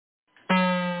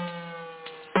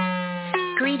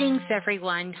Greetings,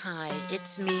 everyone. Hi, it's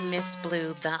me, Miss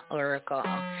Blue, the Oracle.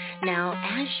 Now,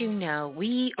 as you know,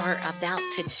 we are about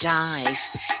to dive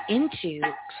into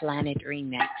Planet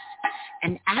Remix.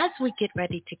 And as we get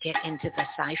ready to get into the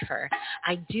cipher,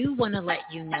 I do want to let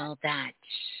you know that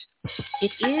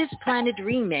it is Planet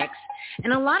Remix,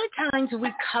 and a lot of times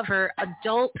we cover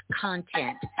adult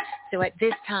content. So at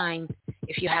this time,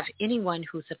 if you have anyone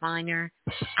who's a minor,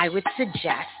 I would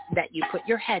suggest that you put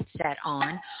your headset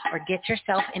on or get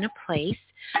yourself in a place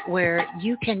where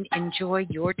you can enjoy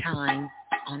your time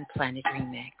on Planet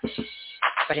Remix.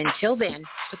 But until then,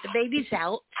 put the babies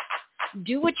out,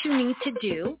 do what you need to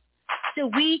do so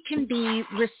we can be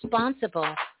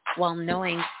responsible while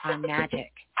knowing our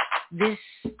magic. This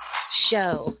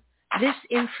show, this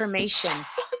information,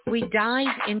 we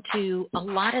dive into a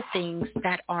lot of things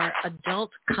that are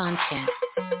adult content.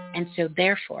 And so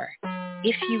therefore,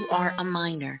 if you are a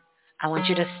minor, I want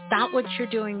you to stop what you're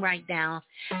doing right now.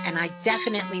 And I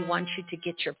definitely want you to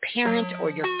get your parent or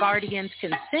your guardian's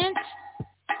consent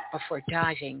before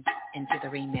diving into the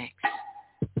remix.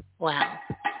 Well,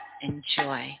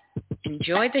 enjoy.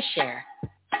 Enjoy the share.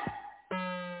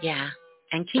 Yeah,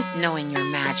 and keep knowing your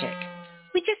magic.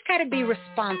 We just got to be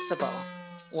responsible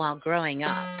while growing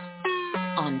up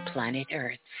on planet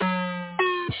Earth.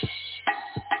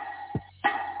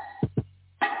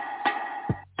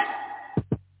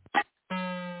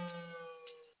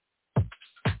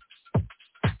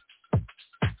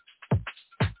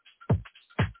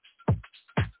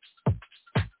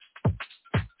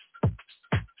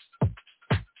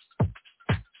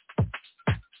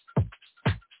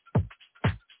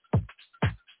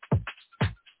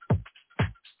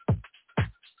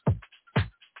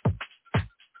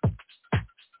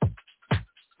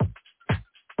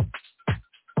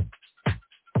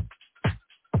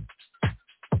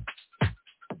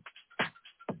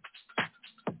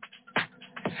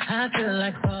 I feel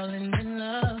like falling in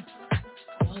love.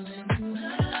 I'm in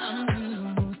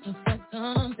the mood to fuck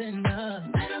something up.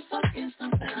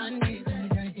 I need a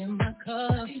drink in my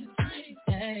cup.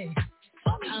 Hey,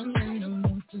 I'm in the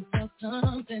mood to fuck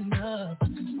something up.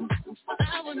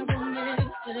 I wanna go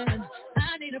missing.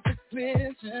 I need a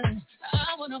prescription.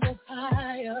 I wanna go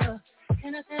higher.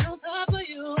 Can I sit on top of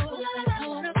you? I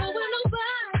wanna go where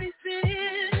nobody's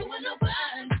been. Where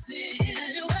nobody's been.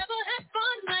 You ever had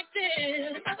fun like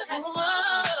this? Oh,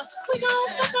 we gon'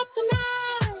 fuck up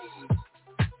tonight.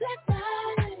 Black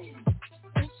night.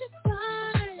 It's just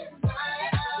fine.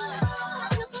 I'm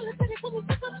gonna call it city, come and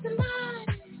fuck up tonight.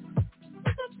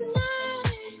 Fuck up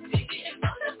tonight. We can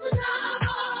fuck up tonight.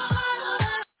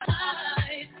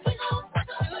 We gon'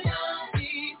 fuck up tonight.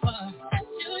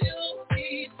 That's you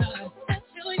need, that's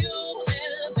you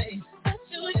elevate. That's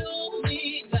you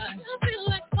need, I feel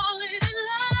like falling in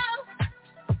love.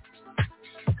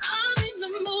 I'm in the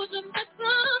mood to fuck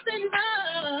something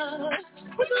up.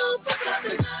 We gon' fuck up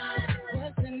tonight.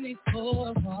 What's in these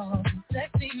four walls?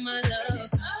 Sexy, my love.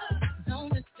 Don't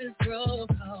miss this roll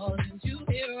call. Did you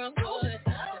hear I'm good?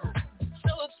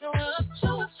 Show up, show up,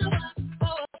 show up, show up. Oh,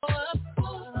 up,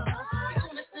 oh, up.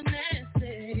 Don't miss the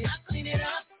nasty. I clean it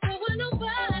up. Go where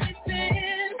nobody's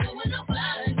been. Go where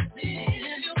nobody's been.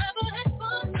 Have you ever had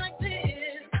fun like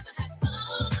this? I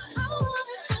wanna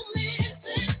go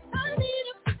missing. I need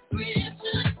a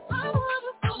prescription. I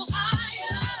wanna go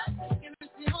higher. Can I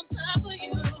sit on top of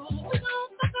you? We gon'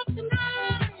 fuck up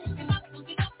tonight. And I can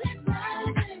get up that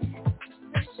night.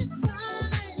 That's just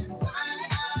fine.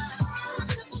 I'm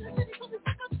gonna go to the city, come and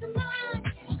fuck up tonight.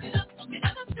 Get up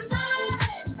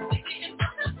tonight. We can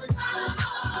fuck up tonight.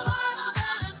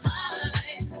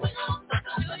 We gon' fuck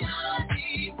up tonight.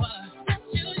 That's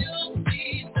you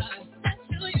need, that's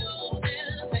you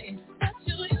elevate. That's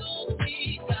you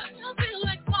need, I feel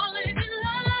like falling in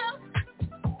love.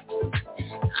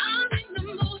 I'm in the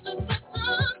mood to fuck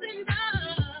something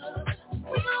up.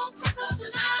 We gon' fuck up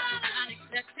tonight.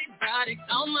 Sexy products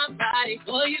on my body,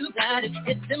 boy you got it.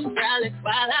 Hit them brolics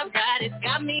while I've got it.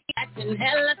 Got me acting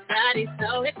hella snotty,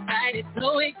 so excited,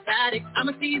 so exotic. I'm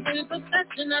a seasoned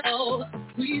professional.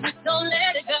 We just don't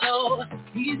let it go.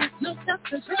 He's just no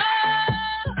self-control.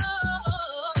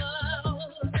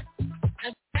 I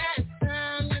got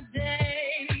time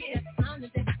today. Time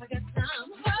today. I got time.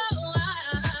 Oh, I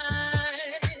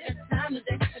got time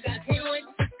today. Can't wait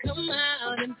to come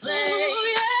out and play. Oh,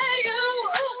 yeah, you.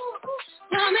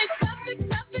 Tell me stop it,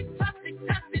 baby.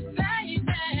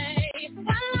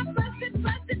 While I bust it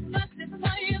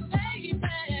for you, baby.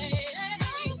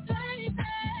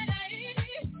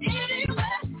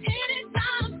 Anywhere,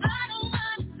 anytime, I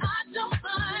don't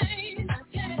mind.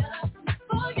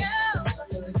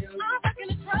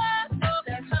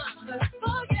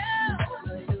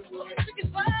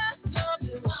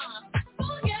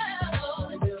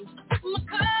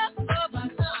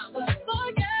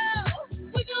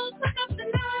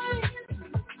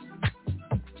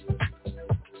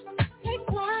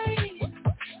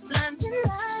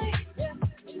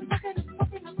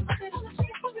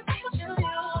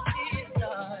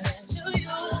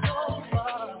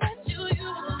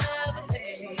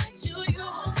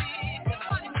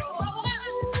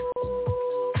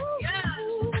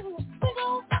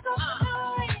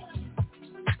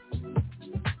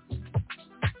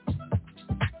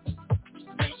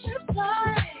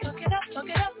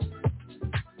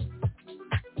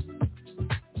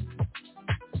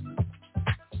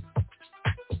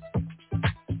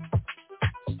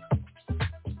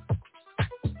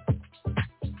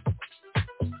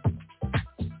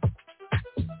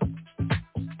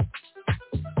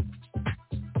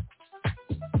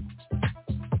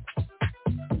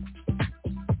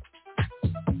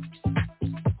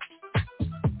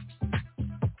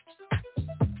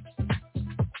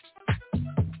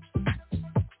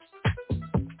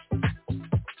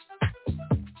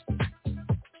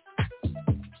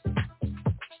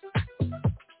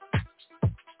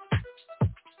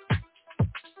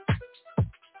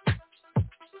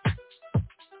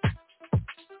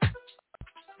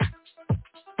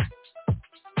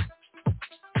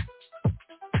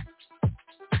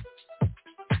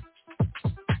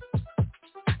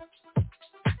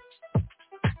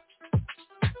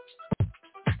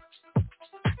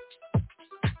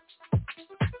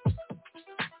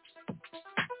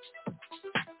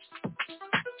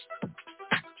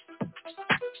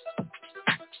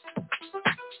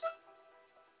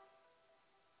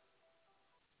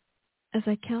 As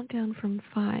I count down from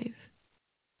 5,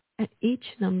 at each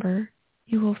number,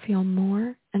 you will feel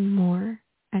more and more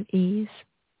at ease.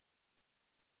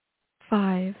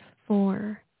 5,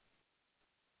 4,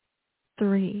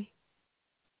 3,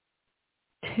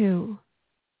 2,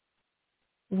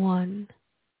 1.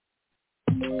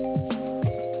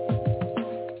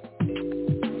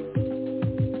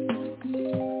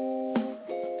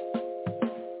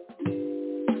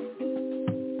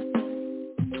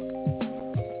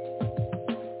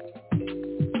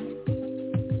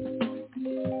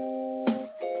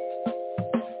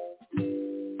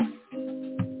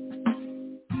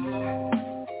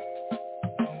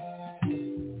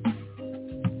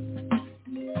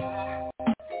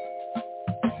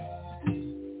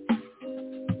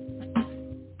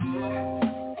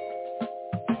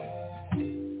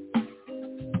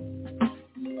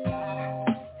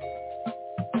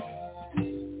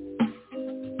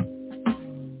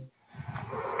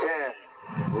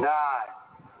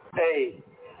 8,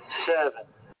 7,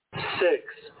 6,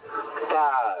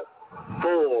 5,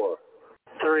 4,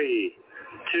 3,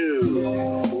 2,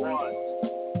 1.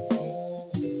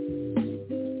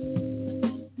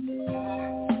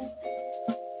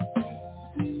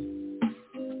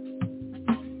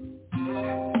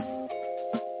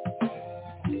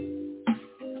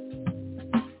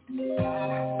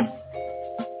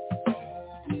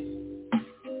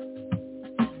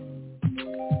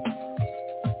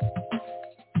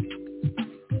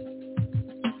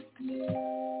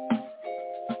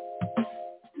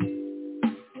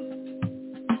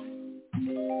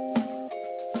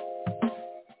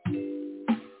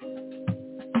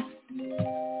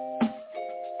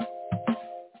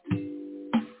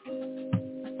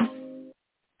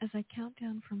 As I count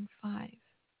down from 5,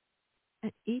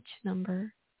 at each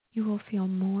number, you will feel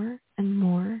more and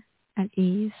more at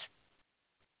ease.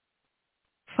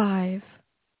 5,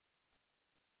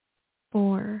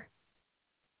 4,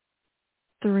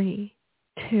 3,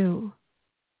 2,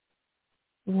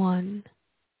 1.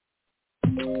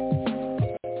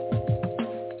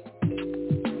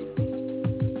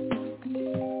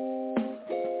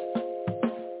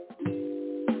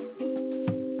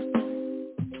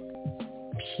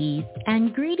 Peace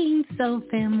and greetings, soul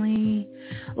family.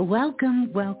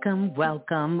 Welcome, welcome,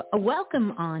 welcome.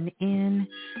 Welcome on in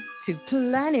to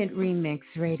Planet Remix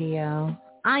Radio.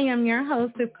 I am your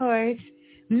host, of course,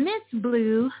 Miss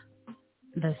Blue,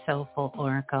 the Soulful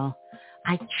Oracle.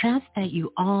 I trust that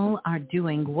you all are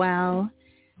doing well,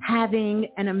 having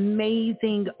an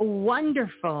amazing,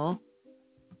 wonderful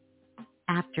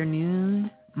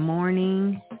afternoon,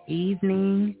 morning,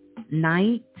 evening,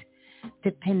 night,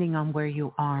 depending on where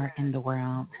you are in the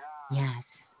world. Yes.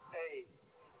 8,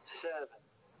 7,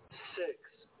 6,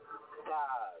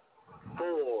 5,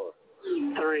 4,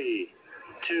 3,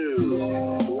 2,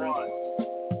 1.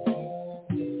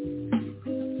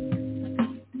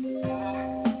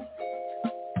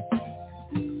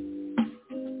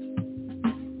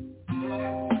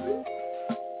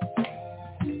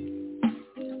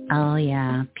 Oh,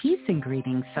 yeah. Peace and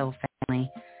greetings, soul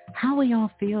family. How are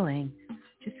y'all feeling?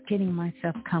 Just getting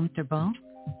myself comfortable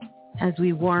as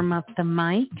we warm up the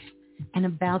mic and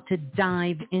about to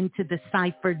dive into the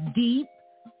cipher deep,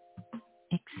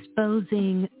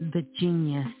 exposing the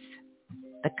genius,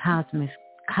 the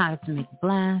cosmic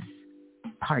blast,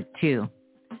 part 2.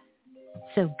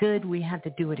 So good we had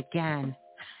to do it again.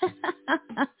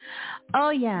 Oh,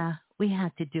 yeah, we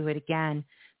had to do it again.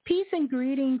 Peace and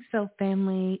greetings, soul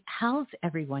family. How's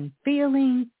everyone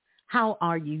feeling? How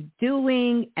are you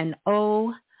doing? And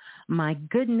oh, my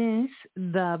goodness,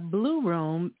 the Blue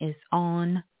Room is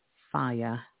on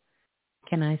fire.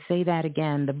 Can I say that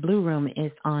again? The Blue Room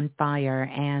is on fire.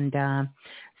 And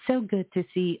so good to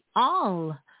see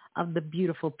all of the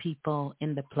beautiful people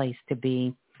in the place to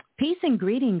be. Peace and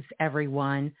greetings,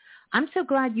 everyone. I'm so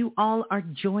glad you all are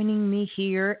joining me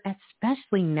here,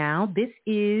 especially now. This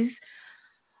is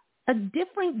a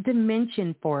different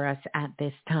dimension for us at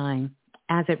this time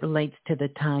as it relates to the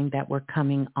time that we're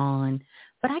coming on.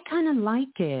 But I kind of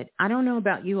like it. I don't know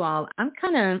about you all. I'm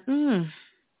kind of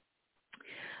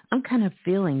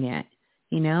feeling it.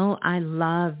 You know, I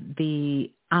love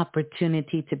the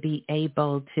opportunity to be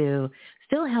able to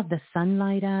still have the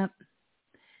sunlight up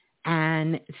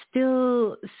and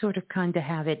still sort of kind of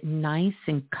have it nice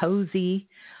and cozy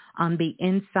on the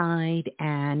inside,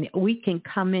 and we can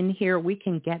come in here, we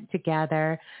can get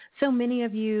together. So many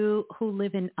of you who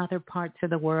live in other parts of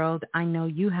the world, I know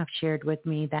you have shared with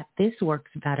me that this works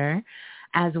better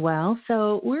as well.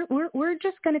 So we're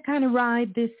just going to kind of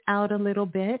ride this out a little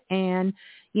bit and,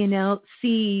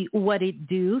 see what it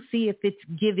do, see if it's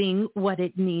giving what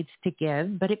it needs to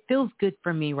give. But it feels good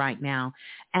for me right now.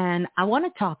 And I want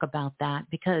to talk about that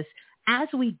because as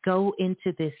we go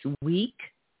into this week,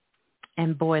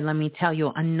 and boy, let me tell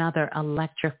you, another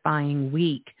electrifying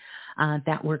week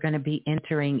that we're going to be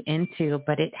entering into,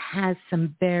 but it has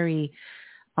some very,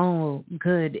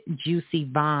 good, juicy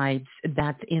vibes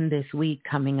that's in this week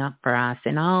coming up for us.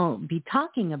 And I'll be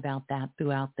talking about that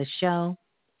throughout the show.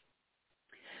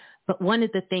 But one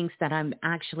of the things that I'm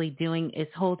actually doing is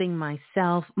holding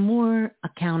myself more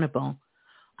accountable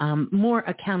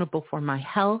for my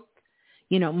health,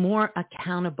 more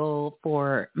accountable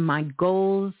for my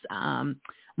goals,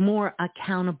 more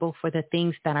accountable for the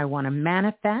things that I want to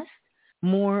manifest,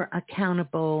 more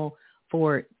accountable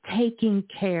for taking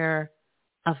care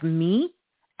of me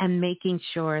and making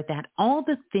sure that all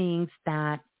the things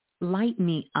that light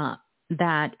me up,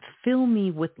 that fill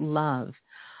me with love,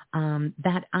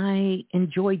 that I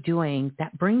enjoy doing,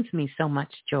 that brings me so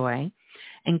much joy,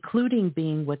 including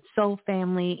being with Soul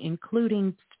Family,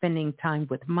 including spending time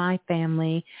with my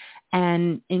family,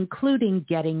 and including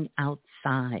getting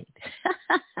outside,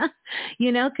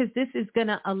 because this is going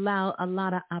to allow a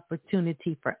lot of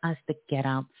opportunity for us to get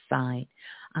outside,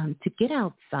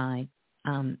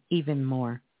 even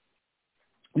more.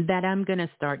 That I'm going to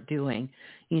start doing,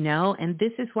 and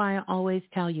this is why I always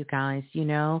tell you guys,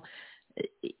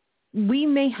 we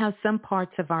may have some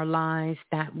parts of our lives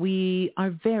that we are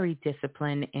very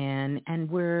disciplined in, and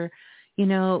we're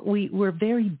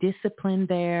very disciplined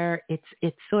there.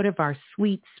 It's sort of our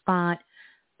sweet spot.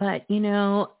 But,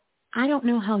 I don't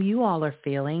know how you all are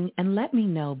feeling, and let me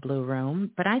know, Blue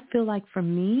Room. But I feel like for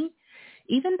me,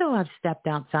 even though I've stepped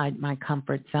outside my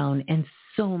comfort zone in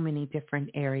so many different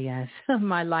areas of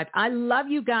my life, I love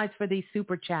you guys for these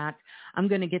super chats. I'm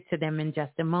going to get to them in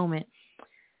just a moment.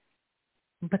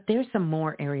 But there's some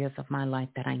more areas of my life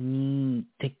that I need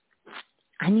to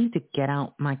get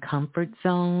out my comfort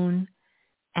zone,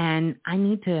 and I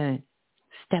need to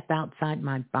step outside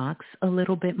my box a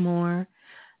little bit more.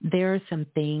 There are some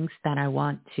things that I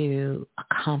want to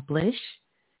accomplish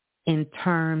in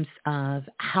terms of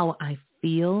how I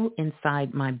feel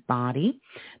inside my body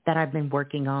that I've been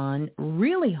working on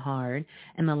really hard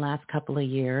in the last couple of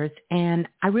years. And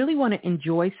I really want to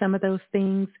enjoy some of those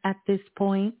things at this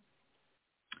point.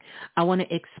 I want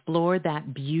to explore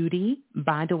that beauty.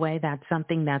 By the way, that's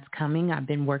something that's coming. I've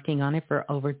been working on it for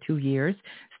over 2 years,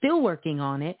 still working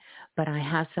on it, but I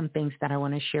have some things that I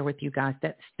want to share with you guys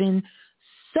that's been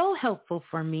so helpful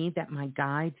for me that my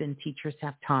guides and teachers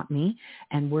have taught me,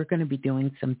 and we're going to be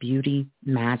doing some beauty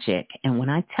magic. And when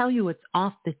I tell you it's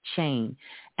off the chain,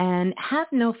 and have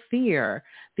no fear,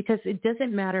 because it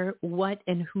doesn't matter what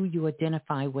and who you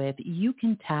identify with, you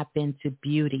can tap into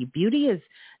beauty. Beauty is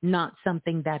not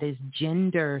something that is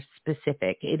gender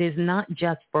specific. It is not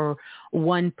just for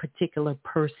one particular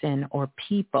person or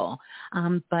people,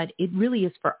 but it really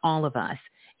is for all of us.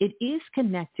 It is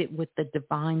connected with the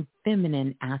divine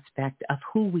feminine aspect of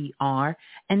who we are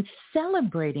and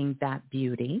celebrating that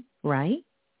beauty, right?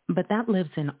 But that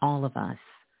lives in all of us.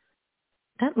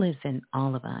 That lives in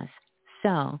all of us.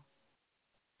 So,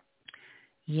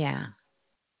 yeah,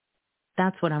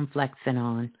 that's what I'm flexing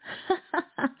on.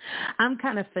 I'm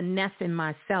kind of finessing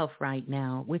myself right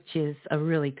now, which is a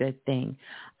really good thing.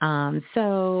 Yeah.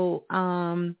 So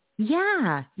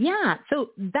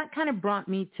that kind of brought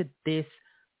me to this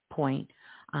point.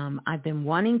 I've been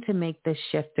wanting to make this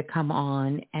shift to come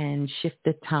on and shift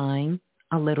the time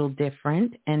a little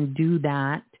different and do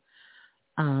that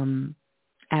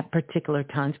at particular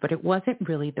times, but it wasn't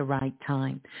really the right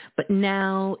time. But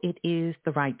now it is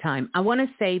the right time. I want to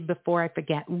say before I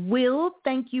forget, Will,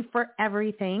 thank you for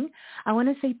everything. I want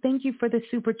to say thank you for the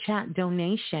super chat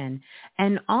donation.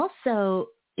 And also,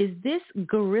 is this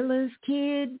Gorilla's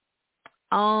Kid?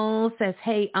 Oh, says,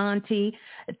 hey, Auntie,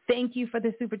 thank you for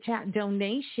the super chat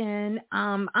donation.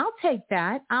 I'll take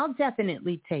that. I'll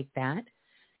definitely take that.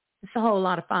 It's a whole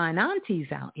lot of fine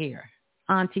aunties out here.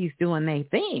 Aunties doing their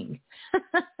thing.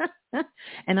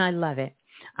 And I love it.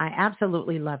 I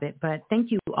absolutely love it. But thank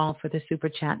you all for the super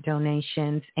chat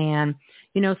donations. And,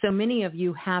 so many of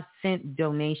you have sent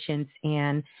donations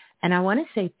in. And I want to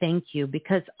say thank you,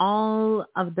 because all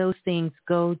of those things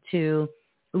go to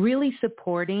really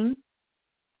supporting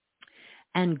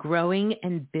and growing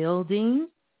and building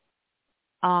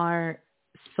our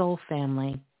soul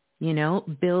family,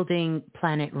 building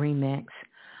Planet Remix,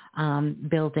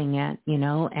 building it,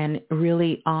 and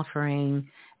really offering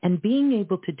And being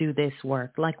able to do this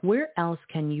work, like where else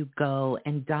can you go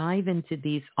and dive into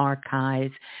these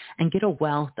archives and get a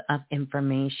wealth of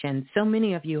information? So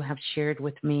many of you have shared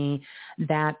with me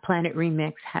that Planet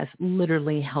Remix has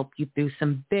literally helped you through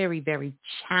some very, very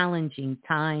challenging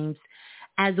times,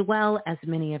 as well as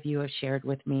many of you have shared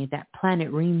with me that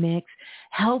Planet Remix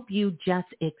help you just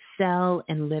excel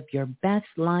and live your best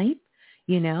life,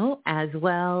 you know, as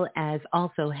well as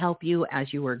also help you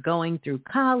as you were going through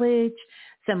college.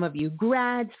 Some of you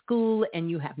grad school and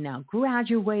you have now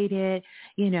graduated,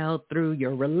 you know, through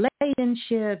your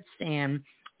relationships and,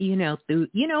 you know, through,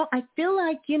 you know, I feel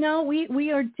like, you know,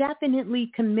 we are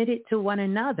definitely committed to one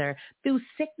another through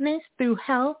sickness, through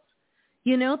health,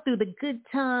 you know, through the good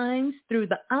times, through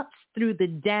the ups, through the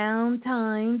down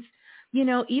times, you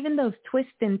know, even those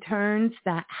twists and turns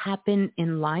that happen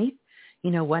in life.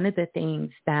 You know, one of the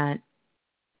things that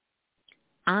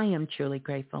I am truly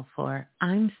grateful for.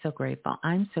 I'm so grateful.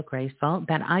 I'm so grateful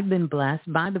that I've been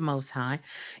blessed by the Most High,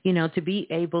 you know, to be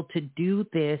able to do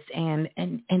this and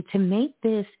to make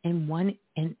this in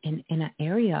an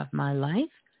area of my life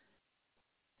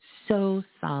so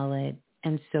solid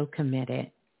and so committed,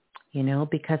 you know,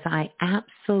 because I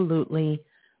absolutely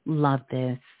love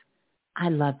this. I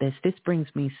love this. This brings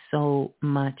me so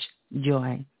much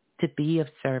joy to be of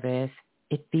service.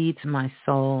 It feeds my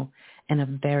soul in a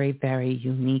very, very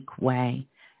unique way.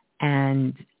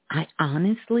 And I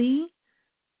honestly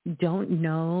don't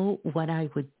know what I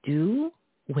would do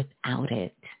without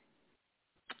it.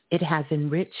 It has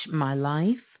enriched my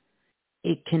life.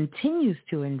 It continues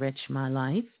to enrich my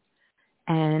life.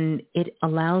 And it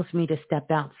allows me to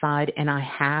step outside, and I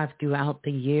have throughout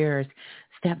the years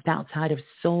stepped outside of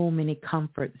so many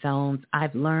comfort zones.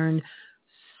 I've learned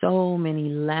so many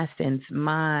lessons.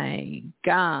 My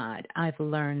God, I've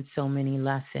learned so many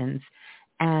lessons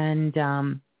and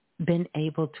been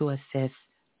able to assist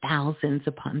thousands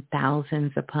upon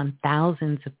thousands upon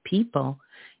thousands of people,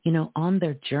 you know, on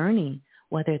their journey,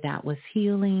 whether that was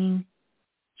healing,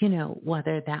 you know,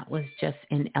 whether that was just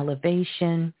in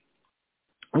elevation,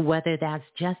 whether that's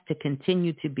just to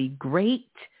continue to be great,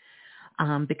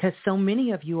 because so many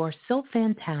of you are so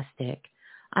fantastic.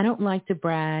 I don't like to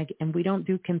brag, and we don't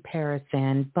do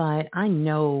comparison, but I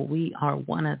know we are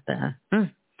one of the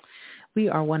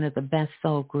best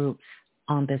soul groups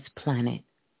on this planet,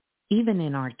 even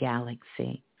in our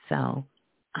galaxy. So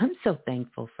I'm so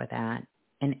thankful for that.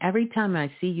 And every time I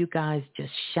see you guys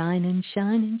just shining,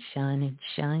 shining, shining,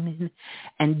 shining,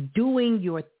 and doing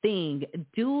your thing,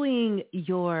 doing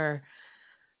your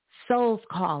soul's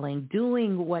calling,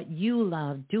 doing what you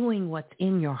love, doing what's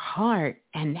in your heart,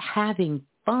 and having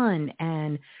fun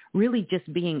and really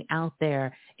just being out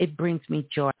there, it brings me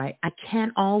joy. I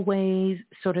can't always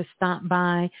sort of stop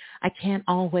by. I can't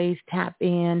always tap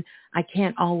in. I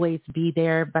can't always be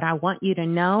there, but I want you to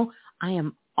know I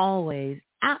am always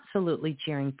absolutely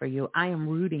cheering for you. I am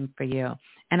rooting for you.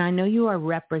 And I know you are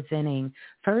representing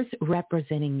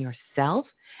yourself,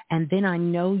 and then I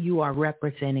know you are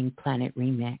representing Planet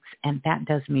Remix, and that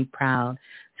does me proud.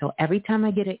 So every time I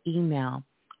get an email,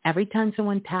 every time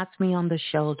someone taps me on the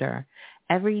shoulder,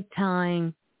 every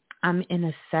time I'm in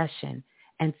a session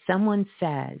and someone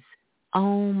says,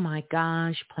 oh my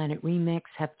gosh, Planet Remix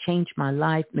have changed my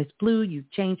life. Miss Blue, you've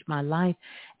changed my life.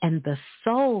 And the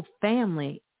soul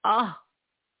family,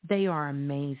 they are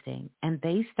amazing. And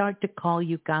they start to call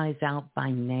you guys out by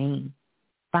name,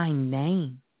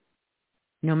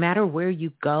 no matter where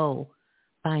you go,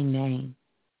 by name.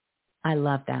 I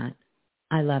love that.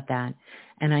 I love that.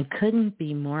 And I couldn't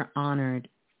be more honored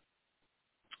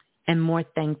and more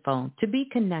thankful to be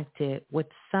connected with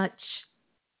such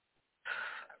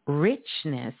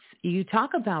richness. You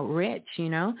talk about rich,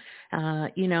 since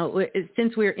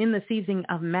we're in the season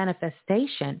of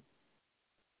manifestation,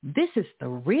 this is the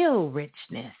real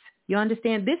richness. You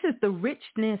understand? This is the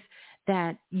richness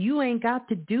that you ain't got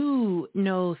to do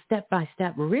no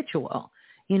step-by-step ritual.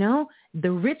 You know,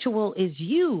 the ritual is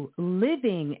you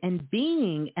living and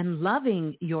being and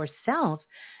loving yourself.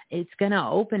 It's going to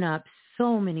open up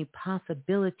so many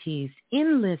possibilities,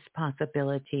 endless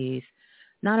possibilities,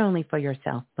 not only for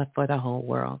yourself, but for the whole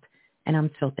world. And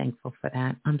I'm so thankful for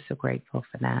that. I'm so grateful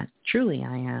for that. Truly,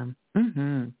 I am.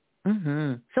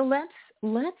 So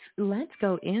let's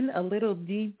go in a little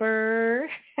deeper.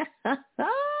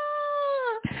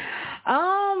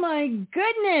 Oh my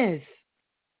goodness.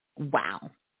 Wow.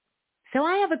 So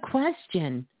I have a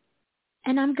question,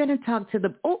 and I'm going to talk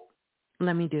to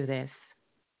let me do this.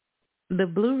 The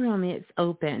Blue Room is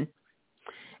open,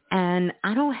 and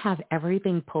I don't have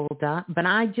everything pulled up, but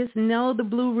I just know the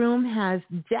Blue Room has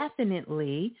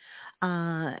definitely,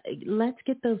 let's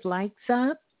get those likes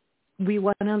up. we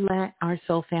want to let our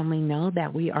soul family know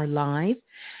that we are live.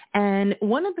 And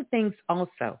one of the things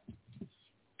also,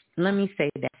 let me say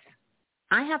this.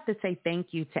 I have to say thank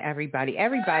you to everybody.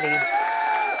 Everybody.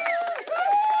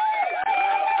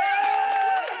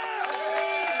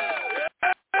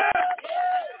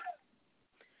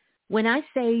 When I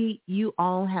say you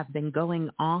all have been going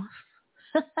off,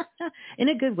 in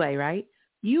a good way, right?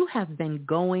 You have been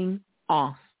going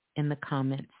off in the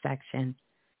comment section.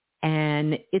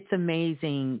 And it's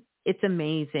amazing. It's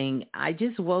amazing. I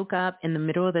just woke up in the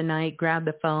middle of the night, grabbed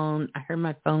the phone. I heard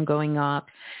my phone going off,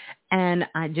 and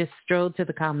I just strolled to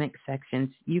the comment sections.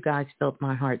 You guys filled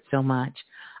my heart so much.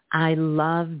 I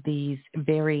love these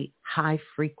very high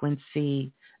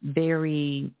frequency,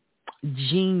 very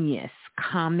genius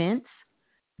comments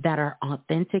that are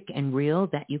authentic and real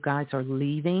that you guys are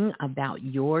leaving about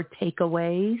your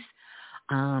takeaways,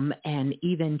 and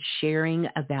even sharing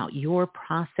about your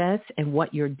process and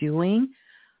what you're doing.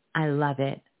 I love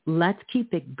it. Let's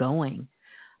keep it going.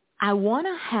 I want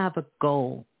to have a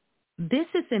goal. This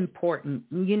is important,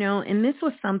 and this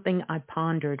was something I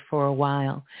pondered for a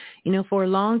while. For a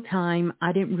long time,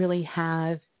 I didn't really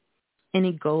have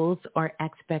any goals or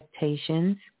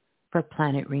expectations for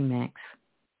Planet Remix.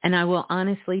 And I will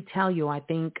honestly tell you, I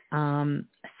think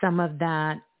some of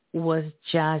that was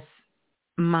just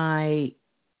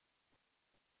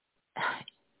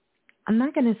I'm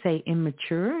not going to say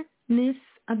immatureness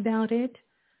about it,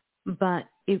 but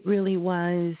it really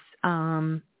was,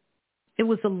 it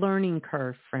was a learning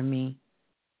curve for me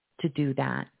to do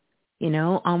that.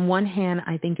 On one hand,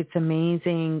 I think it's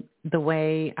amazing the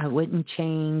way I wouldn't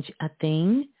change a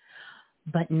thing.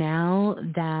 But now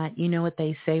that, you know what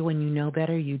they say, when you know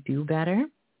better, you do better.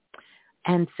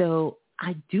 And so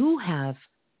I do have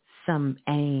some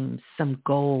aims, some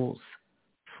goals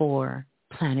for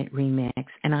Planet Remix.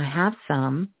 And I have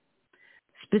some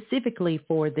specifically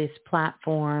for this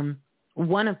platform,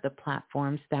 one of the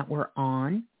platforms that we're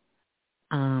on.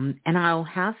 And I'll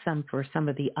have some for some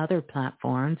of the other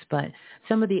platforms, but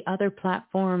some of the other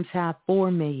platforms have 4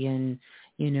 million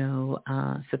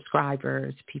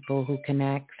subscribers, people who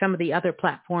connect. Some of the other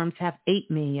platforms have 8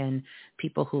 million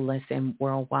people who listen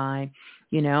worldwide,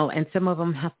 and some of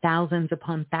them have thousands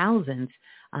upon thousands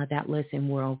that listen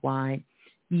worldwide.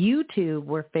 YouTube,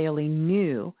 we're fairly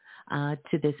new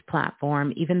to this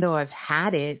platform, even though I've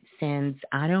had it since,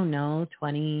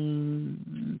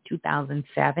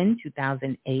 2007,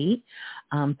 2008,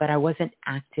 but I wasn't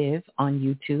active on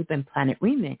YouTube, and Planet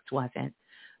Remix wasn't.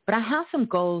 But I have some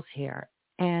goals here.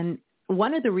 And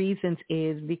one of the reasons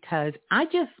is because I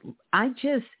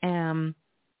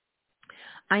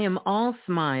am all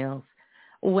smiles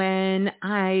when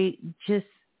I just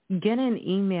get an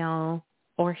email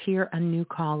or hear a new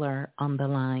caller on the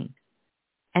line.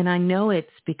 And I know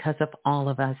it's because of all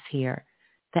of us here,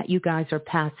 that you guys are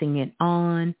passing it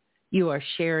on. You are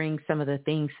sharing some of the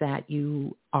things that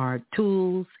you are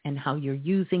tools and how you're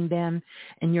using them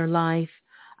in your life.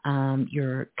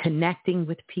 You're connecting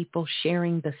with people,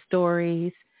 sharing the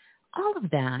stories, all of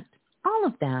that.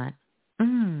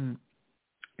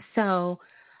 So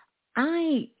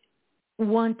I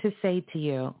want to say to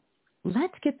you,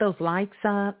 let's get those likes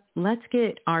up. Let's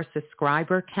get our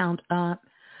subscriber count up.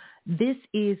 This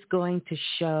is going to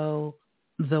show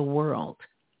the world,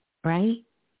 right,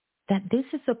 that this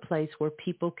is a place where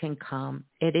people can come.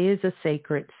 It is a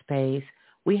sacred space.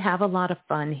 We have a lot of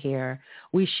fun here.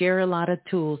 We share a lot of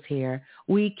tools here.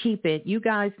 We keep it. You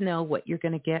guys know what you're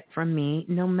going to get from me,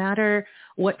 no matter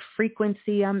what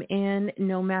frequency I'm in,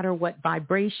 no matter what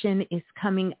vibration is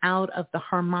coming out of the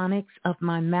harmonics of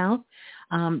my mouth.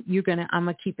 I'm going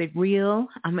to keep it real.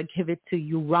 I'm going to give it to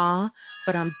you raw,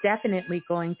 but I'm definitely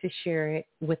going to share it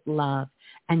with love.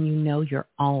 And you're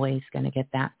always going to get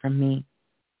that from me.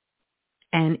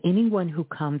 And anyone who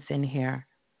comes in here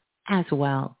as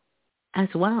well.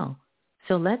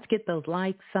 So let's get those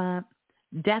likes up.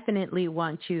 Definitely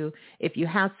want you, if you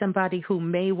have somebody who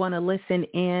may want to listen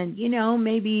in,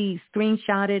 maybe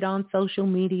screenshot it on social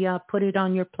media, put it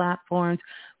on your platforms,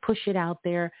 push it out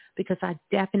there, because I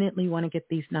definitely want to get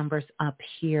these numbers up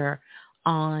here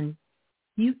on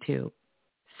YouTube.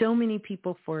 So many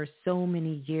people for so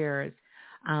many years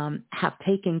have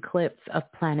taken clips of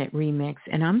Planet Remix,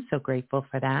 and I'm so grateful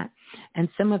for that. And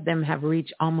some of them have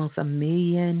reached almost 1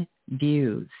 million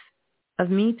views of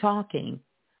me talking.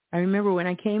 I remember when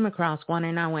I came across one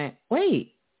and I went,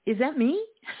 wait, is that me?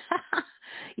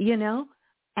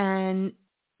 And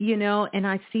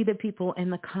I see the people in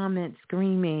the comments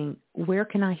screaming, where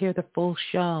can I hear the full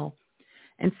show?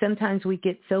 And sometimes we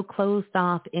get so closed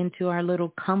off into our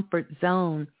little comfort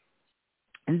zone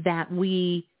that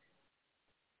we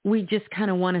we just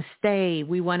kind of want to stay.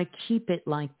 We want to keep it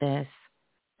like this.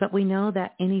 But we know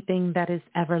that anything that is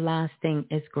everlasting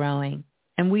is growing.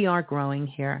 And we are growing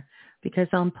here because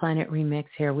on Planet Remix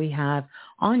here we have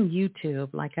on YouTube,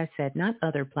 like I said, not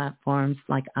other platforms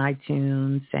like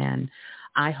iTunes and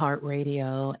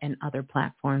iHeartRadio and other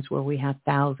platforms where we have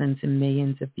thousands and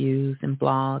millions of views and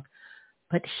blog.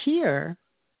 But here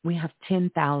we have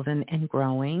 10,000 and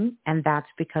growing, and that's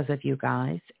because of you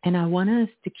guys. And I want us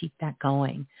to keep that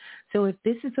going. So if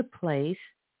this is a place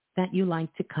that you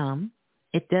like to come,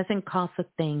 it doesn't cost a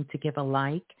thing to give a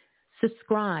like.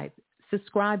 Subscribe.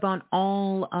 Subscribe on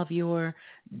all of your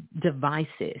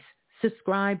devices.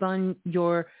 Subscribe in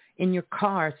your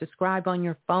car. Subscribe on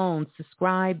your phone.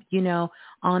 Subscribe,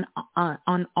 on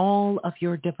all of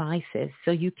your devices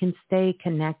so you can stay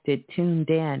connected, tuned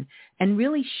in, and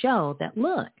really show that,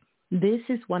 look, this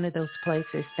is one of those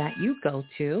places that you go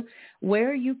to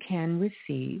where you can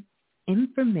receive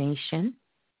information,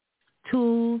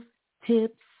 tools,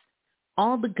 tips,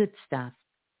 all the good stuff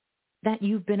that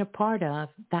you've been a part of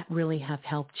that really have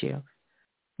helped you.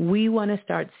 We want to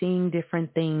start seeing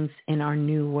different things in our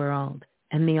new world.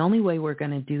 And the only way we're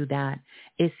going to do that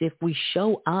is if we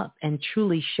show up and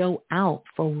truly show out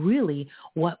for really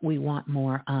what we want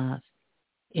more of.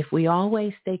 If we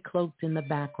always stay cloaked in the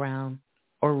background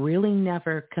or really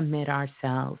never commit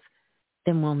ourselves,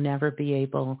 then we'll never be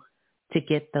able to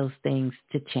get those things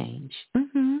to change.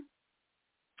 Mm-hmm.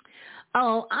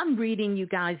 Oh, I'm reading you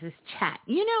guys' chat.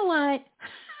 You know what?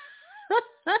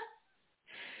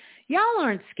 Y'all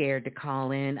aren't scared to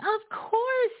call in. Of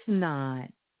course not.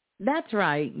 That's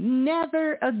right.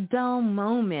 Never a dull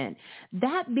moment.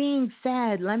 That being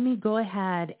said, let me go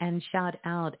ahead and shout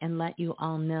out and let you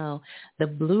all know the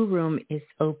Blue Room is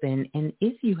open. And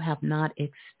if you have not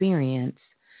experienced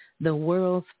the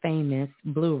world's famous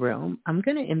Blue Room, I'm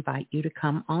going to invite you to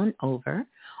come on over.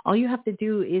 All you have to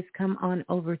do is come on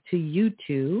over to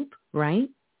YouTube, right?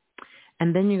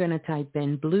 And then you're going to type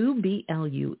in Blue,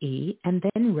 B-L-U-E, and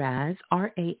then Raz,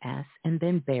 R-A-S, and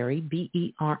then Berry,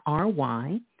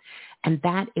 B-E-R-R-Y. And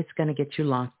that is going to get you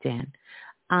locked in.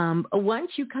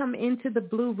 Once you come into the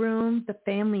Blue Room, the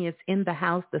family is in the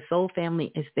house. The soul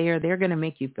family is there. They're going to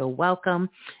make you feel welcome.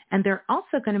 And they're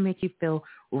also going to make you feel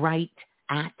right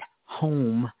at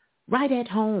home. Right at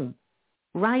home.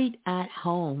 Right at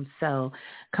home. So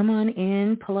come on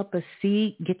in, pull up a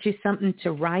seat, get you something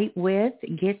to write with,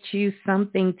 get you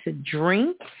something to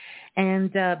drink,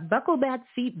 and buckle that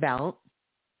seatbelt,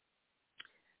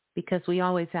 because we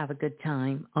always have a good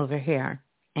time over here.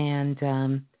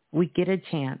 And we get a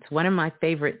chance. One of my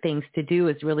favorite things to do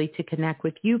is really to connect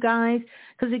with you guys,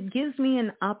 because it gives me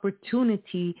an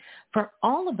opportunity for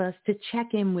all of us to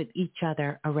check in with each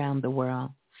other around the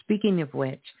world. Speaking of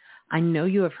which, I know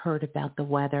you have heard about the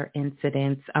weather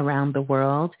incidents around the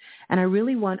world, and I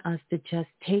really want us to just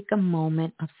take a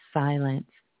moment of silence.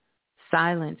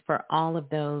 Silence for all of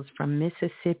those from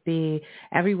Mississippi,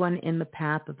 everyone in the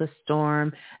path of the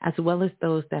storm, as well as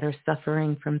those that are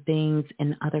suffering from things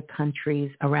in other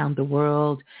countries around the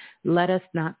world. Let us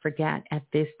not forget at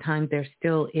this time there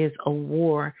still is a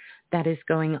war that is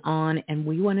going on, and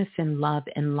we want to send love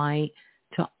and light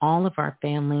to all of our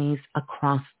families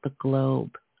across the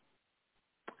globe.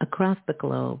 Across the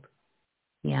globe.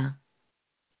 Yeah.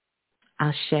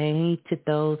 Ashe to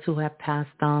those who have passed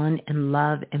on, and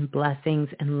love and blessings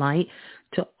and light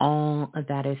to all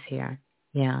that is here.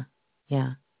 Yeah.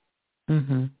 Yeah.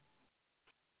 Mm-hmm.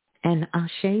 And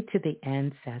ashe to the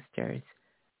ancestors.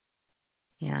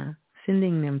 Yeah.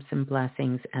 Sending them some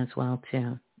blessings as well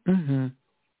too. Mm-hmm.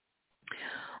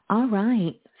 All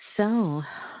right. So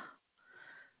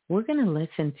we're going to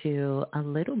listen to a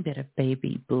little bit of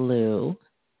Baby Blue.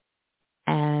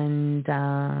 And,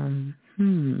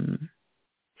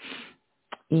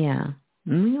 yeah,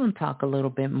 we want to talk a little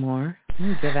bit more.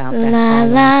 Give out that la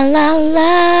la la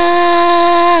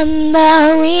la,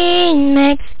 the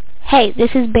remix. Hey,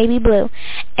 this is Baby Blue.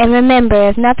 And remember,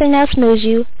 if nothing else moves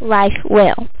you, life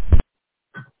will.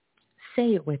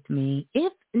 Say it with me.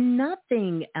 If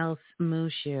nothing else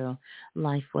moves you,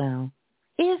 life will.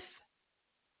 If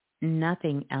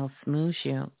nothing else moves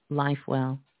you, life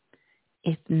will.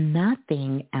 If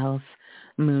nothing else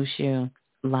moves you,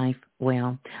 life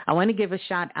Well, I want to give a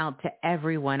shout out to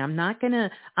everyone. I'm not gonna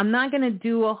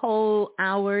do a whole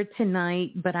hour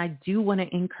tonight, but I do want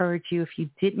to encourage you, if you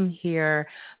didn't hear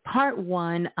part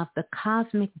 1 of the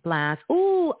Cosmic Blast.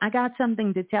 Oh, I got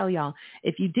something to tell y'all.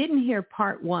 If you didn't hear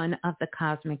part 1 of the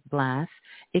Cosmic Blast,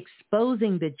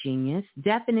 Exposing the Genius,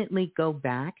 definitely go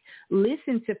back,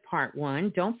 listen to part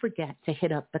 1. Don't forget to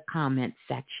hit up the comment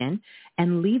section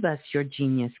and leave us your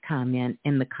genius comment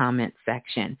in the comment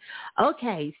section.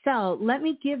 Okay, so let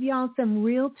me give y'all some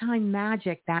real-time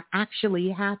magic that actually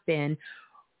happened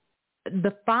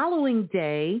the following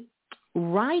day,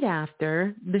 right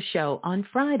after the show on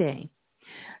Friday.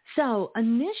 So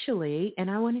initially,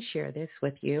 and I want to share this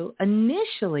with you,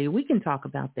 initially, we can talk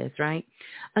about this, right?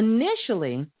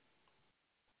 Initially,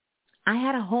 I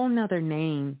had a whole nother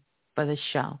name for the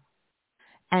show.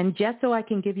 And just so I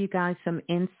can give you guys some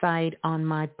insight on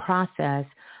my process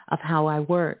of how I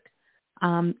work,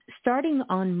 starting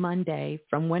on Monday,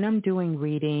 from when I'm doing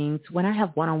readings, when I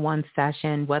have one-on-one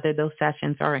session, whether those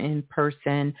sessions are in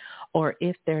person or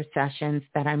if they're sessions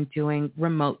that I'm doing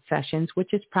remote sessions,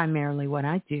 which is primarily what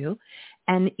I do,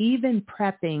 and even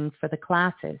prepping for the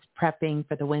classes, prepping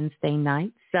for the Wednesday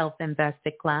night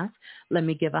self-invested class. Let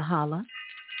me give a holla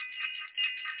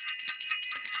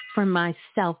for my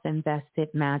self-invested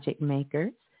magic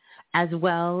makers, as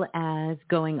well as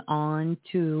going on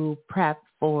to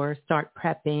start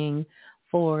prepping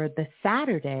for the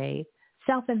Saturday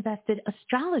self-invested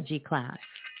astrology class.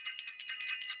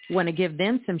 Want to give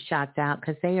them some shots out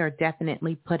because they are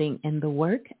definitely putting in the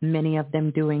work, many of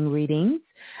them doing readings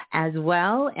as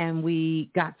well. And we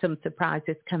got some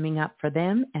surprises coming up for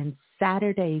them. And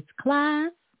Saturday's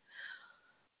class,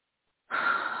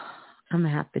 I'm going to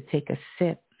have to take a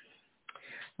sip.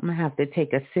 I'm going to have to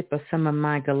take a sip of some of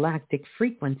my galactic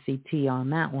frequency tea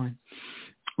on that one.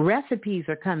 Recipes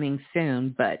are coming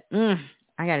soon, but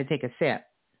I got to take a sip.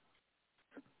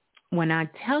 When I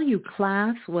tell you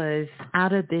class was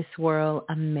out of this world,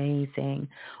 amazing,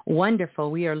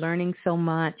 wonderful. We are learning so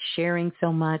much, sharing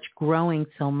so much, growing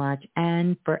so much,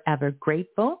 and forever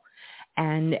grateful.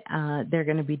 And they're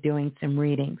going to be doing some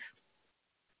readings.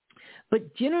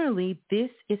 But generally, this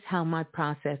is how my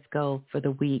process goes for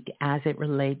the week as it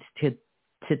relates to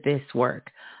this work.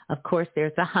 Of course,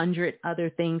 there's 100 other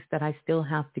things that I still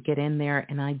have to get in there,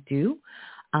 and I do.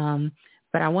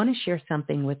 But I want to share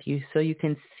something with you so you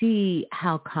can see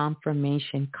how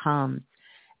confirmation comes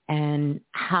and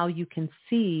how you can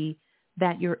see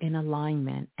that you're in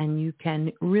alignment, and you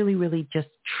can really, really just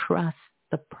trust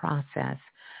the process.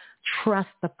 Trust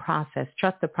the process.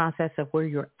 Trust the process of where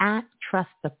you're at.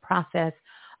 Trust the process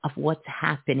of what's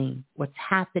happening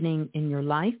in your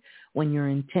life when you're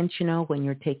intentional, when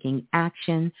you're taking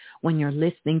action, when you're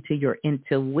listening to your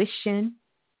intuition,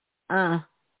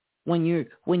 when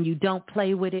you don't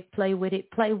play with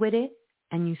it,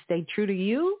 and you stay true to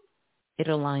you,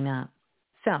 it'll line up.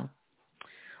 So,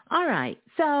 all right.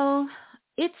 So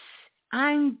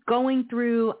I'm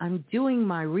doing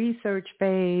my research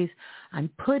phase. I'm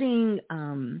putting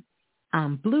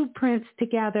blueprints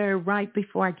together right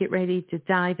before I get ready to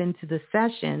dive into the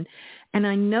session. And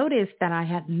I noticed that I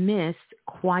had missed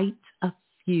quite a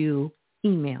few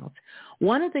emails.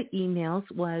 One of the emails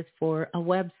was for a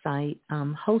website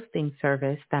hosting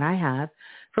service that I have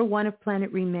for one of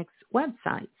Planet Remix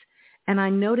websites. And I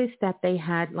noticed that they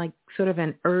had like sort of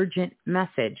an urgent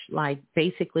message, like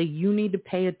basically you need to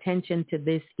pay attention to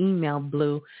this email,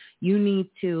 Blue. You need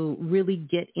to really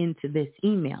get into this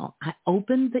email. I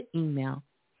opened the email.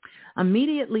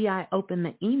 Immediately I open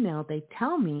the email. They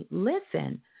tell me,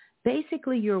 listen,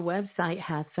 basically your website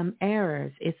has some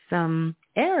errors. It's some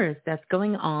errors that's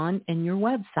going on in your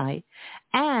website.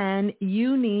 And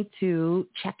you need to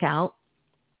check out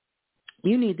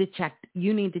You need to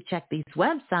check these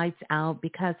websites out,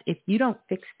 because if you don't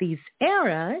fix these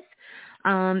errors,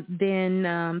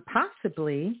 then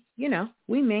possibly,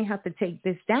 we may have to take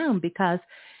this down, because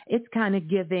it's kind of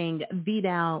giving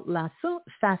vida la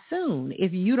façon.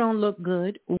 If you don't look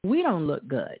good, we don't look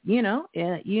good. We're not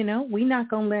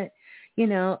going to let,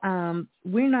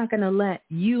 we're not going to let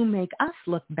you make us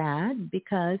look bad,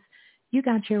 because you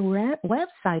got your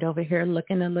website over here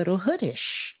looking a little hoodish.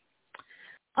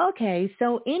 Okay,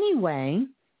 so anyway,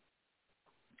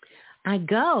 I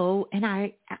go and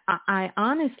I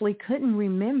honestly couldn't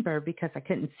remember, because I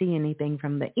couldn't see anything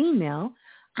from the email.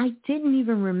 I didn't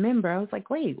even remember. I was like,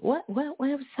 wait, what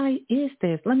website is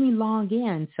this? Let me log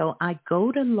in. So I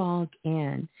go to log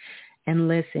in, and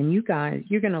listen, you guys,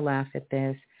 you're going to laugh at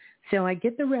this. So I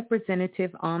get the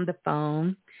representative on the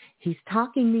phone. He's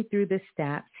talking me through the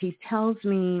steps. He tells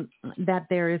me that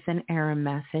there is an error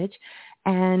message.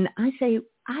 And I say,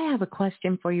 I have a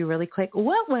question for you really quick.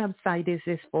 What website is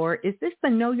this for? Is this the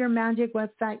Know Your Magic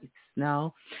website?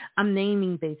 No. I'm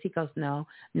naming this. He goes, no.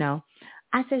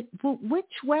 I said, well, which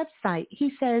website?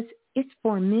 He says, it's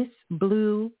for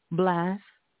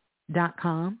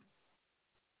MissBlueBlast.com.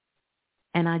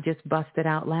 And I just busted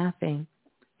out laughing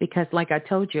because, like I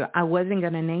told you, I wasn't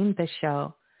going to name the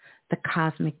show The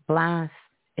Cosmic Blast,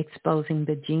 Exposing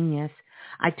the Genius.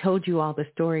 I told you all the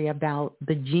story about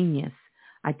the genius.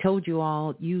 I told you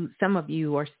all, some of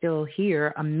you are still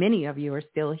here, many of you are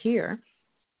still here.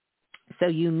 So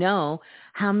you know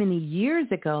how many years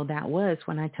ago that was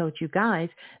when I told you guys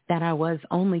that I was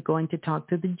only going to talk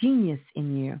to the genius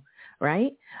in you,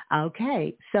 right?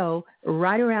 Okay, so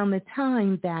right around the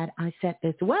time that I set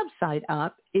this website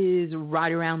up is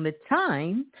right around the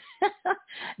time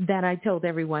that I told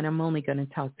everyone I'm only going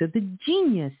to talk to the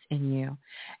genius in you.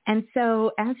 And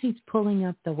so as he's pulling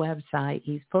up the website,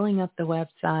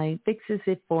 fixes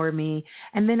it for me.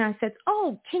 And then I said,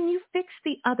 oh, can you fix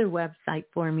the other website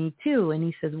for me too? And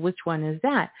he says, which one is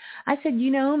that? I said,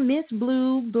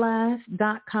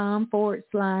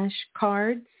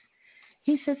 MissBlueBlast.com/cards.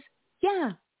 He says,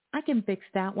 yeah, I can fix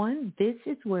that one. This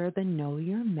is where the Know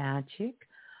Your Magic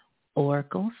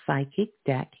Oracle Psychic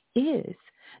deck is.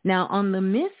 Now, on the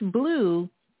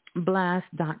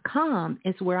MissBlueBlast.com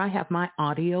is where I have my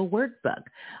audio workbook,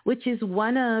 which is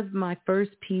one of my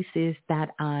first pieces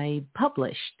that I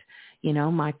published,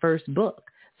 my first book.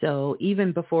 So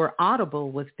even before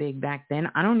Audible was big back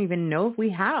then, I don't even know if we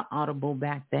had Audible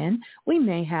back then. We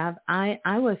may have. I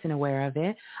wasn't aware of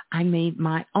it. I made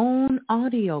my own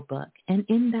audiobook. And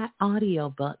in that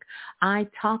audiobook, I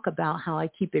talk about how I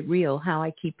keep it real, how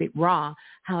I keep it raw,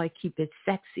 how I keep it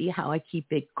sexy, how I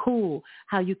keep it cool,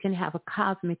 how you can have a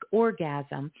cosmic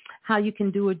orgasm, how you can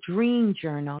do a dream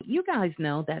journal. You guys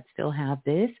know that still have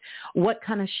this. What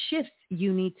kind of shifts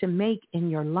you need to make in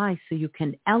your life so you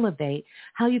can elevate,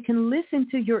 how you can listen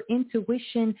to your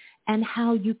intuition, and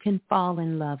how you can fall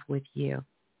in love with you.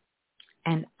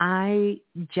 And I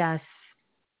just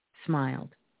smiled.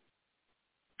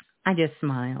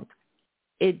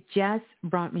 It just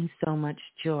brought me so much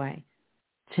joy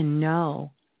to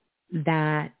know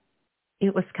that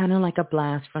it was kind of like a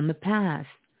blast from the past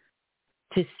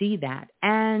to see that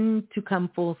and to come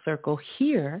full circle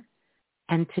here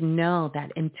and to know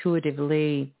that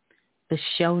intuitively the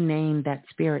show name that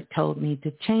Spirit told me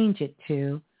to change it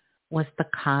to was The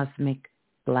Cosmic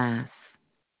Blast.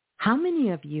 How many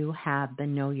of you have the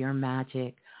Know Your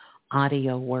Magic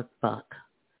audio workbook?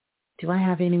 Do I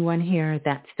have anyone here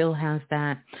that still has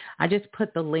that? I just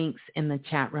put the links in the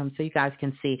chat room so you guys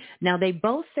can see. Now, they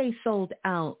both say sold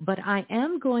out, but I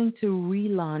am going to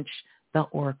relaunch the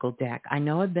Oracle deck. I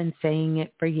know I've been saying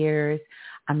it for years.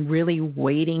 I'm really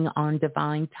waiting on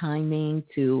divine timing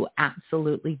to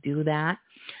absolutely do that.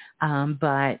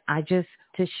 But I just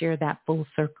to share that full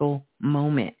circle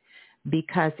moment,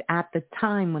 because at the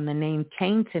time when the name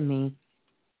came to me,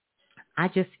 I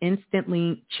just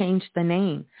instantly changed the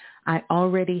name. I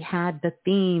already had the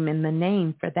theme and the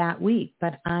name for that week,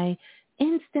 but I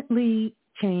instantly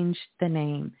changed the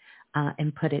name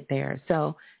and put it there.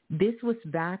 So this was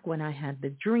back when I had the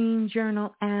Dream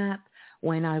Journal app,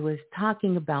 when I was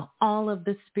talking about all of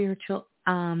the spiritual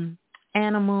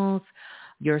animals,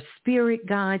 your spirit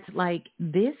guides. Like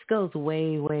this goes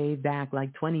way, way back,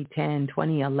 like 2010,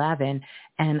 2011.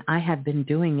 And I had been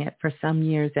doing it for some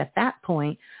years at that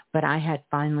point, but I had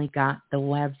finally got the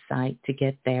website to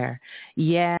get there.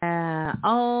 Yeah.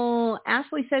 Oh,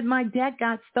 Ashley said my deck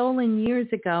got stolen years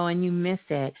ago and you miss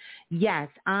it. Yes,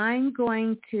 I'm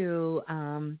going to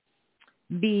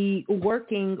be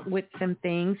working with some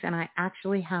things, and I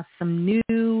actually have some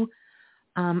new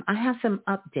I have some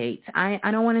updates.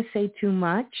 I don't want to say too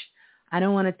much. I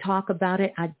don't want to talk about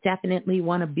it. I definitely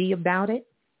want to be about it.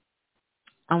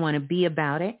 And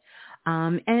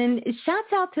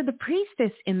shouts out to the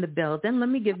priestess in the building. Let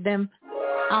me give them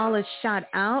all a shout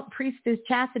out. Priestess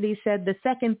Chastity said the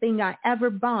second thing I ever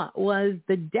bought was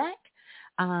the deck.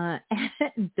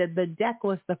 The deck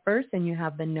was the first, and you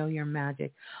have the Know Your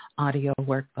Magic audio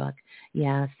workbook.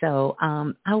 Yeah, so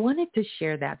I wanted to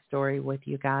share that story with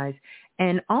you guys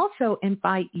and also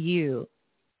invite you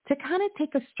to kind of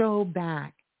take a stroll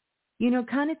back,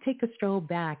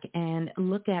 and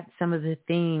look at some of the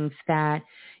things that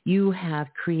you have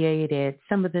created,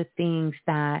 some of the things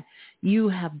that you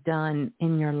have done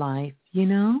in your life,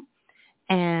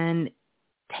 and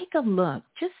take a look,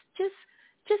 just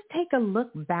take a look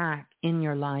back in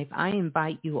your life. I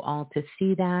invite you all to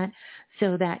see that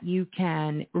so that you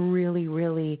can really,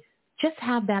 really just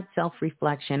have that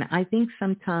self-reflection. I think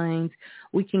sometimes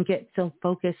we can get so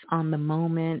focused on the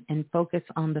moment and focus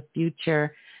on the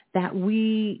future that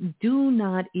we do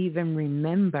not even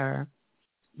remember,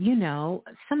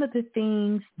 some of the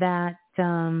things that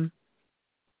that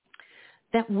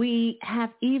we have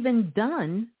even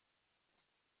done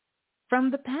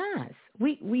from the past.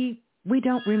 We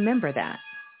don't remember that.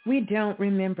 We don't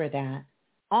remember that.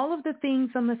 All of the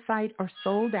things on the site are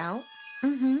sold out.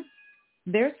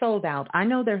 They're sold out. I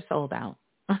know they're sold out.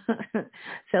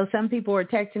 So some people are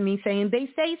texting me saying, they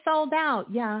say sold out.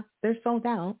 Yeah, they're sold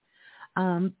out.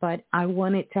 But I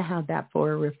wanted to have that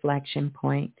for a reflection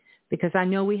point because I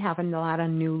know we have a lot of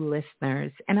new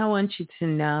listeners. And I want you to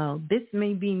know this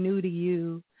may be new to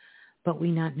you, but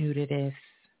we're not new to this.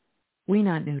 We're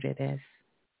not new to this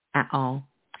at all.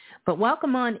 But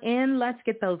welcome on in. Let's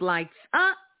get those likes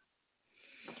up.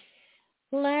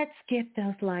 Let's get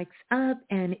those likes up.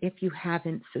 And if you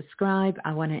haven't subscribed,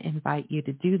 I want to invite you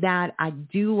to do that. I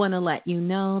do want to let you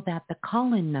know that the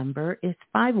call-in number is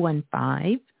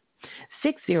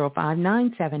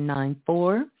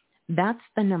 515-605-9794. That's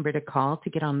the number to call to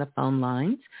get on the phone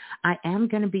lines. I am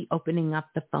going to be opening up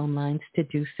the phone lines to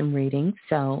do some readings.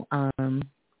 So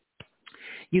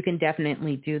you can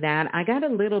definitely do that. I got a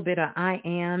little bit of I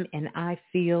am and I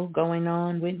feel going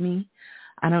on with me.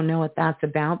 I don't know what that's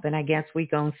about, but I guess we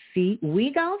gonna see.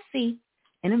 We gonna see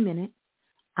in a minute.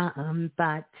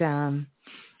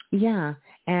 Yeah.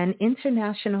 And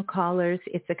international callers,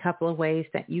 it's a couple of ways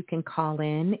that you can call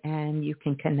in and you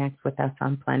can connect with us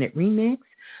on Planet Remix.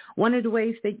 One of the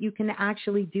ways that you can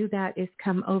actually do that is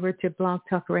come over to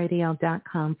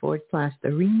blogtalkradio.com/the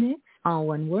remix, all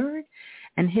one word,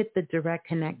 and hit the direct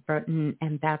connect button,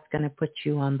 and that's going to put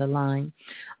you on the line.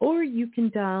 Or you can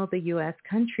dial the U.S.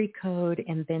 country code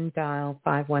and then dial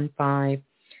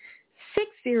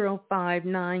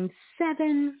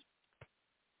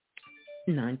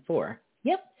 515-605-9794.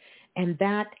 Yep. And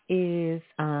that is,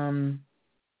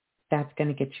 that's going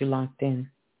to get you locked in.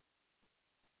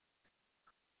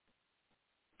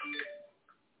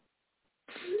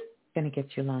 Going to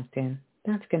get you locked in.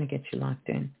 That's going to get you locked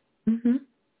in.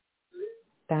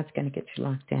 That's going to get you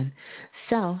locked in.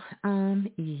 So,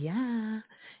 yeah.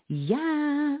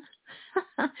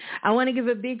 I want to give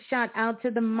a big shout out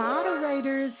to the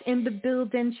moderators in the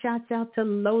building. Shouts out to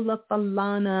Lola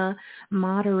Falana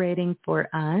moderating for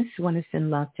us. Want to send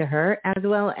love to her, as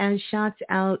well as shouts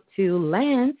out to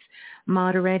Lance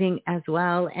moderating as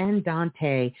well, and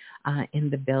Dante in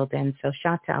the building. So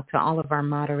shouts out to all of our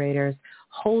moderators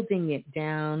holding it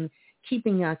down,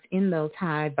 keeping us in those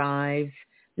high vibes.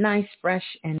 Nice, fresh,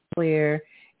 and clear,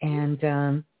 and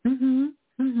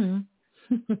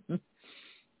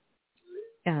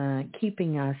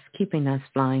keeping us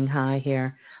flying high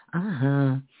here.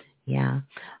 Yeah.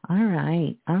 All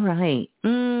right.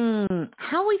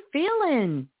 How we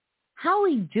feeling? How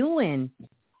we doing?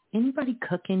 Anybody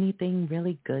cook anything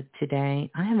really good today?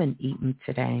 I haven't eaten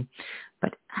today,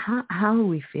 but how are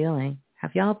we feeling?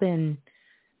 Have y'all been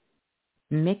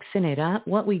mixing it up?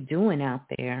 What we doing out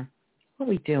there? What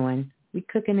we doing? We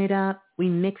cooking it up? We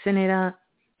mixing it up?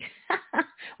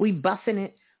 We bussing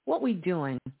it? What we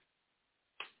doing?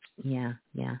 Yeah.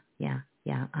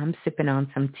 I'm sipping on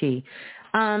some tea.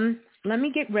 Let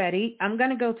me get ready. I'm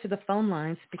going to go to the phone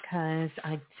lines because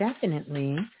I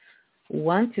definitely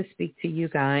want to speak to you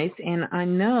guys. And I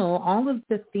know all of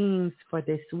the themes for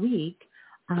this week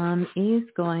is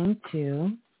going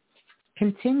to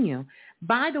continue.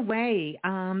 By the way,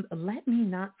 let me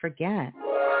not forget.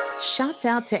 Shouts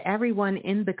out to everyone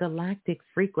in the Galactic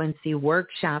Frequency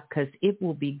Workshop because it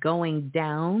will be going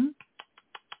down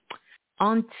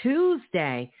on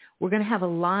Tuesday. We're going to have a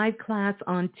live class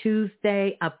on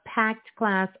Tuesday, a packed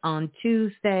class on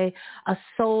Tuesday, a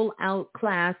sold-out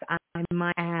class, I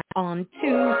might add, on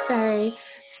Tuesday.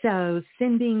 So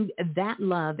sending that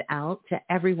love out to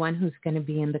everyone who's going to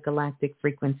be in the Galactic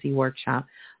Frequency Workshop.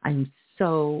 I'm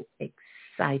so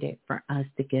excited for us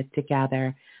to get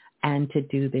together and to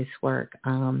do this work.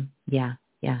 Yeah,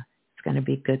 it's going to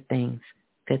be good things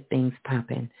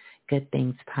popping.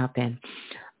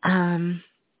 I'm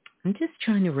just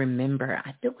trying to remember.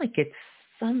 I feel like it's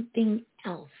something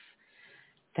else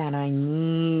that I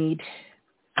need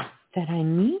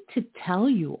to tell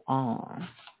you all.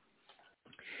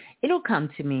 It'll come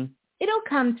to me.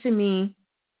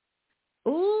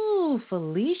 Ooh,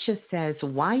 Felicia says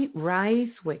white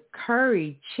rice with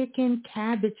curry, chicken,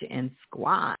 cabbage, and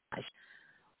squash.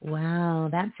 Wow,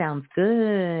 that sounds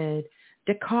good.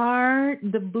 Dakar,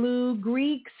 the Blue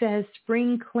Greek, says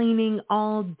spring cleaning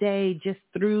all day, just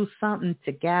threw something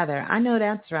together. I know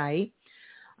that's right.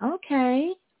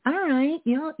 Okay. All right.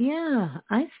 Yeah.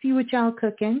 I see what y'all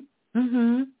cooking.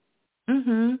 Mhm.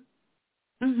 Mhm.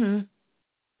 Mhm.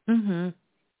 Mhm.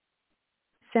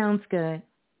 Sounds good.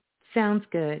 Sounds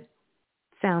good.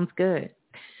 Sounds good.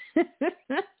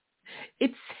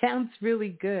 It sounds really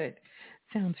good.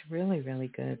 Sounds really, really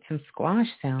good. Some squash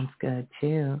sounds good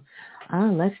too.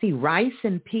 Oh, let's see. Rice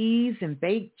and peas and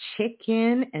baked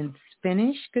chicken and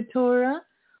spinach, Katura.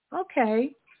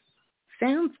 Okay.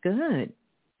 Sounds good.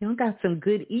 You got some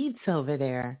good eats over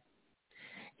there.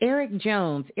 Eric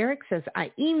Jones. Eric says,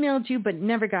 I emailed you but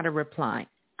never got a reply.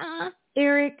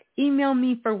 Eric, email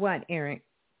me for what, Eric?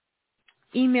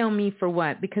 Email me for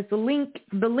what? Because the link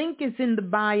is in the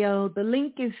bio. The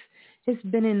link has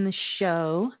been in the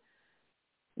show.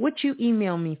 What you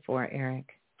email me for, Eric?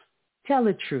 Tell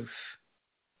the truth.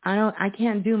 I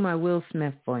can't do my Will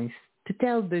Smith voice. To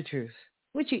tell the truth.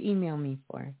 What you email me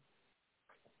for?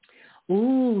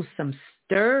 Ooh, some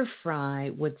stir fry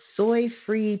with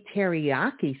soy-free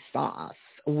teriyaki sauce.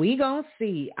 We gonna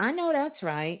see. I know that's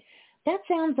right. That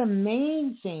sounds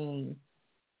amazing.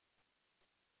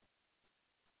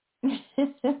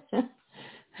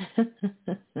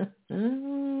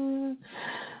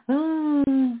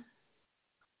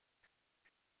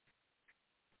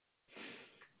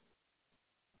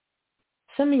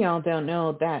 Some of y'all don't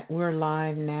know that we're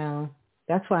live now.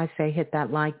 That's why I say hit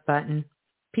that like button.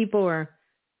 People are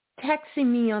texting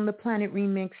me on the Planet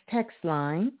Remix text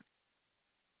line.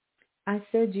 I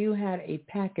said you had a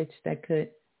package that could...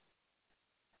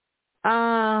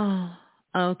 Oh,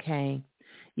 okay.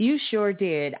 You sure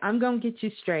did. I'm going to get you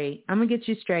straight. I'm going to get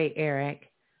you straight, Eric.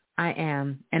 I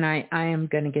am. And I am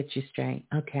going to get you straight.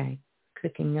 Okay.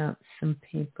 Cooking up some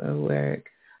paperwork.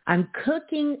 I'm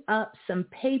cooking up some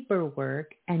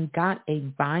paperwork and got a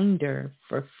binder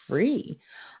for free.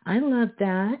 I love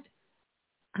that.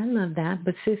 I love that.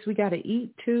 But sis, we got to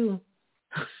eat too.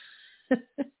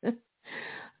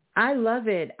 I love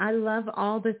it. I love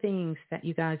all the things that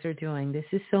you guys are doing. This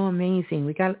is so amazing.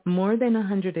 We got more than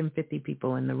 150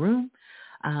 people in the room,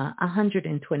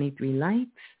 123 likes.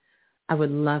 I would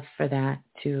love for that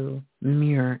to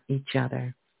mirror each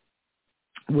other.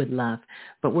 Would love.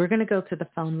 But we're going to go to the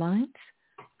phone lines.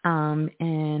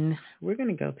 And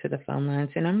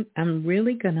I'm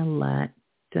really going to let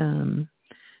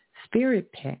Spirit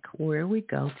pick where we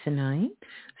go tonight.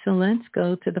 So let's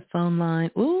go to the phone line.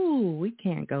 Ooh, we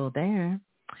can't go there.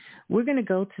 We're going to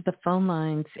go to the phone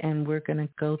lines and we're going to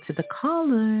go to the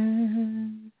caller.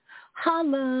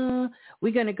 Holla.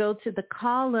 We're going to go to the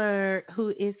caller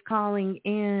who is calling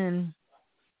in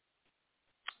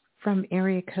from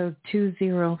area code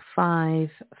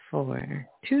 2054.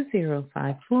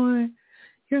 2054.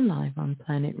 You're live on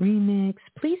Planet Remix.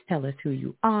 Please tell us who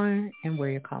you are and where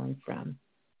you're calling from.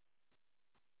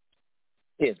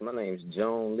 Yes, my name is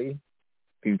John Lee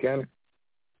Buchanan,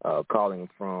 calling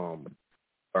from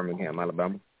Birmingham,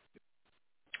 Alabama.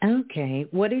 Okay.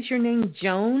 What is your name,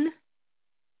 Joan?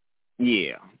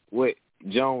 Yeah. What?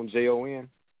 Joan, Jon?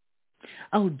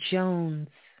 Oh, Jones.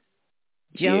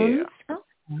 Jones? Yeah. Oh.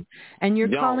 And you're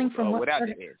calling from what? Without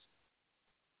the S.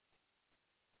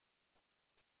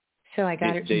 So I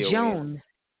got it's it. Joan.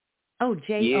 Oh,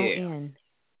 Jon. Yeah.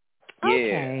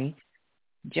 Okay.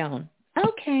 Joan.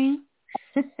 Okay.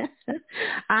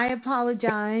 I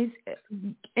apologize.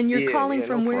 And you're calling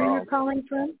from where you're calling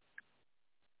from?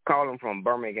 Calling from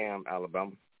Birmingham,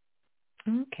 Alabama.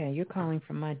 Okay, you're calling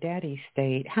from my daddy's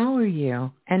state. How are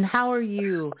you? And how are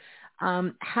you?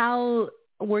 How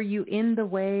were you in the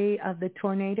way of the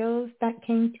tornadoes that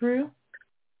came through?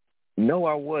 No,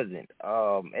 I wasn't.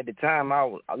 At the time,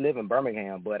 I live in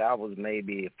Birmingham, but I was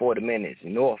maybe 40 minutes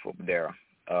north of there.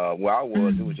 Where I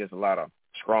was, it was just a lot of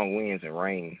strong winds and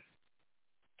rain.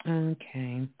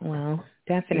 Okay. Well,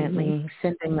 definitely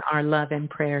sending our love and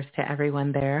prayers to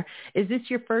everyone there. Is this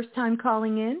your first time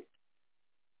calling in?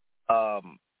 I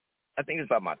think it's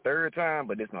about my third time,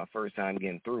 but this is my first time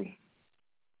getting through.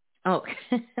 Oh,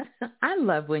 I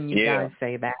love when you guys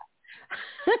say that.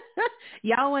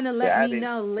 Y'all want to let me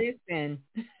know, listen,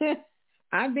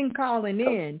 I've been calling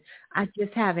in. I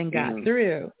just haven't got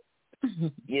through.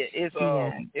 Yeah, it's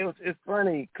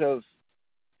funny because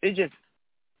it just,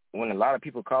 when a lot of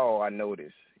people call, I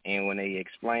notice, and when they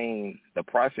explain the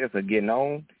process of getting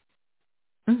on,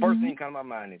 first thing comes to my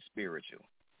mind is spiritual.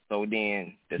 So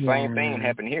then the same thing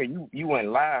happened here. You went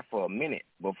live for a minute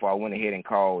before I went ahead and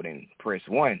called and pressed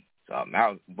 1. So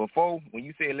before, when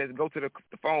you said let's go to the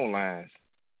phone lines,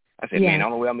 I said, man, the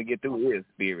only way I'm going to get through is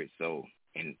spirit. So,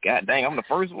 and God dang, I'm the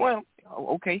first one.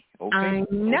 Oh, okay. I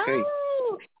know.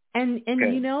 Okay. And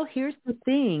you know, here's the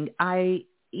thing.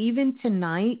 Even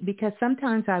tonight, because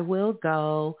sometimes I will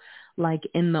go like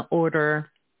in the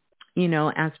order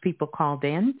as people called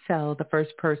in. So the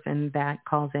first person that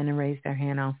calls in and raised their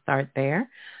hand, I'll start there.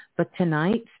 But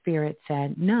tonight, Spirit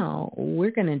said, no,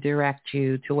 we're going to direct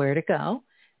you to where to go.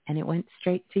 And it went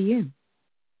straight to you.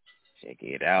 Check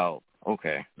it out.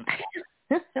 Okay.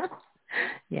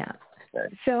 Yeah.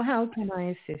 So how can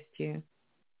I assist you?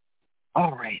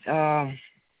 All right.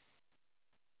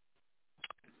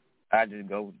 I just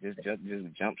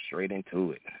jump straight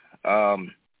into it.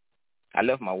 I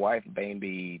left my wife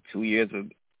maybe 2 years ago.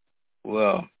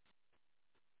 Well, I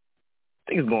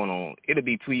think it's going on. It'll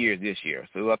be 2 years this year.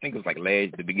 So I think it was like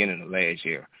the beginning of last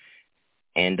year.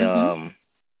 And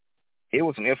it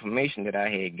was some information that I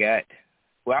had got.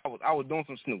 Well, I was doing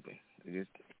some snooping. Just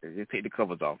take the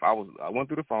covers off. I went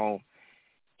through the phone,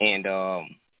 and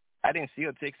I didn't see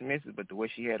her text message, but the way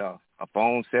she had a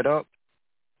phone set up,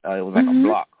 it was like a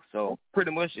block. So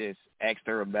pretty much just asked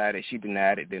her about it. She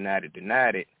denied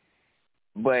it.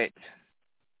 But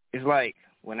it's like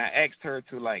when I asked her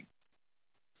to I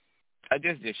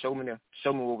just show me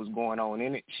what was going on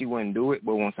in it, she wouldn't do it.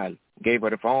 But once I gave her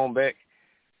the phone back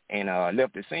and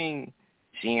left the scene,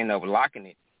 she ended up unlocking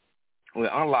it,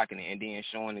 and then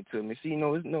showing it to me. See,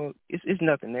 it's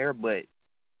nothing there, but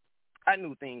I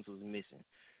knew things was missing.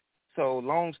 So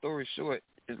long story short,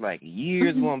 it's like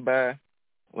years going by.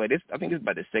 Well, I think it's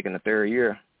about the second or third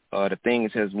year. The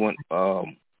things has went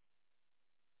time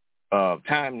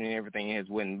and everything has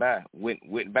went by, but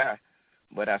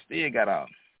I still got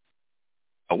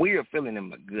a weird feeling in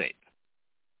my gut,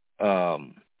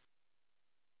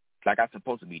 like I'm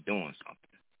supposed to be doing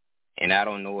something, and I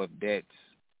don't know if that's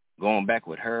going back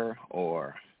with her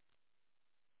or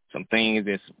some things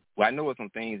I know it's some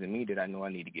things in me that I know I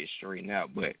need to get straightened out,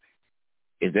 but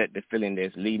is that the feeling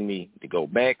that's leading me to go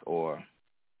back, or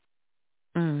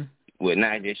well,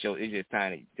 now it's just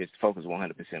time to just focus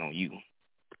 100% on you?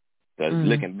 Because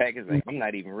looking back, it's like I'm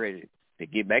not even ready to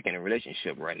get back in a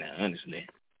relationship right now, honestly.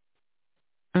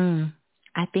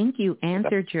 I think you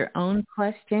answered your own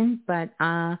question, but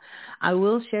I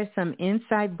will share some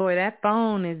insight. Boy, that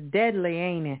phone is deadly,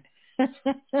 ain't it?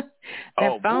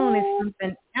 That phone is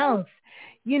something else,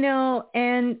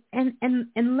 and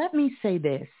let me say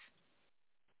this.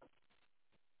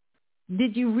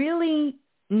 Did you really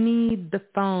need the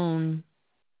phone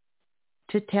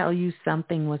to tell you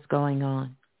something was going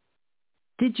on?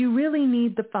 Did you really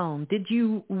need the phone? Did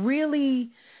you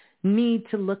really need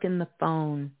to look in the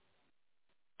phone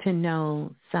to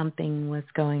know something was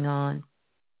going on?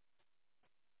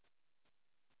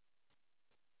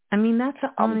 I mean, that's an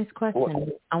honest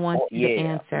question. I want you to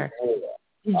answer.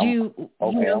 Did you,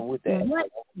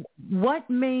 what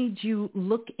made you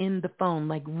look in the phone?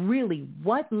 Like, really,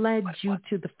 what led you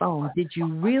to the phone? Did you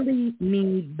really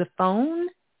need the phone?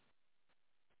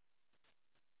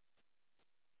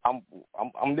 I'm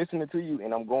listening to you,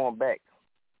 and I'm going back.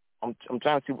 I'm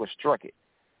trying to see what struck it.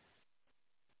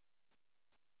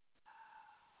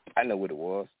 I know what it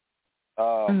was.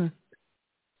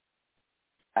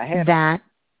 I had a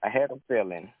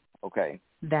feeling. Okay.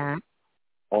 That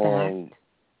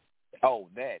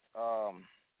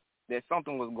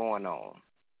something was going on.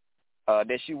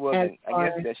 That she wasn't. I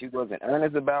guess that she wasn't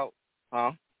honest about.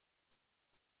 Huh?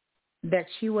 That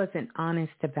she wasn't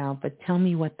honest about. But tell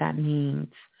me what that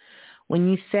means. When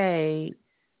you say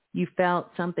you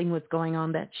felt something was going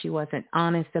on that she wasn't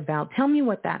honest about, tell me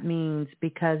what that means,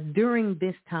 because during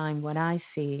this time, what I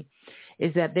see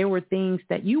is that there were things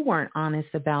that you weren't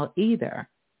honest about either.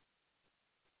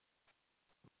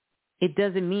 It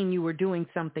doesn't mean you were doing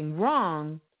something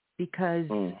wrong because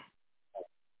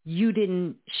you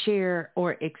didn't share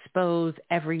or expose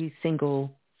every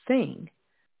single thing.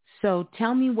 So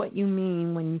tell me what you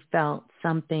mean when you felt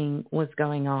something was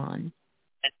going on.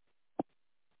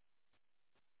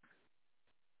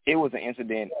 It was an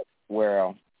incident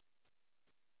where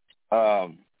I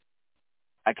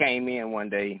came in one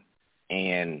day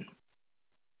and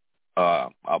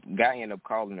a guy ended up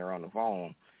calling her on the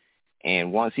phone,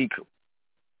 and once we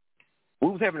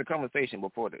was having a conversation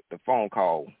before the phone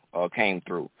call came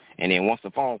through, and then once the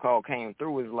phone call came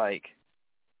through, it's like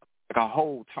a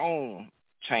whole tone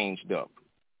changed up.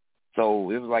 So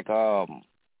it was like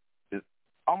it's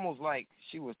almost like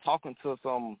she was talking to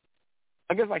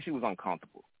I guess like she was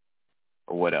uncomfortable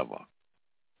or whatever.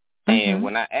 And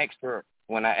when I asked her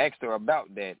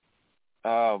about that,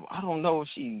 I don't know if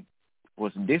she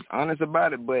was dishonest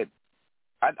about it, but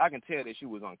I can tell that she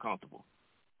was uncomfortable.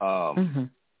 That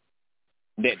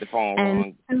the phone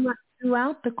rang. And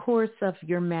throughout the course of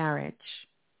your marriage,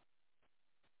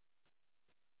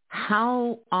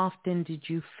 how often did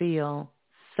you feel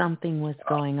something was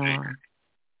going on?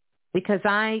 Because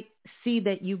I see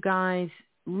that you guys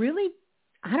really,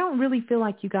 I don't really feel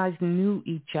like you guys knew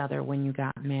each other when you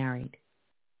got married.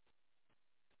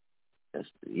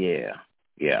 Yeah.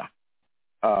 You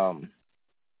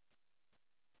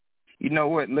know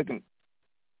what? Looking,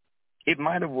 it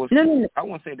might have was. No. I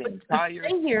won't say the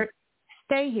entire.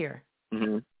 Stay here.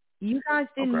 Mm-hmm. You guys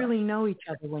didn't really know each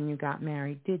other when you got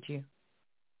married, did you?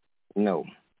 No.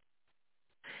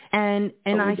 And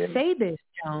I say this,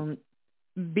 Joan,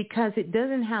 because it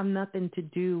doesn't have nothing to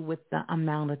do with the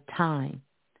amount of time.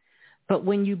 But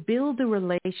when you build a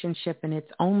relationship and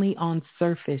it's only on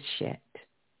surface shit,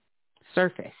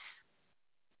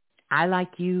 I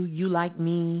like you, you like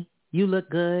me, you look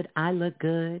good, I look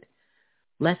good,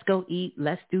 let's go eat,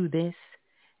 let's do this.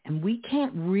 And we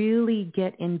can't really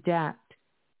get in depth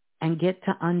and get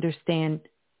to understand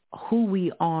who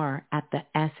we are at the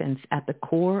essence, at the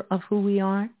core of who we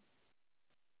are,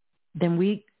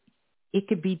 then it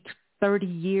could be 30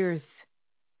 years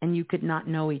and you could not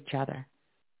know each other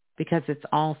because it's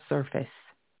all surface.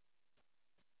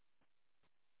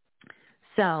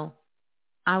 So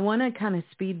I want to kind of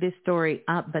speed this story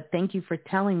up, but thank you for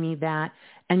telling me that.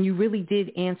 And you really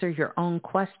did answer your own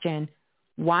question.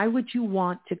 Why would you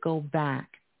want to go back?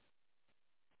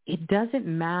 It doesn't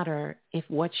matter if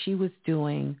what she was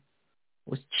doing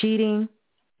was cheating,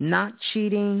 not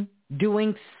cheating,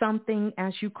 doing something,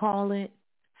 as you call it,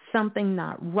 something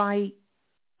not right,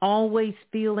 always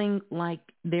feeling like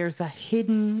there's a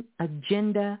hidden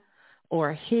agenda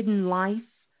or a hidden life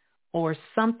or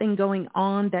something going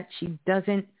on that she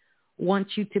doesn't want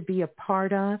you to be a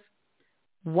part of.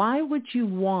 Why would you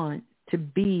want to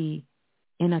be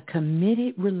in a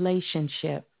committed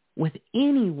relationship with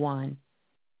anyone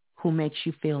who makes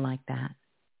you feel like that?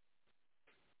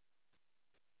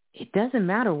 It doesn't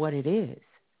matter what it is.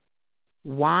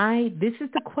 Why? This is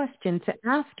the question to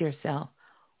ask yourself.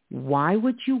 Why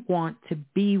would you want to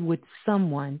be with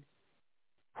someone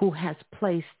who has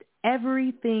placed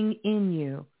everything in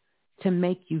you to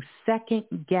make you second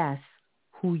guess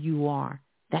who you are,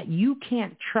 that you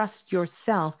can't trust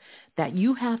yourself, that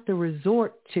you have to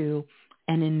resort to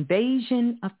an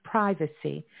invasion of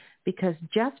privacy? Because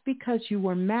just because you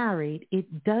were married,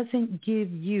 it doesn't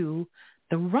give you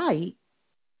the right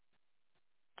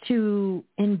to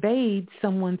invade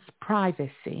someone's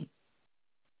privacy.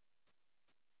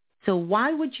 So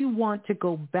why would you want to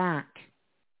go back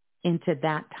into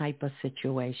that type of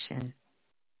situation?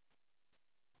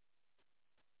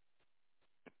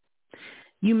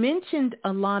 You mentioned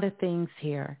a lot of things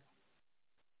here.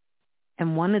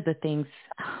 And one of the things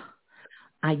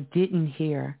I didn't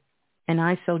hear, and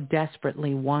I so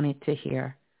desperately wanted to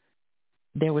hear,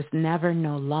 there was never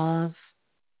no love.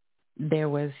 There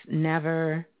was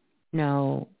never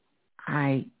no,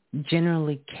 I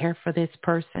generally care for this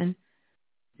person.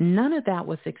 None of that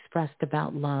was expressed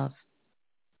about love.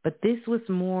 But this was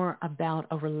more about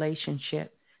a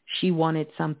relationship. She wanted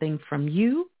something from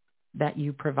you that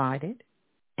you provided,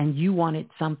 and you wanted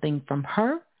something from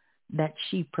her that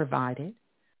she provided.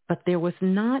 But there was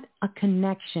not a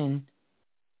connection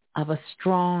of a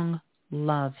strong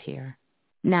love here.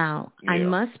 Now, yeah. I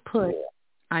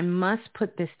must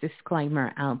put this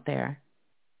disclaimer out there.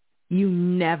 You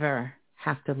never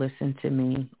have to listen to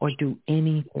me or do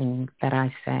anything that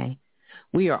I say.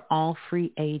 We are all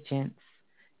free agents,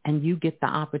 and you get the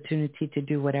opportunity to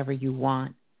do whatever you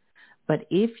want. But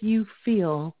if you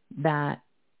feel that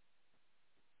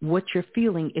what you're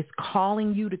feeling is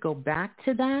calling you to go back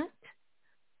to that,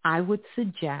 I would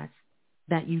suggest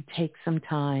that you take some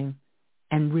time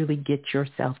and really get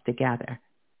yourself together,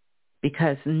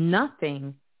 because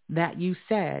nothing that you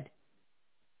said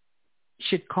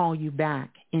should call you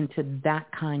back into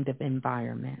that kind of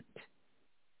environment.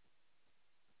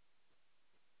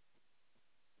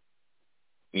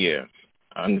 Yeah,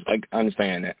 I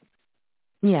understand that.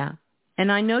 Yeah,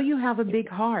 and I know you have a big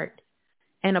heart.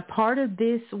 And a part of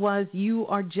this was you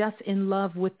are just in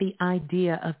love with the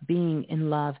idea of being in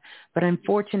love. But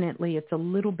unfortunately, it's a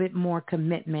little bit more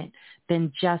commitment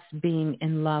than just being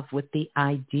in love with the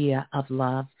idea of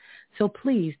love. So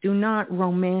please do not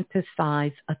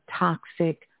romanticize a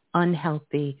toxic,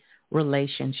 unhealthy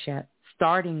relationship,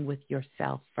 starting with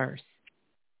yourself first.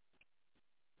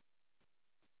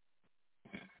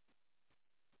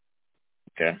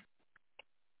 Okay.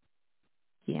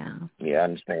 Yeah. Yeah, I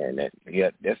understand that.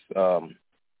 Yeah, that's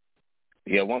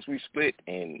once we split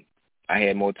and I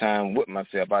had more time with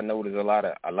myself, I noticed a lot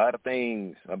of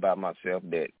things about myself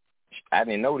that I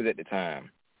didn't notice at the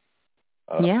time.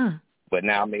 Yeah. But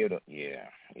now I'm able to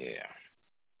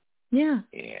Yeah.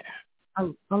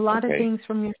 A lot of things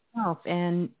from yourself,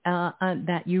 and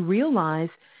that you realize,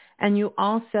 and you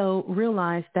also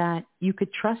realize that you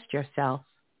could trust yourself.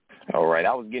 All right,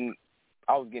 I was getting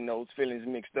those feelings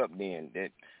mixed up then.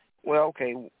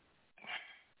 Okay.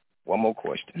 One more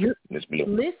question, Ms. Blue.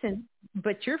 Listen,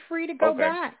 but you're free to go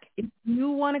back. If you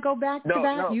want to go back to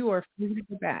that, you are free to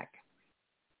go back.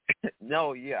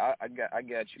 No, yeah, I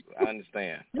got you. I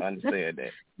understand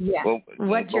that. Yeah.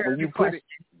 What's your question?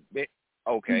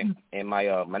 Okay. Mm-hmm. And my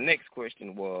next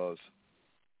question was,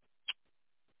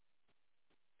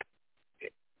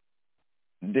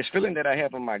 this feeling that I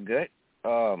have in my gut,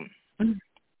 that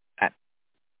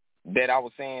I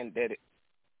was saying that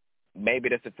maybe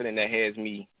that's the feeling that has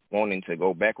me wanting to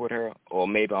go back with her, or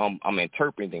maybe I'm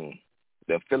interpreting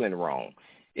the feeling wrong.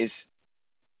 It's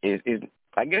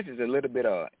I guess it's a little bit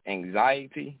of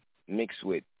anxiety mixed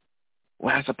with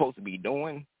what I'm supposed to be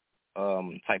doing,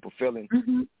 type of feeling.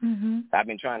 Mm-hmm. Mm-hmm. I've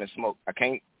been trying to smoke. I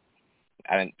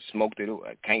didn't smoke it.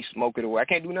 I can't smoke it away. I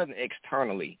can't do nothing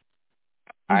externally.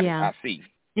 I see.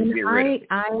 And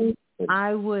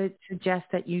I would suggest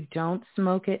that you don't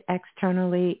smoke it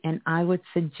externally, and I would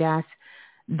suggest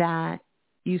that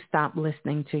you stop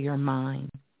listening to your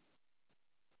mind.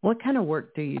 What kind of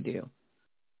work do you do?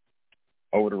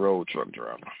 Over-the-road truck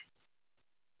driver.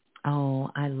 Oh,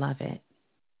 I love it.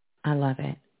 I love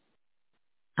it.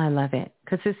 I love it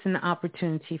because it's an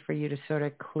opportunity for you to sort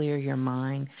of clear your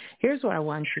mind. Here's what I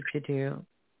want you to do.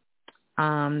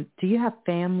 Do you have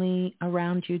family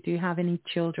around you? Do you have any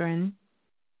children?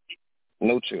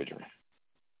 No children.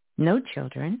 No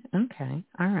children. Okay.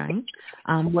 All right.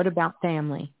 What about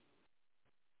family?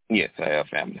 Yes, I have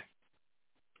family.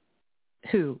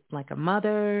 Who? Like a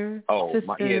mother? Oh,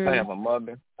 sister? Yes, I have a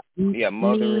mother. Yeah,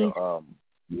 mother,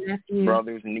 nephew,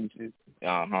 brothers, nieces,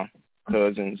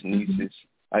 cousins, nieces. Mm-hmm.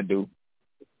 I do.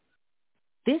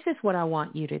 This is what I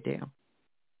want you to do.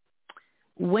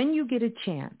 When you get a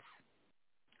chance,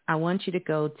 I want you to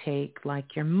go take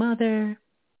like your mother,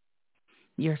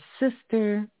 your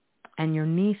sister, and your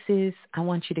nieces. I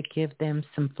want you to give them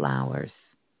some flowers.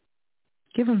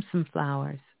 Give them some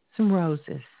flowers, some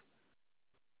roses.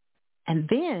 And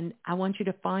then I want you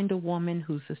to find a woman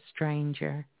who's a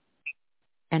stranger,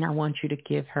 and I want you to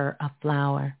give her a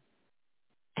flower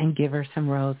and give her some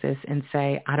roses and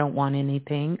say, I don't want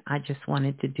anything. I just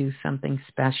wanted to do something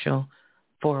special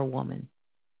for a woman,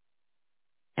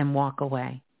 and walk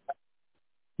away.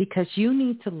 Because you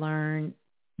need to learn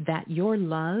that you're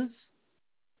loved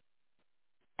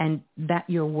and that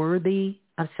you're worthy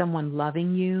of someone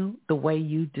loving you the way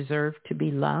you deserve to be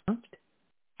loved.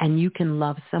 And you can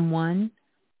love someone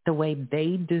the way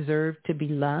they deserve to be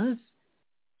loved,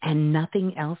 and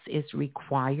nothing else is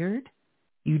required.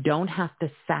 You don't have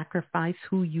to sacrifice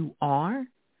who you are.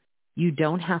 You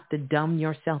don't have to dumb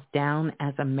yourself down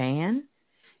as a man.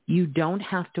 You don't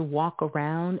have to walk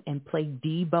around and play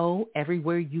Debo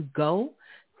everywhere you go,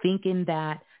 thinking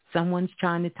that someone's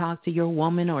trying to talk to your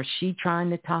woman or she trying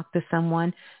to talk to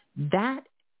someone. That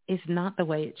is not the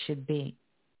way it should be.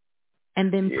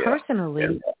 And then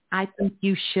personally, I think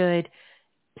you should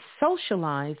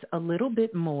socialize a little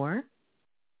bit more.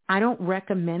 I don't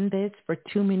recommend this for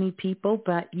too many people,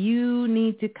 but you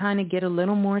need to kind of get a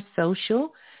little more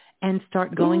social and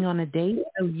start going on a date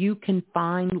so you can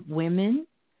find women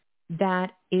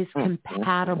that is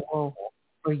compatible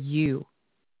for you,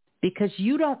 because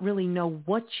you don't really know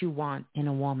what you want in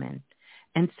a woman.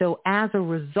 And so as a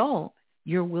result,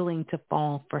 you're willing to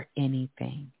fall for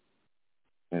anything.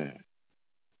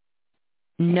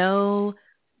 Know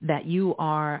that you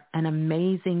are an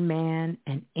amazing man,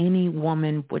 and any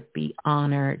woman would be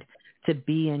honored to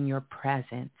be in your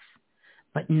presence,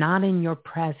 but not in your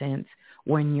presence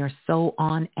when you're so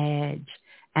on edge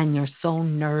and you're so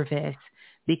nervous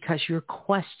because you're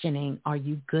questioning, are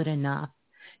you good enough?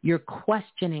 You're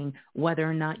questioning whether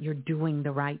or not you're doing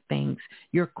the right things.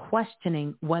 You're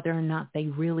questioning whether or not they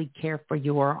really care for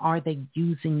you, or are they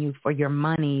using you for your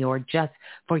money, or just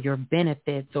for your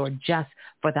benefits, or just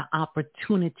for the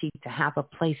opportunity to have a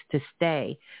place to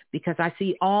stay. Because I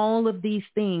see all of these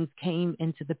things came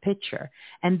into the picture.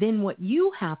 And then what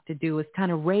you have to do is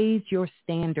kind of raise your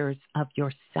standards of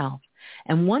yourself.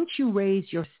 And once you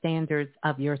raise your standards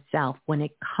of yourself, when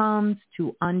it comes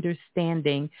to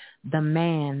understanding the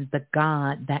man, the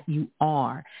God that you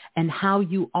are, and how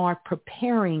you are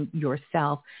preparing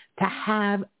yourself to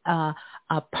have a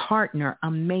partner, a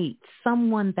mate,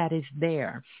 someone that is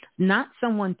there, not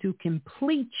someone to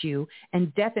complete you,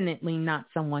 and definitely not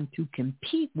someone to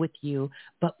compete with you,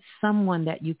 but someone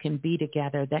that you can be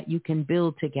together, that you can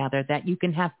build together, that you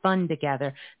can have fun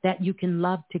together, that you can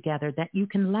love together, that you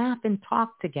can laugh and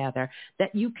talk together,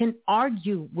 that you can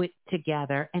argue with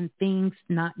together and things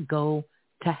not go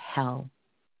to hell.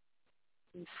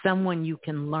 Someone you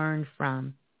can learn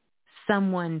from,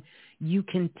 someone you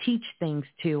can teach things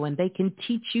to, and they can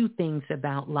teach you things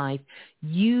about life.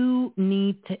 You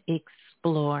need to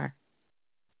explore.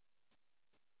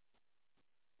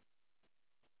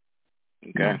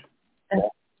 Okay. Yeah.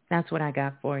 That's what I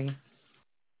got for you.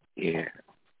 Yeah.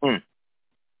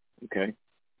 Okay.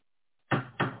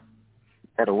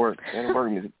 That'll work.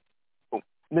 Miss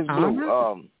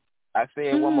Blue, I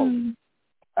said one more.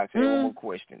 I said one more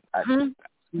question.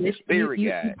 The spirit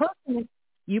guide.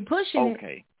 You pushing it.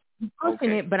 Okay. You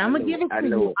pushing it, but I'm gonna give it to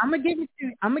you. I'm gonna give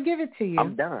it to you.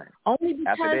 I'm done. Only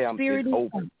because After that, spirit is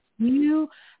open. You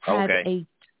have a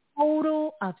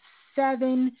total of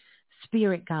 7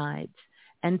 spirit guides.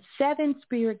 And 7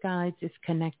 spirit guides is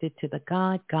connected to the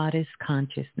God-Goddess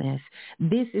consciousness.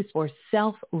 This is for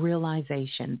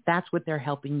self-realization. That's what they're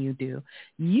helping you do.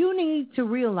 You need to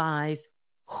realize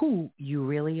who you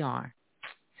really are.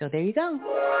 So there you go.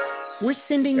 We're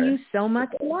sending you so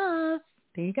much love.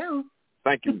 There you go.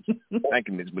 Thank you. Thank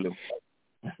you, Ms. Blue.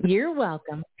 You're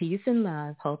welcome. Peace and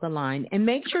love. Hold the line. And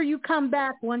make sure you come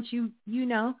back once you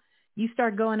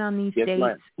start going on these dates.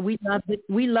 Ma'am. We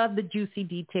love the juicy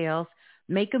details.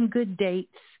 Make them good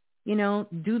dates,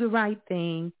 do the right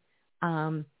thing,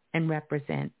 and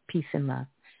represent. Peace and love.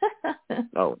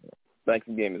 Oh, thanks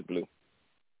again, Ms. Blue.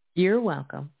 You're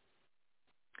welcome.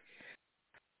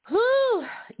 Whew,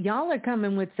 y'all are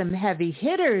coming with some heavy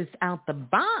hitters out the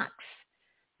box.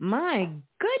 My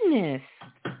goodness.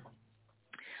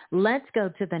 Let's go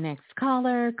to the next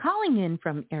caller, calling in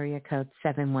from area code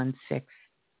 716.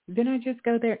 Did I just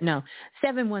go there? No,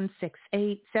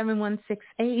 7168,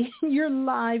 7168. You're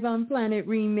live on Planet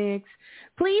Remix.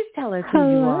 Please tell us who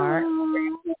you are.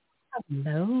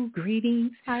 Hello,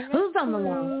 greetings. Hi, who's on the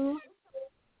line?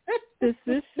 This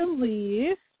is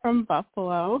Shalise from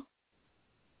Buffalo.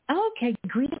 Okay,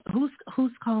 great.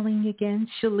 Who's calling again?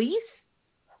 Shalise?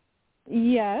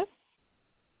 Yes.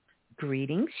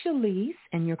 Greetings, Shalise,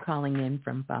 and you're calling in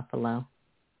from Buffalo.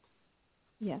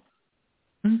 Yes.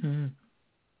 Mm-hmm.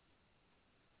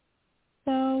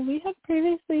 So we had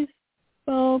previously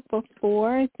spoke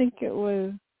before. I think it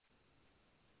was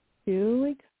 2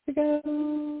 weeks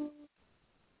ago.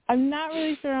 I'm not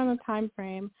really sure on the time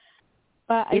frame,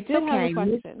 but I did have a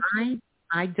question.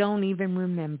 I don't even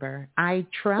remember. I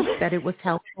trust that it was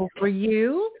helpful for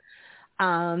you.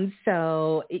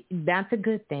 So that's a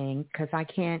good thing because I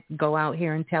can't go out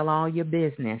here and tell all your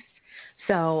business.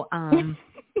 So,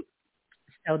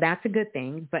 so that's a good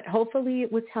thing. But hopefully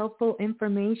it was helpful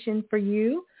information for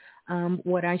you,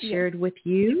 what I shared with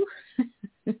you.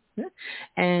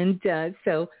 And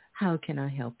so how can I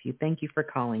help you? Thank you for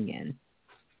calling in.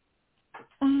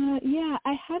 Yeah,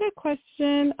 I had a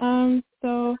question.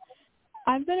 So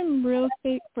I've been in real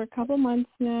estate for a couple months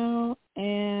now,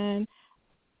 and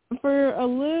for a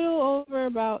little over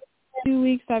about 2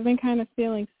 weeks, I've been kind of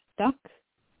feeling stuck.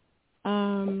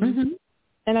 And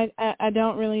I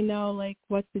don't really know, like,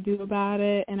 what to do about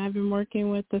it. And I've been working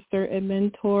with a certain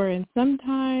mentor, and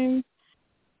sometimes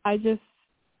I just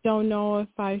don't know if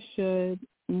I should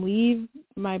leave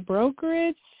my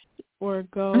brokerage or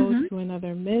go to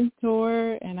another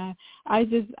mentor. And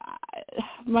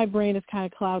my brain is kind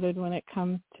of clouded when it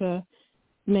comes to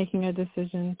making a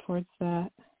decision towards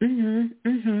that. And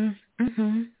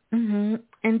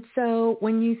so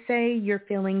when you say you're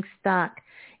feeling stuck,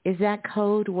 is that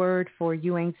code word for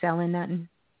you ain't selling nothing?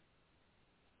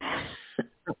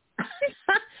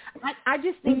 I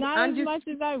just think not as much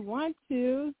as I want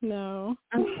to. No.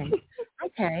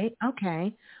 Okay.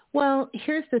 Well,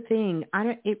 here's the thing.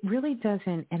 It really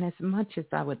doesn't. And as much as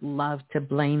I would love to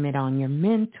blame it on your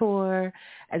mentor,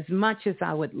 as much as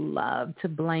I would love to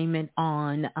blame it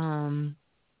on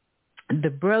the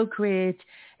brokerage,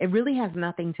 it really has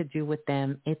nothing to do with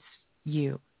them. It's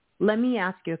you. Let me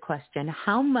ask you a question.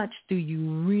 How much do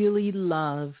you really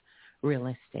love real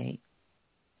estate?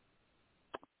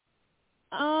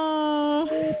 Yeah.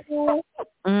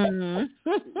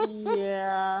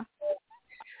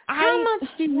 How much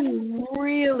do you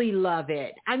really love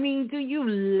it? I mean, do you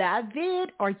love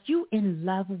it? Are you in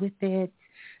love with it?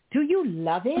 Do you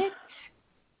love it?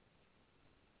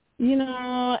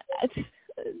 No,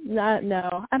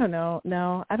 I don't know.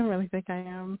 No, I don't really think I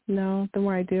am. No, the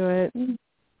more I do it.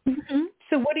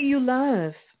 So what do you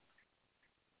love?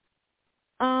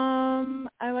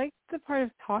 I like the part of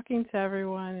talking to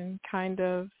everyone and kind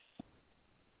of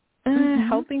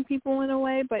helping people in a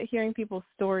way, but hearing people's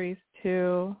stories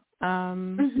too.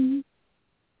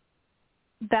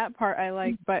 That part I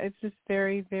like, but it's just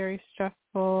very, very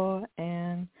stressful,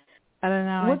 and I don't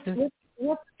know.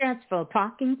 What's stressful?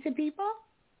 Talking to people?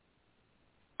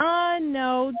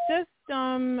 No, just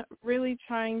really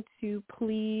trying to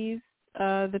please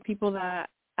the people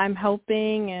that I'm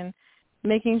helping and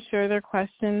making sure their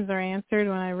questions are answered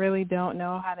when I really don't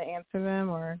know how to answer them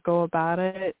or go about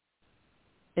it.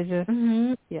 It just,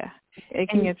 it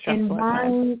can get stressful at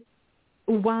times.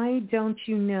 Why don't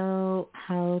you know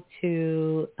how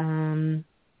to,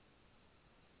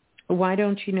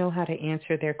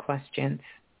 answer their questions?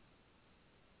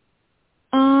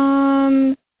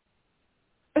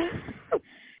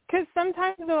 Because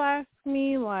sometimes they'll ask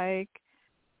me, like,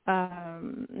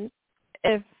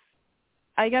 if,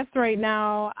 I guess right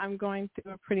now I'm going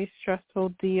through a pretty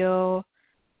stressful deal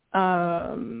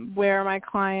where my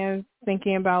client's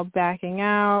thinking about backing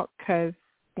out because,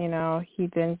 you know, he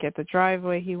didn't get the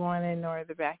driveway he wanted nor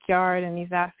the backyard, and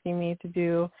he's asking me to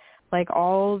do, like,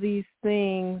 all these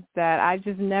things that I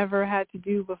just never had to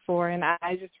do before, and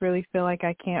I just really feel like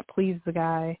I can't please the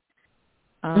guy.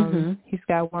 He's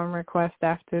got one request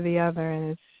after the other,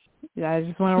 and I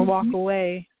just want to walk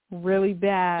away really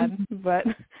bad, but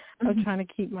I'm trying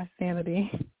to keep my sanity.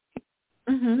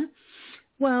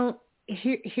 Well,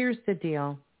 here's the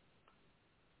deal.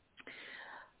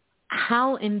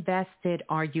 How invested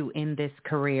are you in this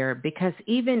career? Because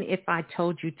even if I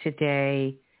told you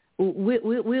today,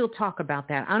 we'll talk about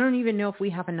that. I don't even know if we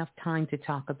have enough time to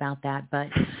talk about that, but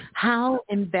how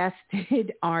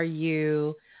invested are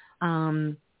you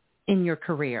in your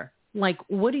career? Like,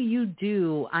 what do you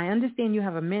do? I understand you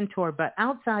have a mentor, but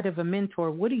outside of a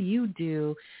mentor, what do you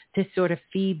do to sort of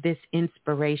feed this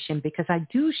inspiration? Because I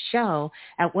do show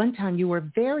at one time you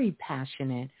were very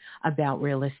passionate about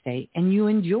real estate and you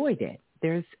enjoyed it.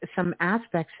 There's some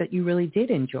aspects that you really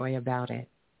did enjoy about it.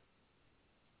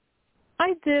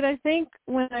 I did. I think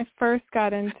when I first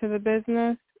got into the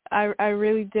business, I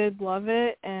really did love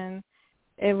it, and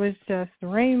it was just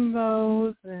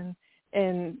rainbows and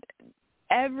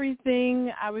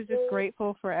everything. I was just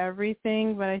grateful for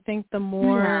everything, but I think the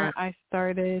more I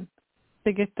started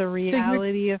to get the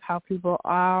reality of how people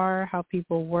are, how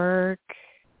people work.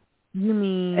 You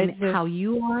mean how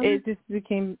you are? It just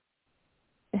became...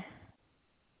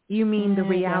 You mean the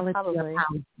reality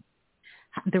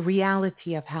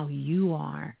of how you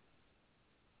are.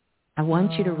 I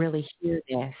want you to really hear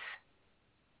this.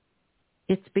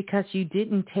 It's because you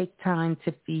didn't take time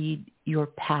to feed your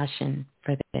passion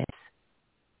for this.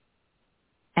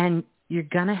 And you're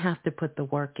going to have to put the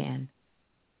work in.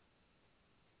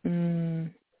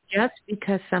 Just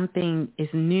because something is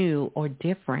new or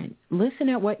different, listen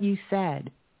at what you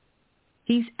said.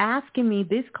 He's asking me,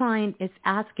 this client is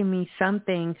asking me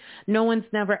something no one's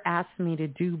never asked me to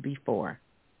do before.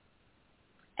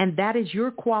 And that is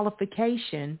your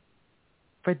qualification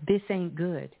for this ain't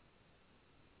good.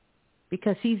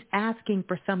 Because he's asking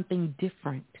for something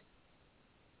different.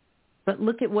 But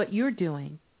look at what you're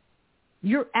doing.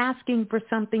 You're asking for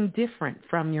something different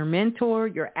from your mentor.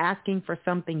 You're asking for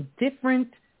something different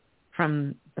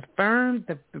from the firm,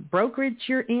 the brokerage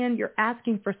you're in. You're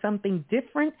asking for something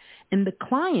different in the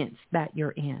clients that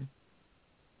you're in.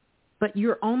 But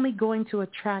you're only going to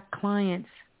attract clients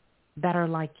that are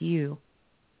like you.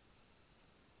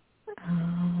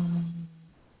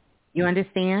 You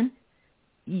understand?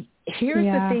 Here's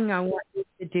the thing I want you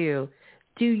to do.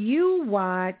 Do you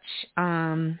watch,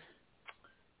 because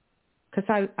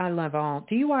I love all,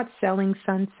 do you watch Selling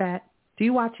Sunset? Do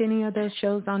you watch any of those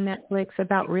shows on Netflix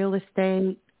about real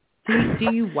estate? Do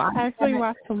you watch I actually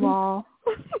watch them all.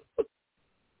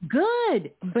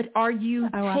 Good. But are you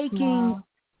taking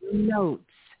notes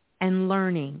and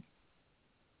learning?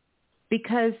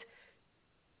 Because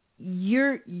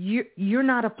you're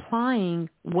not applying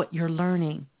what you're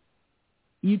learning.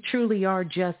 You truly are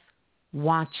just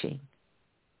watching.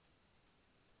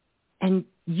 And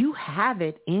you have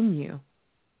it in you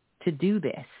to do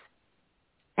this.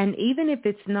 And even if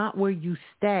it's not where you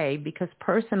stay, because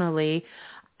personally,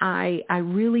 I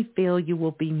really feel you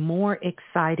will be more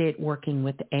excited working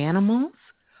with animals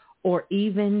or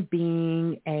even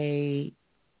being a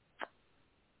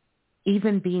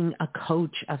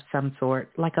coach of some sort,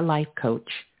 like a life coach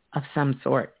of some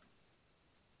sort.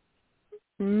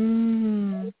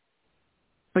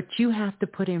 But you have to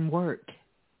put in work,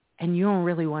 and you don't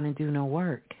really want to do no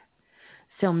work.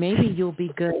 So maybe you'll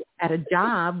be good at a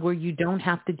job where you don't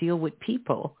have to deal with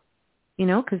people, you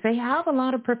know, because they have a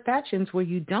lot of professions where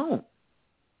you don't.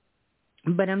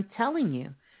 But I'm telling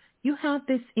you, you have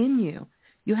this in you.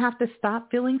 You have to stop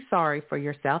feeling sorry for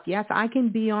yourself. Yes, I can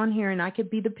be on here and I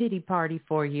could be the pity party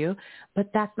for you,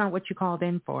 but that's not what you called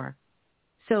in for.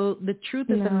 So the truth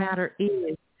of the matter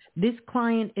is, this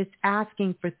client is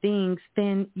asking for things,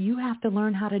 then you have to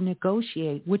learn how to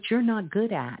negotiate, which you're not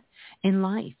good at in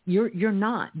life. You're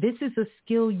not. This is a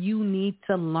skill you need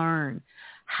to learn.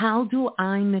 How do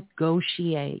I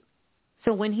negotiate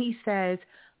So when he says,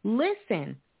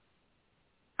 listen,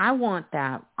 I want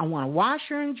that. I want a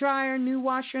washer and dryer, new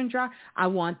washer and dryer. I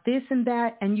want this and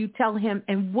that. And you tell him,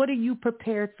 and what are you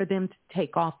prepared for them to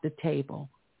take off the table?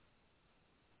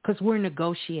 Because we're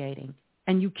negotiating.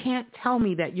 And you can't tell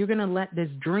me that you're going to let this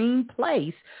dream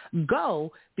place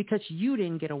go because you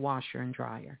didn't get a washer and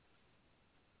dryer.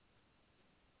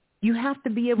 You have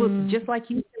to be able, just like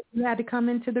you said, you had to come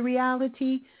into the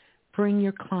reality, bring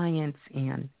your clients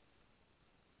in.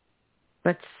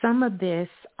 But some of this,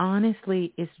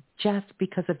 honestly, is just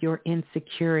because of your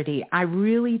insecurity. I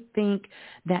really think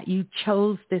that you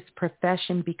chose this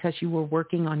profession because you were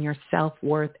working on your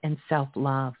self-worth and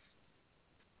self-love.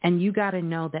 And you got to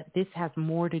know that this has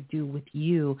more to do with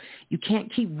you. You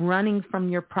can't keep running from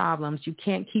your problems. You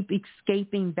can't keep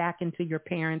escaping back into your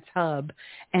parents' hub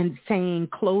and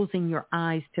closing your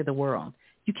eyes to the world.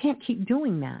 You can't keep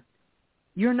doing that.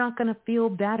 You're not going to feel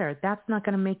better. That's not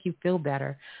going to make you feel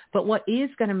better. But what is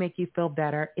going to make you feel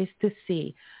better is to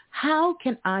see, how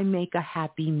can I make a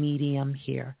happy medium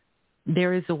here?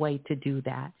 There is a way to do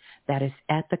that. That is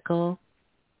ethical.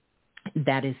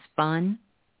 That is fun.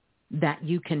 That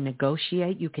you can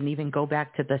negotiate. You can even go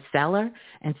back to the seller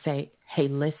and say, hey,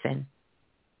 listen,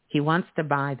 he wants to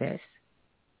buy this.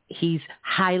 He's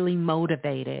highly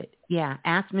motivated. Yeah,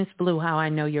 ask Miss Blue how I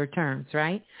know your terms,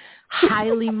 right?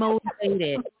 Highly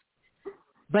motivated,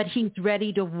 but he's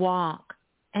ready to walk,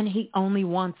 and he only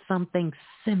wants something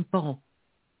simple.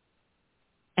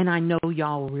 And I know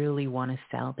y'all really want to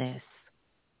sell this.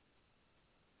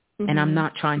 And I'm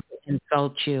not trying to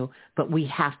insult you, but we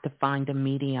have to find a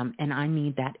medium, and I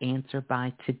need that answer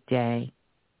by today.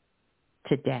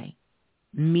 Today.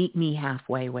 Meet me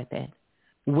halfway with it.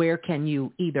 Where can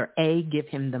you either A, give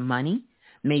him the money,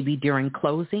 maybe during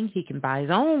closing he can buy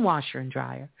his own washer and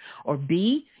dryer, or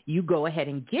B, you go ahead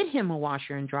and get him a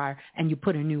washer and dryer and you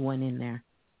put a new one in there.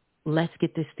 Let's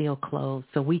get this deal closed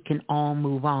so we can all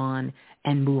move on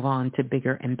and move on to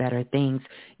bigger and better things.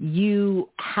 You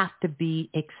have to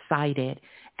be excited,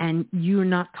 and you're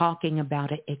not talking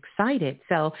about it excited.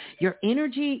 So your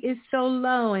energy is so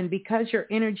low, and because your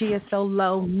energy is so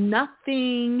low, no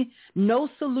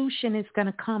solution is going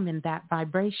to come in that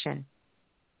vibration.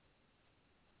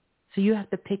 So you have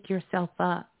to pick yourself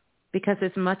up. Because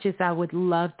as much as I would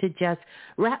love to just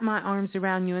wrap my arms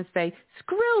around you and say,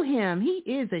 screw him, he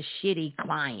is a shitty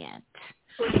client.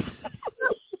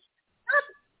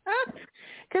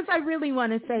 Because I really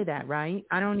want to say that, right?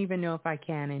 I don't even know if I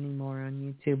can anymore on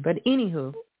YouTube. But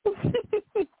anywho,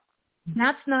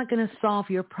 that's not going to solve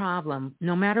your problem.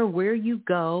 No matter where you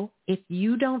go, if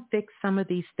you don't fix some of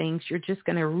these things, you're just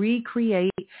going to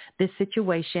recreate this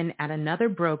situation at another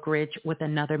brokerage with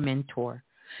another mentor.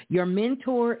 Your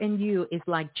mentor and you is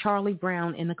like Charlie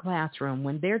Brown in the classroom.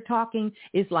 When they're talking,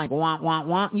 it's like, want, want,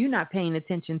 want. You're not paying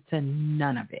attention to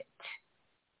none of it.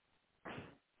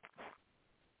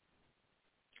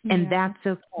 And that's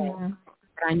okay. Yeah.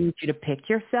 But I need you to pick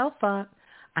yourself up.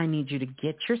 I need you to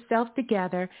get yourself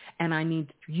together. And I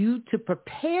need you to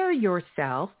prepare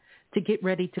yourself to get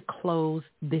ready to close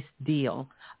this deal.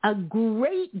 A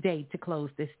great day to close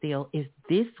this deal is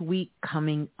this week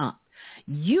coming up.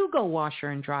 You go washer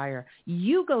and dryer.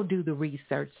 You go do the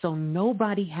research so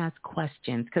nobody has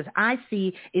questions, because I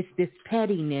see it's this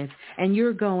pettiness and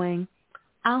you're going,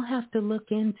 I'll have to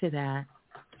look into that.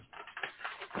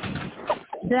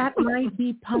 That might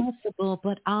be possible,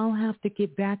 but I'll have to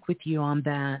get back with you on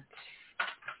that.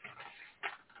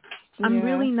 Yeah. I'm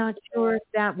really not sure if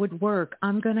that would work.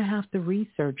 I'm going to have to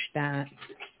research that.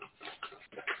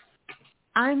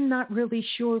 I'm not really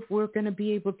sure if we're going to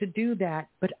be able to do that,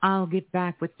 but I'll get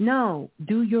back with, no,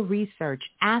 do your research.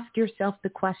 Ask yourself the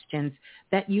questions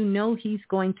that you know he's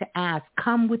going to ask.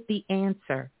 Come with the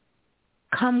answer.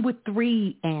 Come with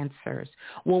 3 answers.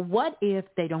 Well, what if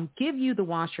they don't give you the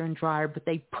washer and dryer, but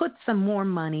they put some more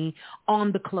money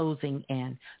on the closing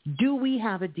end? Do we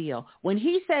have a deal? When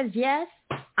he says yes,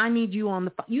 I need you on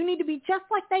the phone. You need to be just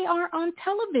like they are on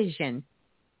television.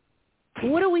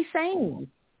 What are we saying?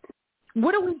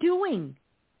 What are we doing?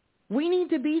 We need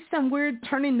to be somewhere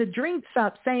turning the drinks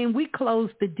up, saying we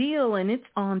closed the deal and it's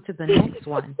on to the next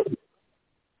one.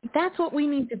 That's what we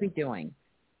need to be doing.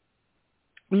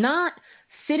 Not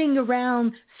sitting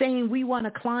around saying we want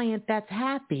a client that's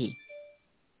happy.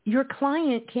 Your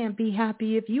client can't be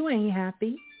happy if you ain't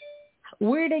happy.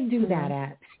 Where do they do that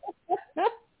at?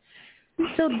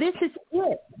 So this is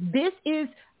it.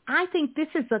 I think this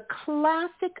is a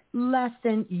classic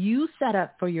lesson you set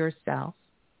up for yourself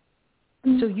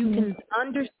so you can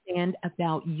understand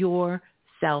about your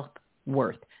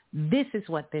self-worth. This is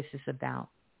what this is about.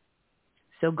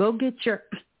 So go get your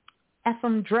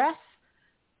effing dress,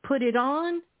 put it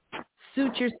on,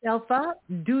 suit yourself up,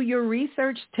 do your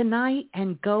research tonight,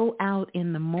 and go out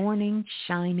in the morning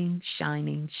shining,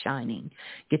 shining, shining.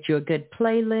 Get you a good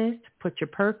playlist, put your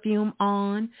perfume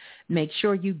on, make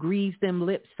sure you grease them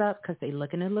lips up because they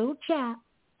looking a little chapped.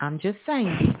 I'm just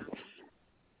saying.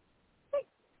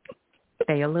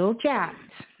 They a little chapped.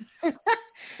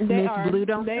 They Miss are. Blue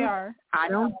They are. I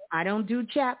don't do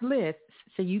chapped lips,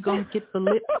 so you gonna get the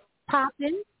lips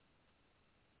popping,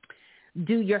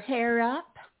 do your hair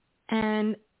up,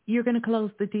 and you're gonna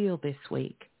close the deal this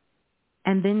week.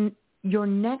 And then your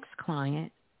next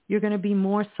client, you're gonna be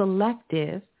more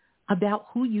selective about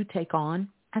who you take on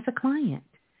as a client.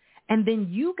 And then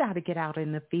you got to get out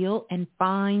in the field and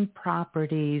find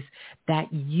properties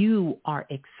that you are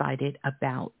excited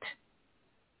about.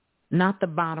 Not the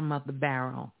bottom of the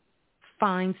barrel.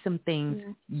 Find some things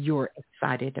you're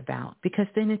excited about, because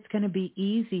then it's going to be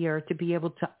easier to be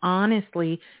able to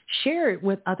honestly share it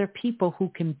with other people who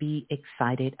can be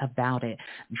excited about it.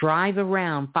 Drive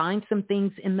around, find some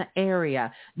things in the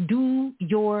area, do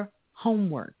your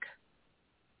homework,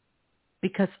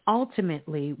 because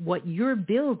ultimately what you're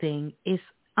building is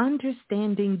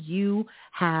understanding you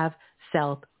have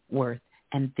self-worth,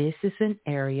 and this is an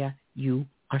area you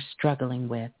are struggling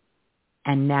with.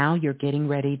 And now you're getting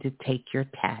ready to take your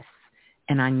tests,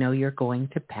 and I know you're going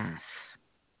to pass.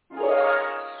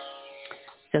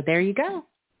 So there you go.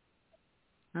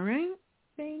 All right?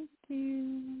 Thank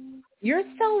you. You're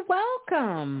so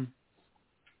welcome.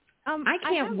 I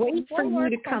can't wait for you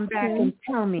to come back and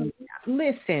tell me.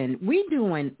 Listen,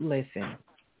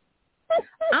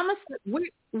 I'm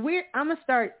gonna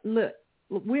start. Look,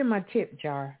 we're my tip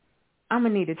jar. I'm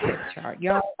gonna need a tip jar.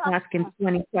 Y'all asking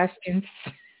 20 questions.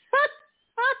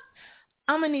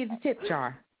 I'm going to need a tip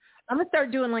jar. I'm going to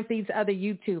start doing like these other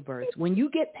YouTubers. When you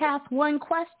get past one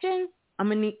question,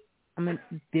 this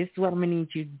is what I'm going to need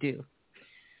you to do.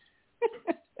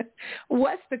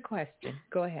 What's the question?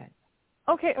 Go ahead.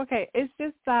 Okay. It's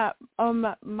just that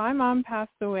my mom passed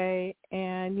away,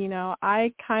 and, you know,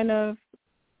 I kind of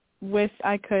wish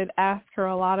I could ask her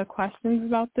a lot of questions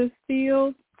about this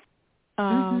field.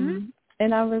 And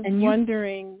I was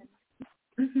wondering...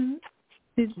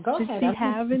 Did she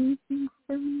have anything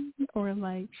for me, or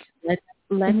like? Let's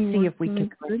see if we can.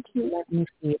 Let me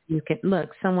see if you can.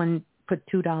 Look, someone put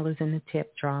 $2 in the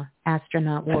tip jar.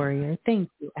 Astronaut Warrior, thank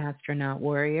you, Astronaut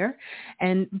Warrior.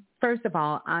 And first of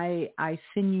all, I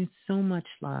send you so much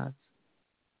love,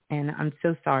 and I'm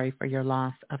so sorry for your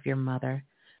loss of your mother.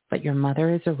 But your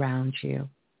mother is around you,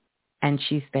 and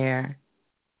she's there.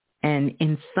 And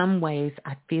in some ways,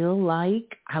 I feel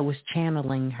like I was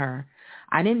channeling her.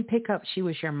 I didn't pick up she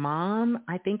was your mom.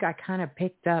 I think I kind of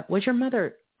picked up. Was your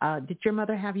mother, did your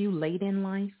mother have you late in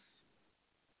life?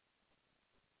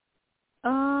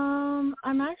 I'm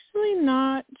actually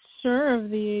not sure of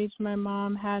the age my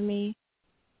mom had me.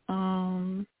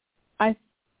 I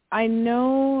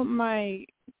know my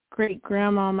great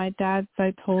grandma on my dad's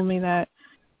side told me that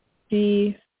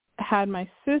she had my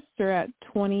sister at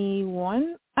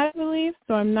 21, I believe.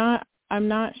 So I'm not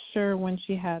sure when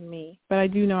she had me, but I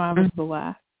do know I was the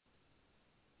last.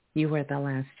 You were the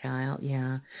last child,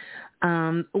 yeah.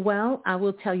 Well, I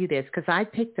will tell you this, because I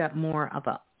picked up more of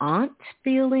an aunt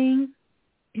feeling,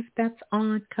 if that's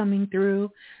aunt coming through.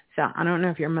 So I don't know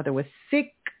if your mother was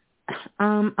sick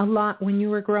a lot when you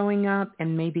were growing up,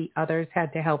 and maybe others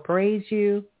had to help raise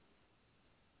you.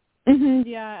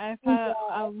 Yeah, I've had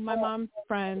my mom's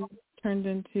friend turned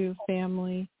into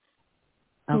family.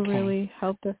 Who really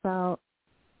helped us out.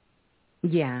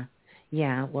 Yeah.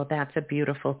 Well, that's a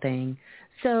beautiful thing.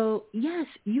 So, yes,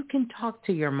 you can talk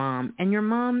to your mom, and your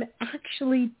mom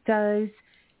actually does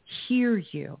hear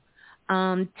you.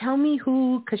 Tell me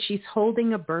who, because she's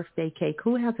holding a birthday cake.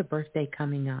 Who has a birthday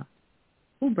coming up?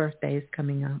 Whose birthday is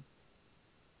coming up?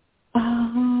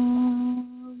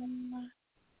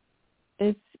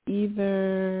 It's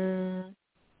either...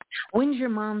 When's your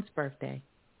mom's birthday?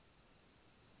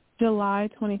 July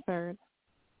 23rd.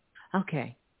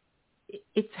 Okay.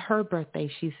 It's her birthday.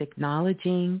 She's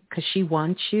acknowledging, because she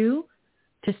wants you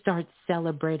to start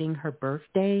celebrating her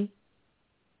birthday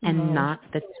and not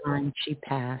the time she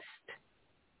passed.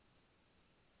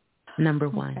 Number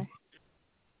one.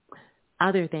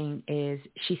 Other thing is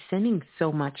she's sending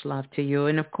so much love to you.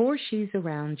 And, of course, she's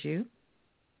around you.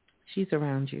 She's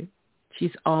around you.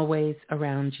 She's always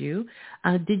around you.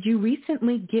 Did you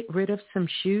recently get rid of some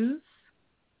shoes?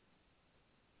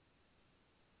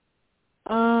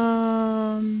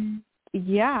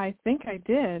 Yeah, I think I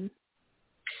did.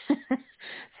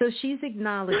 So she's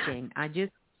acknowledging.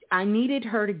 I needed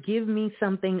her to give me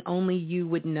something only you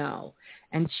would know.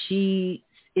 And she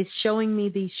is showing me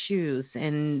these shoes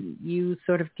and you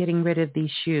sort of getting rid of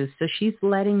these shoes. So she's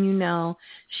letting you know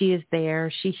she is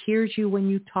there. She hears you when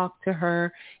you talk to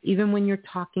her. Even when you're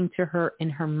talking to her in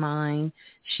her mind,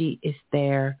 she is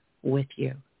there with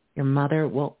you. Your mother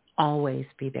will always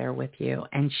be there with you,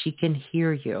 and she can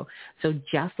hear you. So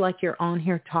just like you're on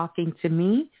here talking to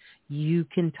me, you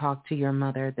can talk to your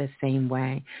mother the same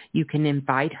way. You can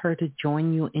invite her to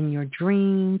join you in your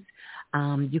dreams.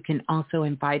 You can also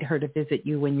invite her to visit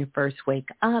you when you first wake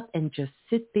up and just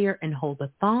sit there and hold a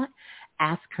thought.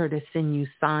 Ask her to send you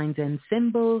signs and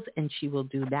symbols, and she will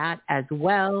do that as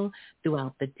well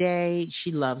throughout the day.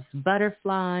 She loves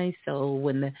butterflies, so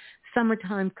when the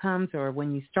summertime comes or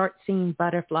when you start seeing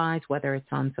butterflies, whether it's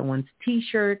on someone's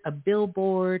T-shirt, a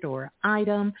billboard, or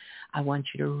item, I want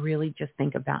you to really just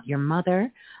think about your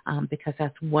mother because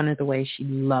that's one of the ways she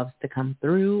loves to come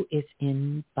through is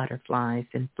in butterflies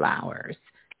and flowers.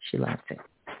 She loves it.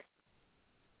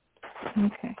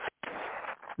 Okay.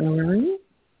 All right.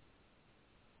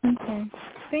 Okay.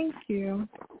 Thank you.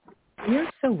 You're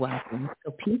so welcome.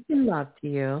 So peace and love to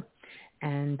you.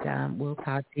 And we'll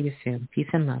talk to you soon. Peace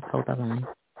and love. Hold the line.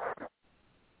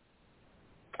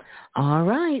 All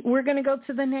right. We're going to go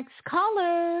to the next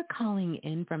caller calling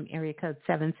in from area code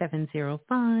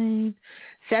 7705.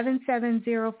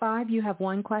 7705, you have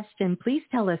one question. Please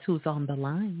tell us who's on the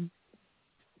line.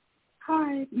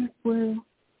 Hi, Miss Blue.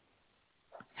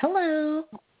 Hello.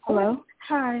 Hello.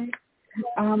 Hi.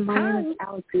 My name is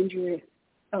Alexandria.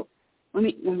 Oh,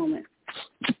 one moment.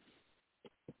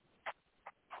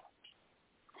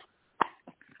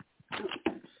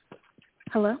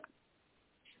 Hello?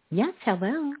 Yes,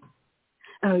 hello.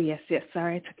 Oh, yes.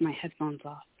 Sorry, I took my headphones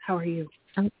off. How are you?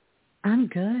 I'm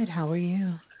good. How are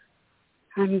you?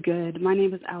 I'm good. My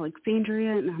name is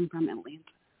Alexandria, and I'm from Atlanta.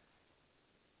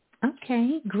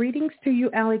 Okay. Greetings to you,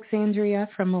 Alexandria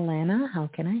from Atlanta. How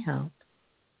can I help?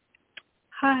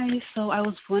 Hi. So I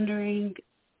was wondering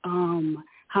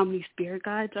how many spirit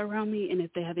guides are around me and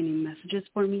if they have any messages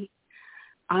for me.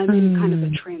 I'm in kind of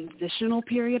a transitional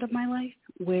period of my life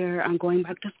where I'm going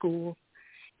back to school,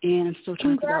 and I'm still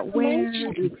trying to figure out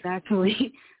where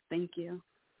exactly. Thank you.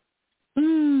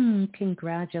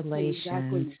 Congratulations.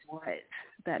 Exactly what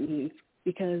that means,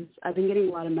 because I've been getting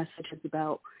a lot of messages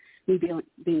about me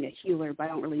being a healer, but I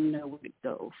don't really know where to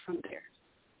go from there.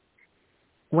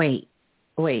 Wait.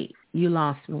 You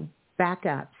lost me. Back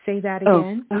up. Say that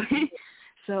again. Oh, okay.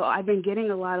 So I've been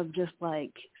getting a lot of just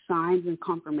like signs and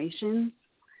confirmations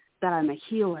that I'm a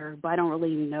healer, but I don't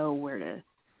really know where to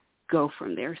go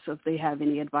from there. So if they have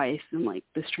any advice in like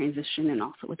this transition and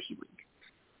also with healing.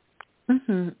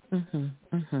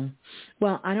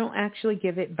 Well, I don't actually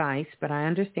give advice, but I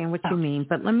understand what you mean.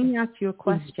 But let me ask you a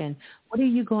question. What are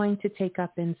you going to take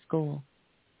up in school?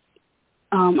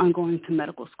 I'm going to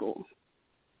medical school.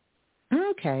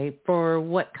 Okay. For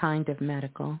what kind of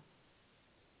medical?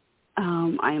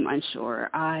 I am unsure.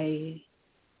 I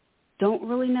don't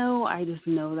really know. I just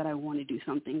know that I want to do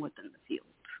something within the field.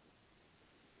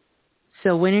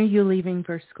 So when are you leaving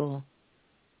for school?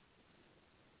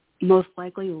 Most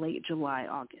likely late July,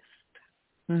 August.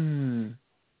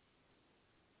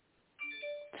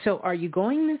 So are you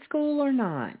going to school or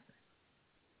not?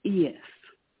 Yes.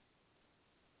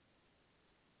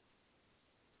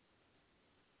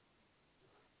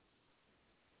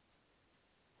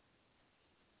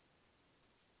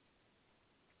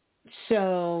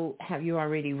 So have you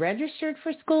already registered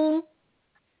for school?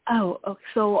 Oh,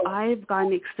 so I've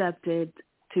gotten accepted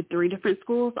to 3 different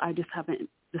schools. I just haven't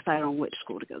decided on which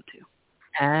school to go to.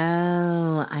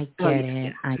 Oh, I get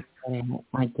it. I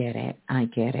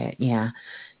get it. Yeah.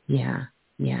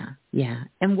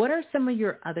 And what are some of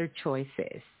your other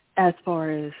choices? As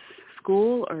far as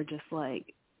school or just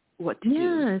like what to do?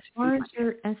 Yeah,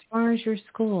 as far as your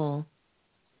school.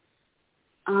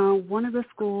 One of the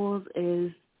schools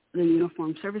is the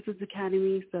Uniformed Services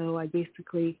Academy, so I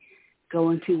basically go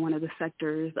into one of the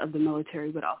sectors of the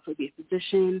military, but also be a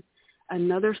physician.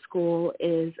 Another school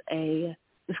is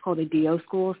it's called a DO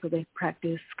school, so they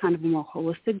practice kind of a more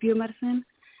holistic biomedicine,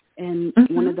 and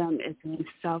one of them is in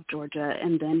South Georgia,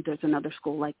 and then there's another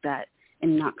school like that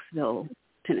in Knoxville,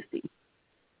 Tennessee.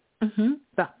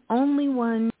 The only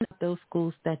one of those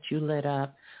schools that you lit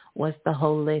up was the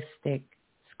holistic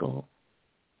school.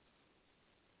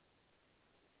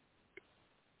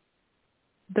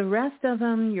 The rest of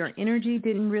them, your energy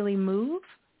didn't really move.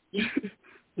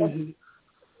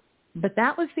 But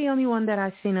that was the only one that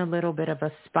I've seen a little bit of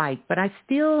a spike. But I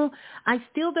still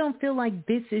don't feel like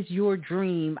this is your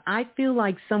dream. I feel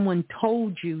like someone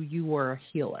told you you were a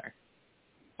healer,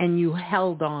 and you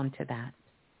held on to that.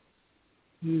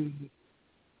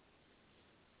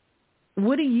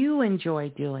 What do you enjoy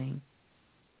doing?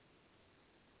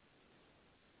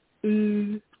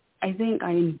 I think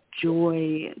I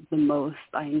enjoy the most.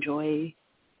 I enjoy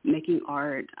making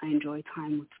art. I enjoy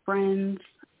time with friends.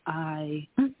 I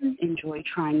enjoy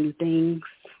trying new things.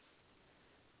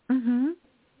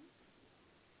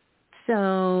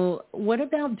 So what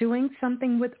about doing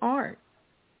something with art?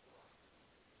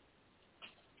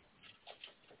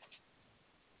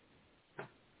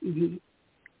 It's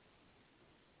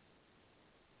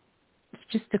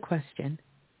just a question.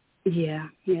 Yeah.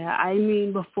 I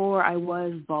mean, before I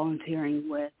was volunteering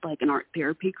with like an art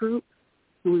therapy group.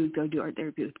 We would go do art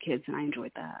therapy with kids, and I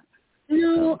enjoyed that.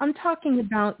 No, I'm talking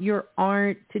about your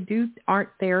art, to do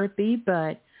art therapy,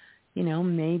 but, you know,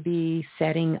 maybe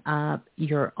setting up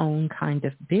your own kind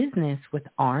of business with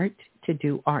art to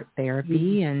do art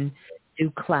therapy and do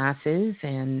classes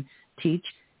and teach.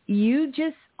 You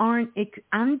just aren't,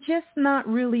 I'm just not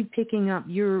really picking up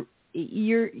you're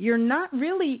not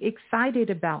really excited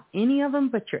about any of them,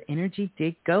 but your energy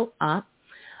did go up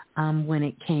when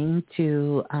it came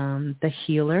to the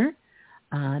healer.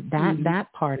 That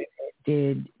part of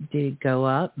it did go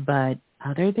up, but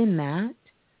other than that,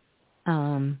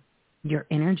 your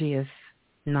energy has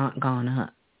not gone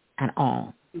up at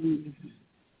all.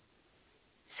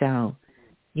 So,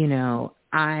 you know,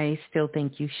 I still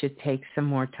think you should take some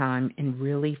more time and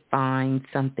really find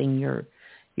something you're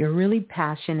really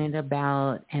passionate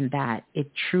about and that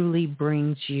it truly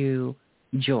brings you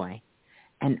joy.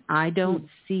 And I don't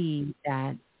see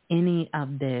that any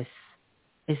of this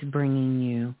is bringing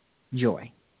you joy.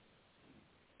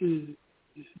 And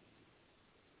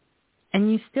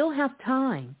you still have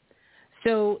time.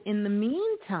 So in the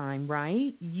meantime,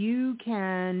 right, you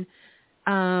can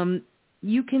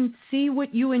see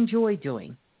what you enjoy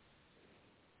doing.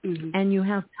 And you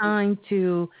have time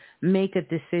to make a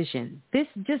decision. This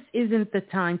just isn't the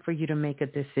time for you to make a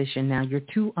decision now. You're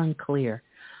too unclear.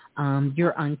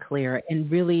 You're unclear. And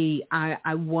really,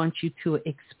 I want you to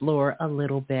explore a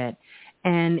little bit.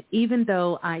 And even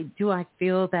though I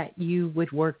feel that you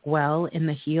would work well in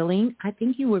the healing, I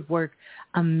think you would work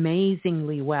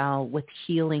amazingly well with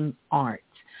healing art.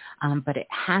 But it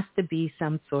has to be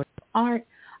some sort of art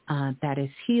that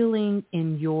is healing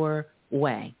in your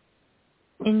way.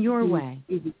 In your way.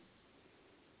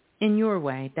 In your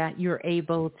way, that you're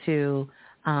able to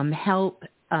help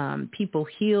people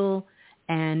heal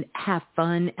and have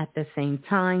fun at the same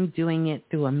time, doing it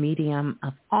through a medium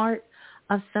of art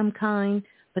of some kind.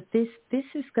 But this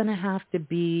is going to have to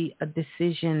be a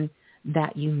decision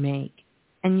that you make.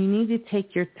 And you need to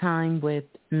take your time with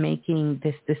making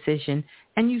this decision.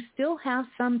 And you still have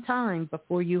some time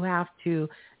before you have to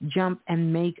jump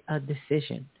and make a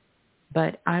decision.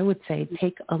 But I would say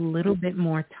take a little bit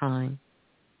more time.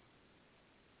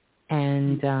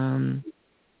 And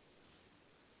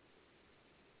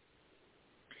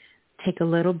take a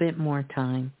little bit more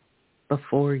time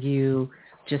before you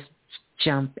just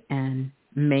jump and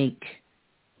make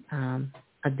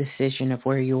a decision of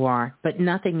where you are. But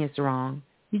nothing is wrong.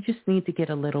 You just need to get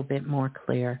a little bit more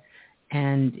clear.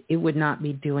 And it would not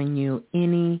be doing you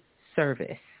any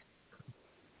service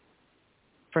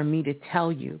for me to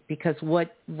tell you, because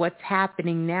what's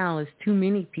happening now is too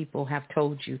many people have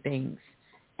told you things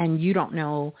and you don't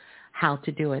know how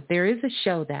to do it. There is a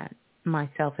show that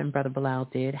myself and Brother Bilal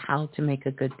did, How to Make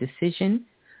a Good Decision.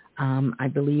 I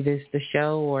believe is the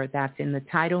show, or that's in the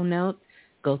title note.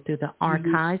 Go through the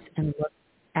archives and look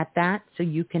at that so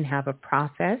you can have a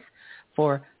process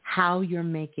for how you're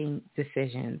making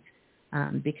decisions,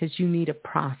 because you need a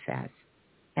process.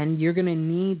 And you're going to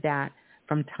need that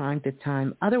from time to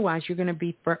time. Otherwise, you're going to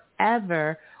be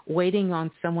forever waiting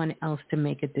on someone else to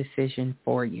make a decision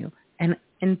for you. And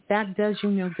that does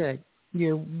you no good.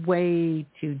 You're way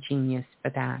too genius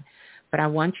for that. But I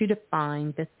want you to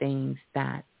find the things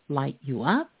that light you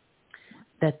up,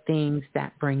 the things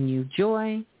that bring you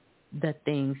joy, the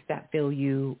things that fill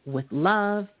you with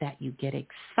love, that you get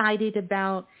excited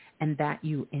about, and that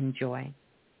you enjoy.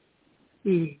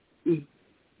 Thank you.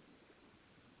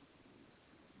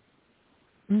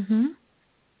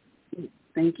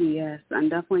 Yes, I'm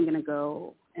definitely going to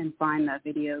go and find that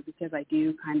video, because I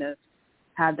do kind of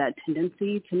have that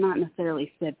tendency to not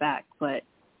necessarily sit back, but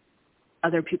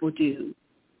other people do.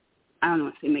 I don't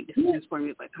want to say make decisions for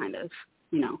me, but kind of,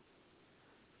 you know.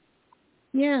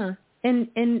 Yeah. And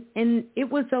it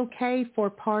was okay for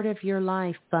part of your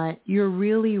life, but you're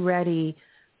really ready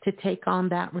to take on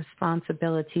that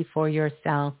responsibility for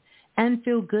yourself and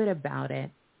feel good about it,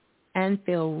 and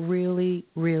feel really,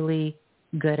 really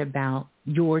good about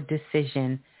your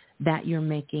decision that you're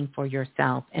making for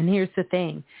yourself. And here's the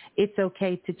thing. It's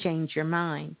okay to change your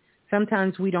mind.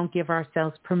 Sometimes we don't give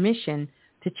ourselves permission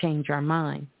to change our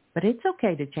mind. But it's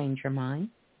okay to change your mind.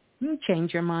 You can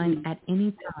change your mind at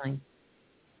any time.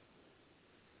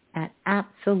 At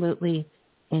absolutely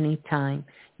any time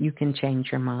you can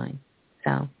change your mind.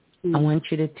 So I want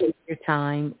you to take your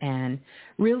time and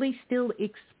really still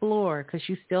explore, because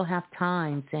you still have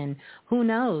times. And who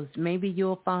knows, maybe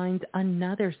you'll find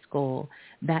another school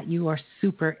that you are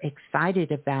super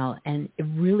excited about, and it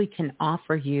really can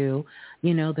offer you,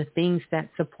 the things that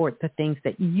support the things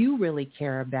that you really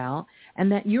care about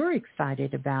and that you're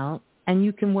excited about, and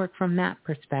you can work from that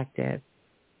perspective.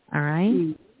 All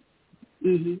right?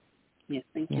 Mm-hmm. Yes,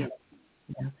 thank you.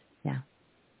 Yeah.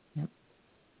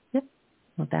 Yep.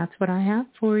 Well, that's what I have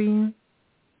for you.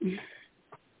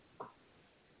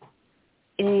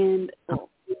 And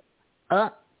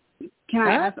can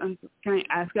I ask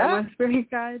about my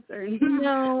spirit guides or anything?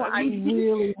 No, I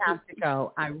really have to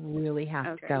go. I really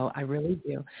have to go. I really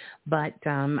do. But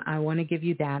I want to give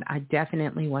you that. I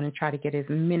definitely want to try to get as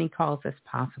many calls as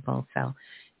possible. So,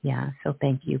 so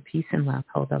thank you. Peace and love.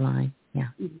 Hold the line. Yeah.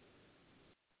 Mm-hmm.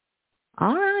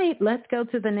 All right, let's go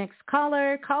to the next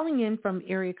caller. Calling in from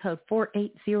area code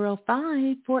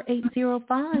 4805.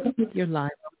 4805. You're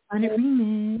live on Planet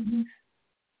Remix.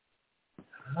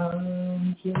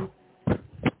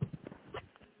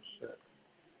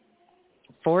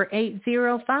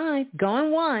 4805.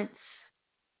 Going once.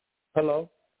 Hello?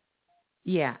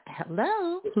 Yeah,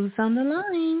 hello. Who's on the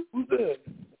line? Who's this?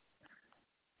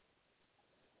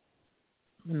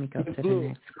 Let me go Ms. to Blue. the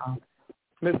next call.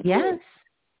 Ms. Yes. Blue.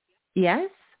 Yes.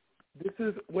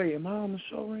 Am I on the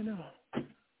show right now?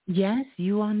 Yes,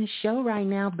 you on the show right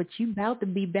now, but you about to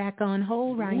be back on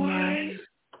hold right now.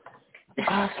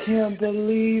 I can't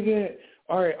believe it.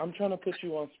 All right, I'm trying to put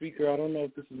you on speaker. I don't know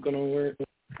if this is going to work.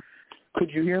 Could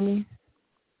you hear me?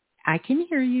 I can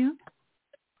hear you.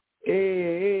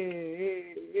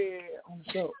 Hey, on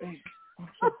the show. Hey, I'm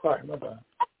so sorry, my bad.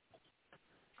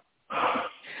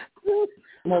 Who's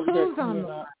on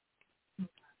the?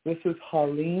 This is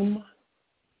Halim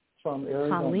from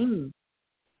Arizona. Halim.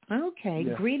 Okay.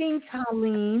 Yes. Greetings,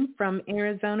 Halim from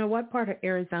Arizona. What part of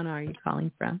Arizona are you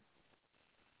calling from?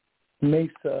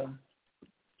 Mesa.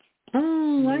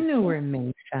 Oh, Mesa. I know where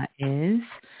Mesa is.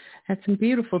 Had some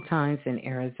beautiful times in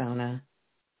Arizona.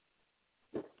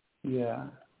 Yeah.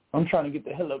 I'm trying to get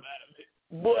the hell up out of it.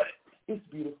 But it's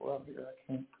beautiful out here.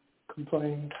 I can't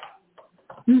complain.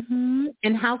 Mm-hmm.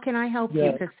 And how can I help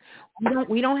you? Because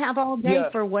we don't have all day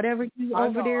for whatever you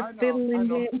over there fiddling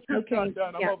with. Okay. I'm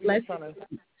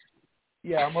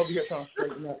over here trying to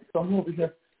straighten up. So I'm over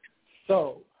here.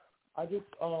 So I just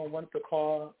wanted to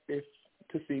call to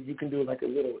see if you can do like a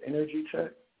little energy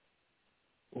check.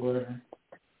 Or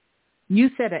you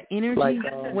said an energy?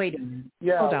 Wait a minute.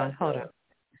 Yeah. Hold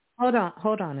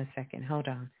on a second. Hold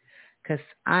on. Because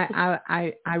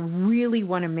I really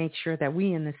want to make sure that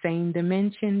we in the same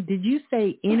dimension. Did you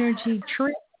say energy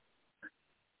trip?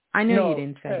 I know you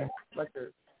didn't say that.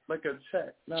 Like a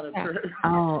check, not a trip.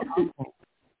 Oh,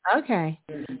 okay.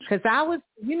 Because I was,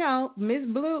 Ms.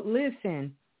 Blue,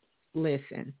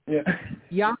 listen. Yeah.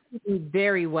 Y'all can be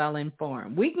very well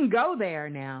informed. We can go there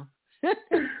now.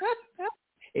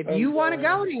 If you want to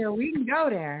go there, we can go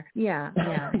there. Yeah.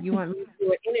 You want me to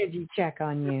do an energy check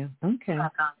on you? Okay.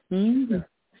 Mm-hmm.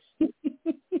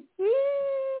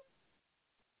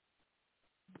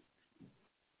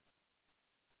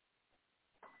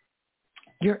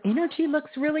 Your energy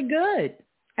looks really good.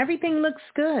 Everything looks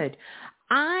good.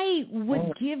 I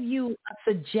would give you a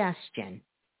suggestion,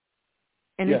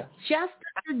 and it's just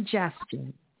a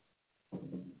suggestion.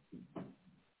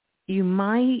 You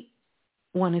might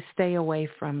want to stay away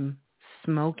from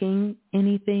smoking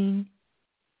anything.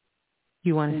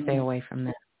 You want to stay away from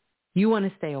that. You want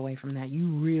to stay away from that. You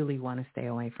really want to stay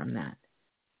away from that.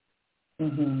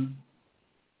 Mm-hmm.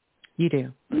 You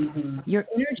do. Mm-hmm. Your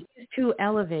energy is too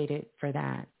elevated for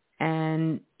that.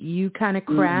 And you kind of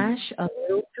crash a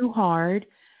little too hard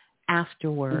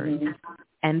afterwards. Mm-hmm.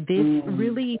 And this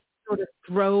really sort of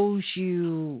throws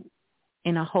you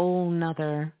in a whole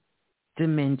nother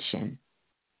dimension.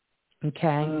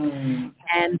 Okay?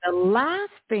 And the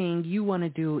last thing you want to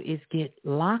do is get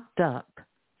locked up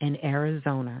in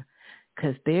Arizona,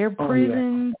 because their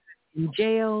prisons and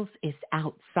jails is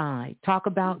outside. Talk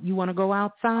about you want to go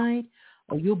outside,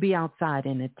 or you'll be outside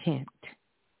in a tent.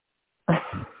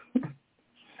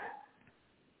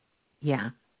 Yeah.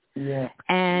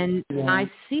 And I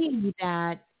see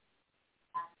that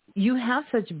you have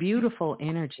such beautiful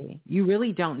energy. You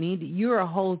really don't need you're a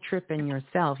whole trip in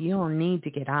yourself. You don't need to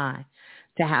get high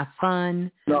to have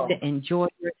fun, to enjoy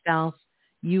yourself.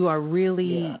 You are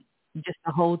really just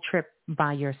a whole trip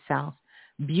by yourself.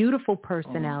 beautiful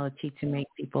personality to make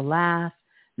people laugh,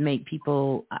 make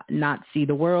people not see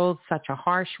the world such a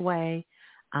harsh way.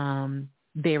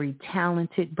 Very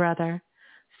talented brother.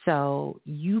 So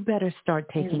you better start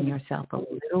taking yourself a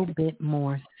little bit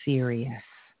more serious.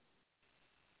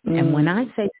 And when I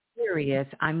say serious,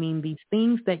 I mean these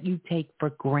things that you take for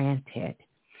granted.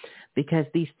 Because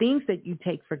these things that you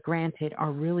take for granted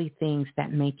are really things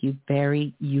that make you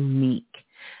very unique.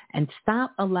 And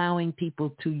stop allowing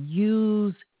people to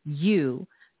use you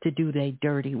to do their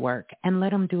dirty work and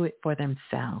let them do it for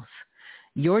themselves.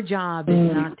 Your job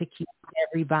is not to keep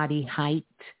everybody hyped,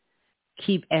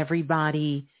 keep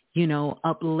everybody,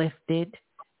 uplifted,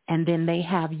 and then they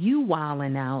have you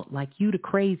wilding out like you the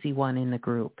crazy one in the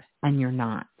group, and you're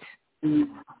not. You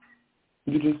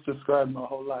just described my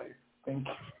whole life. Thank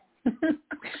you.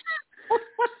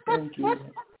 Thank you.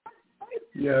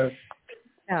 Yes.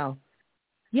 Oh,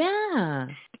 yeah.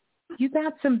 You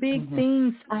got some big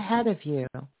things ahead of you,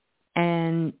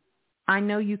 and I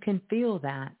know you can feel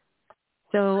that.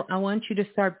 So I want you to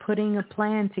start putting a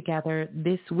plan together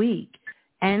this week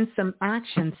and some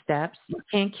action steps. You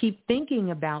can't keep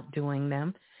thinking about doing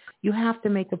them. You have to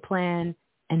make a plan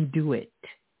and do it.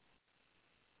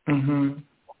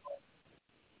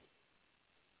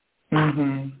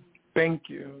 Thank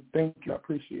you. I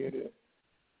appreciate it.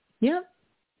 Yep.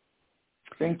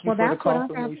 Thank you for the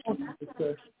confirmation.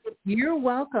 You're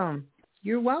welcome.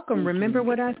 Remember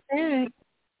what I said.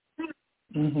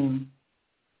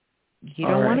 You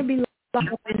don't want to be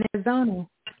locked up in Arizona.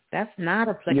 That's not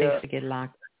a place to get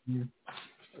locked up.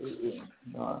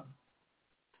 No.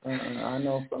 I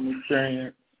know from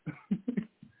experience.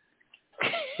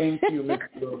 Thank you, Miss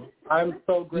Blue. I'm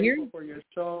so grateful for your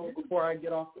show. Before I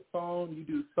get off the phone, you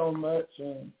do so much,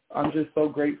 and I'm just so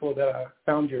grateful that I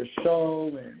found your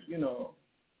show, and,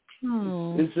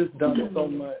 it's just done so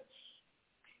much.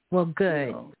 Well,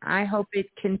 good. I hope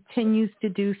it continues to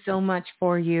do so much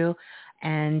for you,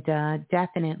 and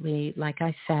definitely, like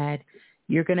I said,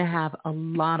 you're going to have a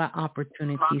lot of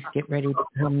opportunities get ready to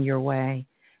come your way,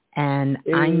 and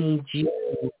I need you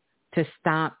to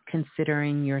stop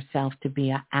considering yourself to be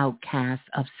an outcast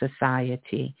of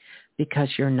society, because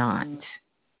you're not.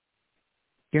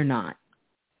 You're not.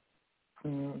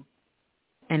 And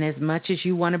as much as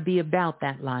you want to be about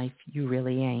that life, you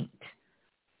really ain't.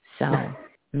 So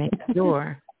make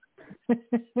sure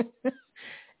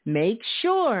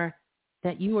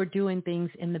that you are doing things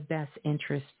in the best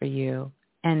interest for you.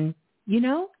 And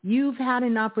you've had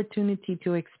an opportunity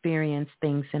to experience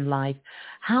things in life.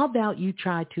 How about you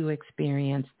try to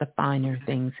experience the finer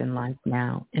things in life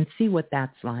now and see what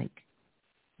that's like?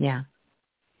 Yeah.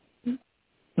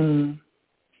 All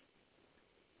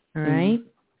right?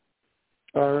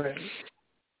 All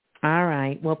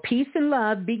right. Well, peace and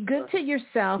love. Be good to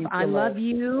yourself. I love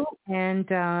you, and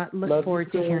look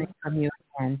forward to hearing from you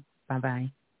again. Bye-bye.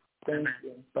 Thank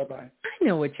you. Bye-bye. I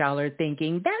know what y'all are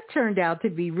thinking. That turned out to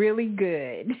be really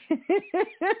good.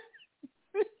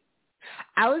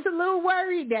 I was a little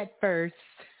worried at first.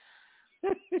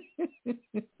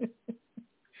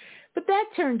 But that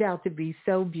turned out to be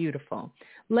so beautiful.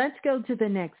 Let's go to the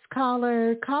next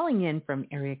caller, calling in from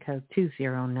area code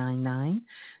 2099.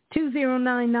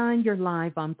 2099, you're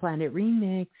live on Planet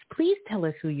Remix. Please tell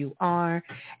us who you are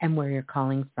and where you're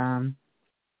calling from.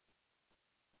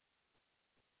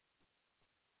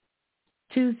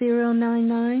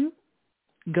 2099,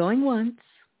 going once,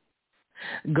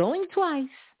 going twice,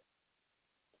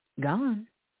 gone.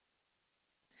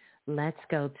 Let's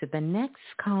go to the next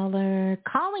caller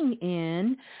calling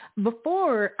in.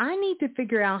 Before, I need to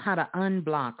figure out how to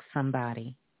unblock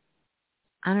somebody.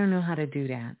 I don't know how to do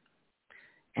that.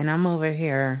 And I'm over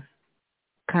here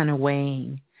kind of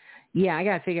weighing. Yeah, I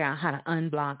got to figure out how to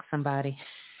unblock somebody.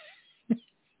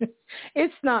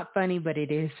 It's not funny, but it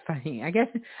is funny. I guess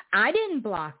I didn't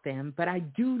block them, but I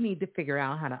do need to figure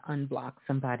out how to unblock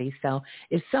somebody. So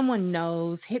if someone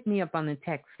knows, hit me up on the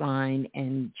text line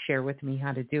and share with me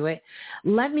how to do it.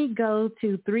 Let me go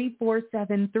to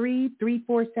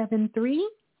 3473.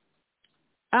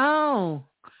 Oh,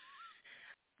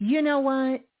 you know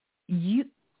what?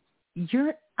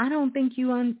 I don't think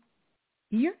you're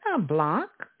not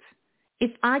blocked.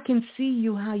 If I can see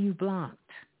you how you blocked.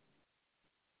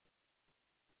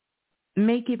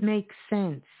 Make it make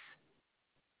sense.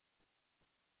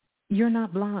 You're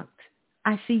not blocked.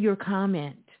 I see your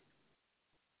comment.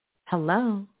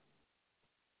 Hello?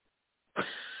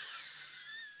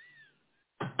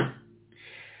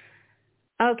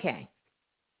 Okay.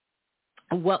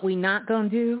 What we not gonna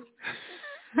do?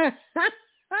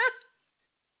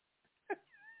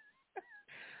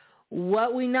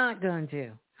 What we not gonna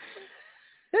do?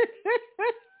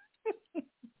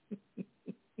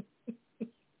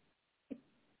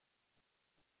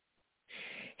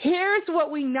 Here's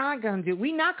what we not going to do.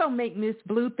 We not going to make Miss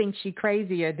Blue think she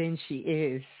crazier than she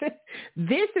is.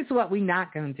 This is what we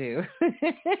not going to do.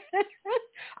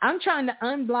 I'm trying to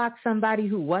unblock somebody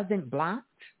who wasn't blocked.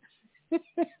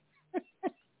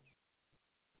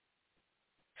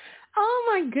 Oh,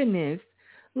 my goodness.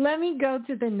 Let me go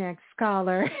to the next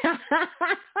caller. I'm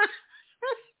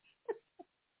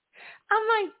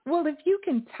like, well, if you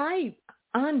can type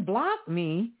unblock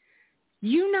me,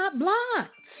 you not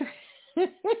blocked.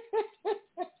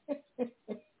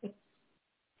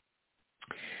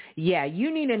 Yeah,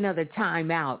 you need another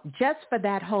timeout just for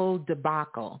that whole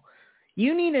debacle.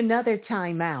 You need another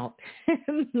timeout.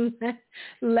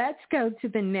 Let's go to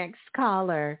the next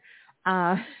caller.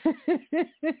 Oh,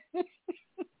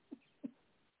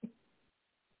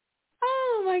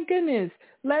 my goodness.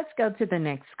 Let's go to the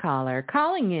next caller.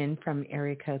 Calling in from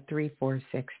area code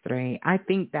 3463. I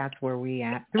think that's where we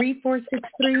at.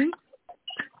 3463?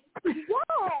 Yes.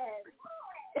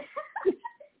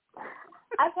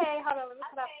 Okay, hold on. Let me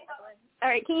put up this one. All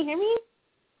right, can you hear me?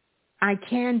 I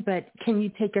can, but can you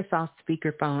take us off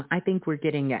speakerphone? I think we're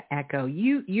getting an echo.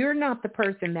 You're not the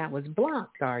person that was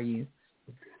blocked, are you?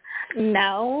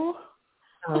 No.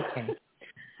 Okay.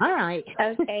 All right.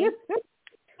 Okay.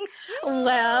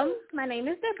 Well, my name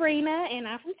is Sabrina, and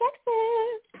I'm from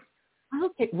Texas.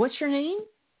 Okay. What's your name?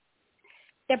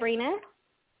 Sabrina.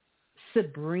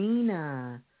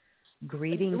 Sabrina.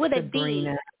 Greetings, with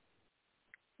Sabrina.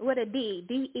 With a D.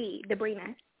 D-E.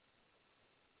 Sabrina.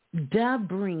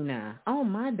 Dabrina. Oh,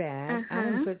 my bad. I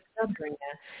didn't put Sabrina.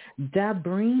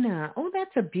 Dabrina. Oh,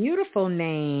 that's a beautiful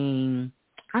name.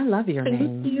 I love your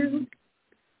name. Thank you.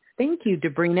 Thank you,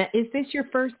 Dabrina. Is this your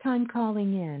first time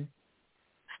calling in?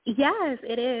 Yes,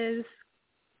 it is.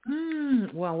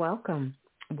 Well, welcome.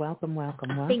 Welcome.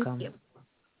 Thank you.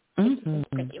 Mm-hmm.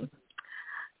 Thank you.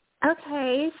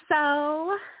 Okay, so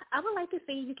I would like to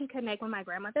see if you can connect with my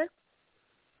grandmother.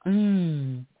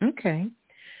 Okay.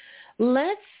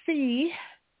 Let's see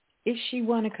if she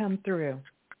want to come through.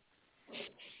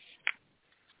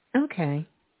 Okay.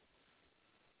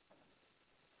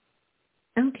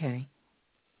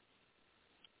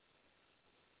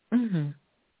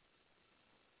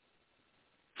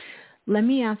 Let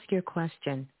me ask you a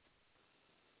question.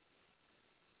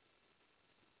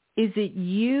 Is it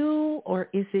you or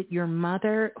is it your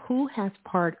mother? Who has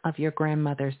part of your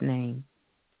grandmother's name?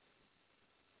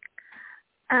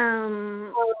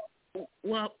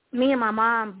 Well, me and my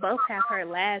mom both have her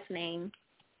last name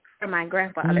for my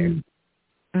grandfather.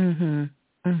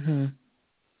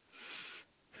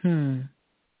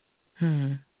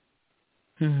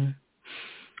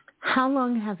 How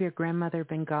long have your grandmother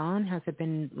been gone? Has it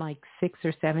been like 6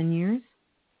 or 7 years?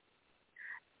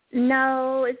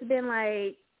 No, it's been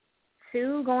like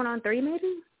 2, going on 3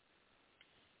 maybe.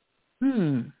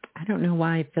 I don't know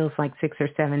why it feels like 6 or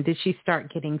 7. Did she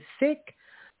start getting sick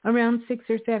around 6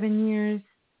 or 7 years?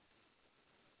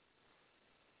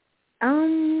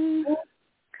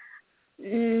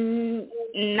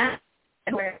 Not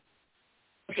where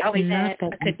she always had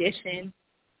a condition.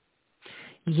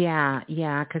 Yeah,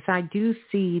 because I do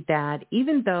see that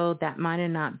even though that might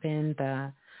have not been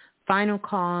the final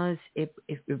cause, it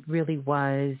really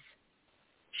was.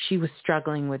 She was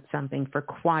struggling with something for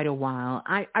quite a while.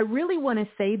 I really want to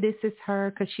say this is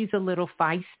her because she's a little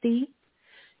feisty,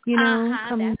 you know.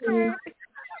 Coming through.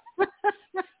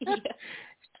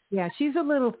 Yeah, she's a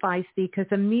little feisty because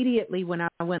immediately when I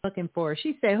went looking for her,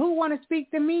 she said, "Who want to speak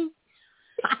to me?"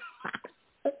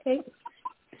 Okay.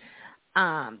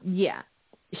 Yeah.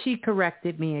 She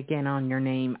corrected me again on your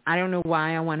name. I don't know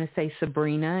why I want to say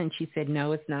Sabrina, and she said,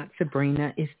 no, it's not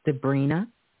Sabrina, it's Dabrina.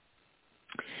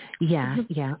 Yeah.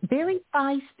 Very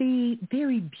feisty,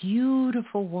 very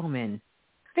beautiful woman.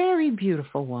 Very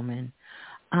beautiful woman.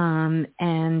 And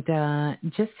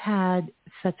just had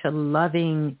such a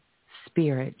loving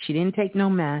spirit. She didn't take no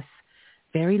mess.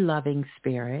 Very loving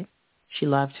spirit. She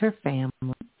loved her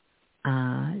family.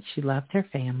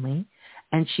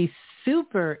 And she's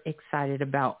super excited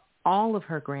about all of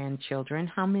her grandchildren.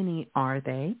 How many are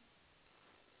they?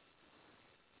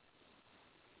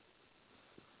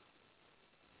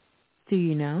 Do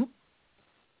you know?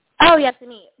 Oh, yes,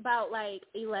 me. About like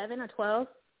 11 or 12.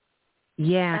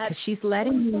 Yeah, because she's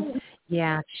letting me.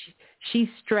 Yeah, she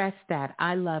stressed that.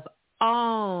 I love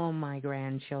all my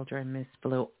grandchildren, Miss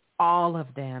Blue, all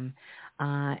of them.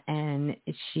 And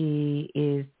she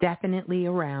is definitely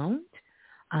around.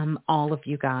 All of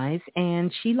you guys, and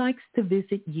she likes to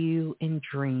visit you in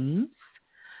dreams.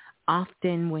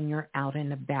 Often when you're out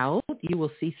and about, you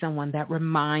will see someone that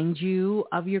reminds you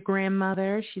of your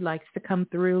grandmother. She likes to come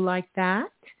through like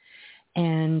that.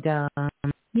 And,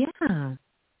 yeah.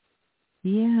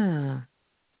 Yeah.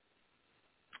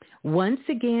 Once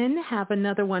again, have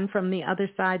another one from the other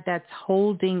side that's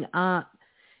holding up.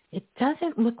 It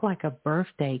doesn't look like a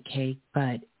birthday cake,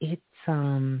 but it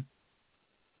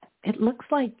looks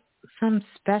like some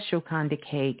special kind of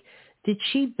cake. Did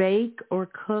she bake or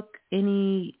cook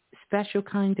any special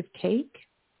kind of cake?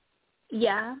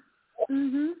 Yeah.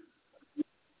 Mhm.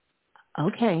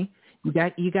 Okay.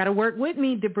 You got to work with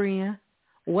me, Debria.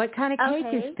 What kind of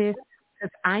cake is this?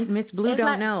 Because Miss Blue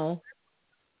don't know.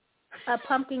 A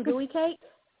pumpkin gooey cake.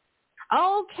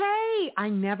 Okay. I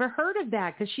never heard of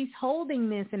that because she's holding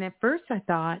this. And at first I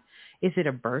thought, is it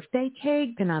a birthday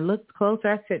cake? Then I looked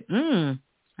closer. I said, I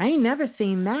ain't never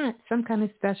seen that. Some kind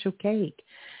of special cake.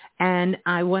 And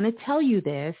I want to tell you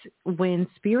this. When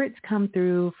spirits come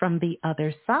through from the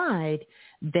other side,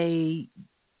 they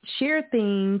share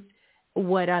things,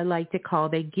 what I like to call,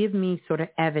 they give me sort of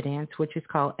evidence, which is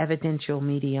called evidential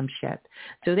mediumship.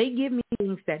 So they give me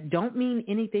things that don't mean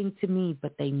anything to me,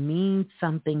 but they mean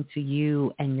something to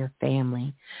you and your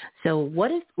family. So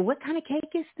what kind of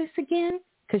cake is this again?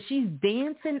 Because she's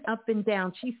dancing up and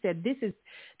down. She said, this is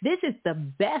the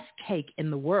best cake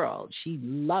in the world. She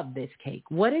loved this cake.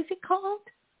 What is it called?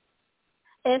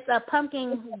 It's a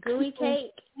pumpkin gooey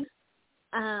cake.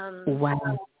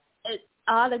 Wow.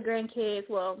 All the grandkids,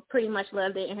 pretty much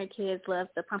loved it, and her kids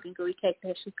loved the pumpkin gooey cake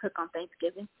that she cooked on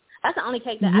Thanksgiving. That's the only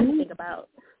cake that I can think about.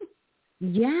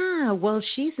 Yeah, well,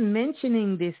 she's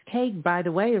mentioning this cake. By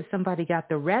the way, if somebody got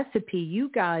the recipe, you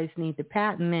guys need to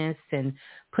patent this and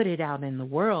put it out in the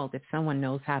world if someone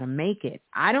knows how to make it.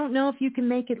 I don't know if you can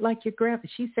make it like your grandpa.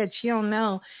 She said she don't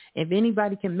know if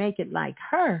anybody can make it like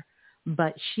her,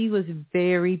 but she was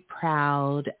very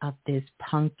proud of this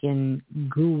pumpkin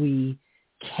gooey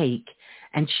cake,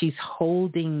 and she's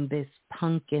holding this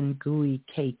pumpkin gooey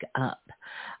cake up,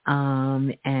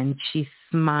 and she's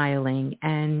smiling,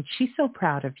 and she's so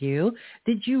proud of you.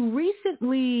 Did you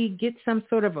recently get some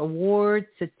sort of award,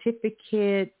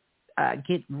 certificate,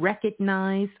 get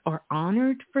recognized or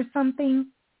honored for something?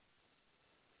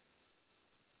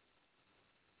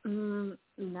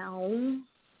 No.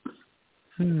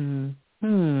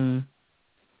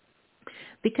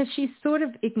 Because she's sort of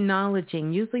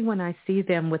acknowledging, usually when I see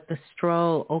them with the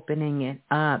stroll opening it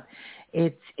up,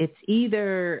 it's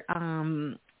either,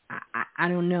 I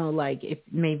don't know, like if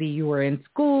maybe you were in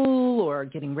school or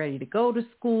getting ready to go to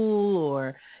school,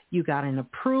 or you got an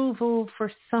approval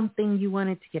for something you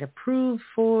wanted to get approved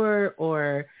for,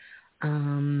 or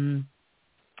you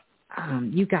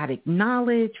got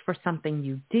acknowledged for something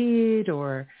you did,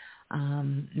 or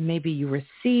maybe you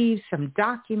received some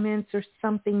documents or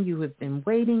something you have been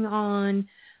waiting on.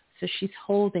 So she's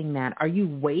holding that. Are you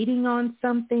waiting on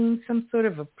something, some sort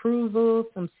of approval,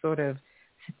 some sort of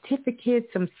certificate,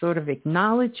 some sort of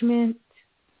acknowledgement?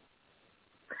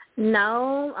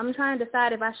 No, I'm trying to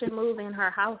decide if I should move in her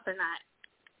house or not.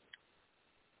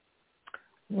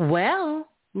 Well,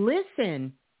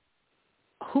 listen,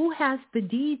 who has the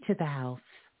deed to the house?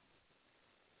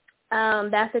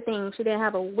 That's the thing. She didn't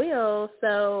have a will,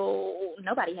 so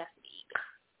nobody has the deed.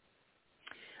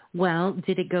 Well,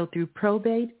 did it go through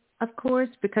probate? Of course,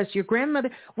 because your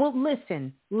grandmother... Well,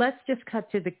 listen, let's just cut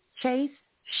to the chase.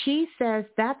 She says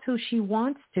that's who she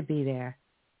wants to be there.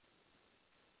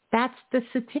 That's the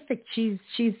certificate. She's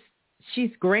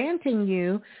granting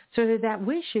you sort of that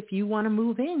wish. If you want to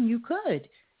move in, you could.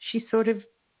 She's sort of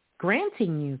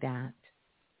granting you that.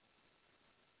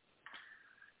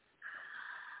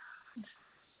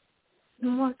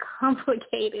 More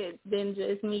complicated than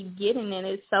just me getting in.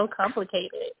 It's so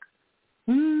complicated.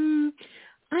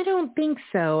 I don't think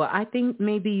so. I think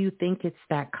maybe you think it's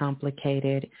that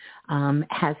complicated.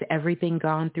 Has everything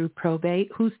gone through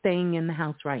probate? Who's staying in the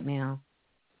house right now?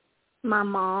 My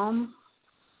mom.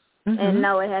 And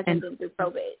no, it hasn't been through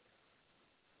probate.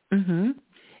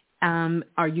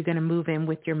 Are you going to move in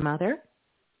with your mother?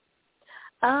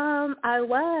 I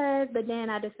was, but then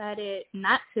I decided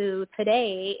not to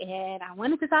today, and I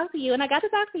wanted to talk to you, and I got to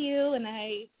talk to you, and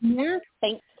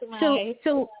thanks to my...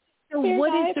 So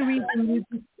what is the reason?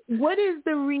 What is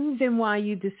the reason why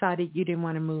you decided you didn't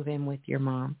want to move in with your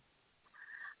mom?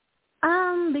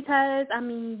 Because I'm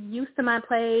used to my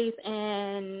place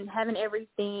and having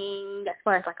everything as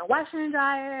far as like a washer and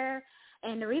dryer.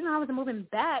 And the reason I was moving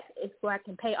back is so I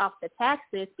can pay off the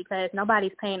taxes, because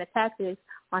nobody's paying the taxes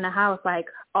on the house like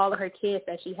all of her kids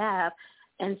that she have.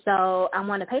 And so I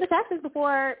want to pay the taxes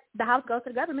before the house goes to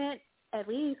the government, at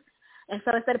least. And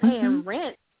so instead of paying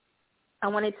rent, I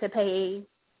wanted to pay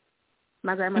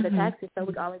my grandmother taxes so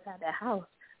we could always have that house.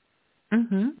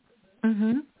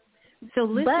 So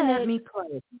listen at me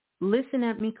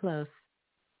close.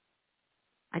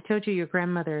 I told you your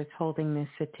grandmother is holding this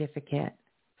certificate,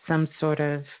 some sort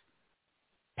of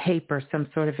paper, some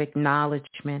sort of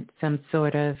acknowledgement, some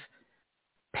sort of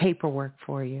paperwork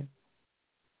for you.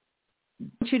 I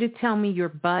want you to tell me your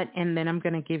butt, and then I'm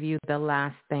going to give you the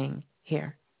last thing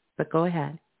here. But go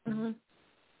ahead. Mm-hmm.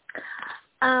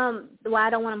 Why I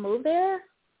don't want to move there?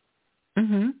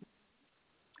 Mm-hmm.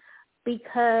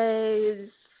 Because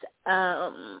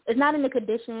it's not in the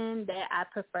condition that I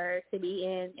prefer to be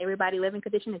in. Everybody living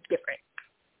condition is different.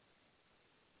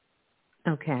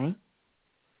 Okay.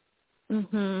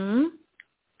 Mhm.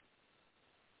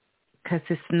 Because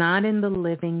it's not in the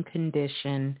living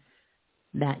condition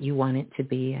that you want it to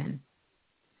be in.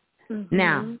 Mm-hmm.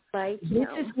 Now, like,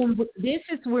 this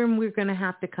is when we're going to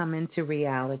have to come into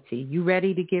reality. You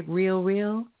ready to get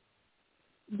real?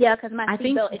 Yeah, because my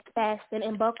seatbelt is fastened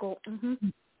and buckled. Mm-hmm.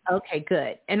 Okay,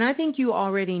 good. And I think you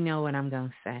already know what I'm going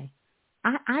to say.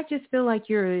 I just feel like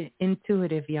you're an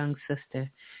intuitive young sister.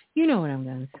 You know what I'm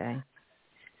going to say.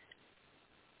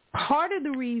 Part of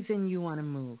the reason you want to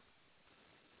move,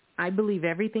 I believe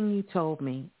everything you told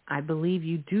me. I believe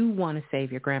you do want to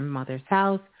save your grandmother's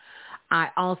house. I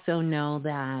also know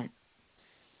that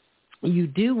you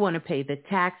do want to pay the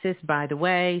taxes. By the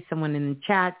way, someone in the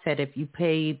chat said if you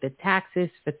pay the taxes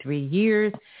for 3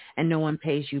 years and no one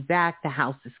pays you back, the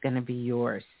house is going to be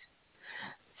yours.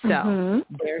 So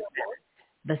there's that.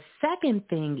 The second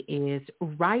thing is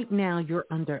right now you're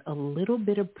under a little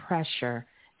bit of pressure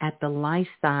at the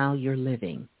lifestyle you're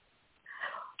living.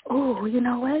 Oh, you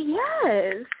know what?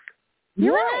 Yes.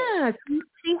 You're right.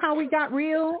 See how we got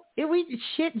real?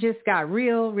 Shit just got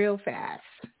real fast.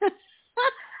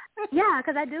 Yeah,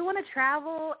 because I do want to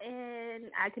travel,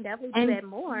 and I can definitely do that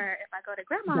more if I go to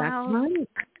Grandma's house.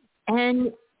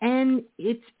 Right. And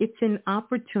it's an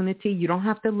opportunity. You don't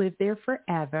have to live there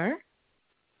forever,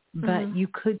 but you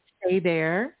could stay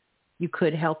there. You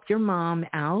could help your mom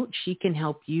out. She can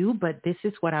help you, but this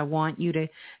is what I want you to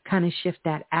kind of shift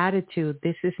that attitude.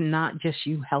 This is not just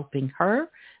you helping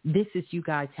her. This is you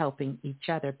guys helping each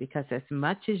other, because as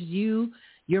much as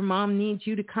your mom needs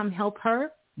you to come help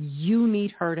her, you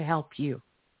need her to help you.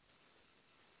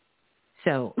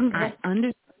 So I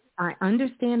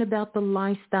understand about the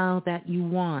lifestyle that you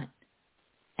want,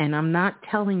 and I'm not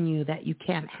telling you that you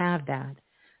can't have that.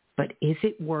 But is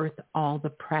it worth all the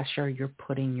pressure you're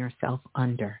putting yourself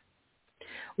under?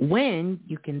 When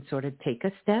you can sort of take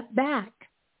a step back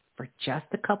for just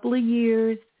a couple of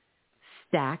years,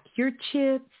 stack your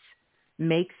chips,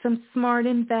 make some smart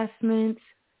investments,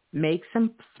 make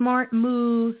some smart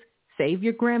moves, save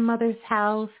your grandmother's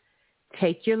house,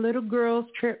 take your little girls'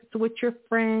 trips with your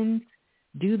friends,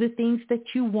 do the things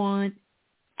that you want,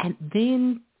 and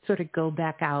then sort of go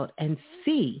back out and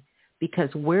see.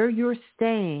 Because where you're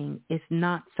staying is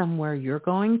not somewhere you're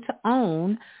going to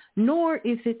own, nor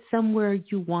is it somewhere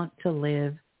you want to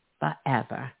live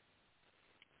forever.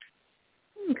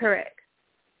 Correct.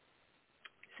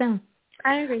 So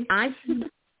I agree.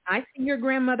 I see your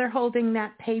grandmother holding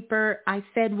that paper. I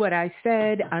said what I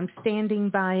said. I'm standing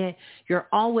by it. You're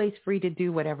always free to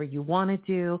do whatever you want to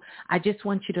do. I just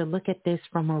want you to look at this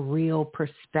from a real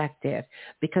perspective,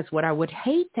 because what I would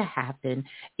hate to happen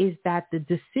is that the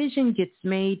decision gets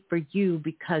made for you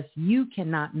because you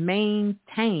cannot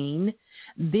maintain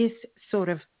this sort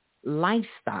of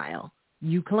lifestyle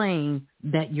you claim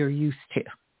that you're used to,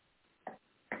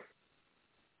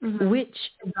 which,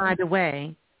 by the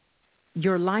way,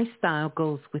 your lifestyle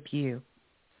goes with you.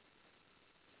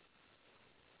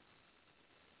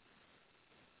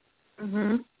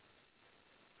 So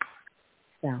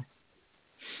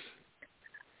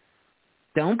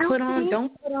don't put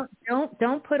on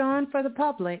for the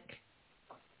public.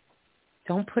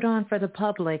 Don't put on for the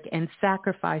public and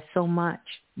sacrifice so much.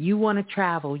 You want to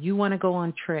travel. You want to go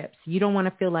on trips. You don't want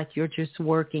to feel like you're just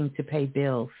working to pay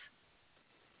bills.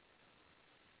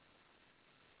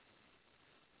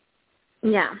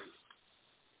 Yeah.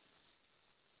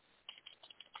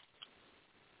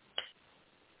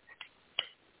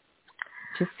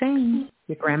 Just saying.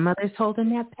 Your grandmother's holding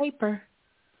that paper.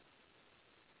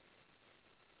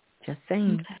 Just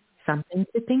saying. Okay. Something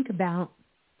to think about.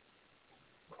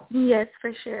 Yes,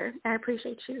 for sure. I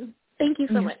appreciate you. Thank you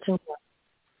so much.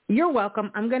 You're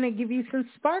welcome. I'm going to give you some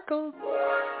sparkles.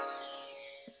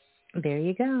 There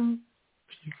you go.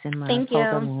 Peace and love. Thank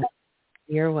you.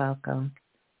 You're welcome.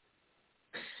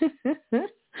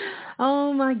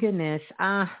 Oh my goodness.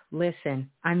 Listen,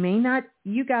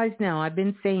 you guys know I've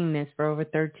been saying this for over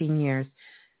 13 years.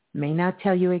 May not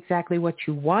tell you exactly what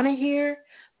you want to hear,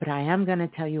 but I am going to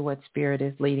tell you what Spirit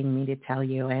is leading me to tell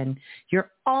you. And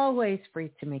you're always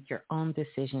free to make your own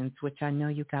decisions, which I know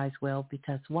you guys will,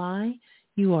 because why?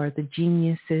 You are the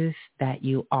geniuses that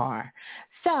you are.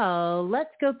 So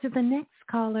let's go to the next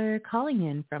caller calling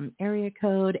in from area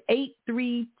code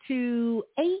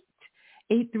 8328.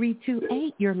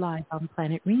 8328, you're live on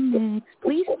Planet Remix.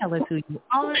 Please tell us who you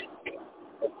are.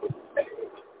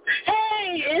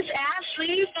 Hey, it's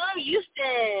Ashley from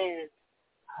Houston.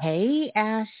 Hey,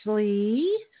 Ashley.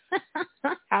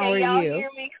 How are you? Can y'all hear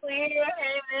me clear?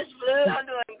 Hey, Miss Blue, I'm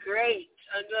doing great.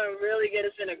 I'm doing really good.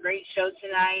 It's been a great show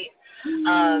tonight.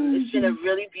 It's been a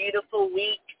really beautiful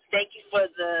week. Thank you for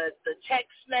the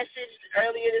text message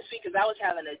earlier this week because I was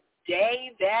having a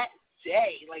day that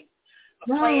day. Like,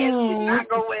 my plans did not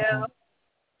go well.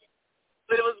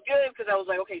 But it was good because I was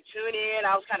like, okay, tune in.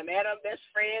 I was kind of mad at my best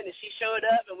friend, and she showed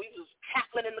up, and we was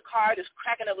cackling in the car, just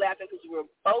cracking up laughing because we were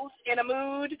both in a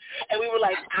mood, and we were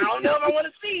like, I don't know if I want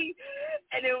to see.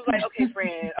 And it was like, okay,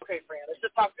 friend, let's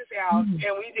just talk this out.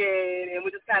 And we did, and we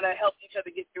just kind of helped each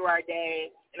other get through our day,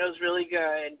 and it was really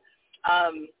good.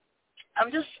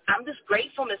 I'm just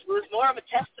grateful, Miss Blue. It's more of a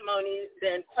testimony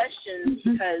than questions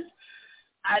because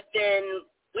I've been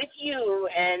with you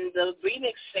and the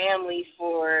Remix family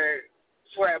for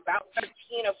about 13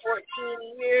 or 14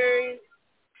 years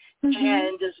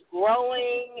and just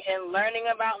growing and learning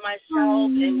about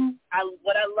myself. And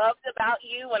what I loved about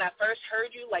you when I first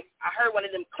heard you, like I heard one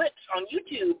of them clips on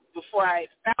YouTube before I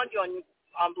found you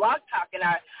on Blog Talk, and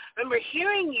I remember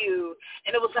hearing you,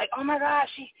 and it was like, oh, my gosh,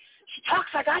 she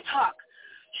talks like I talk.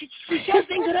 She says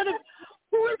things that other –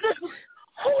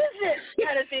 who is this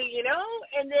kind of thing, you know?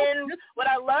 And then what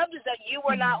I loved is that you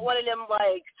were not one of them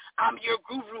like, I'm your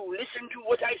guru, listen to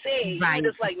what I say. Right. You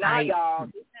were just like, nah, y'all,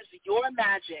 this is your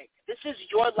magic. This is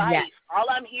your life. Yes. All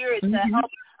I'm here is to help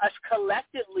us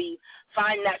collectively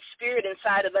find that spirit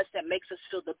inside of us that makes us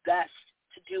feel the best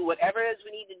to do whatever it is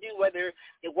we need to do, whether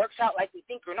it works out like we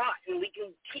think or not, and we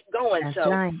can keep going. That's so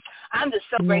right. I'm just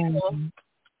so grateful.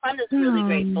 I'm just really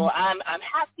grateful. I'm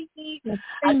happy.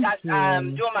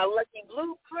 I'm doing my Lucky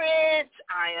Blueprint.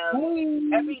 I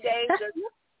am every day just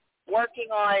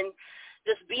working on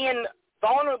just being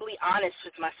vulnerably honest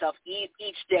with myself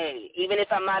each day, even if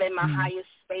I'm not in my highest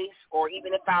space or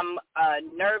even if I'm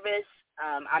nervous.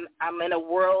 I'm in a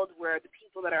world where the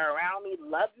people that are around me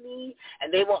love me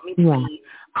and they want me to be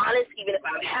honest, even if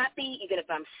I'm happy, even if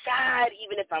I'm sad,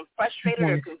 even if I'm frustrated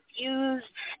or confused,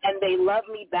 and they love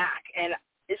me back. And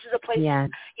this is a place,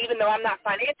 even though I'm not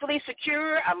financially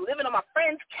secure, I'm living on my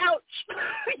friend's couch.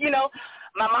 You know,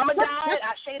 my mama died.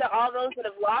 I say to all those that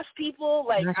have lost people,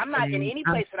 like, I'm not in any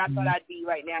place that I thought I'd be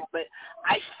right now, but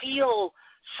I feel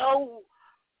so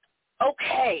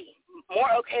okay,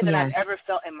 more okay than I've ever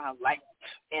felt in my life.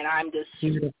 And I'm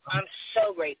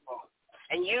so grateful.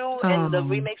 And you and the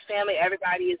Remix family,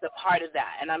 everybody is a part of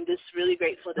that. And I'm just really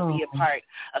grateful to be a part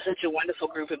of such a wonderful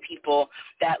group of people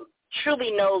that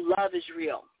truly know love is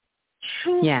real.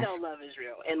 Truly know love is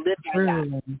real and live by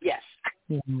that. Yes.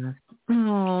 Yeah.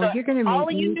 Oh, so you're going to all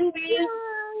of you newbies,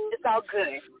 it's all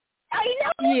good. I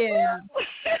know. Yeah.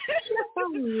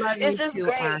 It's just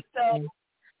great. So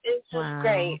it's just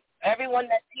great. Everyone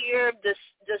that's here, just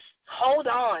hold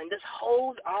on. Just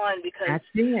hold on because that's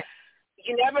it.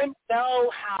 You never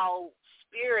know how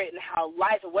spirit and how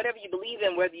life or whatever you believe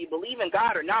in, whether you believe in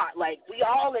God or not, like we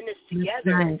all in this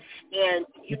together. And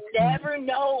you never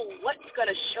know what's going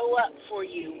to show up for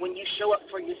you when you show up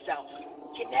for yourself.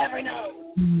 You never know.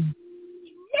 You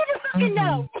never fucking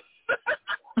know.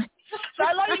 So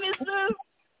I love you, Miss Sue.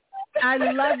 I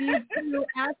love you too,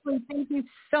 Ashley. Thank you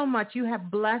so much. You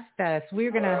have blessed us.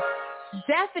 We're going to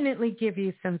definitely give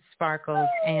you some sparkles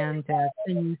and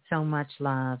send you so much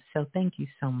love. So thank you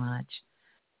so much.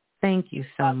 Thank you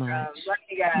so much. Love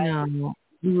you guys. No,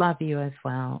 love you as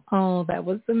well. Oh, that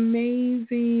was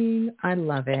amazing. I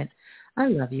love it. I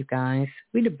love you guys.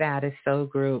 We the baddest soul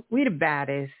group. We the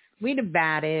baddest. We the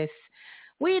baddest.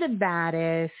 We the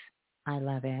baddest. I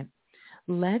love it.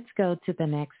 Let's go to the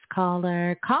next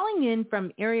caller. Calling in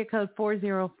from area code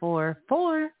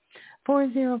 4044.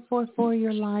 4044,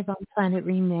 you're live on Planet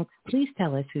Remix. Please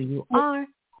tell us who you are.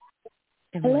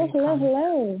 Hello.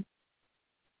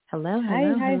 Hello.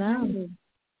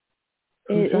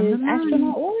 It is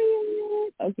Astronaut Warrior.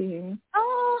 Okay.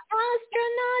 Oh,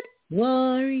 Astronaut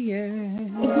Warrior.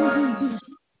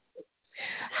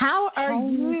 How are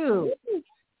you?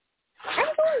 I'm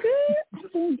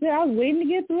doing good. I was waiting to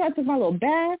get through. I took my little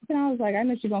bath, and I was like, I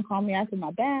know she's going to call me after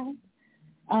my bath.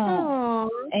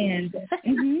 And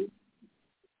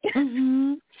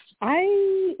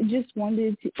I just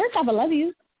wanted to, first off, I love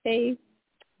you. Hey.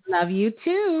 Love you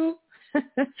too.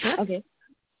 Okay.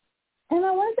 And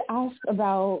I wanted to ask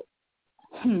about,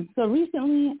 so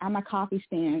recently I'm a coffee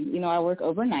stand. You know, I work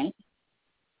overnight.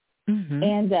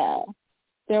 And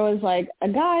there was like a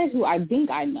guy who I think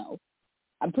I know.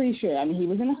 I'm pretty sure. I mean, he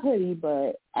was in a hoodie,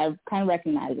 but I kind of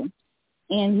recognize him.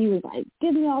 And he was like,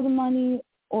 give me all the money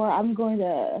or I'm going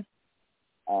to,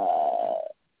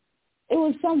 it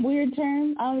was some weird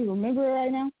term. I don't even remember it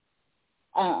right now.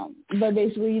 But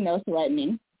basically,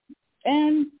 threatening.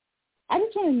 And I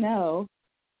just want to know,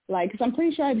 like, because I'm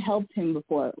pretty sure I've helped him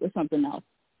before with something else.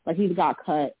 Like, he got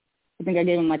cut. I think I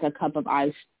gave him, like, a cup of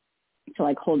ice to,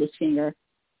 like, hold his finger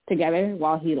together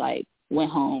while he, like,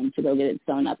 went home to go get it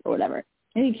sewn up or whatever.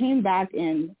 And he came back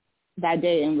in that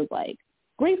day and was, like,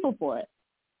 grateful for it.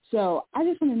 So I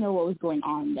just want to know what was going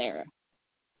on there.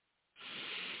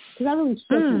 Because that really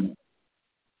struck me.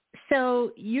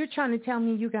 So you're trying to tell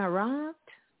me you got robbed?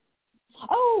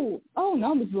 Oh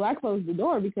no, Ms. Blue, I closed the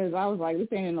door because I was like, this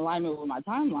ain't in alignment with my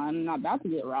timeline. I'm not about to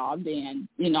get robbed and,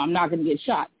 I'm not going to get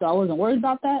shot. So I wasn't worried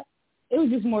about that. It was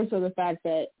just more so the fact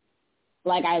that,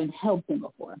 like, I've helped him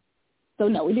before. So,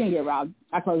 no, we didn't get robbed.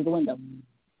 I closed the window.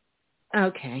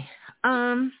 Okay.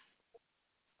 Well,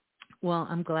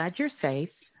 I'm glad you're safe.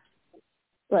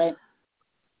 Right.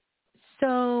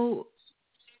 So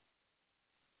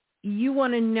you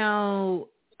want to know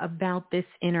about this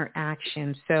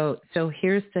interaction. So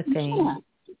here's the thing.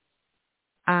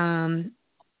 Yeah.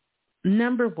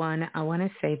 Number one, I want to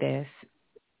say this.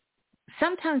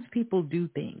 Sometimes people do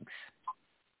things.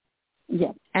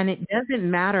 Yeah. And it doesn't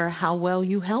matter how well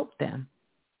you help them.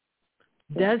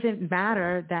 Doesn't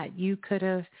matter that you could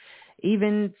have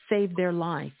even saved their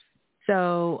life.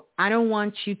 So I don't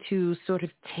want you to sort of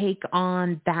take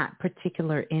on that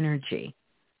particular energy.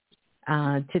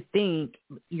 To think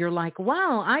you're like,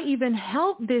 wow, I even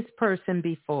helped this person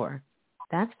before.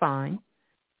 That's fine.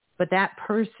 But that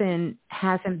person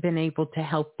hasn't been able to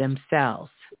help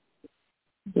themselves.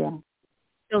 Yeah.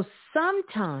 So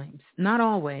sometimes, not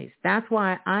always, that's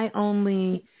why I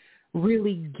only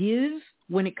really give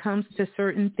when it comes to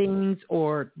certain things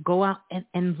or go out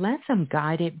unless I'm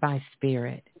guided by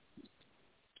spirit.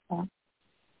 Yeah.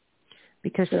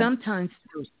 Because sometimes,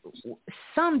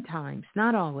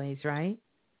 not always, right?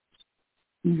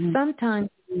 Mm-hmm. Sometimes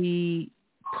we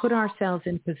put ourselves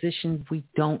in positions we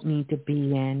don't need to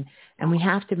be in, and we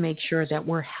have to make sure that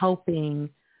we're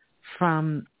helping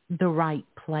from the right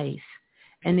place.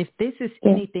 And if this is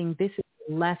anything, this is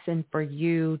a lesson for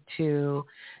you to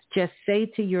just say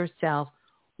to yourself,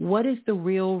 what is the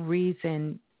real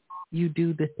reason you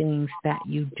do the things that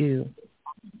you do?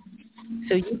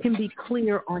 So you can be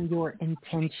clear on your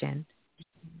intention.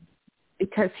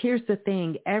 Because here's the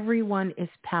thing, everyone is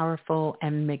powerful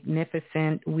and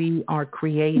magnificent. We are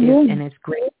creative and as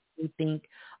great as we think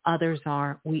others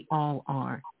are, we all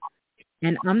are.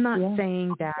 And I'm not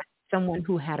saying that someone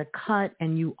who had a cut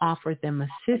and you offered them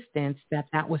assistance,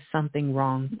 that was something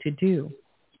wrong to do.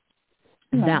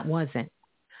 Yeah. That wasn't.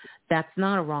 That's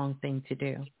not a wrong thing to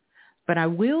do. But I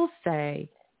will say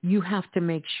you have to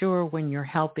make sure when you're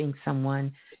helping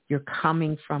someone, you're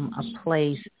coming from a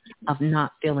place of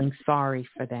not feeling sorry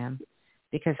for them.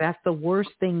 Because that's the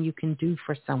worst thing you can do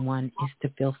for someone is to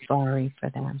feel sorry for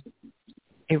them.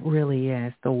 It really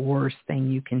is. The worst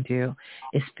thing you can do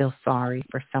is feel sorry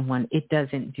for someone. It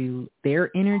doesn't do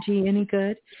their energy any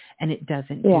good, and it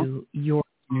doesn't do your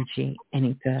energy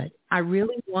any good. I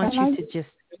really want you to just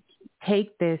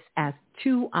take this as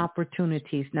two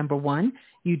opportunities. Number one,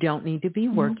 you don't need to be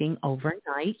working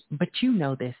overnight, but you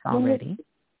know this already.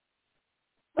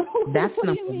 That's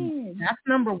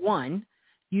number one.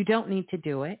 You don't need to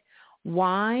do it.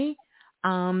 Why?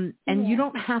 And you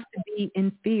don't have to be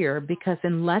in fear because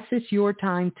unless it's your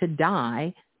time to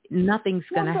die, nothing's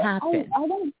going to happen. I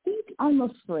don't think I'm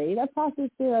afraid. I process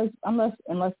it unless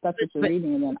that's what you're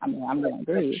reading, and then I'm going to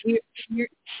agree.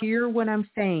 Hear what I'm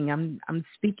saying. I'm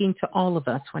speaking to all of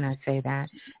us when I say that.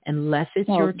 Unless it's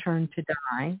your turn to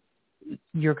die,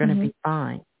 you're going to be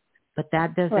fine. But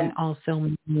that doesn't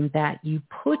also mean that you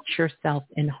put yourself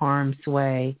in harm's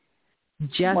way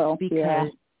just because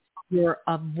you're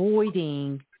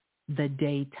avoiding the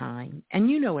daytime.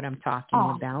 And you know what I'm talking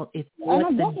about. It's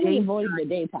I'm definitely avoiding the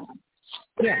daytime.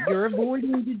 Yeah, you're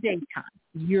avoiding the daytime.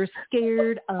 You're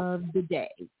scared of the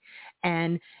day.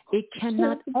 And it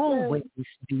cannot always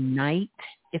be night.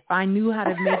 If I knew how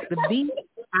to make the beat,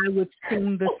 I would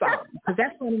sing the song. Because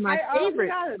that's one of my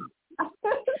favorites.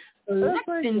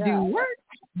 Listen, do work.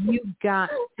 You got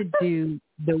to do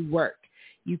the work.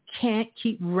 You can't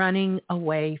keep running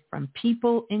away from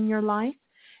people in your life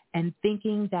and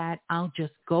thinking that I'll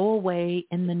just go away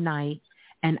in the night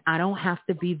and I don't have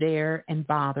to be there and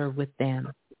bother with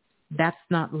them. That's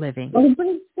not living. But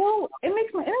it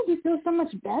makes my energy feel so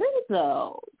much better,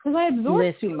 though, because I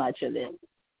absorb too much of it.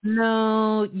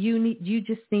 No, you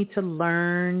just need to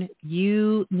learn.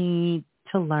 You need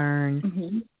to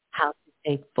learn how to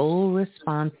take full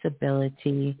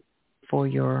responsibility for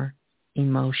your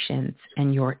emotions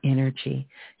and your energy,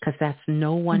 because that's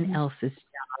no one else's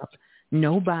job.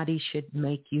 Nobody should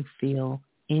make you feel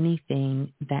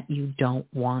anything that you don't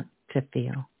want to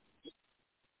feel.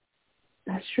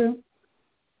 That's true.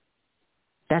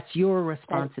 That's your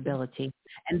responsibility.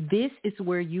 And this is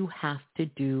where you have to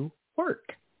do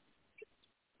work.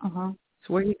 It's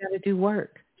where you got to do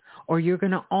work. Or you're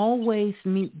going to always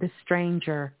meet the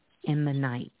stranger in the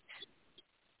night.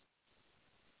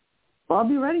 Well, I'll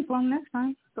be ready for him next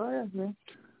time. Go ahead.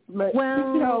 But,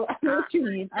 well, I know what you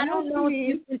mean. I know what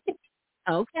you mean.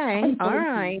 Okay. All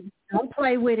right. Don't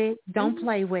play with it. Don't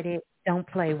play with it. Don't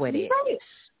play with it. Right.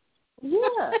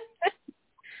 Yeah.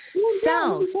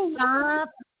 So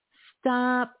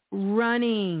stop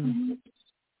running.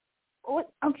 What?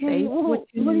 Okay. What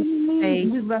do you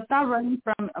mean? Just stop running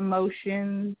from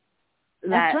emotions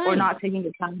or not taking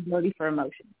accountability for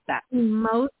emotions.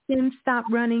 Emotions, stop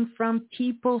running from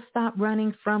people, stop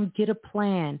running from, get a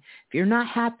plan. If you're not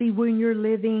happy when you're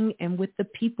living and with the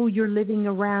people you're living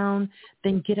around,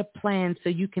 then get a plan so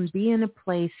you can be in a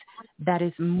place that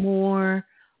is more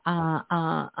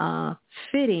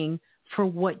fitting for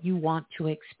what you want to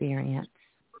experience.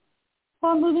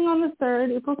 Well, I'm moving on the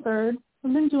 3rd, April 3rd.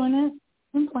 I've been doing it.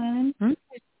 I'm planning.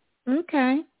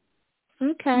 Okay.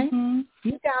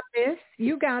 You got this.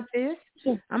 You got this.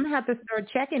 I'm going to have to start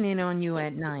checking in on you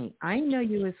at night. I didn't know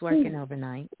you was working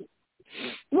overnight.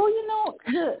 Well,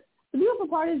 the beautiful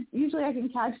part is usually I can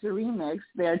catch the remix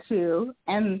there too.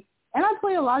 And I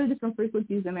play a lot of different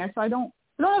frequencies in there, so I don't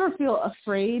ever feel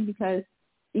afraid, because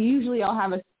usually I'll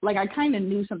have I kind of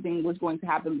knew something was going to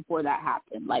happen before that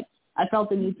happened. Like, I felt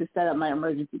the need to set up my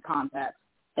emergency contacts,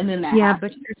 and then that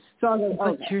happened. But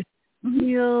you're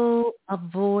still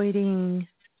avoiding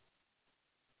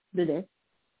the day.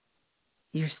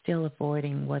 You're still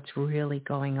avoiding what's really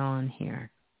going on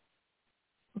here.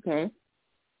 Okay.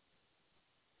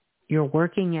 You're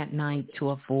working at night to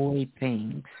avoid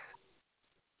things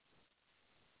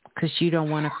because you don't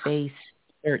want to face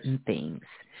certain things.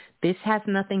 This has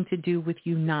nothing to do with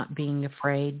you not being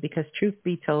afraid, because truth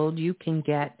be told, you can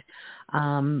get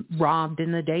robbed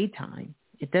in the daytime.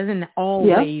 It doesn't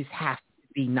always have to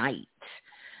be night,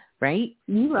 right?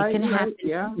 Right, it can happen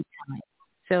anytime.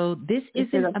 So this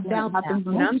isn't about that.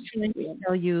 What I'm trying to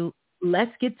tell you,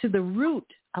 let's get to the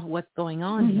root of what's going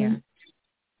on here.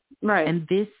 Right. And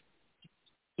this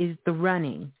is the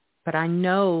running. But I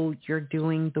know you're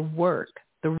doing the work,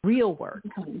 the real work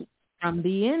from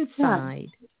the inside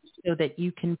so that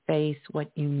you can face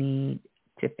what you need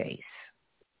to face.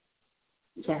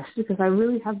 Yes, because I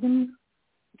really have been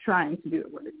trying to do the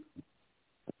work.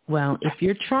 Well, if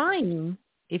you're trying,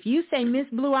 if you say, Miss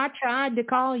Blue, I tried to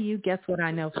call you, guess what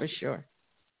I know for sure?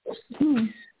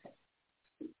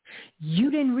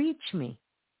 You didn't reach me.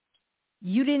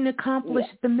 You didn't accomplish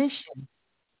the mission.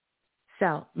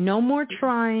 So no more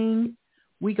trying.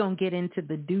 We're going to get into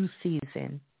the due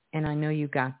season, and I know you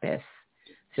got this.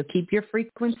 So keep your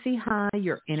frequency high,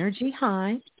 your energy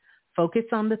high. Focus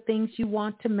on the things you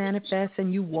want to manifest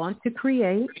and you want to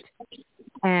create,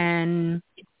 and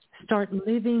start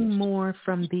living more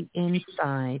from the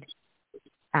inside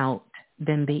out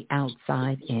than the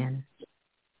outside in.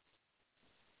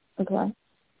 Okay.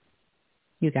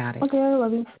 You got it. Okay, I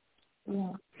love you.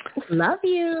 Yeah. Love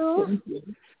you.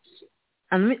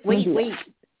 Wait.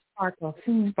 Sparkle.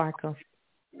 Sparkle.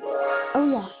 Oh,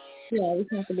 yeah. Yeah, we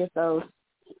can't forget those.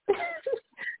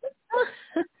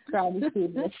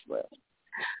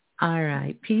 All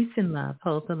right. Peace and love.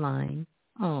 Hold the line.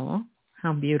 Oh,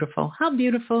 how beautiful. How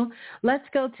beautiful. Let's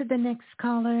go to the next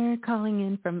caller calling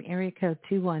in from area code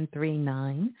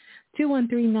 2139.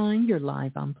 2139, you're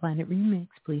live on Planet Remix.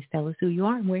 Please tell us who you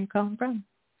are and where you're calling from.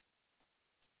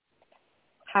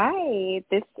 Hi,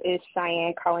 this is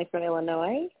Cheyenne calling from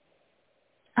Illinois.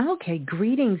 Okay,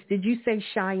 greetings. Did you say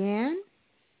Cheyenne?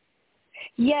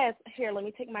 Yes. Here, let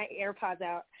me take my AirPods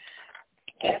out.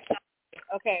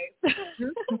 Okay.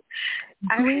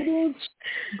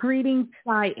 Greetings,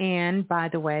 Cheyenne. By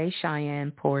the way,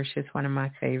 Cheyenne Porsche is one of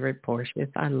my favorite Porsches.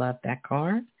 I love that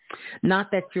car. Not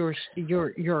that your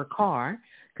car,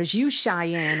 because you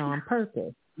Cheyenne on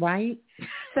purpose, right?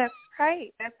 That's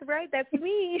right. That's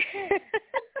me.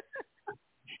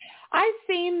 I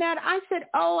seen that. I said,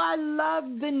 "Oh, I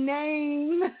love the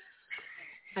name."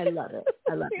 I love it.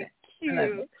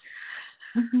 Cute.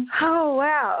 Oh,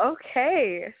 wow.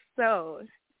 Okay. So,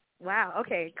 wow.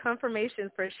 Okay.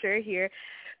 Confirmation for sure here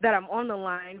that I'm on the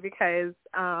line, because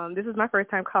this is my first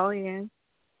time calling in.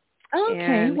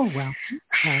 Okay, And well, welcome.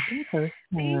 Welcome first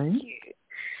time. thank you.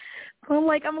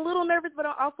 I'm a little nervous, but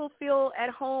I also feel at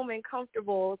home and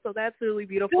comfortable, so that's really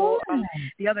beautiful.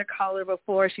 The other caller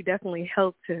before, she definitely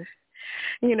helped to,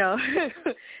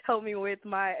 help me with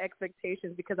my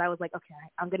expectations because I was like, okay,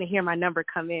 I'm going to hear my number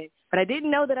come in. But I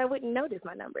didn't know that I wouldn't notice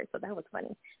my number, so that was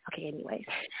funny. Okay, anyways.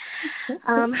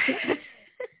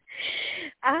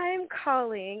 I'm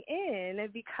calling in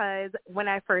because when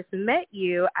I first met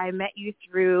you, I met you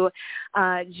through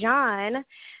John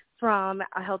from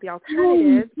A Healthy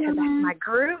Alternative, because that's my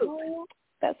group.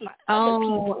 That's my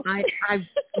I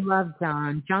love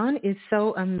John. John is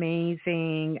so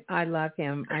amazing. I love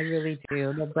him. I really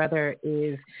do. My brother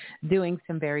is doing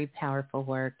some very powerful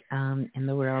work in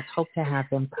the world. Hope to have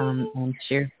him come and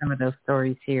share some of those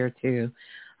stories here too.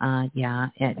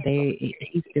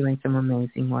 He's doing some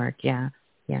amazing work. Yeah.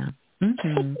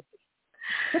 Mm-hmm.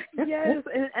 Yes,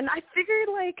 and I figured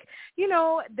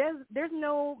there's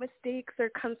no mistakes or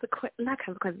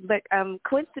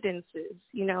coincidences,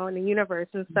 in the universe.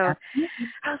 And so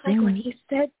I was like, when he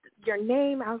said your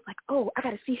name, I was like, oh, I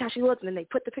got to see how she looks. And then they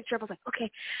put the picture up. I was like, okay,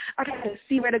 I got to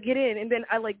see where to get in. And then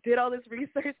I did all this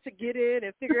research to get in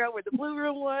and figure out where the blue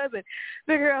room was and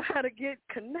figure out how to get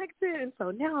connected. And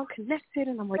so now I'm connected,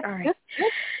 and I'm like, all right,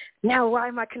 now why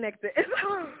am I connected?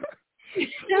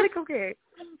 I'm like, okay.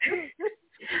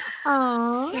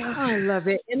 Oh, I love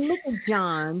it. And look at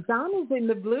John. John is in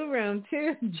the blue room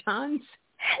too. John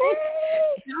says,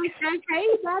 hey,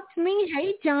 that's me.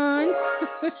 Hey, John.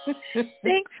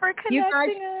 Thanks for connecting You guys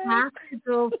us. have to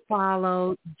go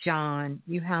follow John.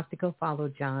 You have to go follow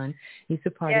John. He's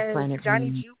a part of Planet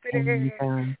Johnny Room.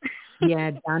 Jupiter.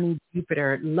 And, Johnny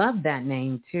Jupiter. Love that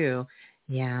name too.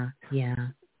 Yeah.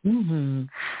 Mm-hmm.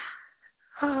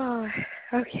 Oh,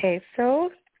 okay.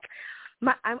 So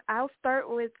I'll start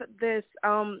with this.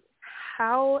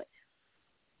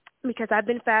 Because I've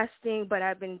been fasting, but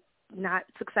I've been not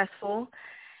successful.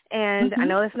 And I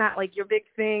know it's not your big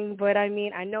thing, but I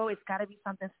know it's got to be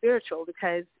something spiritual,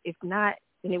 because if not,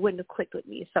 then it wouldn't have clicked with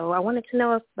me. So I wanted to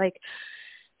know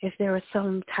if there was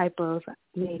some type of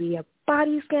maybe a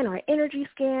body scan or an energy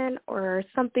scan or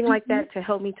something like that to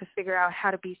help me to figure out how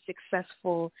to be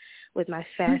successful with my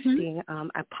fasting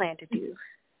I plan to do.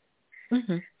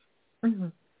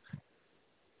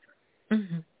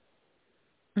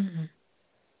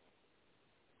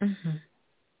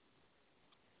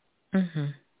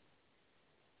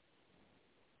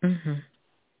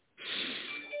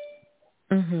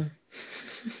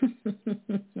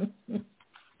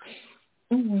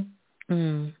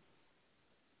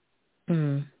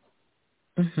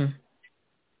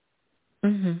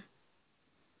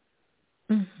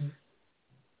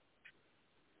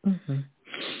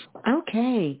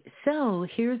 Okay, so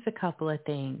here's a couple of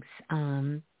things.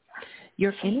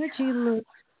 Your energy looks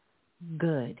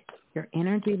good. Your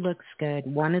energy looks good.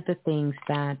 One of the things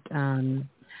that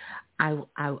I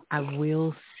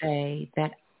will say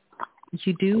that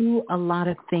you do a lot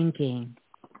of thinking.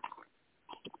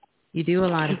 You do a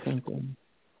lot of thinking.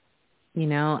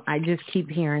 I just keep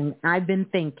hearing, I've been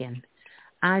thinking.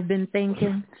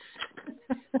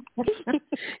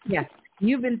 Yes,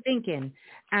 you've been thinking.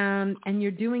 And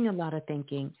you're doing a lot of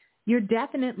thinking. You're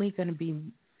definitely going to be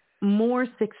more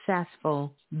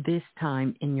successful this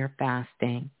time in your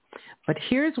fasting. But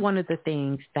here's one of the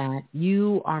things that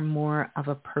you are more of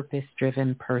a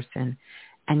purpose-driven person,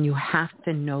 and you have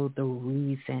to know the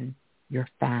reason you're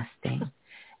fasting.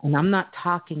 And I'm not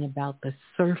talking about the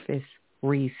surface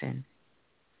reason.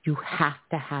 You have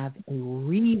to have a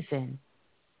reason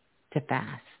to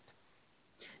fast.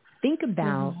 Think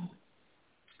about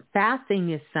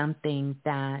fasting is something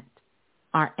that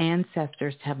our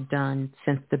ancestors have done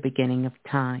since the beginning of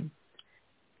time.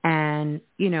 And,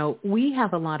 we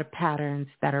have a lot of patterns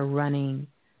that are running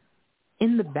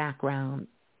in the background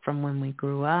from when we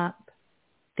grew up,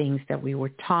 things that we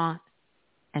were taught,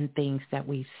 and things that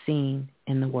we've seen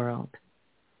in the world.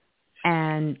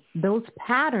 And those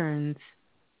patterns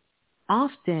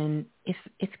often,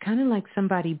 it's kind of like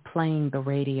somebody playing the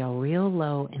radio real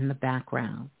low in the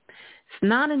background. It's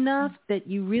not enough that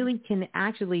you really can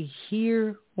actually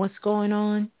hear what's going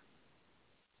on,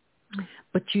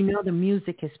 but the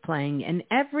music is playing. And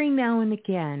every now and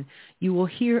again, you will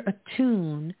hear a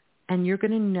tune, and you're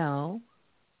going to know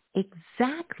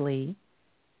exactly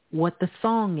what the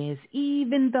song is,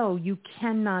 even though you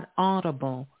cannot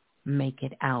audible make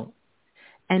it out.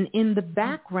 And in the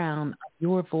background of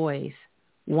your voice,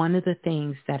 one of the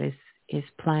things that is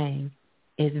playing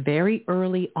is very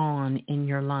early on in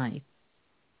your life.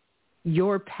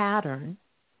 Your pattern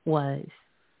was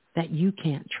that you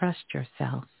can't trust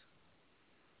yourself.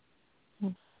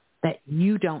 that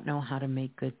you don't know how to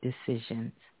make good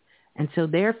decisions. And so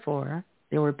therefore,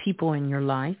 there were people in your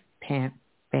life,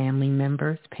 family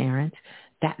members, parents,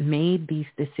 that made these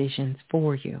decisions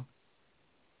for you.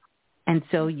 And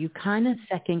so you kind of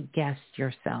second guessed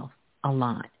yourself a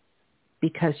lot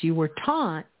because you were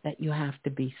taught that you have to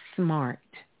be smart.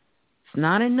 It's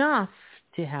not enough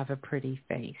to have a pretty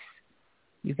face.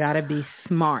 You got to be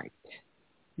smart.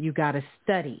 You got to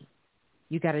study.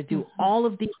 You got to do all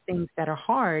of these things that are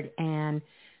hard. And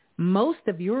most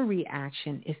of your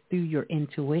reaction is through your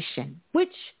intuition,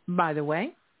 which, by the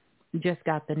way, just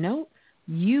got the note.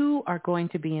 You are going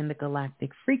to be in the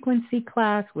galactic frequency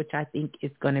class, which I think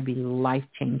is going to be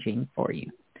life-changing for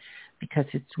you because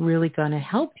it's really going to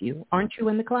help you. Aren't you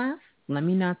in the class? Let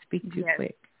me not speak too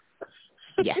quick.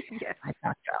 Yes, yes, I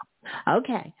thought so.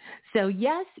 Okay. So,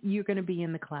 yes, you're going to be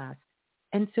in the class.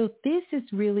 And so this is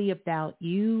really about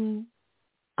you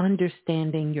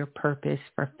understanding your purpose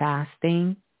for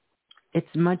fasting. It's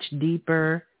much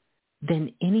deeper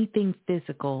than anything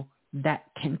physical that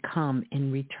can come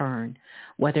in return,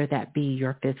 whether that be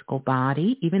your physical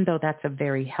body, even though that's a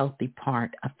very healthy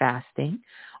part of fasting,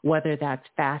 whether that's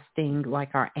fasting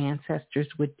like our ancestors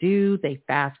would do, they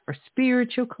fast for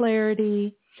spiritual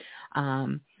clarity,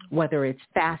 whether it's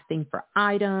fasting for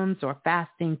items or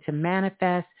fasting to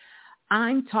manifest.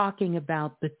 I'm talking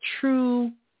about the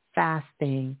true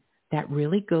fasting that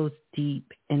really goes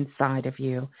deep inside of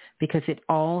you because it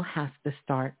all has to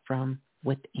start from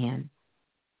within.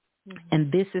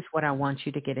 And this is what I want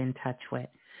you to get in touch with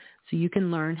so you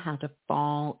can learn how to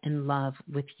fall in love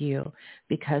with you,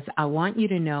 because I want you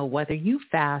to know whether you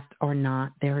fast or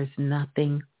not, there is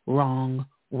nothing wrong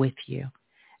with you.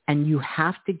 And you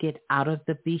have to get out of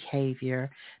the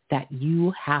behavior that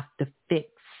you have to fix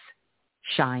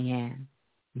Cheyenne.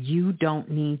 You don't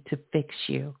need to fix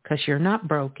you because you're not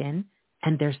broken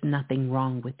and there's nothing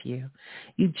wrong with you.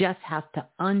 You just have to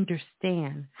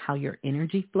understand how your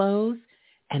energy flows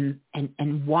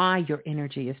and why your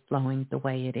energy is flowing the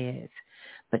way it is.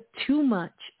 But too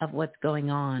much of what's going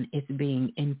on is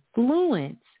being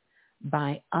influenced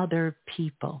by other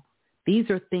people. These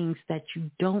are things that you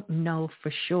don't know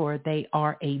for sure. They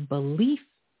are a belief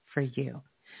for you.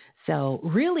 So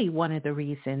really one of the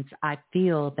reasons I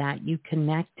feel that you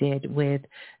connected with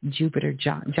Jupiter,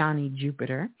 Johnny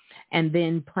Jupiter, and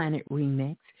then Planet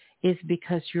Remix is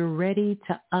because you're ready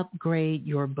to upgrade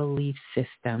your belief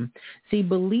system. See,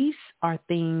 beliefs are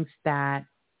things that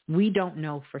we don't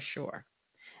know for sure.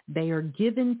 They are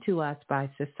given to us by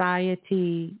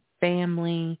society,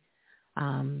 family,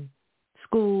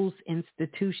 schools,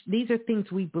 institutions. These are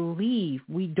things we believe.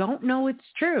 We don't know it's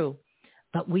true,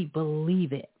 but we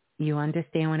believe it. You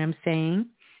understand what I'm saying?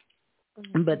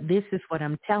 Mm-hmm. But this is what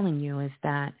I'm telling you is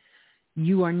that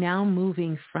you are now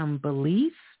moving from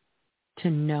belief to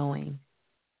knowing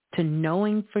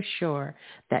for sure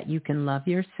that you can love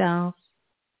yourself,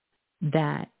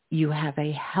 that you have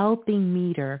a healthy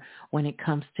meter when it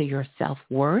comes to your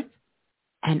self-worth,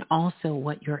 and also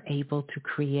what you're able to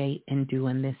create and do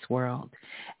in this world.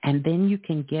 And then you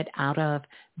can get out of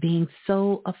being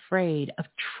so afraid of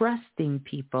trusting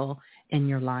people in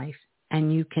your life,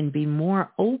 and you can be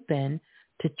more open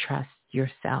to trust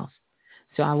yourself.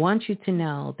 So I want you to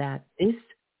know that this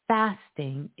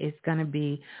fasting is going to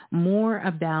be more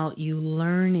about you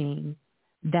learning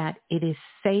that it is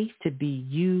safe to be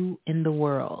you in the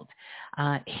world.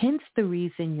 Hence the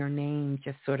reason your name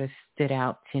just sort of stood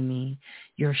out to me.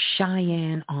 You're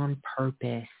Cheyenne on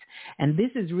purpose. And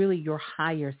this is really your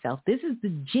higher self. This is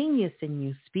the genius in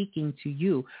you speaking to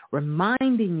you,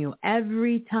 reminding you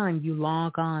every time you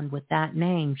log on with that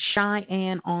name,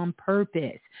 Cheyenne on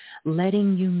purpose,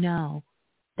 letting you know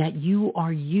that you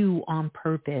are you on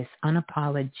purpose,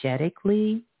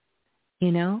 unapologetically,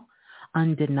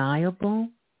 undeniable,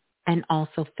 and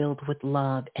also filled with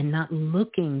love and not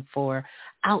looking for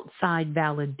outside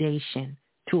validation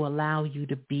to allow you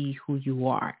to be who you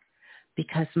are.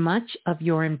 Because much of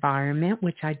your environment,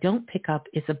 which I don't pick up,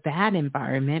 is a bad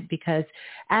environment, because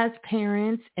as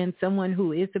parents and someone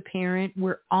who is a parent,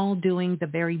 we're all doing the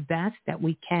very best that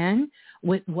we can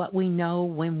with what we know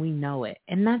when we know it.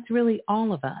 And that's really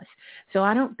all of us. So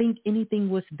I don't think anything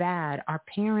was bad. Our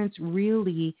parents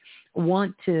really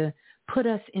want to put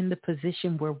us in the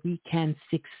position where we can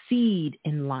succeed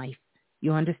in life.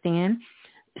 You understand?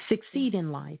 Succeed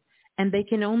in life. And they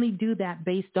can only do that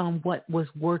based on what was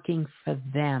working for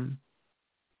them.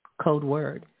 Code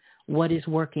word. What is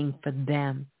working for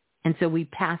them. And so we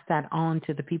pass that on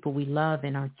to the people we love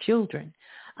and our children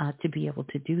to be able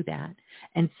to do that.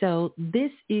 And so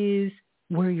this is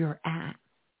where you're at.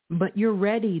 But you're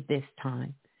ready this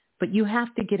time but you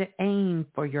have to get an aim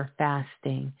for your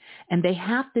fasting. And they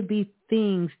have to be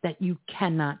things that you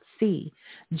cannot see.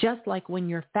 Just like when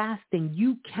you're fasting,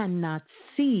 you cannot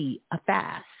see a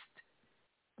fast.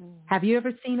 Have you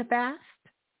ever seen a fast?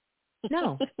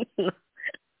 No.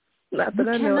 Not that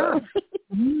I know of.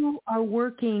 You are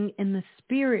working in the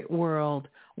spirit world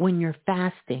when you're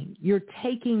fasting. You're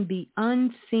taking the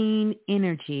unseen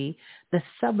energy, the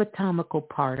subatomical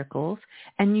particles,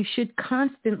 and you should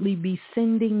constantly be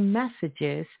sending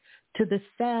messages to the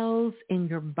cells in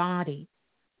your body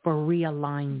for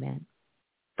realignment,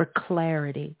 for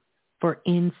clarity, for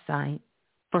insight,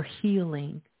 for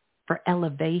healing, for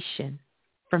elevation,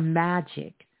 for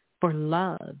magic, for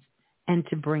love, and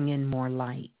to bring in more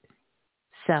light.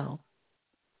 So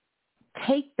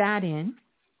take that in.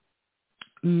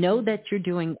 Know that you're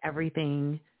doing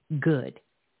everything good.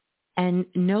 And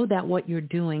know that what you're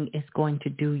doing is going to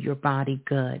do your body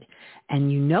good.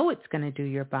 And you know it's going to do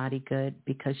your body good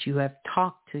because you have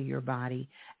talked to your body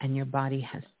and your body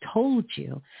has told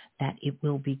you that it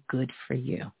will be good for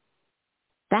you.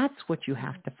 That's what you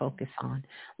have to focus on.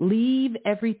 Leave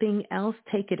everything else,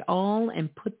 take it all,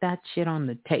 and put that shit on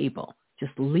the table.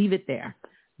 Just leave it there.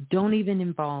 Don't even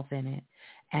involve in it.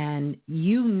 And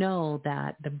you know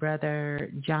that the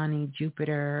brother, Johnny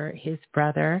Jupiter, his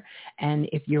brother, and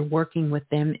if you're working with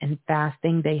them in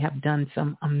fasting, they have done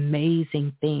some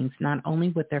amazing things, not only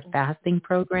with their fasting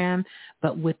program,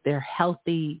 but with their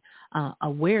healthy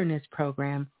awareness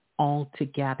program all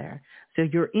together. So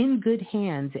you're in good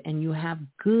hands and you have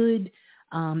good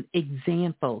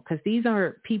example, because these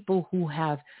are people who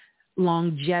have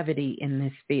longevity in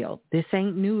this field. This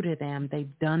ain't new to them.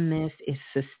 They've done this. It's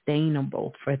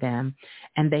sustainable for them.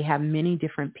 And they have many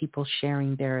different people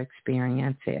sharing their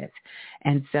experiences.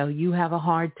 And so you have a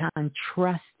hard time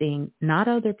trusting not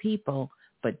other people,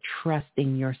 but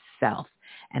trusting yourself.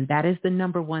 And that is the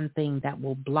number one thing that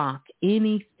will block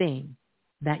anything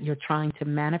that you're trying to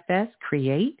manifest,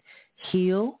 create,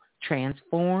 heal,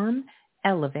 transform,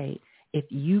 elevate. If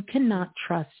you cannot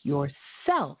trust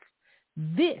yourself,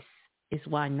 this is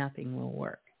why nothing will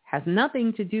work. Has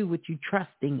nothing to do with you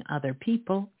trusting other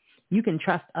people. You can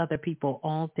trust other people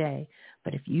all day,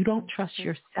 but if you don't trust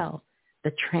yourself,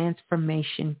 the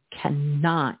transformation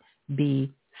cannot be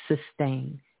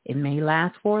sustained. It may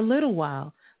last for a little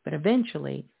while, but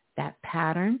eventually that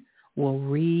pattern will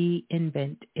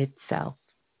reinvent itself.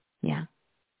 Yeah.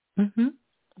 Mm-hmm.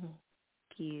 Thank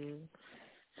you.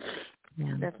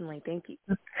 Yeah. Definitely. Thank you.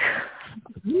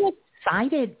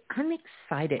 I'm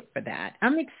excited for that.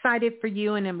 I'm excited for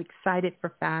you, and I'm excited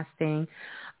for fasting.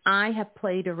 I have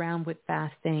played around with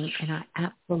fasting, and I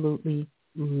absolutely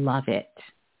love it.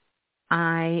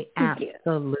 I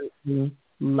absolutely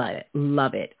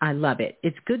love it. I love it.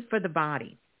 It's good for the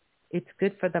body. It's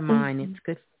good for the mind. It's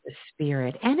good for the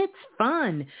spirit. And it's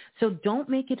fun. So don't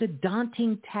make it a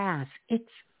daunting task. It's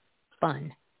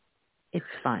fun. It's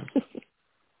fun.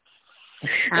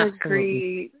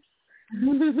 Agreed.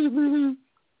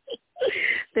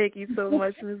 Thank you so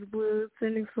much, Ms. Blue.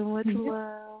 Sending so much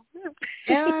love.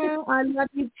 Yeah, I love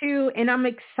you too. And I'm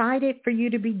excited for you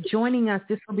to be joining us.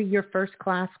 This will be your first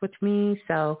class with me.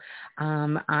 So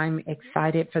I'm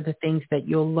excited for the things that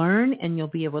you'll learn, and you'll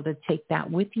be able to take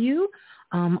that with you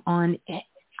on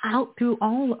out through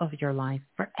all of your life,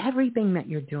 for everything that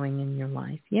you're doing in your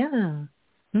life. Yeah.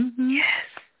 Mm-hmm. Yes.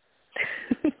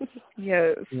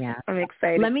 Yes. Yeah. I'm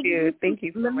excited too. Thank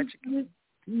you so much.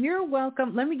 You're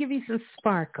welcome. Let me give you some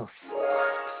sparkles.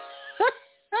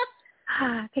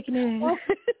 Taking it in. Let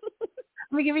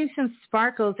me give you some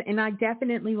sparkles, and I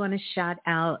definitely want to shout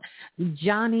out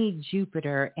Johnny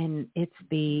Jupiter, and it's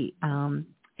the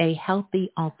A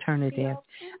Healthy Alternative.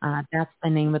 That's the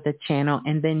name of the channel.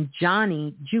 And then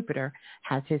Johnny Jupiter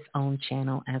has his own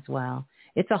channel as well.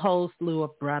 It's a whole slew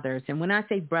of brothers. And when I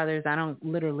say brothers, I don't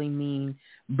literally mean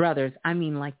brothers. I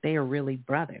mean like they are really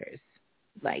brothers.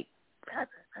 Like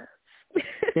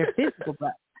they're physical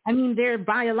brothers. I mean, they're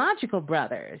biological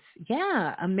brothers.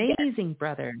 Yeah, amazing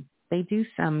brothers. They do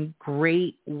some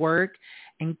great work,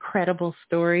 incredible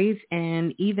stories,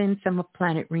 and even some of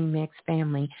Planet Remix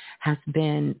family has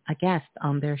been a guest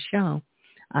on their show,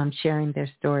 sharing their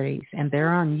stories, and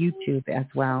they're on YouTube as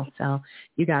well. So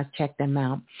you guys check them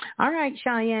out. All right,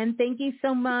 Cheyenne, thank you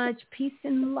so much. Peace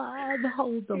and love.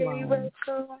 Hold the line.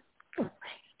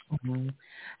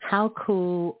 How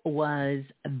cool was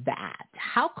that?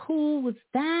 How cool was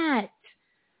that?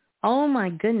 Oh, my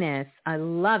goodness. I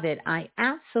love it. I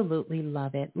absolutely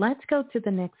love it. Let's go to the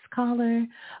next caller.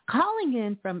 Calling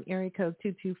in from area code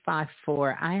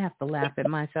 2254. I have to laugh at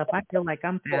myself. I feel like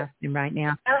I'm fasting right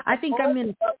now. I think I'm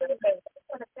in.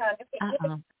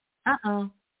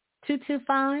 Uh-oh.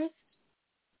 225?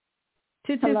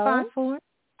 2254?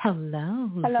 Hello.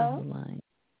 Who's Hello? on the line?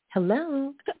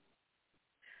 Hello.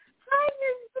 Hi,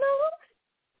 Miss Blue.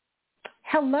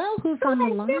 Hello. Who's on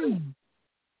the line?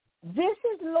 This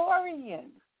is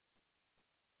Lorian.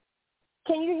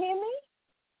 Can you hear me?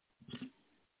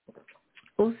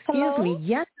 Oh, excuse Hello? me.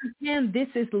 Yes, I can. This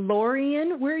is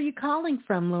Lorian. Where are you calling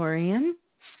from, Lorian?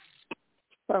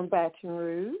 From Baton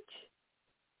Rouge.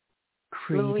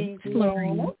 Greetings, Louisiana.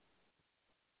 Lorian.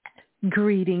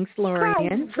 Greetings, Lorian. Hi,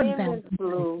 From Miss Baton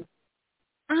Blue.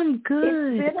 I'm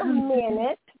good. It's been a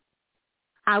minute.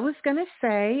 I was going to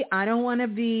say, I don't want to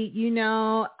be,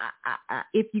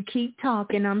 if you keep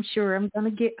talking, I'm sure I'm going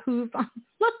to get hooved on.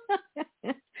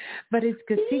 But it's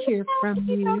good to hear from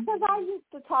you. Because I used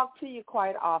to talk to you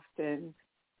quite often.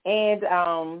 And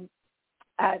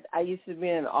I used to be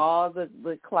in all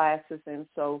the classes and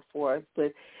so forth.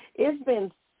 But it's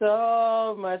been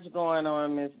so much going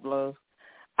on, Miss Blue.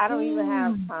 I don't even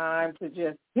have time to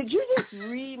could you just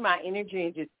read my energy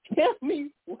and just tell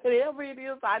me whatever it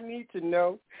is I need to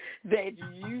know that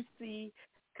you see?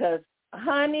 Because,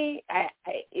 honey,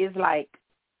 it's like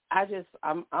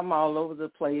I'm all over the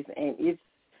place, and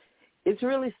it's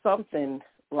really something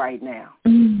right now.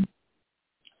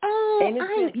 Oh, and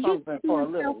it's been something for a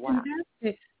little while.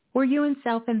 Were you in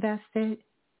Self-Invested?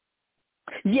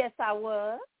 Yes, I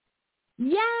was.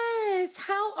 Yes.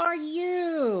 How are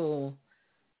you?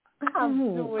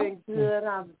 I'm doing good.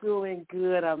 I'm doing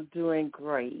good. I'm doing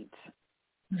great.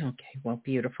 Okay, well,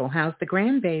 beautiful. How's the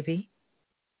grandbaby?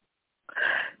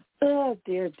 Oh,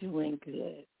 they're doing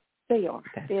good. They are.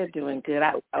 They're doing good.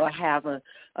 I have a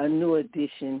new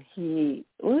addition.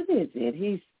 What is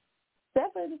it?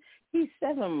 He's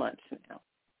 7 months now.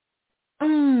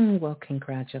 Oh, well,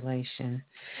 congratulations.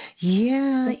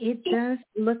 Yeah, it does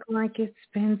look like it's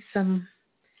been some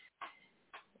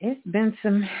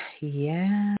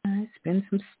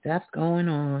stuff going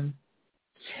on.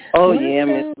 Oh, yeah,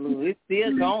 Miss Blue. It's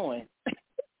still going.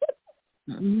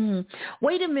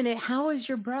 Wait a minute. How is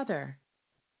your brother?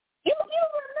 You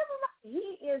remember,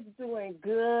 he is doing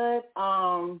good.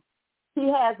 He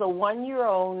has a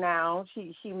 1-year-old now.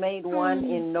 She made one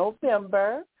in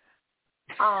November.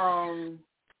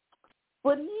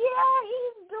 But yeah,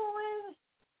 he's doing.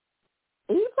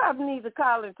 He probably needs to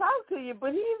call and talk to you,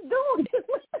 but he's doing it.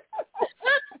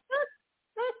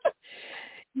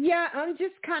 Yeah, I'm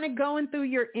just kind of going through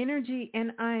your energy,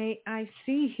 and I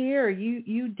see here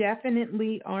you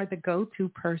definitely are the go-to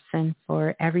person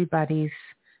for everybody's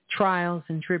trials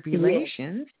and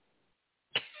tribulations.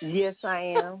 Yes, I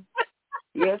am.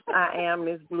 Yes, I am.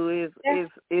 Miss Blue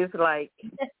is like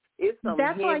it's some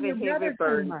heavy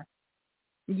burden.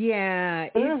 Yeah,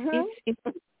 it's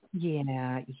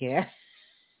yeah.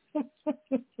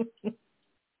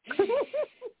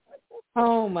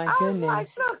 Oh, my goodness. I was like,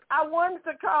 look, I wanted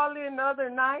to call in the other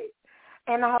night,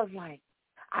 and I was like,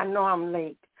 I know I'm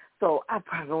late, so I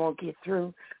probably won't get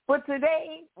through. But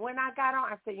today, when I got on,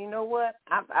 I said, you know what?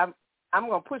 I'm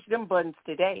going to push them buttons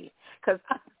today because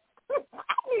I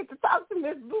need to talk to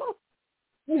Miss Blue.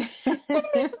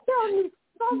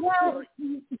 Well,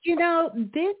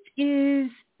 this is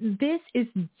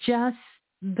just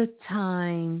the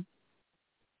time,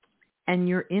 and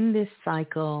you're in this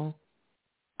cycle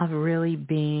of really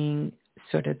being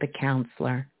sort of the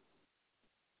counselor.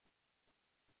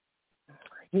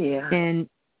 Yeah.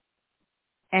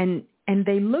 And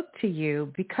they look to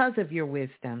you because of your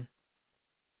wisdom.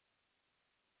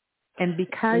 And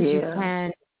because you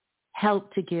can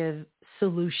help to give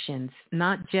solutions,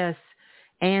 not just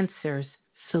answers,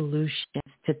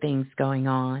 solutions to things going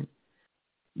on.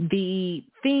 The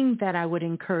thing that I would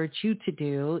encourage you to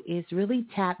do is really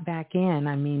tap back in.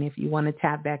 I mean, if you want to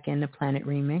tap back into Planet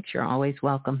Remix, you're always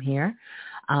welcome here.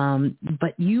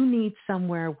 But you need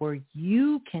somewhere where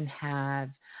you can have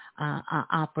an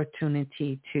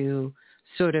opportunity to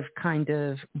sort of kind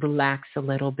of relax a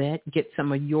little bit, get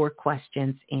some of your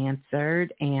questions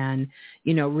answered, and,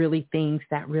 really things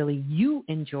that really you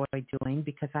enjoy doing,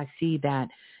 because I see that,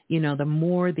 the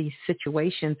more these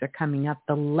situations are coming up,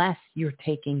 the less you're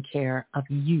taking care of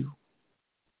you.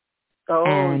 Oh,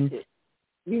 and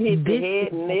you hit the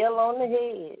nail on the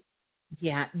head.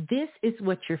 Yeah, this is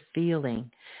what you're feeling.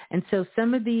 And so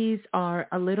some of these are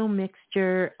a little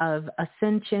mixture of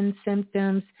ascension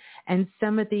symptoms, and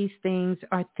some of these things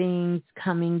are things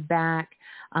coming back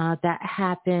that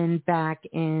happened back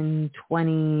in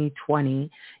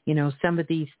 2020. Some of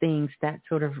these things that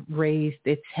sort of raised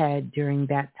its head during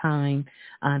that time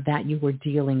that you were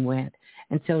dealing with.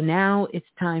 And so now it's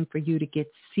time for you to get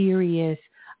serious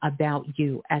about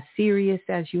you. As serious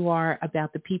as you are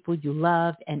about the people you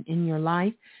love and in your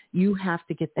life, you have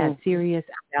to get that serious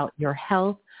about your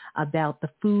health, about the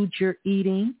food you're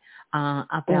eating,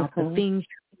 about the things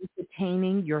you're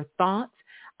entertaining, your thoughts,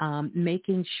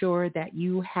 making sure that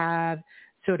you have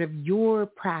sort of your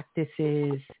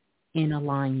practices in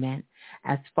alignment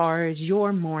as far as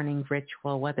your morning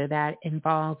ritual, whether that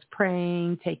involves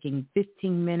praying, taking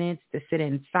 15 minutes to sit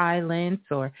in silence,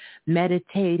 or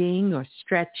meditating or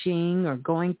stretching or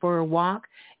going for a walk.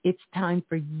 It's time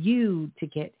for you to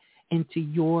get into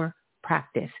your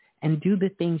practice and do the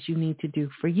things you need to do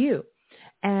for you.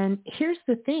 And here's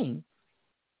the thing.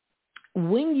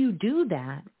 When you do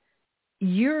that,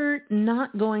 you're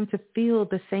not going to feel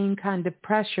the same kind of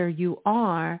pressure you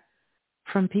are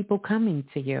from people coming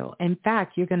to you. In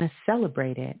fact, you're going to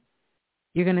celebrate it.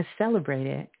 You're going to celebrate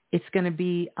it. It's going to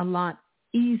be a lot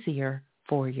easier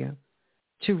for you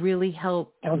to really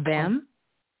help them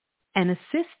and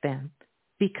assist them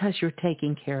because you're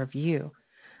taking care of you.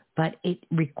 But it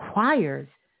requires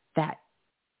that.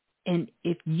 And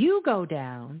if you go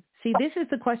down, see, this is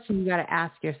the question you got to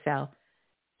ask yourself.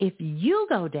 If you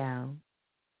go down,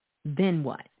 then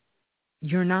what?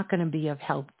 You're not going to be of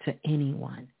help to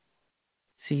anyone.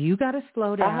 So you got to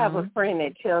slow down. I have a friend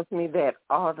that tells me that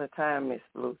all the time, Miss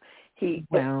Blue.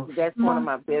 That's one of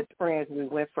my best friends. We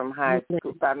went from high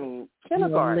school,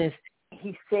 kindergarten.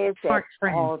 He says that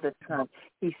all the time.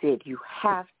 He said, you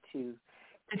have to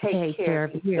take care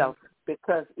of yourself,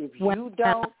 because if you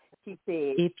don't, he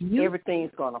said,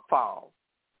 everything's going to fall.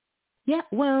 Yeah,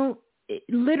 well,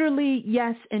 literally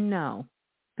yes and no.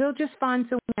 They'll just find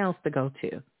someone else to go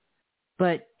to.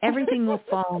 But everything will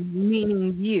fall,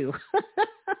 meaning you.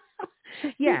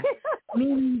 Yeah,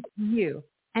 meaning you.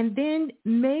 And then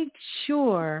make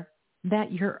sure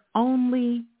that you're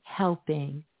only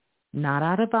helping, not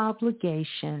out of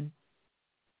obligation,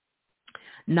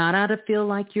 not out of feel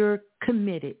like you're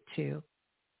committed to,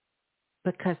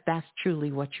 because that's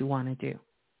truly what you want to do.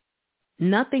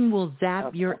 Nothing will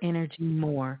zap your energy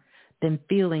more than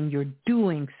feeling you're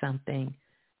doing something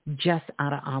just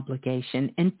out of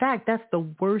obligation. In fact, that's the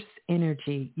worst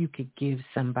energy you could give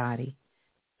somebody.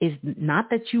 Is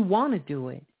not that you want to do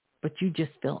it, but you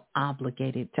just feel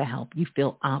obligated to help. You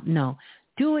feel, no,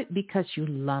 do it because you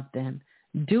love them.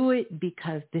 Do it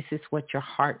because this is what your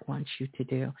heart wants you to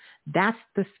do. That's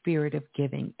the spirit of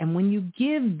giving. And when you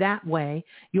give that way,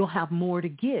 you'll have more to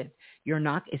give.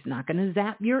 It's not going to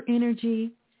zap your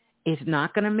energy. It's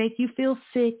not going to make you feel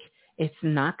sick. It's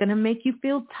not going to make you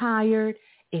feel tired.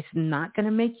 It's not going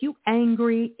to make you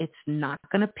angry. It's not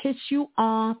going to piss you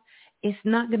off. It's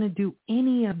not going to do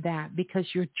any of that, because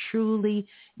you're truly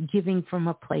giving from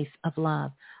a place of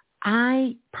love.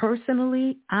 I'm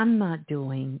not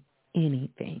doing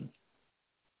anything.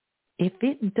 If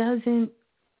it doesn't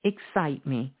excite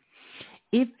me,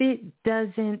 if it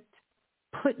doesn't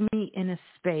put me in a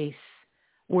space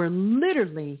where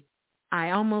literally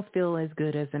I almost feel as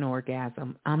good as an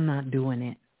orgasm, I'm not doing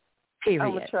it. Period.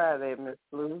 I'm gonna try that, Miss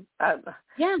Blue.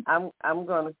 I'm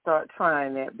gonna start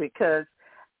trying that, because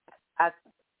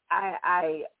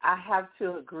I have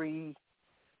to agree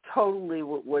totally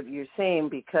with what you're saying,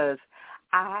 because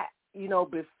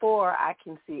before I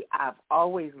can see, I've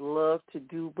always loved to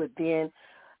do, but then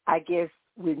I guess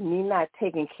with me not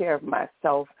taking care of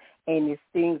myself, and it's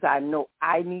things I know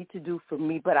I need to do for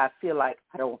me, but I feel like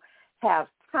I don't have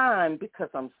time because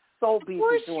I'm so busy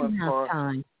doing for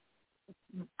time.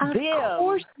 Of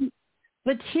course.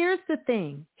 But here's the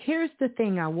thing.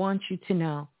 I want you to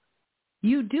know.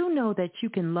 You do know that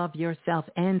you can love yourself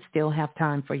and still have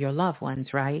time for your loved ones,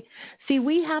 right? See,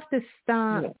 we have to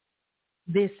stop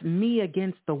this me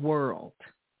against the world.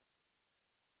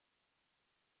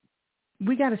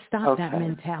 We got to stop that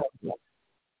mentality.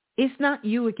 It's not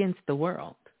you against the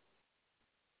world.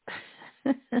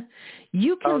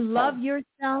 You can love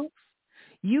yourself.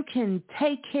 You can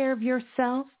take care of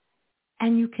yourself.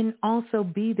 And you can also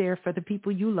be there for the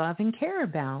people you love and care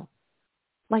about.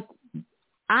 Like,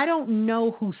 I don't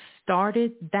know who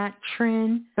started that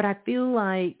trend, but I feel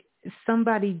like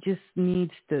somebody just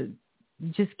needs to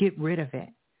just get rid of it.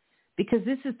 Because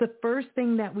this is the first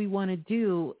thing that we want to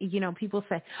do. People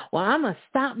say, well, I'm going to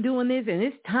stop doing this, and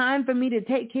it's time for me to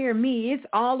take care of me. It's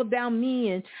all about me,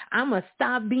 and I'm going to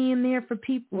stop being there for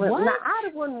people. Well, what? Now,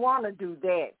 I wouldn't want to do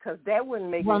that, because that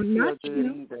wouldn't make me feel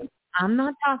good either. I'm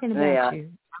not talking about you.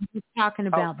 I'm just talking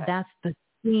about that's the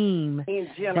theme in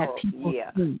general, that people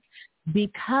think.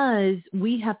 because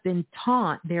we have been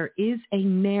taught there is a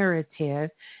narrative,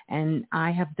 and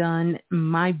I have done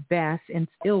my best and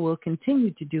still will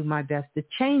continue to do my best to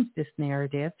change this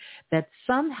narrative, that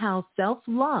somehow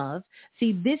self-love,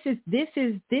 see, this is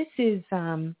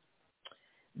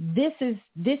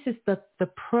the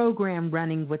program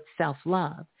running with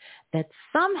self-love, that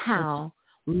somehow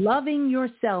loving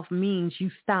yourself means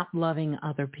you stop loving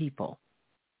other people.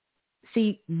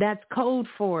 See, that's code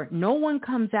for no one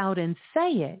comes out and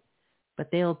say it, but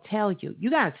they'll tell you, you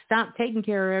got to stop taking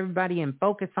care of everybody and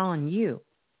focus on you.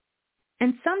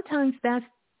 And sometimes that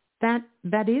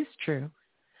is true.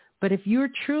 But if you're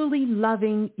truly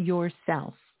loving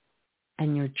yourself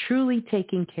and you're truly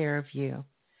taking care of you,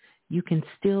 you can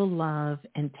still love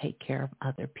and take care of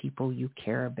other people you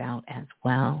care about as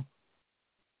well.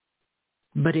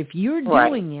 But if you're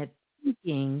doing it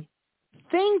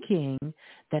thinking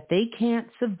that they can't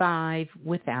survive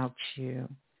without you,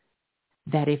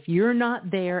 that if you're not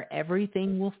there,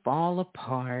 everything will fall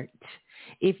apart.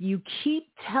 If you keep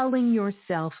telling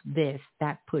yourself this,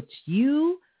 that puts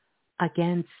you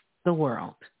against the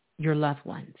world, your loved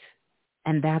ones.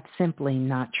 And that's simply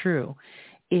not true.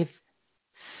 If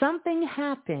something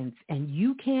happens and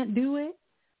you can't do it,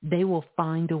 they will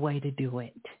find a way to do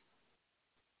it.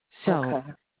 So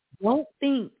don't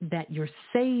think that you're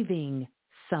saving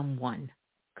someone,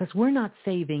 because we're not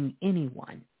saving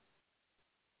anyone.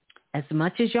 As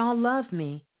much as y'all love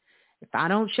me, if I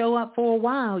don't show up for a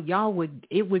while,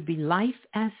 it would be life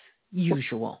as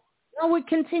usual. I would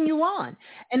continue on,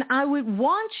 and I would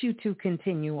want you to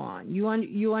continue on.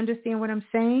 You understand what I'm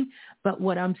saying? But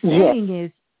what I'm saying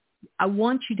is, I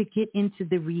want you to get into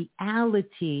the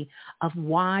reality of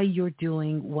why you're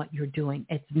doing what you're doing.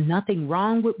 It's nothing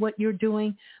wrong with what you're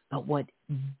doing, but what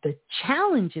the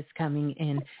challenge is coming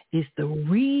in is the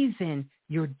reason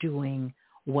you're doing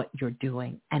what you're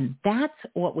doing. And that's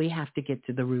what we have to get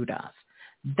to the root of.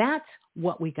 That's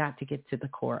what we got to get to the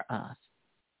core of.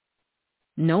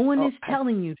 No one is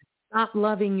telling you to stop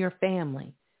loving your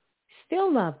family.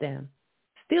 Still love them.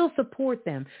 Still support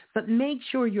them. But make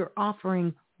sure you're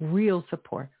offering real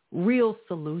support, real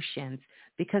solutions,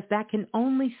 because that can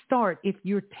only start if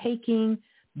you're taking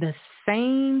the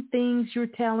same things you're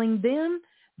telling them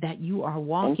that you are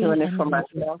walking and doing it for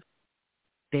myself.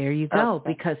 There you go.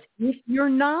 Because if you're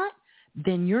not,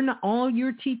 then you're not. All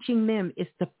you're teaching them is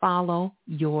to follow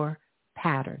your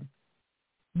pattern.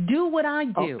 Do what I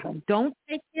do. Don't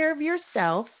take care of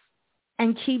yourself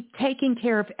and keep taking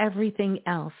care of everything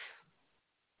else.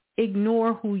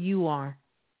 Ignore who you are.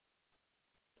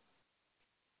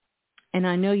 And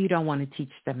I know you don't want to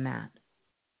teach them that.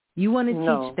 You want to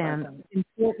teach them it's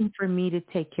important for me to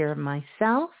take care of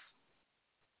myself.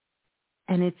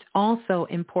 And it's also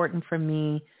important for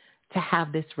me to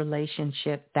have this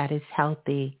relationship that is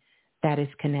healthy, that is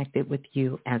connected with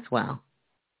you as well.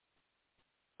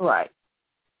 Right.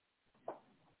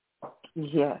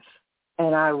 Yes.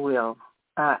 And I will.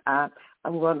 I'm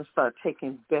going to start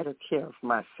taking better care of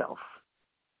myself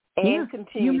and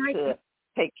continue to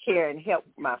take care and help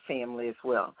my family as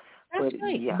well. That's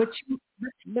right. Yeah.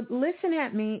 But listen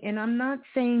at me, and I'm not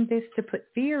saying this to put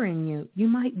fear in you. You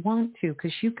might want to,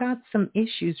 because you've got some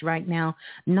issues right now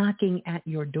knocking at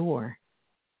your door.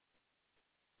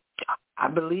 I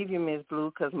believe you, Ms.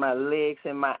 Blue, because my legs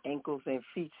and my ankles and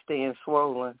feet staying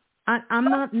swollen. I'm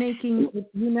not making,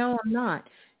 I'm not.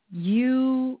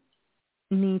 You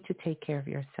need to take care of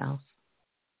yourself.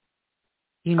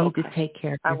 You need to take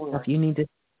care of yourself. You need to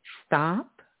stop,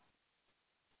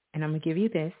 and I'm going to give you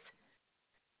this.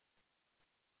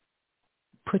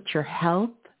 Put your health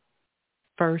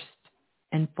first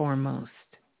and foremost.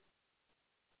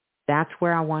 That's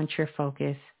where I want your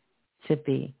focus to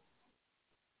be.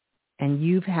 And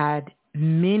you've had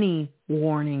many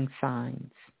warning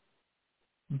signs,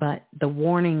 but the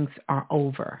warnings are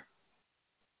over.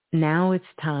 Now it's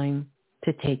time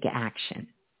to take action,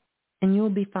 and you'll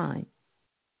be fine.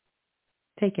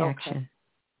 Take action.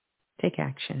 Take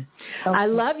action. I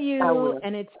love you,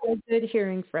 and it's so good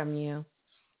hearing from you.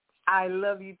 I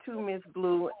love you too, Miss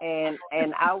Blue, and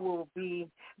I will be.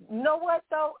 You know what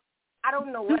though? I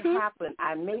don't know what happened.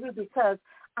 Maybe because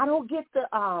I don't get the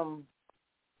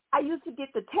I used to get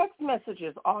the text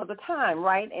messages all the time,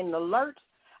 right, and the alerts.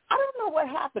 I don't know what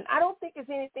happened. I don't think it's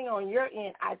anything on your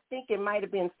end. I think it might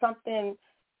have been something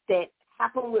that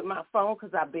happened with my phone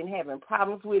because I've been having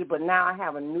problems with it, but now I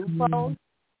have a new phone.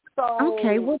 So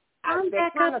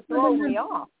that kind of throws me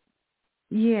off.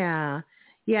 Yeah.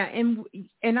 Yeah, and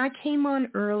I came on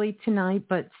early tonight,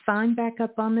 but sign back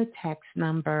up on the text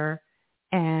number,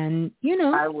 and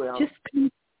I will.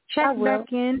 Check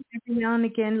back in every now and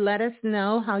again. Let us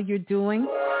know how you're doing.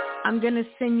 I'm going to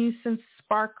send you some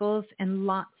sparkles and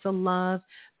lots of love.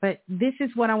 But this is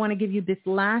what I want to give you, this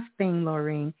last thing,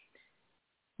 Laureen.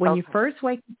 When you first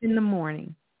wake up in the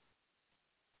morning,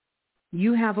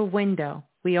 you have a window.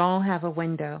 We all have a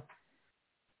window.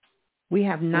 We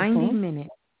have 90 minutes.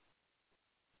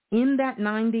 In that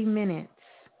 90 minutes,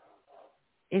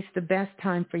 it's the best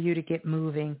time for you to get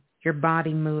moving, your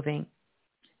body moving.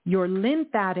 Your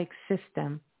lymphatic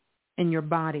system in your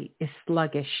body is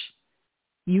sluggish.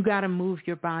 You got to move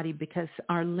your body because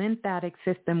our lymphatic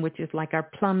system, which is like our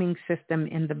plumbing system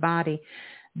in the body,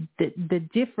 the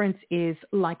difference is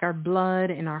like our blood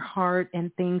and our heart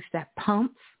and things that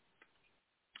pumps.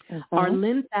 Our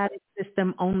lymphatic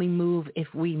system only move if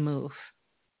we move.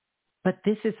 But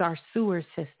this is our sewer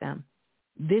system.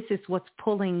 This is what's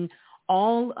pulling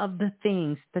all of the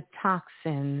things, the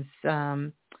toxins,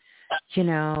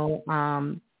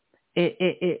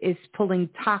 it's pulling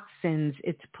toxins,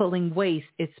 it's pulling waste,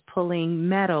 it's pulling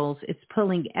metals, it's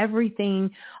pulling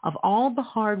everything of all the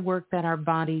hard work that our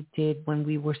body did when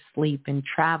we were asleep and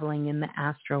traveling in the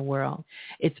astral world.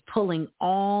 It's pulling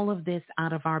all of this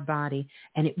out of our body,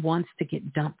 and it wants to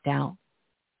get dumped out.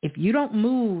 If you don't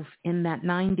move in that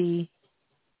 90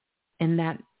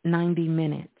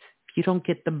 minutes, if you don't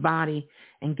get the body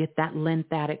and get that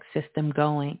lymphatic system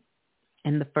going,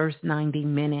 in the first 90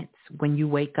 minutes when you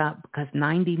wake up, because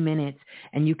 90 minutes,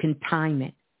 and you can time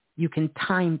it. You can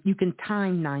time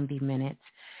 90 minutes.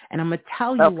 And I'm going to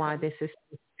tell you why this is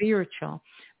spiritual,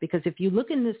 because if you look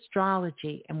in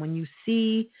astrology and when you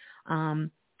see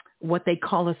what they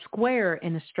call a square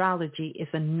in astrology is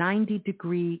a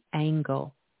 90-degree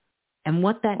angle. And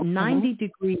what that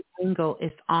 90-degree angle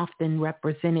is often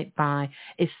represented by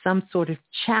is some sort of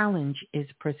challenge is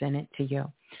presented to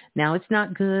you. Now, it's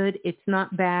not good. It's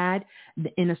not bad.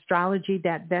 In astrology,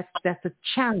 that's a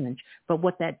challenge. But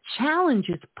what that challenge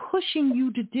is pushing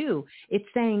you to do, it's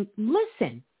saying,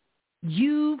 listen,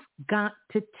 you've got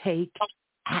to take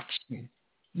action.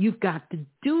 You've got to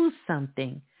do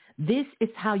something. This is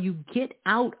how you get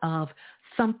out of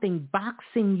something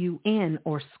boxing you in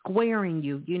or squaring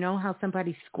you. You know how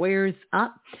somebody squares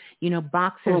up? You know,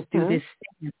 boxers do this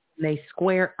thing. They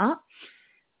square up.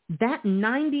 That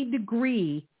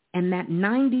 90-degree and that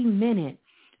 90 minute,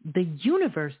 the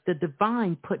universe, the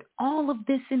divine, put all of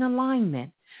this in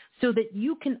alignment so that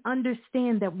you can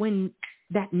understand that when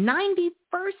that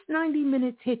first 90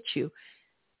 minutes hit you,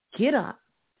 get up,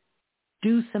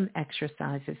 do some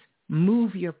exercises,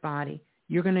 move your body.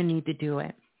 You're going to need to do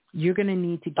it. You're going to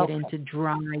need to get into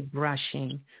dry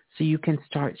brushing so you can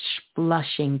start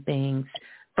flushing things.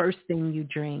 First thing you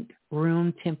drink,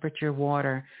 room temperature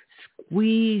water.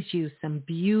 Squeeze you some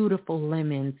beautiful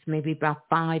lemons, maybe about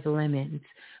 5 lemons.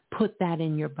 Put that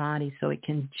in your body so it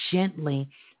can gently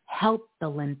help the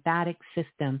lymphatic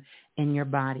system in your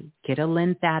body. Get a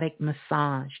lymphatic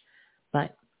massage.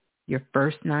 But your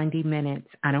first 90 minutes,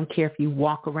 I don't care if you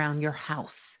walk around your house.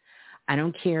 I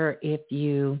don't care if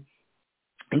you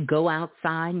go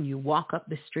outside and you walk up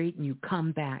the street and you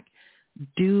come back.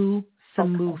 Do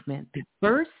some movement. The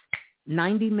first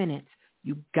 90 minutes,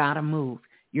 you got to move.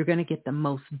 You're going to get the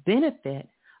most benefit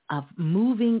of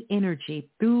moving energy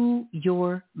through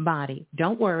your body.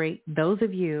 Don't worry, those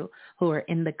of you who are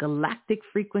in the Galactic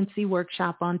Frequency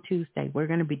Workshop on Tuesday, we're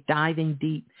going to be diving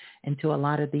deep into a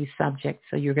lot of these subjects,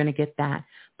 so you're going to get that.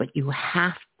 But you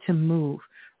have to move.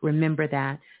 Remember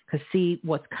that, because see,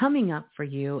 what's coming up for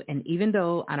you, and even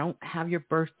though I don't have your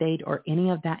birth date or any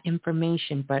of that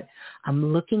information, but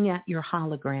I'm looking at your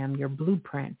hologram, your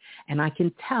blueprint, and I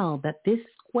can tell that this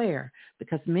square,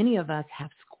 because many of us have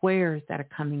squares that are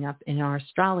coming up in our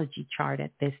astrology chart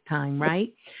at this time,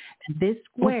 right? And this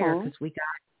square, because we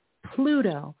got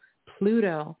Pluto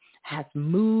has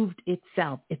moved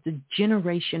itself. It's a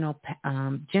generational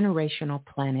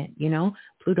planet. You know,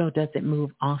 Pluto doesn't move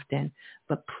often,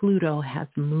 but Pluto has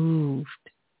moved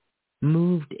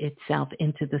itself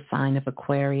into the sign of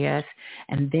Aquarius.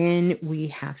 And then we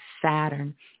have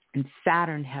Saturn, and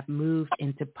Saturn have moved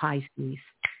into Pisces,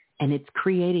 and it's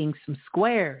creating some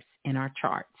squares in our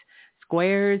charts.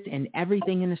 Squares and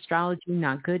everything in astrology,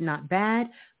 not good, not bad,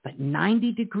 but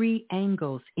 90-degree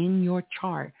angles in your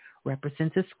chart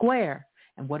represents a square.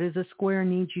 And what does a square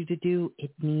need you to do?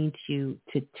 It needs you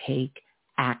to take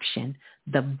action.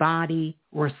 The body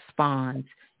responds.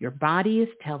 Your body is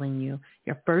telling you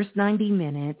your first 90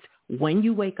 minutes, when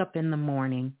you wake up in the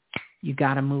morning, you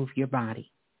got to move your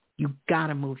body. You got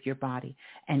to move your body.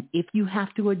 And if you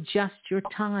have to adjust your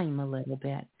time a little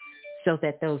bit so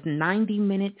that those 90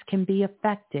 minutes can be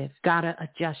effective, got to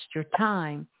adjust your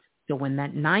time. So when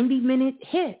that 90 minute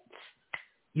hits,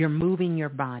 You're moving your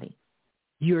body.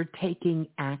 You're taking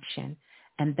action.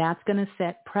 And that's going to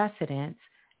set precedence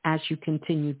as you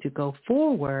continue to go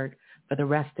forward for the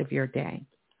rest of your day.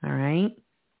 All right?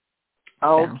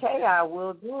 Okay, I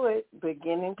will do it.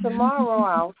 Beginning tomorrow,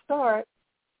 I'll start.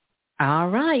 All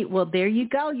right. Well, there you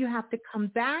go. You have to come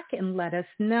back and let us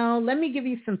know. Let me give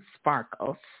you some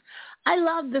sparkles. I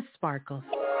love the sparkles.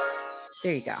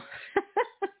 There you go.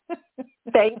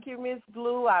 Thank you, Miss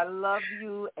Blue. I love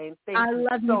you, and thank you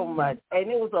so much.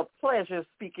 And it was a pleasure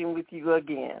speaking with you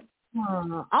again.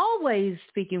 Always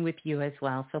speaking with you as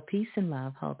well. So peace and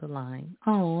love. Hold the line.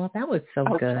 Oh, that was so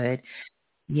good.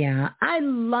 Yeah. I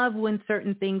love when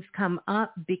certain things come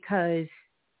up because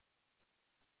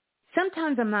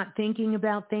sometimes I'm not thinking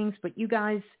about things, but you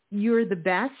guys, you're the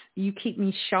best. You keep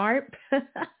me sharp.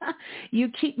 You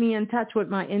keep me in touch with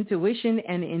my intuition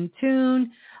and in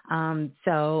tune.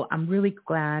 So I'm really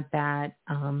glad that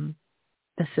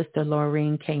the Sister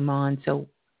Laureen came on so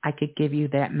I could give you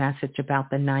that message about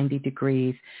the 90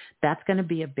 degrees. That's going to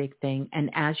be a big thing.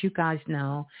 And as you guys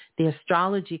know, the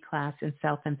astrology class in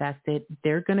Self-Invested,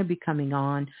 they're going to be coming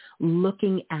on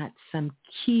looking at some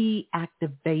key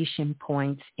activation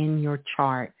points in your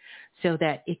chart so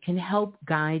that it can help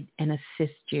guide and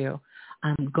assist you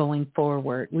going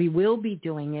forward. We will be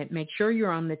doing it. Make sure you're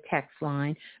on the text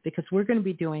line because we're going to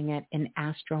be doing it in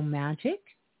Astro Magic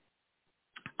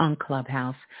on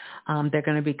Clubhouse. They're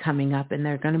going to be coming up and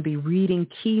they're going to be reading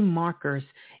key markers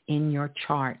in your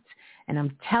charts. And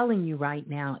I'm telling you right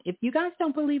now, if you guys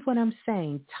don't believe what I'm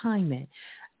saying, time it.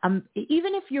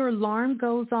 Even if your alarm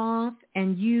goes off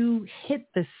and you hit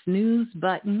the snooze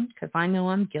button, because I know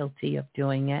I'm guilty of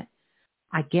doing it,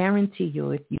 I guarantee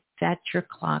you if you set your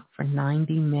clock for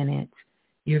 90 minutes,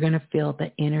 you're going to feel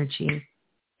the energy.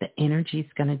 The energy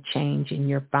is going to change in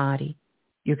your body.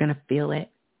 You're going to feel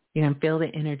it. You're going to feel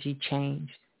the energy change.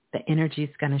 The energy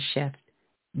is going to shift.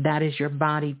 That is your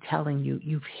body telling you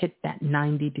you've hit that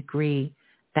 90 degree,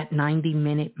 that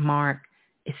 90-minute mark.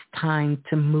 It's time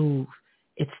to move.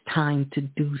 It's time to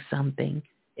do something.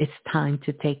 It's time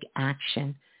to take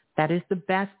action. That is the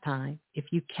best time, if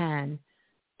you can,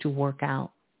 to work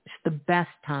out. It's the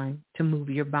best time to move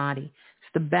your body.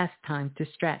 It's the best time to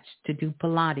stretch, to do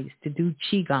Pilates, to do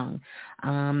Qigong.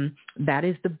 That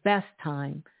is the best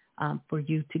time for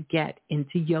you to get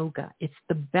into yoga. It's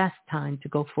the best time to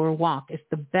go for a walk. It's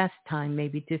the best time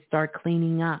maybe to start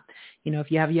cleaning up. You know,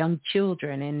 if you have young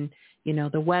children and, you know,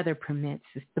 the weather permits,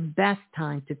 it's the best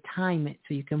time to time it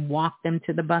so you can walk them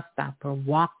to the bus stop or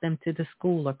walk them to the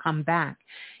school or come back.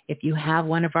 If you have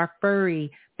one of our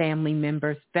furry family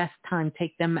members, best time,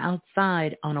 take them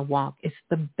outside on a walk. It's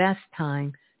the best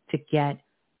time to get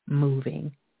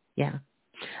moving. Yeah.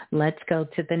 Let's go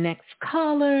to the next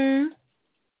caller.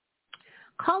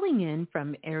 Calling in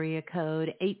from area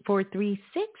code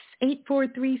 8436,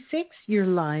 8436. You're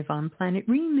live on Planet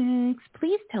Remix.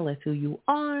 Please tell us who you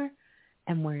are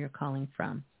and where you're calling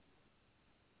from.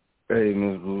 Hey,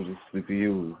 Ms. Blue, this is Sleepy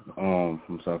You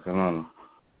from South Carolina.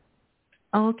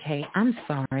 Okay, I'm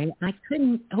sorry. I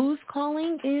couldn't. Who's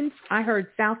calling in? I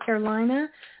heard South Carolina,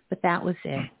 but that was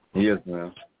it. Yes,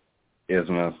 ma'am. Yes,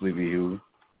 ma'am. Sleepy You.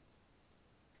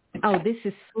 Oh, this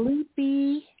is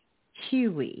Sleepy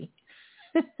Huey.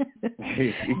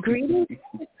 Greetings.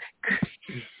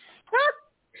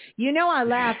 You know I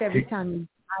laugh every time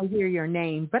I hear your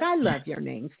name, but I love your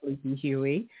name, Sleepy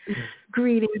Huey.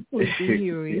 Greetings, Sleepy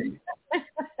Huey.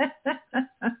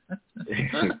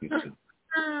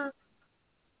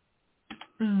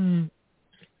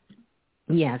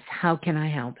 Yes, how can I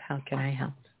help? How can I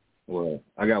help? Well,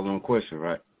 I got one question,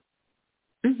 right?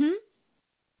 Mm-hmm.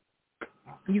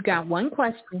 You got one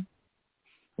question.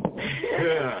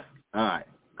 Yeah. All right,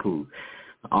 cool.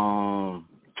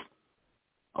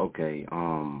 Okay,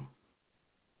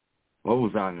 what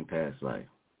was I in the past life?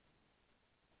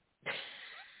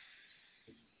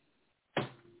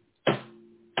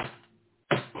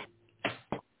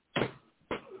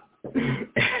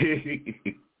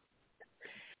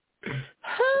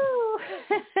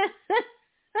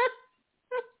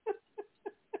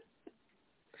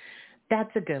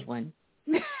 That's a good one.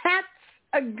 That's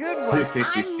a good one.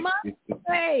 I must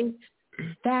say,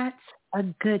 that's a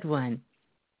good one.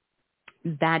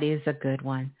 That is a good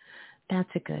one. That's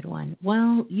a good one.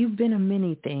 Well, you've been a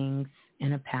many things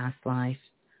in a past life.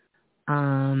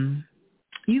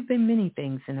 You've been many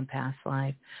things in a past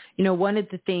life. You know, one of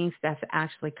the things that's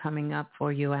actually coming up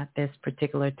for you at this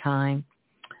particular time,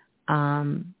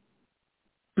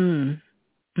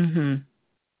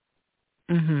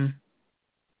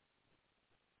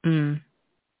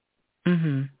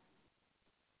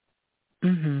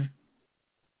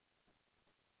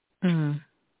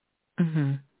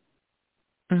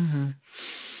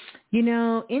 You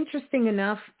know, interesting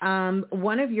enough,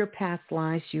 one of your past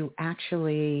lives, you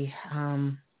actually,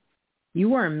 you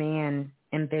were a man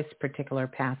in this particular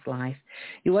past life.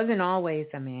 You wasn't always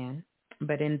a man,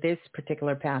 but in this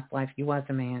particular past life, you was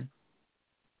a man.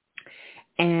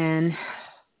 And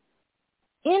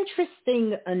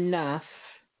interesting enough,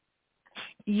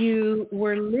 you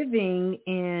were living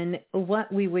in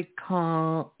what we would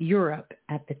call Europe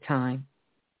at the time.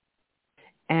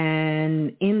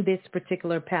 And in this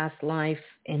particular past life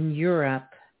in Europe,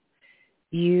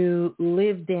 you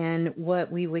lived in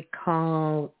what we would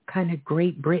call kind of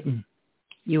Great Britain.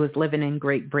 You was living in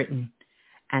Great Britain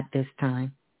at this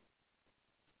time.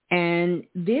 And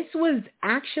this was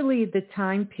actually the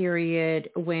time period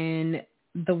when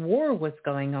the war was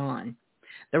going on,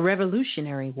 the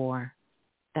Revolutionary War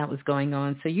that was going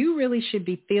on. So you really should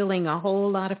be feeling a whole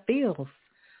lot of feels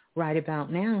right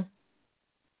about now.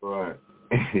 Right.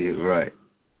 Right.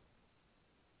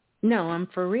 No, I'm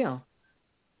for real.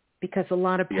 Because a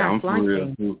lot of past life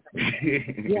things.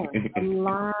 Yeah, a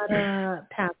lot of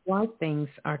past life things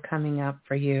are coming up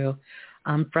for you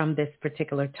from this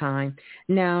particular time.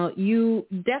 Now, you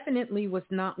definitely was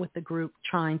not with the group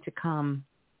trying to come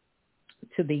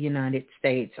to the United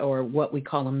States or what we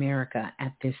call America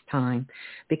at this time.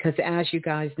 Because as you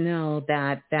guys know,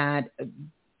 that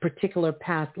particular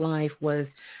past life was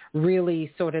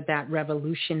really sort of that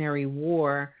Revolutionary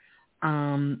War,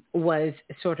 was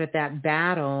sort of that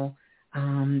battle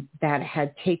that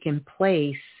had taken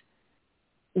place,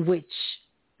 which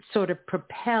sort of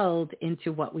propelled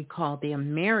into what we call the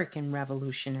American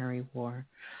Revolutionary War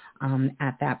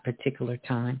at that particular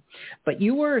time. But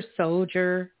you were a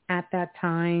soldier at that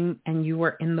time, and you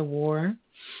were in the war.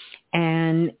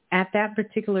 And at that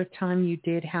particular time, you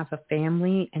did have a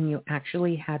family, and you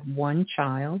actually had one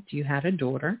child. You had a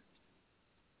daughter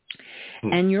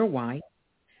and your wife.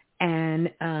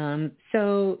 And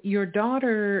so your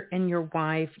daughter and your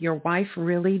wife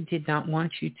really did not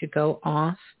want you to go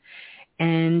off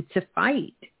and to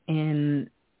fight in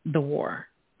the war.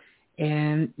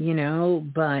 And, you know,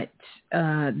 but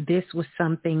this was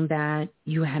something that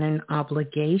you had an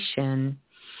obligation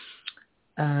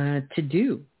to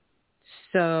do.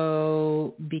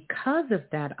 So because of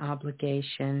that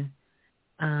obligation,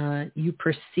 you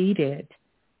proceeded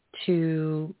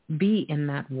to be in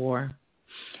that war.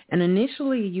 And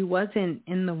initially you wasn't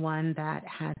in the one that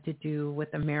had to do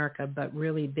with America, but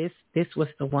really this was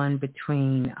the one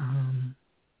between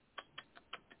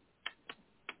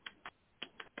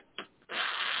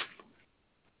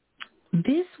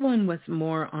this one was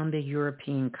more on the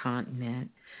European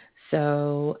continent.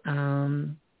 So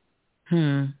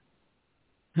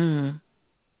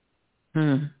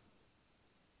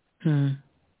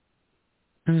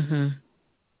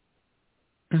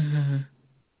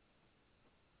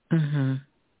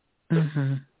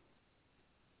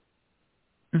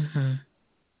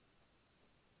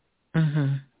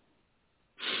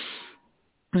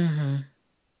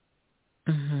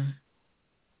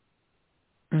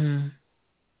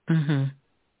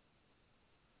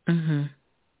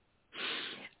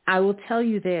I will tell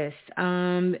you this.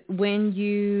 When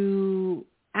you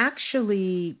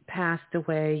actually passed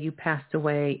away, you passed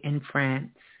away in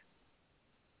France.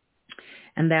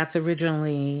 And that's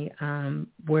originally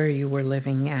where you were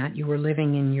living at. You were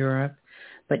living in Europe,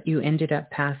 but you ended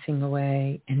up passing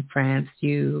away in France.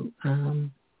 You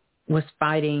was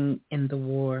fighting in the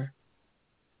war.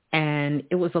 And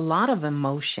it was a lot of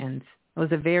emotions. It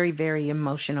was a very, very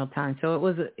emotional time. So it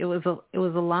was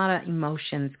a lot of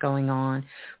emotions going on.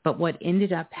 But what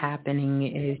ended up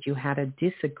happening is you had a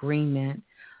disagreement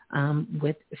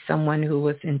with someone who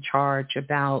was in charge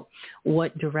about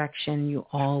what direction you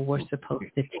all were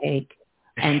supposed to take.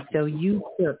 And so you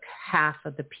took half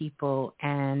of the people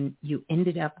and you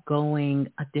ended up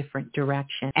going a different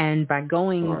direction. And by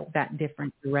going that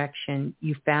different direction,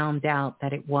 you found out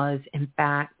that it was, in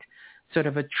fact, sort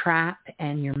of a trap,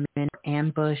 and your men were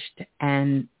ambushed,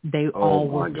 and they all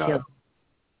were killed.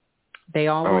 They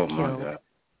all were killed.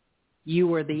 You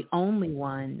were the only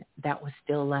one that was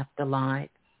still left alive.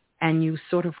 And you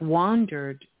sort of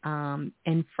wandered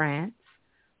in France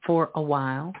for a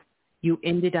while. You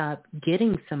ended up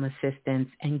getting some assistance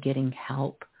and getting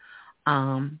help,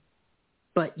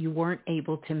 but you weren't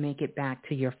able to make it back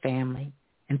to your family.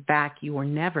 In fact, you were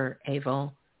never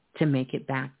able to make it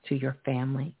back to your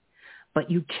family. But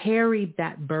you carried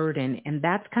that burden, and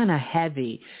that's kind of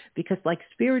heavy because, like,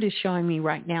 Spirit is showing me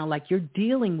right now, like you're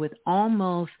dealing with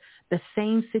almost the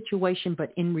same situation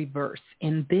but in reverse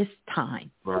in this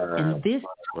time. In this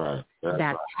time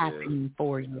that's happening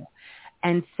for you.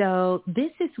 And so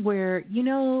this is where, you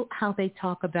know how they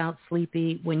talk about,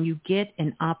 Sleepy, when you get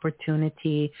an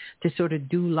opportunity to sort of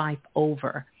do life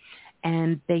over.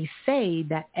 And they say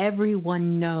that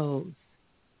everyone knows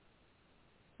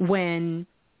when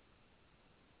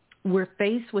we're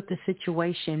faced with a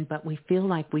situation, but we feel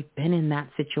like we've been in that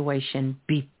situation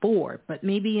before, but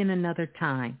maybe in another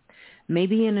time,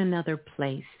 maybe in another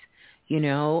place, you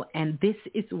know, and this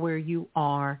is where you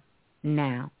are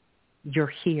now.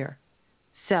 You're here.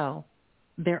 So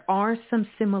there are some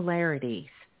similarities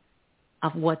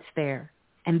of what's there.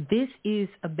 And this is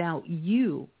about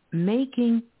you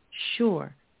making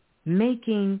sure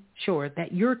that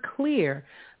you're clear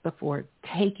before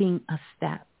taking a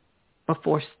step,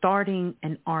 before starting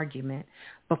an argument,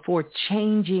 before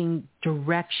changing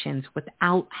directions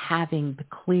without having the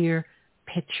clear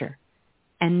picture,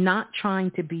 and not trying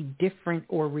to be different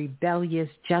or rebellious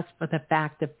just for the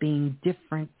fact of being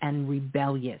different and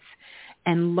rebellious,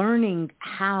 and learning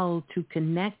how to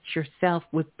connect yourself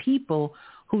with people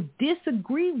who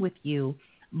disagree with you,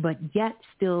 but yet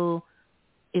still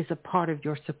is a part of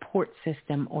your support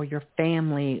system or your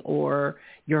family or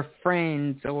your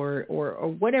friends or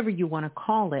whatever you want to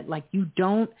call it. Like, you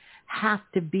don't have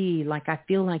to be, like, I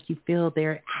feel like you feel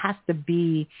there has to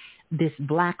be this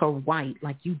black or white,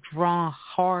 like you draw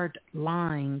hard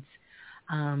lines.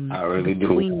 I really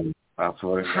do. I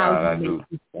swear to God, I do.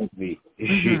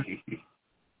 Mm-hmm.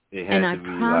 It has to be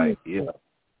like,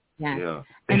 yeah.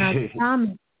 And I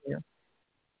promise you,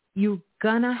 you're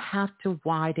going to have to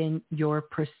widen your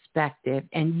perspective.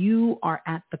 And you are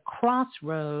at the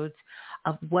crossroads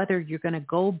of whether you're going to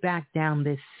go back down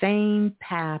this same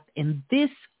path in this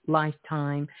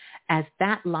lifetime as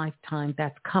that lifetime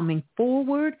that's coming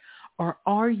forward, or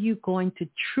are you going to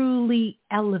truly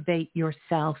elevate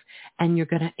yourself and you're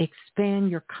going to expand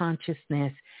your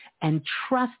consciousness and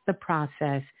trust the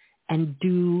process and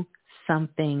do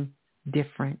something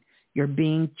different? You're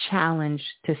being challenged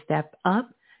to step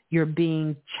up. You're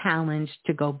being challenged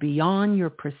to go beyond your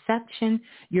perception.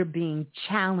 You're being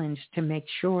challenged to make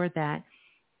sure that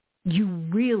you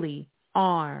really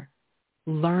are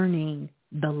learning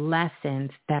the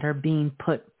lessons that are being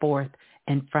put forth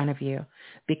in front of you.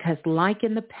 Because like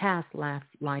in the past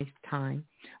lifetime,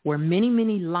 where many,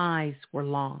 many lives were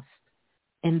lost,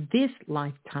 in this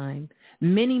lifetime,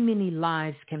 many, many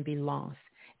lives can be lost.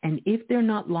 And if they're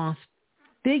not lost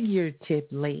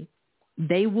figuratively,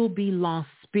 they will be lost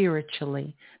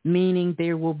spiritually, meaning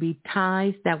there will be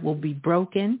ties that will be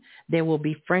broken. There will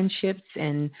be friendships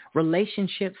and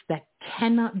relationships that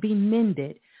cannot be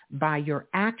mended by your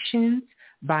actions,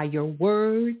 by your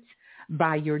words,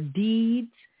 by your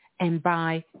deeds, and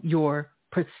by your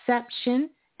perception,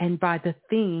 and by the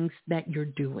things that you're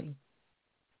doing.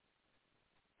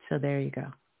 So there you go.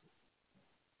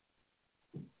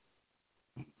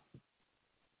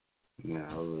 Yeah,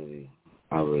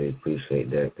 I really appreciate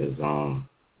that, because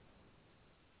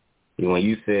when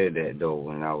you said that though,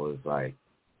 when I was like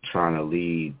trying to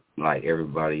lead like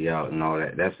everybody out and all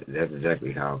that, that's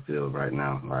exactly how I feel right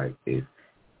now. Like, it's,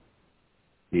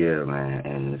 yeah, man,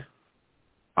 and it's,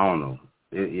 I don't know,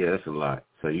 it's a lot.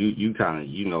 So you kind of,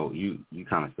 you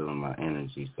kind of feeling my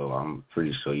energy. So I'm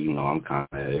pretty sure, I'm kind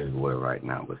of everywhere right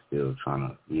now, but still trying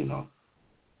to,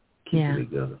 keep it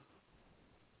together.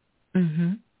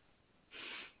 Mhm.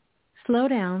 Slow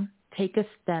down, take a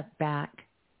step back,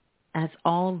 as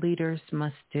all leaders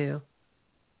must do.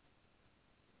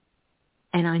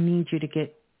 And I need you to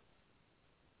get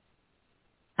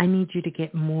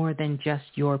more than just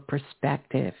your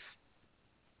perspective.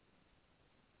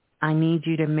 I need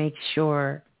you to make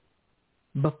sure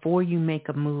before you make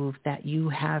a move that you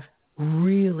have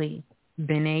really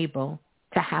been able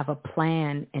to have a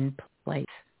plan in place,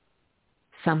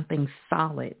 something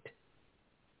solid,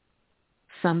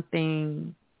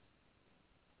 something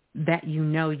that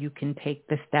you can take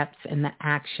the steps and the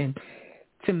action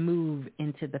to move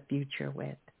into the future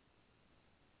with.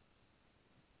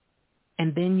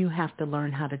 And then you have to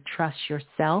learn how to trust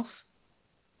yourself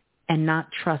and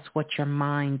not trust what your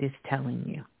mind is telling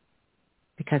you,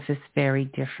 because it's very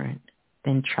different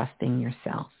than trusting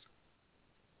yourself.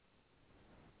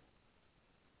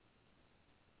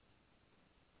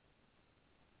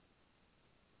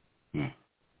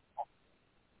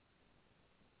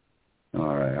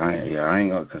 All right, I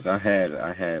ain't gonna, cause I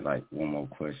had like one more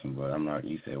question, but I'm not.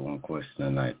 You said one question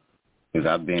tonight, because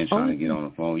I've been trying to get on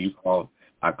the phone.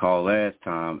 I called last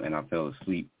time and I fell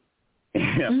asleep.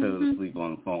 I fell asleep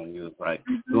on the phone. You was like,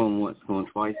 going once, going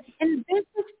twice. And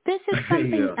this is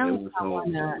something else I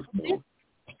wanna.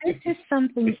 This is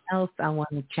something else I want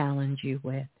to challenge you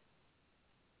with.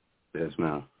 Yes,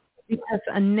 ma'am. Because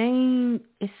a name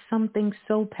is something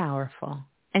so powerful,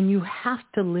 and you have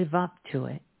to live up to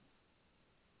it.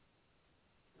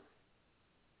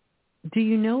 Do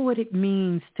you know what it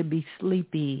means to be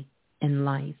sleepy in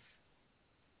life?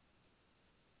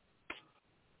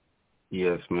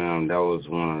 Yes, ma'am. That was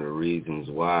one of the reasons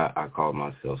why I called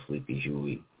myself Sleepy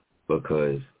Huey,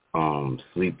 because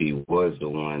Sleepy was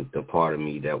the part of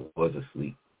me that was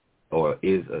asleep or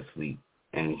is asleep.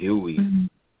 And Huey,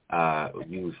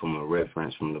 used from a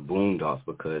reference from the Boondocks,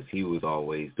 because he was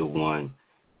always the one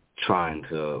trying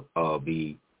to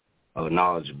be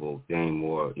knowledgeable, gain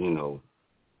more,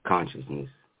 consciousness.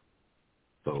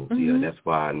 So, yeah, that's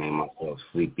why I named myself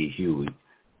Sleepy Huey.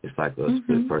 It's like a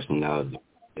split personality.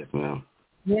 Yes, ma'am.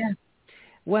 Yeah.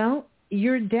 Well,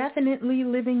 you're definitely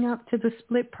living up to the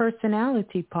split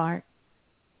personality part.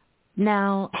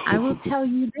 Now, I will tell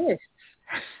you this.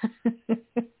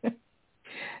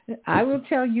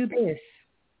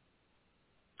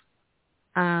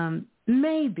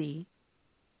 Maybe,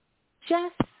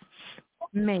 just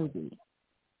maybe,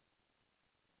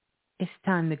 it's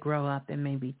time to grow up and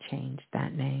maybe change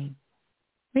that name.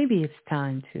 Maybe it's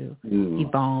time to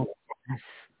evolve.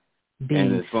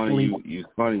 And it's funny you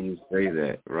say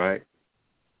that, right?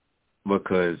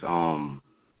 Because I'm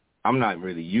not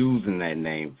really using that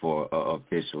name for an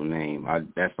official name.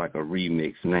 That's like a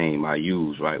remix name I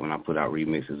use, right, when I put out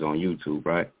remixes on YouTube,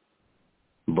 right?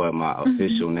 But my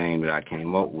official name that I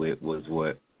came up with was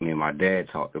what me and my dad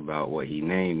talked about, what he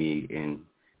named me and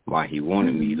why he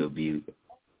wanted me to be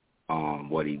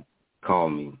what he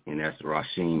called me, and that's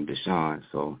Rasheem Deshaun.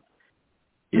 So,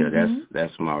 yeah,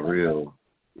 that's my real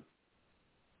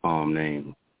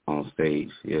name on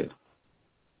stage, yeah.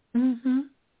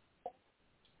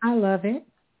 I love it.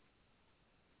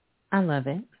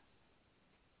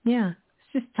 Yeah,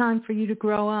 it's just time for you to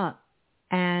grow up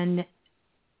and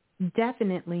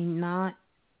definitely not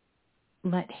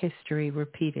let history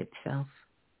repeat itself.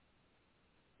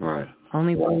 Right.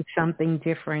 Only way something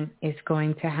different is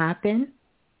going to happen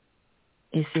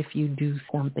is if you do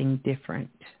something different.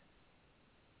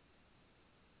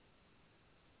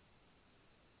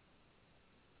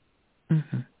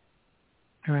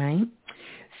 All right.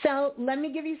 So let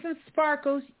me give you some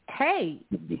sparkles. Hey,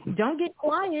 don't get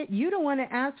quiet. You don't want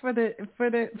to ask for the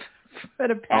past.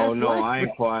 Oh no, life. I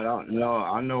ain't quiet.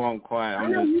 I know I'm quiet.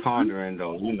 I'm just pondering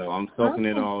though. I'm soaking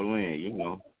it all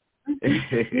in.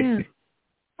 Yeah.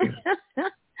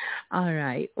 All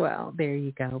right. Well, there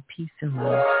you go. Peace and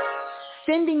love.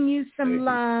 Sending you some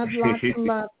love, lots of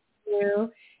love to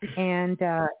you. And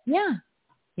yeah,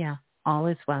 all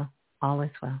is well. All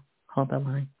is well. Hold the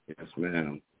line. Yes,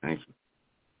 ma'am. Thank you.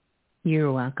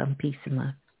 You're welcome. Peace and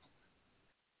love.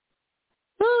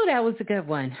 Oh, that was a good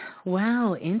one.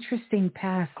 Wow, interesting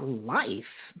past life.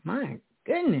 My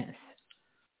goodness.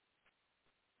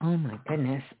 Oh, my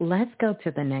goodness. Let's go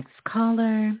to the next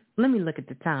caller. Let me look at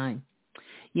the time.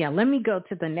 Yeah, let me go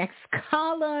to the next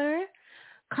caller.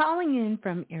 Calling in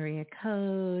from area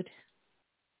code.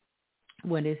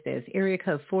 What is this? Area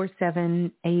code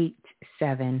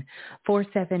 4787.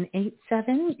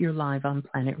 4787, you're live on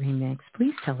Planet Remix.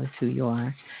 Please tell us who you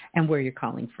are and where you're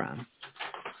calling from.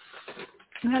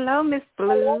 Hello, Miss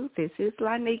Blue. This is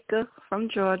Lanika from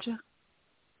Georgia.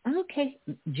 Okay,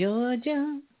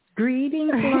 Georgia.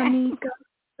 Greetings, Lanika.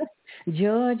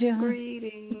 Georgia.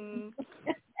 Greetings.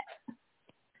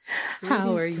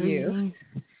 How are you?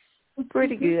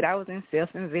 Pretty good. I was in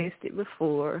self-invested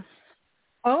before.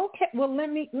 Okay, well, let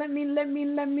me ring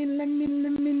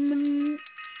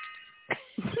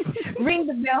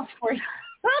the bell for you.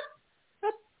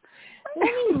 Let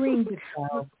me ring the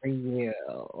bell for you.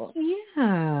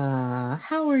 Yeah.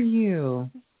 How are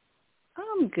you?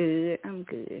 I'm good.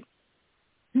 Okay,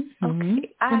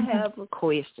 I have a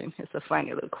question. It's a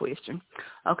funny little question.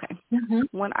 Okay.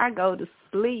 When I go to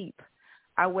sleep,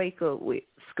 I wake up with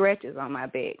scratches on my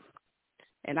back.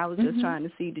 And I was just trying to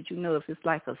see, did you know if it's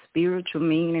like a spiritual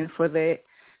meaning for that?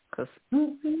 Because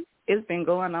it's been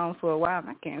going on for a while, and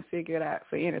I can't figure it out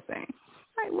for anything.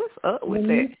 Like, what's up with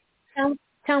that?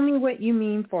 Tell me what you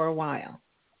mean for a while.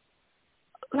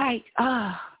 Like,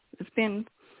 it's been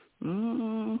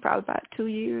probably about 2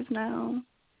 years now,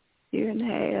 year and a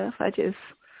half. I just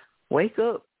wake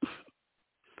up.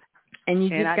 And you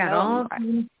just got all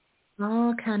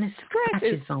kind of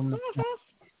scratches on me.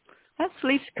 I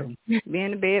sleep, be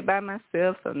in the bed by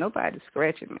myself, so nobody's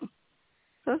scratching me.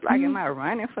 So it's like, am I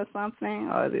running for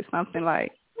something, or is it something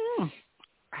like,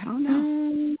 I don't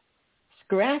know.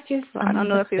 Scratches. So I don't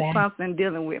know if it's something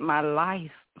dealing with my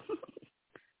life.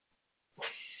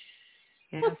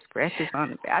 Yeah, scratches on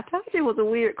the back. I thought it was a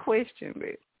weird question,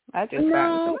 but I just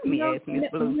found it. Let me ask Miss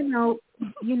Blue.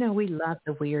 You know, we love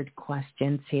the weird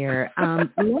questions here. I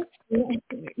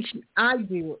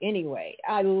do anyway.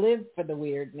 I live for the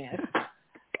weirdness.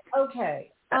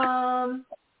 Okay.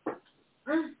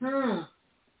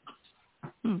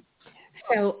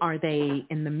 So are they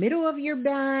in the middle of your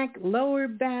back, lower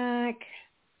back?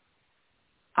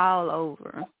 All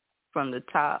over, from the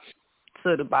top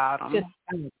to the bottom.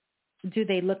 Do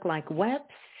they look like webs?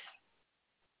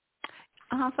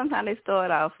 Sometimes they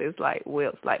start off as like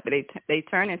webs, like, but they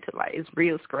turn into like it's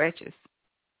real scratches,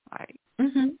 like.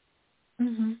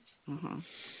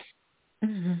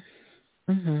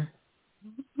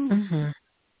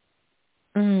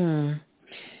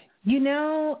 You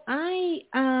know,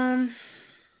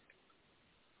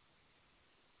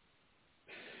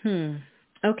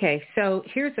 Okay, so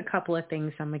here's a couple of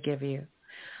things I'm going to give you.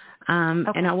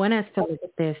 And I want us to look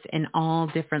at this in all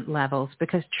different levels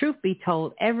because truth be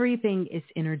told, everything is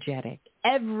energetic.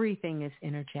 Everything is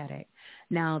energetic.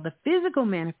 Now, the physical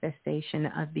manifestation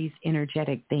of these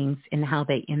energetic things and how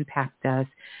they impact us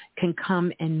can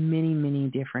come in many, many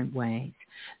different ways.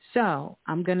 So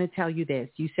I'm going to tell you this.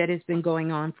 You said it's been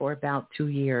going on for about 2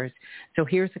 years. So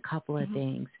here's a couple of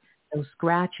things. Those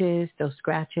scratches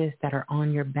that are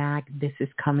on your back, this is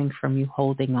coming from you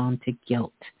holding on to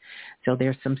guilt. So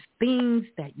there's some things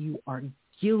that you are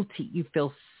guilty. You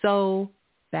feel so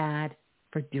bad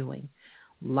for doing.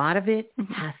 A lot of it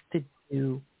has to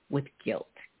do with guilt.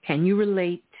 Can you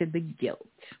relate to the guilt?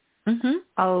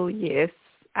 Oh, yes,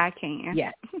 I can.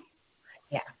 Yes.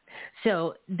 Yeah.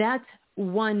 So that's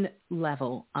one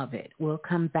level of it. We'll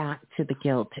come back to the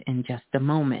guilt in just a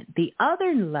moment. The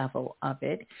other level of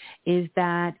it is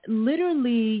that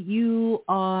literally you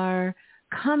are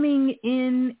coming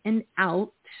in and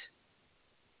out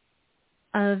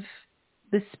of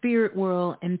the spirit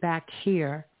world and back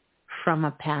here from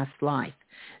a past life.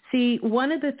 See,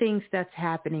 one of the things that's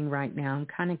happening right now, I'm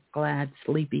kind of glad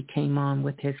Sleepy came on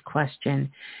with his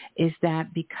question, is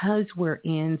that because we're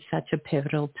in such a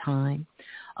pivotal time,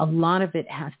 a lot of it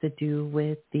has to do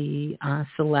with the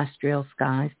celestial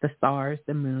skies, the stars,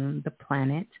 the moon, the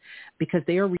planets, because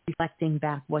they are reflecting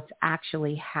back what's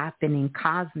actually happening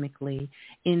cosmically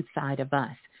inside of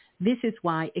us. This is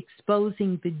why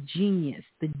exposing the genius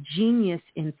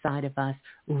inside of us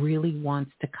really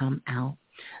wants to come out.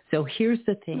 So here's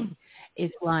the thing.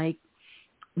 It's like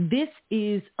this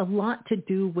is a lot to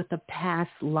do with a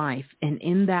past life. And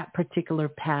in that particular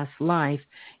past life,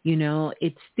 you know,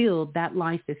 it's still that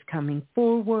life is coming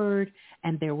forward.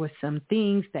 And there were some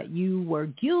things that you were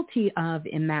guilty of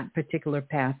in that particular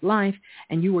past life.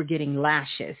 And you were getting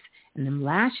lashes. And them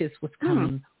lashes was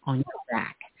coming on your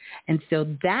back. And so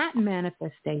that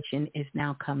manifestation is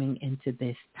now coming into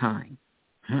this time.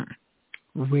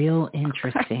 Real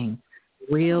interesting.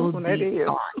 Real deep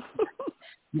thought.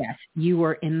 Yes, you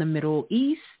were in the Middle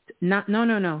East. No.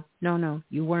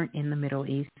 You weren't in the Middle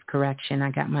East. Correction, I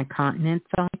got my continents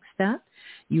all mixed up.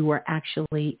 You were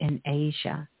actually in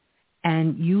Asia,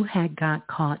 and you had got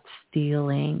caught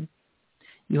stealing.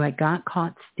 And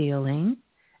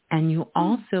you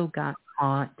also got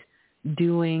caught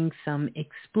doing some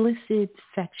explicit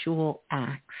sexual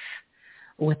acts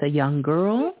with a young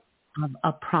girl of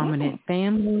a prominent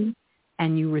family,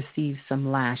 and you received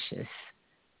some lashes.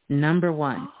 Number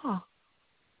one.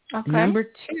 Okay. Number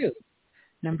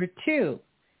two,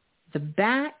 the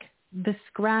back, the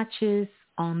scratches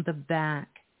on the back.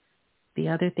 The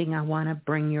other thing I want to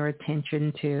bring your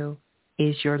attention to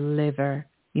is your liver.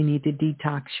 You need to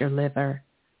detox your liver.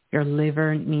 Your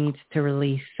liver needs to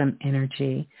release some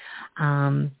energy.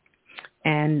 And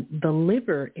the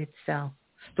liver itself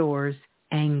stores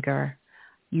anger.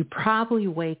 You probably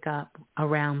wake up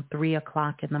around 3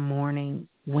 o'clock in the morning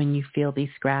when you feel these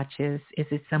scratches. Is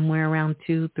it somewhere around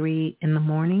 2, 3 in the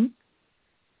morning?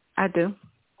 I do.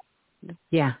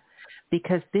 Yeah,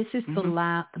 because this is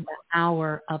the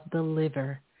hour of the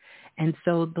liver. And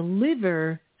so the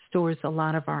liver stores a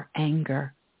lot of our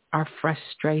anger, our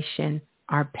frustration,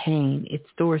 our pain. It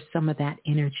stores some of that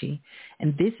energy.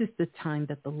 And this is the time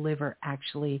that the liver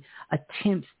actually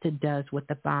attempts to does what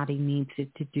the body needs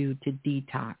it to do to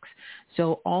detox.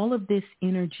 So all of this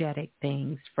energetic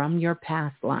things from your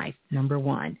past life, number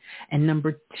one. And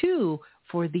number two,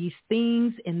 for these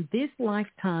things in this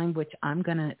lifetime, which I'm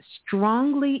going to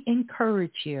strongly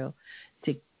encourage you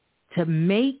to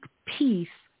make peace,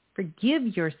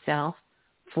 forgive yourself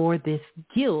for this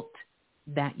guilt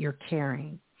that you're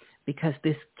carrying. Because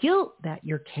this guilt that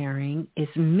you're carrying is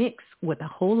mixed with a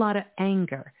whole lot of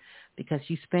anger because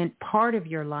you spent part of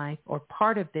your life or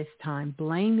part of this time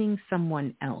blaming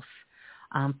someone else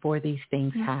for these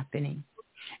things happening.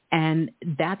 And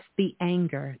that's the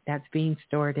anger that's being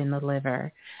stored in the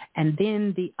liver. And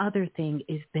then the other thing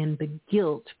is then the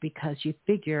guilt, because you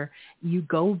figure you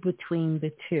go between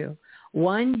the two.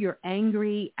 One, you're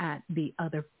angry at the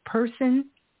other person.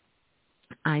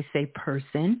 I say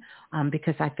person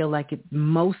because I feel like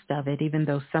most of it, even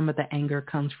though some of the anger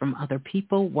comes from other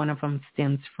people, one of them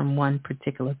stems from one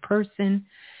particular person.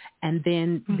 And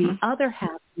then the other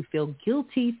half, you feel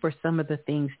guilty for some of the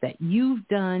things that you've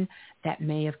done that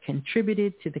may have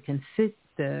contributed to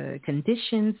the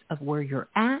conditions of where you're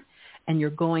at, and you're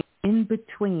going in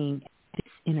between.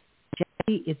 This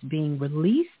energy is being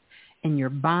released in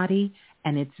your body,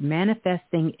 and it's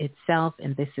manifesting itself,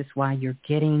 and this is why you're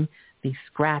getting these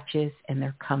scratches and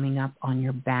they're coming up on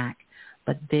your back.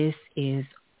 But this is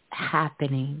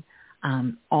happening.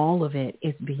 All of it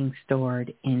is being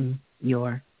stored in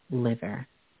your liver.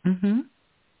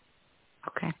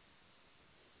 Okay.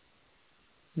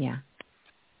 Yeah.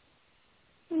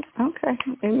 Okay.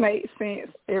 It makes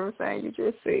sense, everything you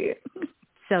just said.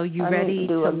 So you ready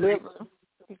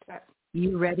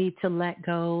you ready to let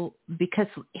go? Because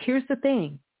here's the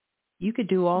thing. You could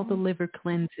do all the liver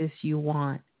cleanses you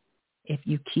want. If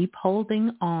you keep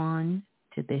holding on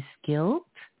to this guilt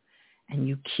and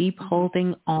you keep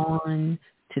holding on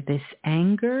to this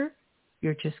anger,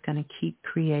 you're just going to keep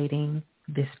creating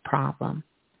this problem.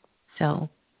 So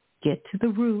get to the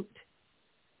root,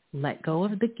 let go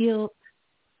of the guilt,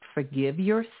 forgive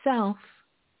yourself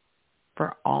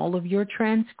for all of your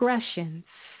transgressions.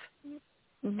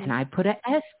 And I put an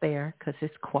S there because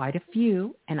it's quite a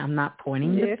few, and I'm not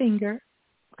pointing the finger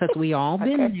because we all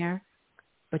been there,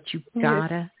 but you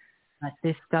gotta let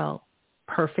this go.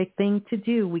 Perfect thing to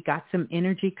do. We got some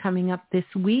energy coming up this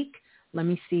week. Let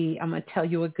me see. I'm going to tell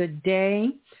you a good day.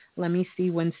 Let me see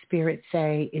when spirits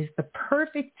say is the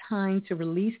perfect time to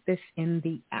release this in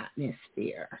the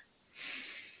atmosphere.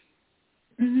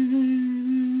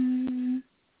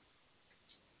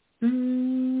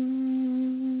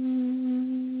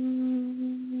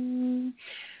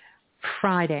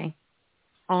 Friday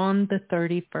on the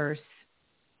 31st.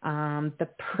 The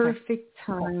perfect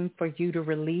time for you to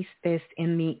release this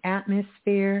in the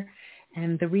atmosphere.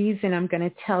 And the reason I'm going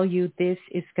to tell you this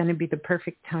is going to be the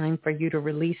perfect time for you to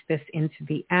release this into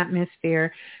the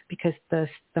atmosphere because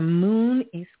the moon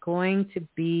is going to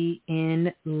be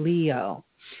in Leo.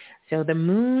 So the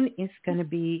moon is going to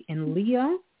be in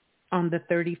Leo on the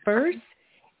 31st.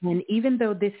 And even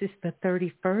though this is the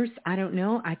 31st, I don't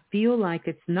know, I feel like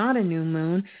it's not a new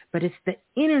moon, but it's the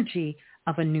energy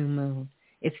of a new moon.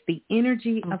 It's the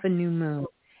energy of a new moon.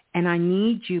 And I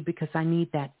need you because I need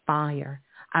that fire.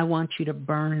 I want you to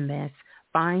burn this.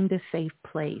 Find a safe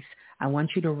place. I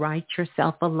want you to write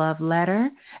yourself a love letter,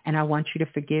 and I want you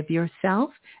to forgive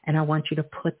yourself, and I want you to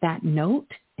put that note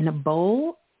in a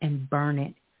bowl and burn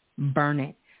it. Burn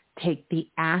it. Take the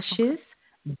ashes,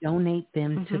 donate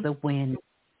them to the wind.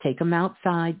 Take them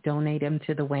outside, donate them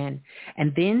to the wind.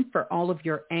 And then for all of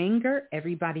your anger,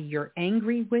 everybody you're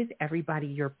angry with, everybody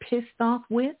you're pissed off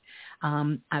with,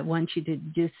 I want you to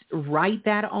just write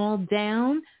that all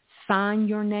down, sign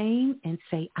your name, and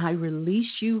say, I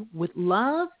release you with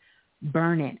love.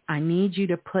 Burn it. I need you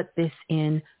to put this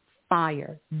in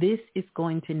fire. This is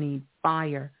going to need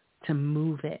fire to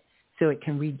move it so it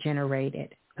can regenerate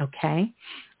it. Okay?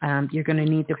 You're going to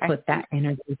need to put that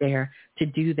energy there to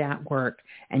do that work.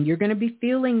 And you're going to be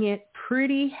feeling it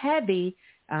pretty heavy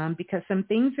because some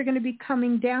things are going to be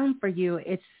coming down for you,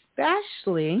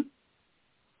 especially,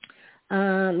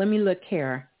 let me look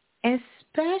here,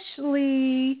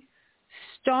 especially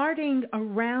starting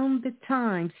around the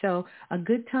time. So a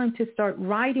good time to start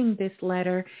writing this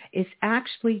letter is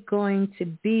actually going to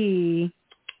be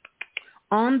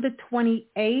on the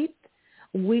 28th,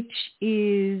 which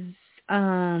is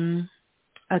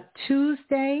a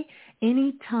Tuesday,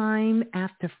 anytime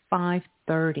after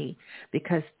 5:30,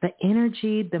 because the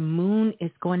energy, the moon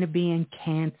is going to be in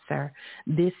Cancer.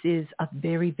 This is a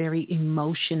very, very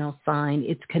emotional sign.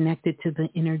 It's connected to the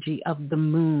energy of the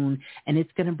moon, and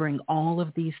it's going to bring all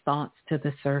of these thoughts to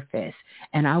the surface.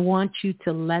 And I want you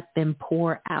to let them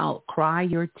pour out. Cry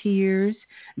your tears.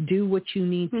 Do what you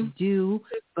need to do,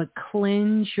 but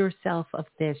cleanse yourself of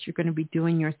this. You're going to be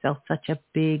doing yourself such a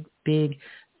big, big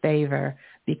favor,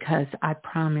 because I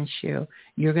promise you,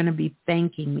 you're going to be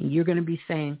thanking me. You're going to be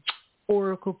saying,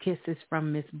 Oracle Kisses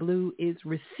from Miss Blue is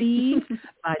received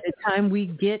by the time we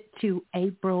get to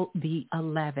April the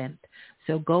 11th.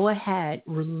 So go ahead,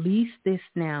 release this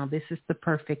now. This is the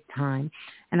perfect time.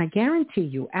 And I guarantee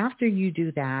you, after you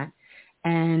do that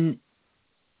and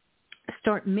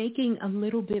start making a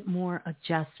little bit more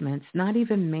adjustments, not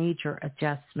even major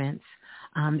adjustments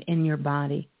in your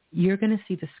body, you're going to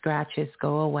see the scratches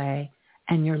go away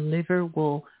and your liver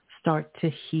will start to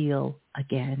heal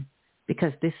again,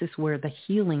 because this is where the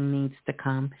healing needs to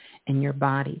come in your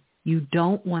body. You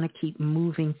don't want to keep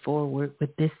moving forward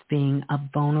with this being a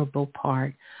vulnerable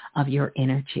part of your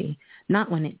energy. Not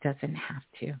when it doesn't have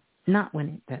to. Not when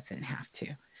it doesn't have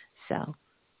to. So,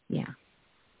 yeah.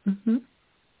 Mm-hmm.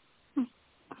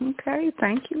 Okay.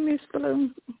 Thank you, Miss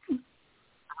Blue.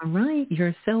 All right.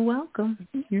 You're so welcome.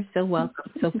 You're so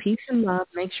welcome. So peace and love.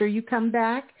 Make sure you come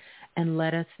back and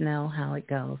let us know how it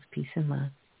goes. Peace and love.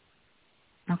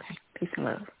 Okay. Peace and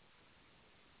love.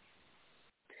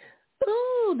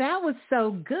 Ooh, that was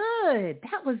so good.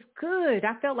 That was good.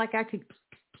 I felt like I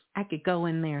could go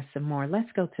in there some more.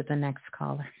 Let's go to the next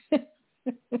caller.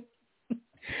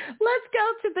 Let's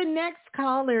go to the next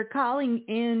caller calling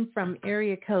in from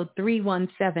area code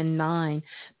 3179.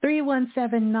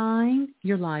 3179,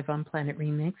 you're live on Planet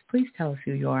Remix. Please tell us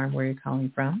who you are and where you're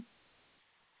calling from.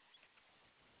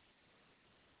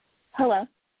 Hello.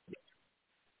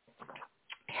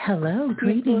 Hello,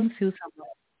 greetings. Who's on the line?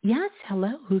 Yes,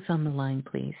 hello. Who's on the line,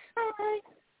 please? Hi.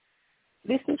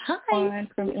 This is Shaquan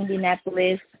from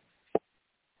Indianapolis.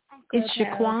 It's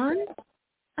Shaquan?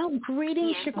 Oh,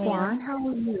 greetings, yes, Shaquan. How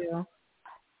are you?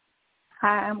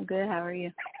 Hi, I'm good. How are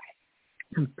you?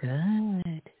 I'm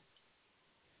good.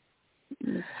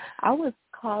 I was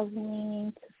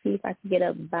calling to see if I could get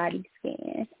a body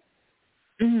scan.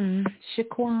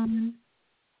 Shaquan.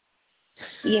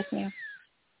 Yes, ma'am.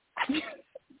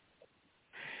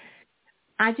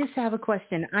 I just have a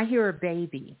question. I hear a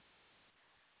baby.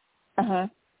 Uh-huh.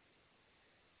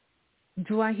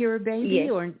 Do I hear a baby yes.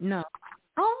 or no?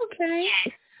 Oh, okay.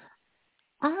 Yes.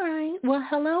 All right. Well,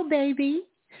 hello, baby.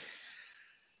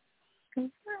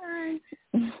 Hi.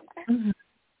 Mm-hmm.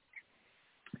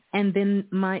 And then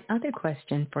my other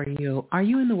question for you, are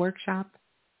you in the workshop?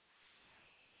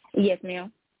 Yes,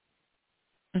 ma'am.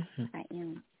 Mm-hmm. I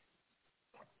am.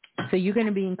 So you're going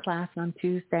to be in class on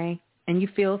Tuesday, and you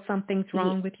feel something's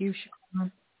wrong with you,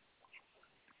 Shaquan?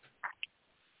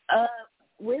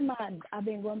 I've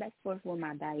been going back and forth with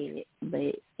my diet,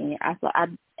 but I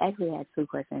actually had two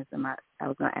questions. I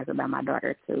was going to ask about my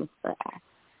daughter too, but I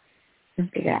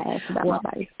asked about my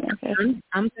body scan.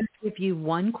 I'm going to give you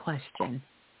one question.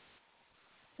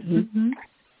 Mm-hmm.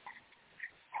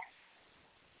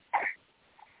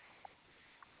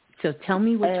 So tell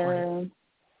me which one.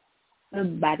 The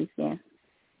body scan.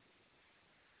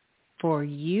 For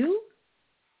you?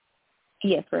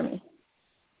 Yes, for me.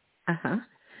 Uh-huh.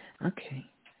 Okay.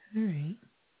 All right.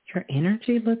 Your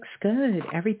energy looks good.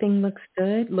 Everything looks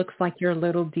good. Looks like you're a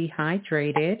little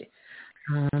dehydrated.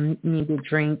 Need to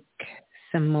drink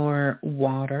some more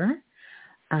water.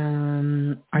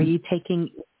 Are you taking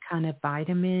kind of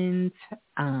vitamins?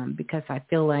 Because I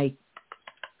feel like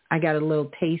I got a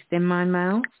little taste in my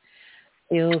mouth.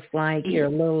 Feels like you're a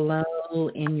little low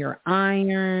in your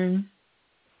iron,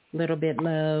 a little bit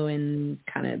low in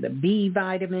kind of the B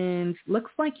vitamins.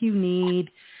 Looks like you need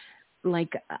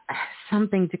like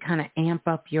something to kind of amp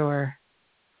up your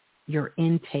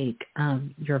intake of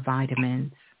your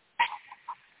vitamins.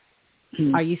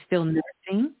 Are you still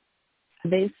nursing?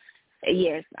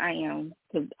 Yes, I am.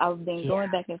 Cause I've been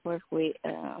going back and forth with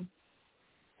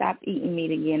stop eating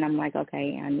meat again. I'm like,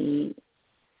 okay, I need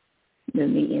the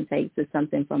meat intake to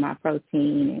something for my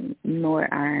protein and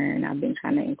more iron. I've been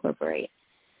trying to incorporate.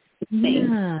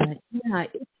 Yeah.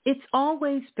 It's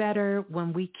always better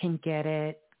when we can get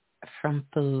it from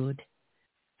food.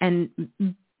 And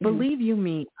believe you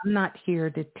me, I'm not here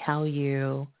to tell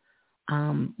you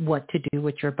what to do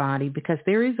with your body, because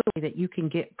there is a way that you can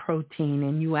get protein,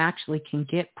 and you actually can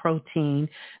get protein,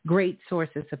 great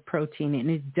sources of protein, and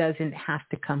it doesn't have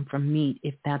to come from meat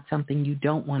if that's something you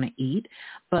don't want to eat.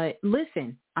 But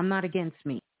listen, I'm not against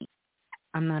meat.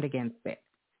 I'm not against it.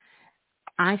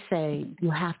 I say you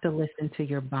have to listen to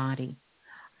your body.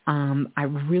 I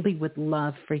really would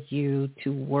love for you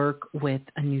to work with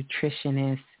a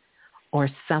nutritionist or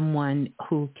someone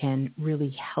who can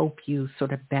really help you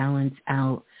sort of balance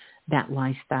out that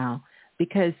lifestyle.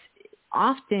 Because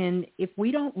often if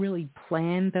we don't really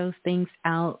plan those things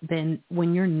out, then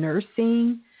when you're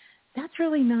nursing, that's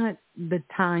really not the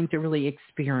time to really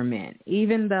experiment,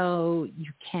 even though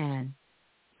you can.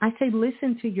 I say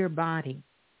listen to your body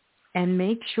and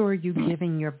make sure you're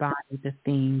giving your body the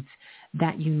things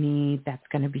that you need that's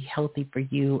going to be healthy for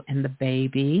you and the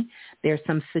baby. There's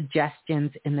some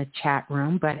suggestions in the chat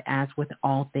room, but as with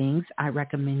all things, I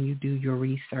recommend you do your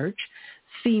research.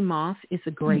 Sea moss is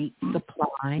a great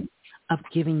supply of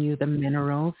giving you the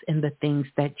minerals and the things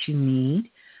that you need,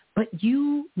 but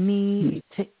you need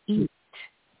to eat.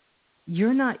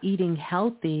 You're not eating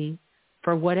healthy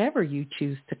for whatever you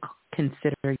choose to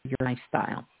consider your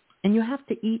lifestyle. And you have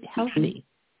to eat healthy. It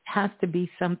has to be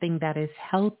something that is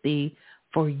healthy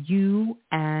for you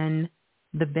and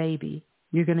the baby.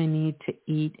 You're going to need to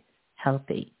eat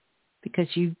healthy because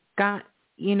you've got,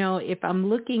 if I'm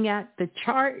looking at the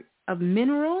chart of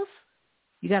minerals,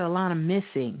 you got a lot of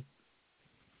missing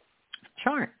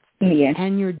charts. Yeah.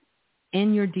 And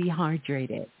you're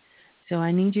dehydrated. So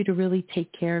I need you to really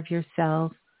take care of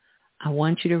yourself. I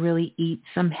want you to really eat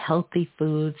some healthy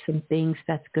foods, some things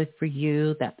that's good for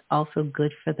you, that's also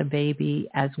good for the baby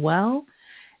as well,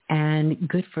 and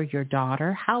good for your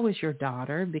daughter. How is your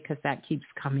daughter? Because that keeps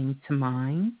coming to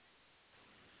mind.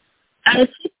 She's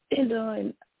been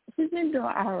doing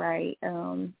all right.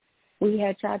 We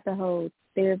had tried the whole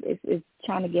therapist is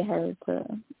trying to get her to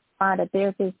find a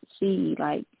therapist. She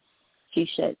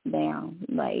shut down.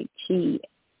 Like we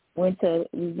went to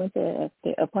the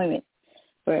appointment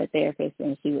for a therapist,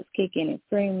 and she was kicking and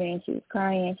screaming. She was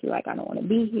crying. She was like, I don't want to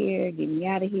be here. Get me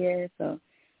out of here. So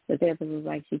the therapist was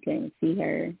like, she couldn't see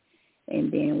her.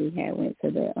 And then we went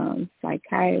to the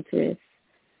psychiatrist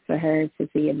for her to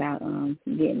see about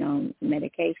getting on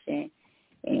medication.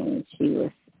 And she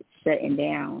was shutting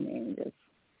down and just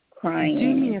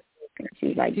crying. She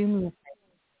was like, do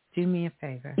me a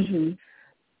favor. Mm-hmm.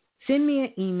 Send me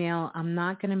an email. I'm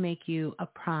not going to make you a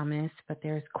promise, but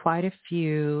there's quite a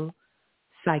few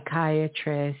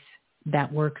psychiatrists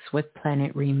that works with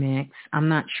Planet Remix. I'm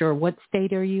not sure. What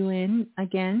state are you in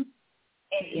again?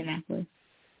 Indianapolis.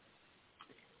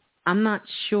 I'm not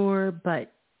sure,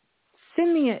 but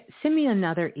send me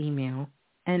another email,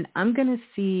 and I'm going to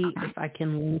see if I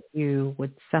can link you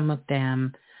with some of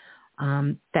them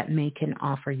that can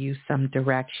offer you some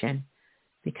direction,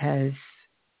 because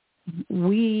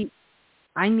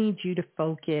I need you to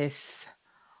focus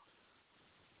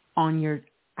on you,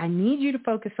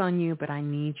 but I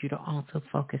need you to also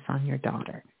focus on your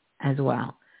daughter as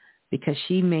well, because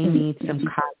she may need some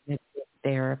cognitive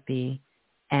therapy.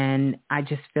 And I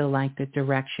just feel like the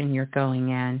direction you're going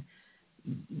in,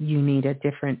 you need a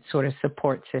different sort of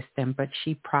support system, but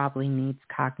she probably needs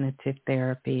cognitive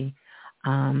therapy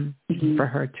for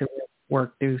her to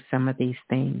work through some of these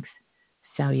things.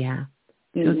 So yeah,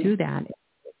 so do that.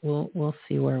 We'll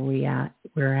see where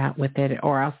we're at with it,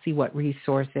 or I'll see what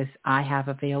resources I have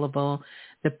available.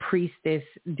 The priestess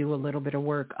do a little bit of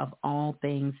work of all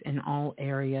things in all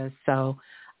areas, so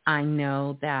I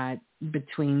know that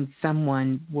between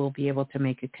someone we'll be able to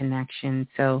make a connection.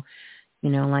 So,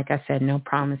 like I said, no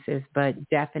promises, but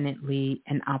definitely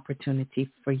an opportunity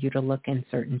for you to look in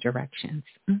certain directions.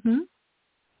 Mm-hmm.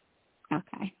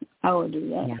 Okay, I will do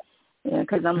that. Yeah,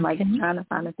 because I'm trying to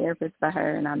find a therapist for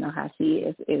her, and I know how she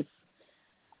is. It's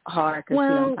hard because she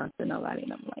don't talk to nobody,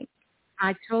 and I'm like,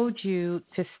 I told you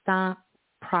to stop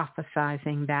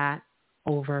prophesizing that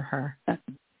over her.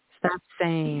 Stop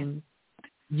saying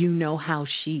you know how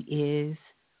she is,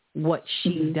 what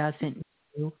she doesn't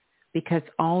do, because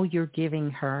all you're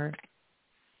giving her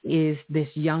is this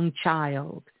young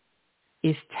child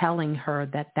is telling her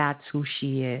that that's who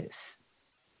she is.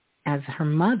 As her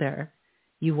mother,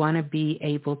 you want to be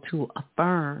able to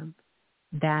affirm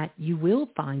that you will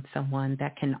find someone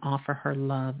that can offer her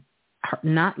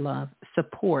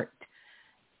support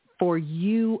for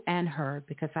you and her,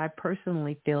 because I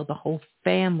personally feel the whole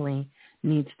family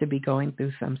needs to be going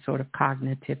through some sort of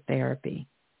cognitive therapy.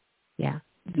 Yeah.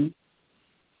 Mm-hmm.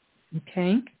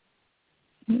 Okay?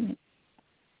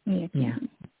 Yeah.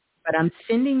 But I'm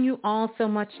sending you all so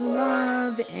much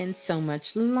love and so much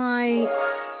light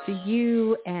to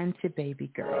you and to baby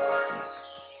girl.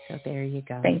 So there you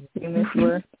go. Thank you, Ms.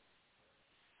 Wood.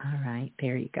 All right,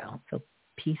 there you go. So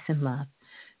peace and love.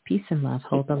 Peace and love.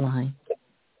 Hold the line.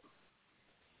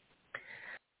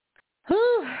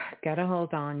 Whew, gotta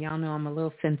hold on. Y'all know I'm a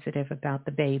little sensitive about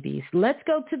the babies. Let's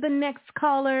go to the next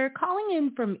caller. Calling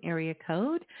in from area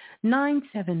code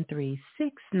 973-6973-6.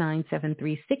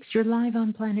 You're live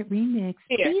on Planet Remix.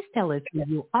 Here. Please tell us who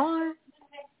you are.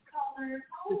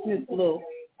 This is Miss Blue.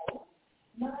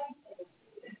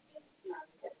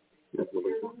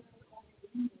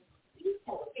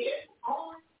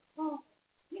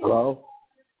 Hello?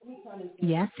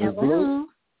 Yes, Ms. hello. Blue?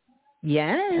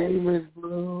 Yes. Hey, Miss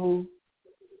Blue.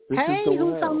 This hey, is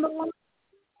who's on the line?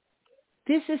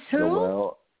 This is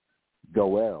who?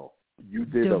 Doel. You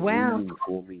did a reading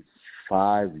for me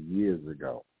 5 years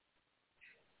ago.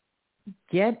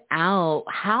 Get out.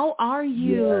 How are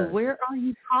you? Yes. Where are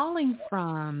you calling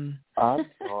from? I'm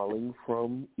calling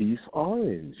from East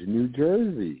Orange, New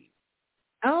Jersey.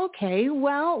 Okay,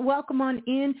 well, welcome on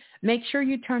in. Make sure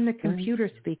you turn the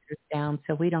computer speakers down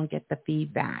so we don't get the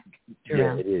feedback.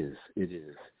 Yeah, it is.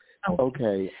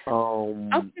 Okay.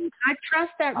 I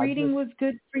trust that reading was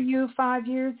good for you 5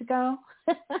 years ago.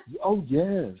 Oh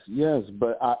yes,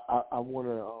 but I want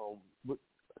to.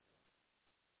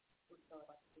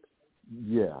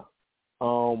 Yeah.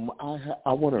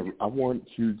 I want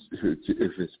you to,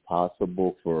 if it's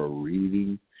possible, for a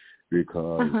reading,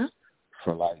 because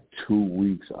for like 2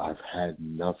 weeks I've had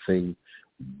nothing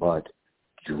but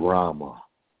drama.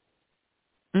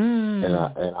 And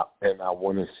I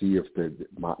want to see if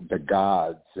the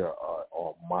gods are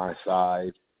on my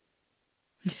side.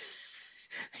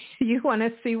 You want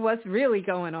to see what's really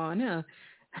going on, huh?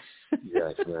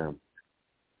 Yes, ma'am.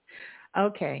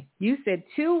 Okay. You said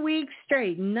 2 weeks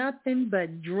straight, nothing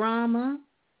but drama.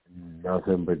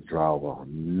 Nothing but drama.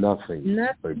 Nothing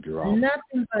but drama.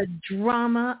 Nothing but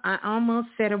drama. I almost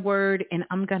said a word, and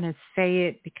I'm going to say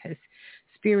it because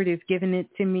Spirit is giving it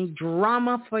to me.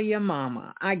 Drama for your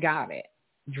mama. I got it.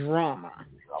 Drama.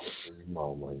 Drama for your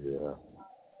mama, yeah.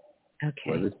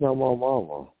 Okay. But it's not my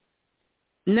mama.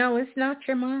 No, it's not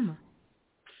your mama.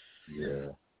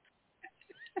 Yeah.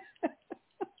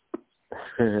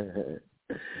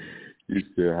 You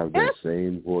still have that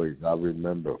same voice I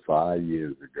remember 5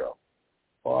 years ago.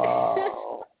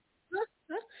 Wow.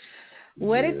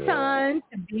 What a time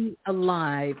to be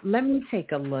alive. Let me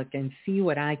take a look and see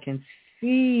what I can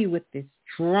see with this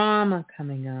drama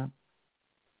coming up.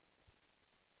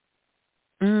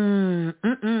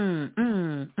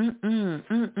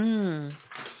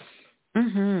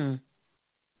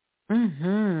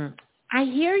 I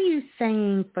hear you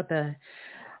saying for the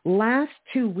last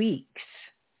 2 weeks,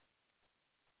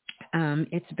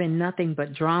 it's been nothing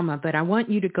but drama, but I want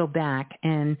you to go back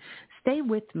and stay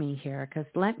with me here, because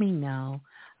let me know.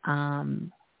 I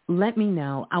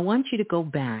want you to go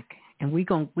back, and we're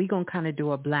gonna kind of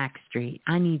do a Black Street.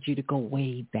 I need you to go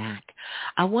way back.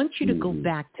 I want you to go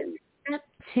back to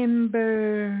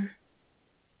September,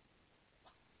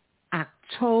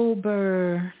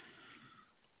 October,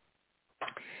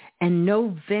 and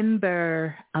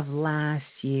November of last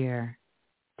year.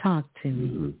 Talk to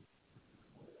me.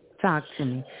 Talk to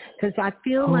me. Because I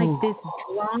feel like this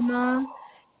drama,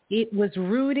 it was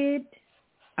rooted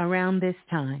around this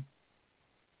time.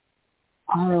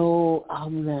 Oh,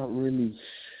 I'm not really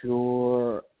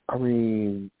sure. I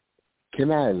mean,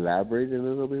 can I elaborate a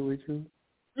little bit with you?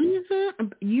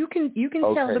 You can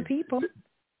tell the people.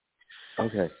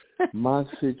 Okay. My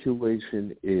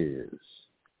situation is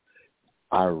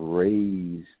I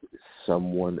raised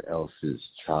someone else's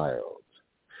child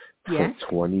for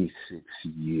 26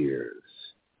 years.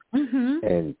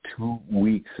 And 2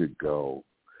 weeks ago,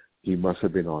 he must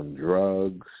have been on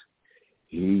drugs.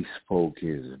 He spoke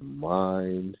his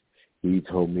mind. He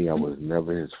told me I was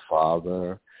never his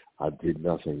father. I did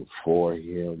nothing for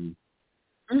him.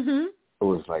 It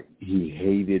was like he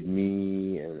hated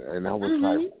me, and I was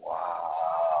like,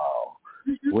 wow,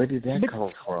 where did that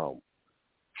come from?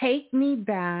 Take me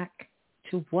back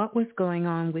to what was going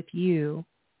on with you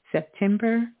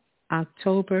September,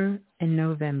 October, and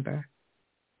November.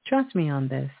 Trust me on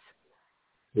this.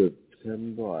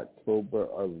 September, October,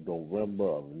 of November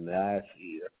of last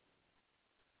year.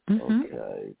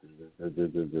 Okay.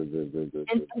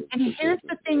 And here's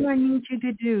the thing I need you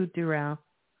to do, Darrell.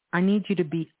 I need you to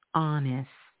be honest.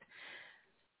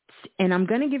 And I'm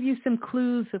going to give you some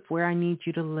clues of where I need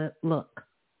you to look.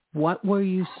 What were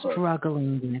you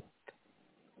struggling with?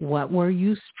 What were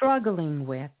you struggling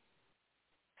with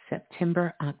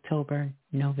September, October,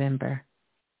 November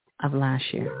of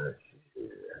last year?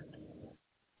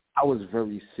 I was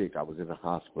very sick. I was in the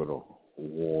hospital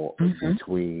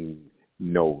between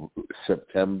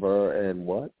September and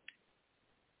what?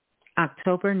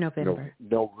 October, November.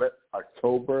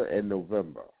 October and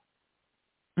November.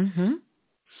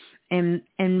 And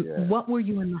what were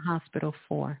you in the hospital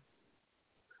for?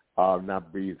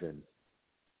 Not breathing.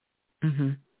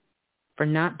 For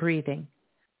not breathing.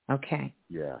 Okay.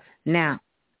 Yeah. Now,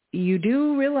 you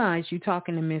do realize you're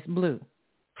talking to Miss Blue.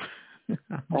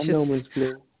 I know, Miss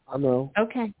Blue. I know.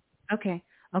 Okay.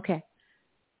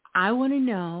 I want to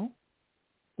know,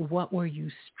 what were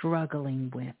you struggling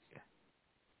with?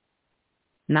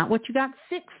 Not what you got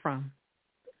sick from.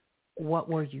 What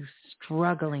were you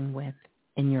struggling with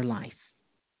in your life?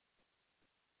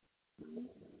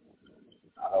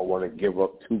 I don't want to give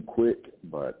up too quick,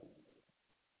 but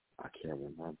I can't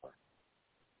remember.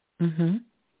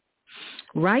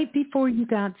 Right before you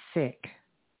got sick.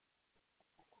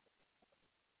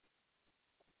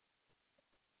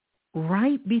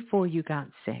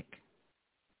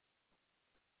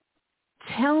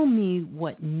 Tell me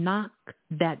what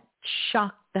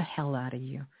shocked the hell out of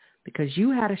you, because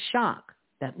you had a shock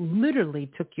that literally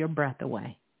took your breath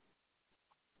away.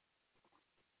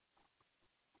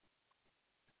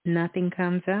 Nothing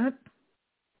comes up.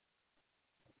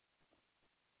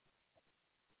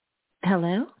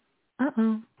 Hello?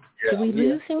 Uh-oh. Did we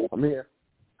lose him? I'm here.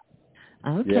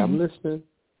 Okay. Yeah, I'm listening.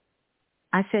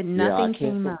 I said nothing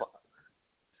came up.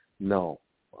 No,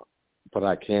 but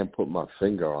I can't put my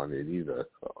finger on it either.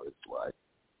 So it's like,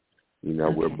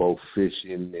 we're both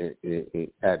fishing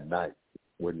at night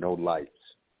with no lights.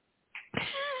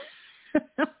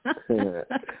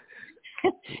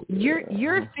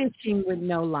 You're fishing with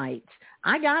no lights.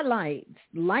 I got lights.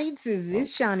 Lights is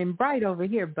shining bright over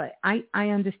here, but I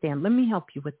understand. Let me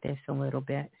help you with this a little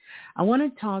bit. I want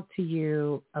to talk to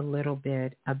you a little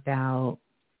bit about,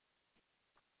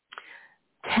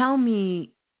 tell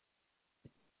me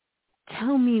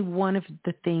one of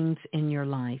the things in your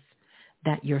life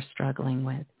that you're struggling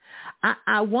with.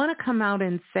 I want to come out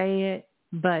and say it,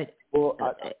 but... Well,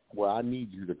 I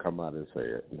need you to come out and say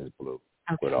it, Ms. Blue,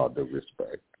 with all due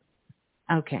respect.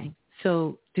 Okay.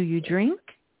 So, do you drink?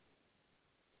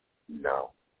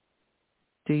 No.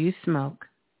 Do you smoke?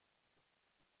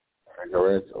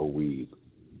 Cigarettes or weed?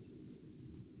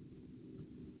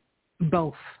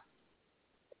 Both.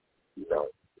 No.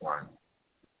 One.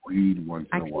 Weed once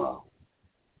in a while.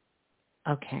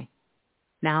 Okay.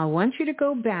 Now, I want you to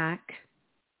go back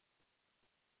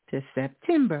to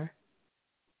September.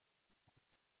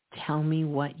 Tell me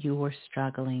what you were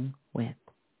struggling with.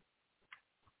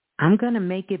 I'm going to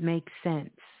make it make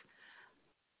sense.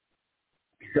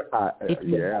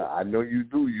 I know you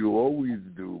do. You always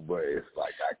do, but it's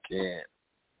like I can't.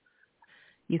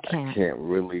 You can't. I can't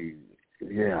really.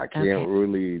 Yeah, I can't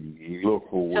really look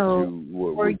for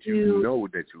what you know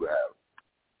that you have.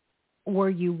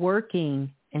 Were you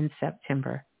working in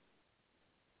September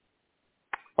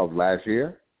of last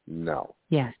year? No.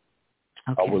 Yes.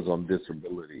 Okay. I was on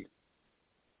disability.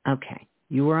 Okay.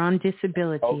 You were on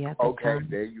disability at the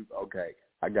time. Okay,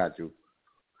 I got you.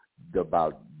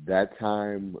 About that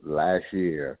time last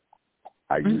year,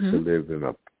 I used to live in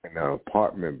an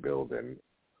apartment building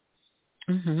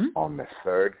on the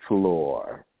 3rd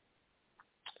floor.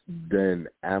 Then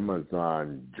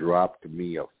Amazon dropped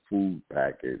me a food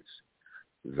package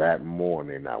that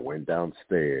morning. I went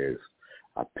downstairs.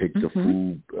 I picked the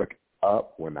food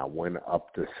up. When I went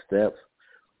up the steps,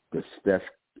 the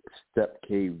step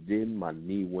caved in. My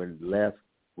knee went left,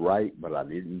 right, but I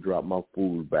didn't drop my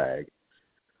food bag.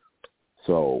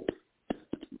 So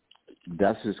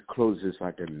that's as close as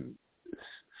I can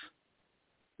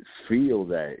feel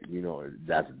that,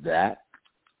 that's that.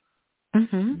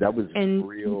 That was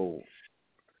real.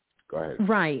 Go ahead.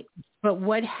 Right. But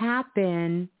what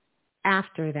happened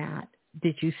after that?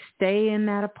 Did you stay in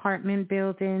that apartment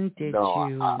building?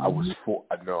 I was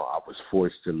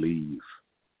forced to leave.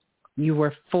 You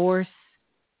were forced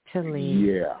to leave.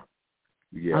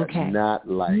 Yeah. Okay. Not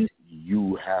like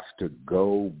you have to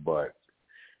go, but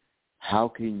how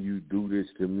can you do this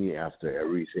to me after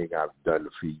everything I've done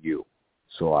for you?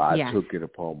 So I took it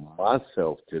upon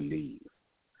myself to leave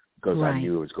because I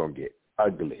knew it was going to get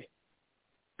ugly.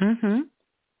 And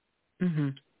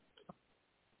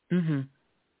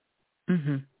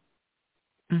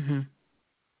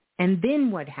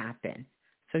then what happened?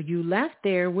 So you left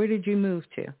there. Where did you move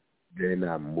to? Then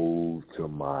I moved to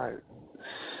my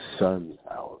son's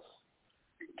house.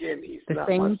 Again, he's not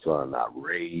my son. I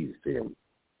raised him.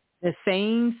 The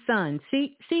same son.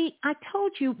 See, I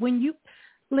told you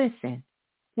listen,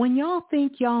 when y'all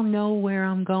think y'all know where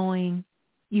I'm going,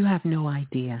 you have no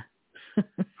idea.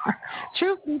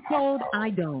 Truth be told, I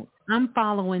don't. I'm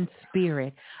following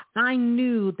spirit. I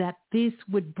knew that this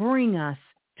would bring us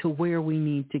to where we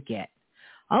need to get.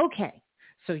 Okay,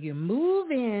 so you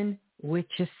move in with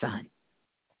your son.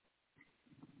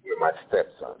 With my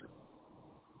stepson.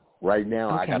 Right now,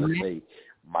 I got to say,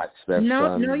 my stepson.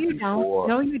 No, you before... don't.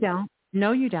 No, you don't.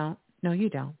 No, you don't. No, you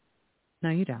don't. No,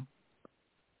 you don't.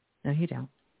 No, you don't.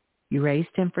 You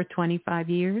raised him for 25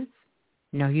 years?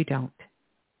 No, you don't.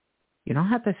 You don't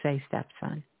have to say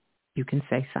stepson. You can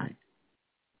say son.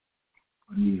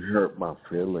 You hurt my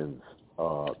feelings.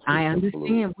 I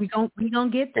understand. We gonna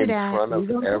get to that. In front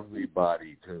of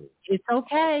everybody, too. It's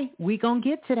okay. We gonna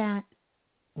get to that.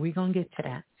 We gonna get to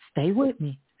that. Stay with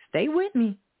me. Stay with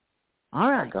me. All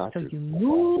right. So you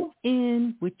move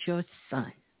in with your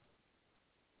son.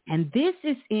 And this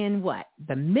is in what?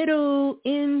 The middle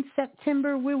in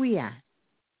September? Where we at?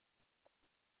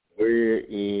 We're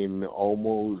in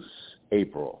almost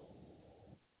April.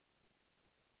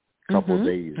 Couple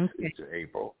days into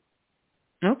April.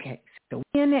 Okay. So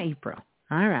we're in April.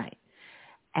 All right.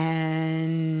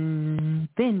 And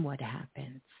then what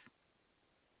happens?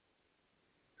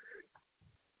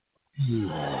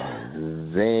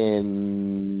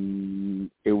 Then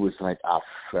it was like I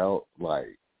felt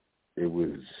like it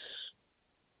was,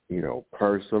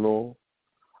 personal.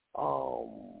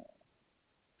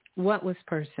 What was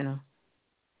personal?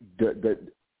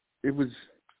 It was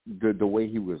the way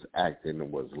he was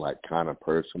acting was like kind of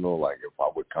personal. Like if I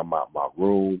would come out my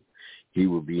room, he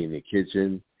would be in the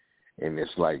kitchen, and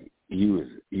it's like he was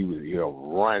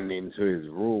running into his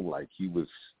room like he was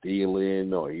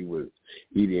stealing, or he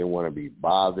didn't want to be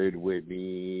bothered with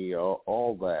me, or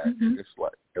all that. Mm-hmm. And it's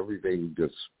like everything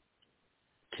just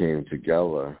came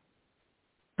together.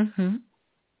 Mm-hmm.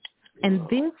 And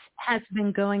this has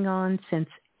been going on since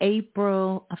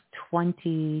April of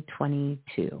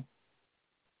 2022.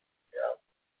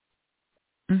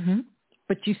 Yeah. Mm-hmm.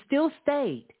 But you still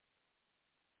stayed,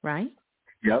 right?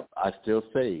 Yep, I still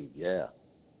stayed, yeah.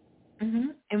 Mm-hmm.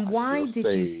 And why did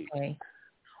you stay?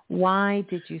 Why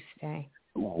did you stay?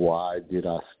 Why did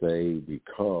I stay?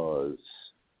 Because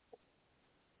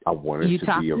I wanted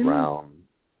to be around.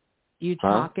 You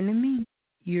talking to me?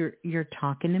 You're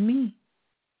talking to me.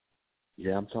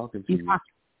 Yeah, I'm talking to you.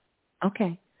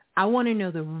 Okay. I want to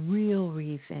know the real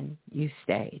reason you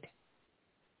stayed.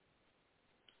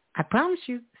 I promise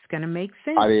you, it's going to make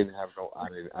sense. I didn't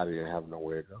have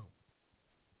nowhere to go.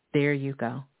 There you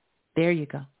go.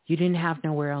 You didn't have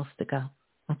nowhere else to go.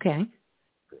 Okay.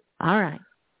 All right.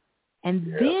 And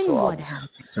then so what I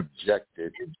happened?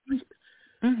 Subjected.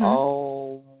 Mm-hmm.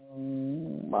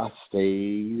 I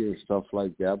stayed and stuff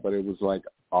like that, but it was like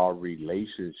our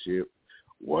relationship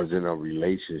wasn't a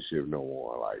relationship no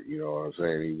more. Like, you know what I'm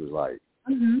saying? He was like,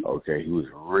 okay, he was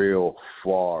real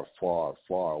far, far,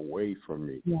 far away from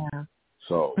me. Yeah.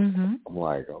 So I'm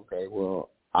like, okay, well,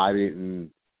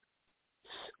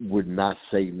 would not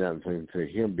say nothing to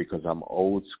him because I'm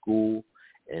old school,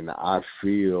 and I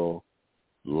feel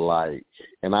like,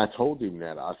 and I told him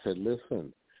that. I said,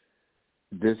 listen,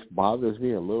 this bothers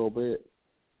me a little bit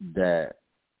that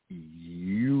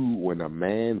when a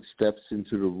man steps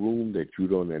into the room, that you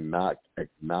don't not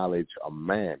acknowledge a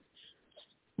man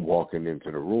walking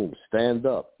into the room. Stand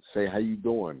up, say how you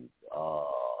doing,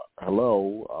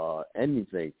 hello,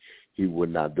 anything. He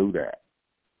would not do that.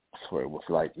 So it was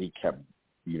like he kept,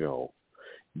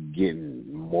 getting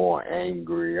more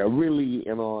angry. I really,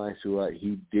 in all actuality,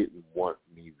 he didn't want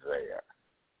me there.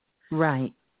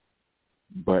 Right.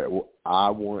 But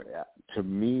to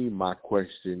me, my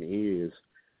question is,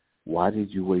 why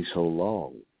did you wait so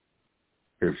long?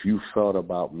 If you felt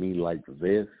about me like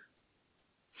this,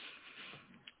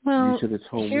 you should have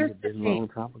told me a long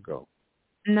time ago.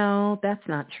 No, that's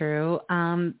not true.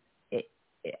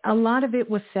 A lot of it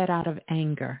was said out of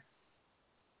anger,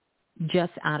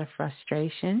 just out of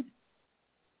frustration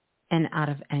and out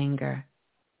of anger.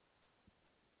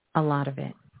 A lot of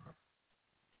it.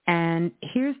 And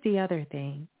here's the other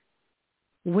thing.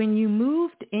 When you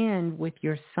moved in with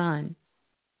your son,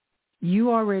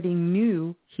 you already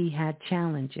knew he had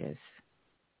challenges.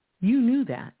 You knew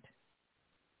that.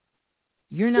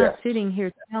 You're not sitting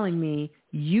here telling me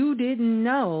you didn't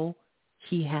know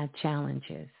he had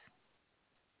challenges.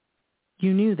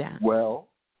 You knew that. Well,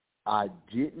 I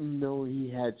didn't know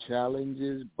he had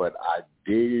challenges, but I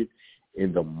did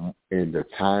in the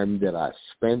time that I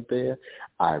spent there.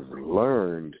 I've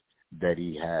learned that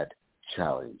he had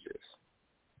challenges.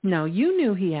 No, you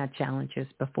knew he had challenges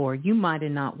before. You might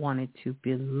have not wanted to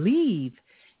believe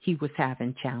he was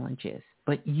having challenges,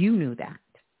 but you knew that.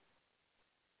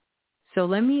 So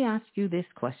let me ask you this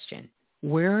question.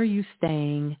 Where are you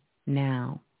staying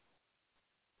now?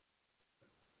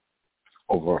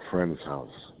 Over a friend's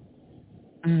house.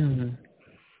 Mm.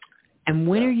 And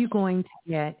when are you going to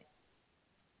get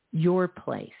your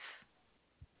place?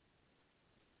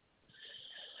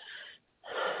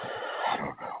 I don't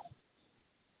know.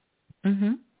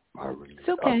 Mm-hmm. I really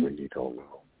don't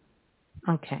know.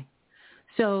 Okay.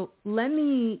 So let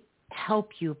me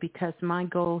help you, because my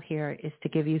goal here is to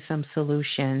give you some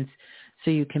solutions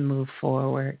so you can move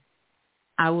forward.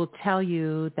 I will tell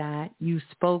you that you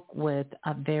spoke with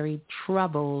a very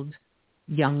troubled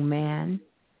young man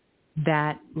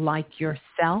that, like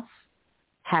yourself,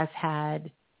 has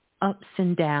had ups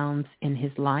and downs in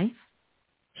his life.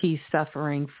 He's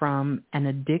suffering from an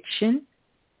addiction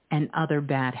and other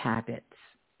bad habits.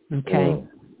 Okay?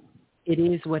 It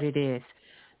is what it is.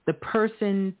 The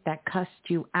person that cussed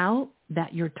you out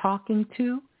that you're talking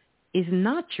to is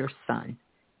not your son.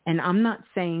 And I'm not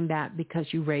saying that because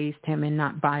you raised him and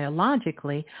not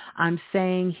biologically. I'm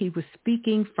saying he was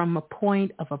speaking from a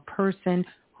point of a person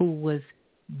who was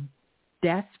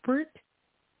desperate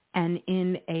and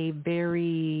in a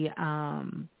very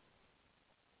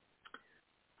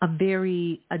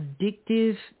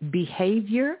addictive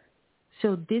behavior.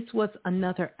 So this was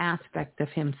another aspect of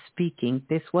him speaking.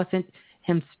 This wasn't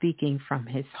him speaking from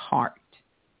his heart.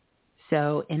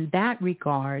 So in that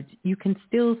regard, you can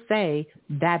still say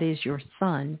that is your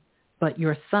son, but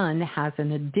your son has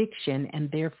an addiction,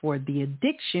 and therefore the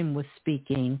addiction was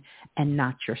speaking and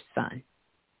not your son.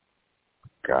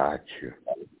 Got you.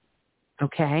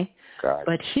 Okay? Got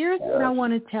but here's what I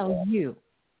want to tell you.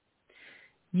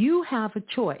 You have a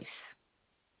choice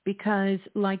because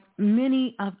like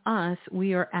many of us,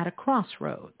 we are at a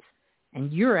crossroads,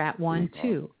 and you're at one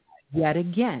too. Yet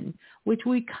again, which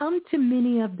we come to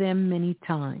many of them many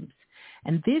times.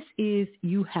 And this is,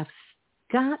 you have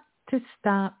got to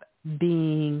stop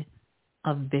being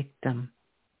a victim.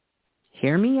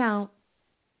 Hear me out.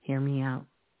 Hear me out.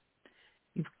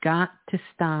 You've got to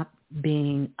stop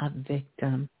being a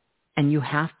victim. And you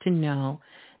have to know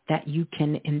that you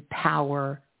can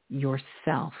empower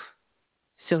yourself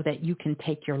so that you can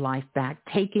take your life back.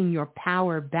 Taking your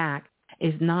power back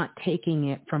is not taking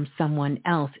it from someone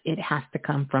else. It has to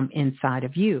come from inside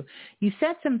of you. You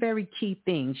said some very key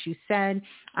things. You said,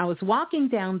 I was walking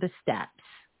down the steps.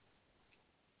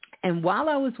 And while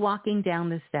I was walking down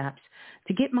the steps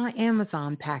to get my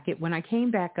Amazon packet, when I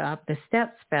came back up, the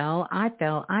steps fell, I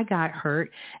got hurt.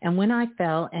 And when I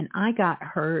fell and I got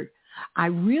hurt, I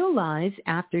realized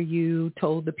after you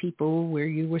told the people where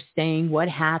you were staying what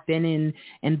happened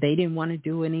and they didn't want to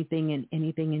do anything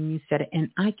and you said it, and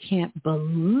I can't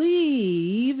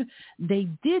believe they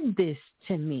did this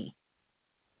to me.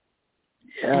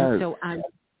 Yes. And so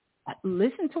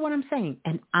listen to what I'm saying,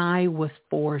 and I was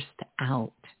forced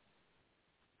out.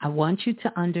 I want you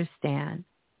to understand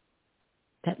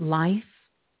that life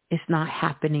is not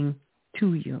happening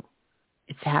to you.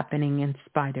 It's happening in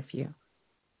spite of you.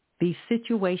 These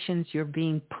situations you're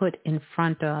being put in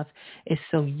front of is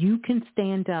so you can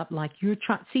stand up like you're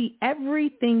trying. See,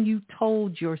 everything you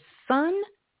told your son,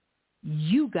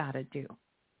 you got to do.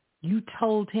 You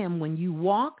told him when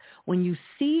you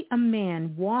see a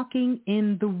man walking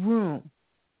in the room,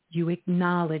 you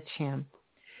acknowledge him.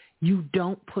 You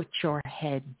don't put your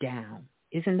head down.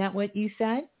 Isn't that what you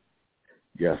said?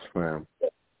 Yes, ma'am.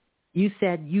 You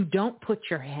said you don't put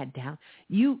your head down.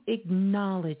 You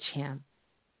acknowledge him.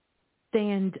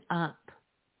 Stand up.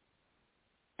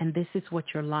 And this is what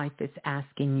your life is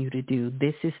asking you to do.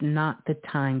 This is not the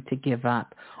time to give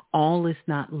up. All is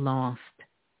not lost.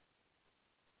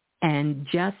 And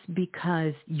just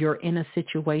because you're in a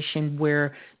situation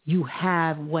where you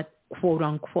have what, quote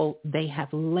unquote, they have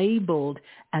labeled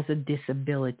as a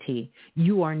disability,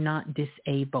 you are not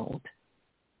disabled.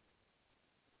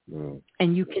 No.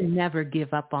 And you can never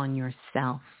give up on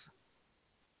yourself.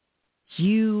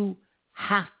 You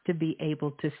have to be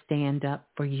able to stand up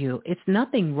for you. It's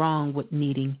nothing wrong with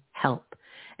needing help.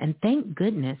 And thank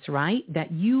goodness, right,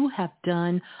 that you have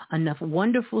done enough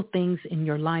wonderful things in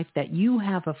your life that you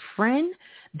have a friend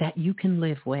that you can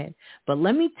live with. But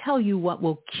let me tell you what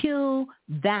will kill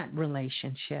that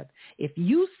relationship. If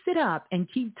you sit up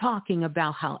and keep talking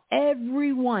about how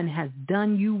everyone has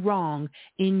done you wrong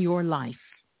in your life,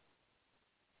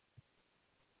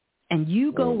 and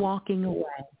you go walking away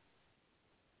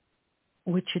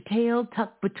with your tail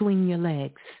tucked between your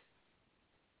legs,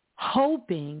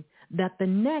 hoping that the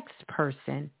next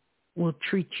person will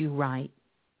treat you right.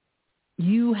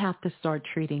 You have to start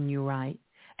treating you right.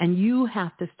 And you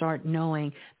have to start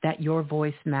knowing that your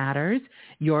voice matters,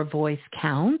 your voice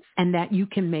counts, and that you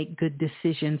can make good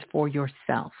decisions for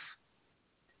yourself.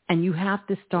 And you have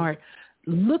to start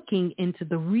looking into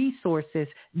the resources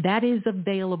that is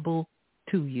available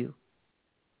to you.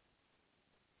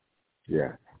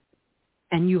 Yeah.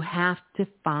 And you have to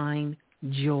find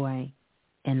joy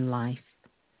in life.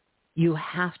 You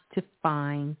have to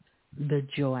find the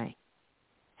joy.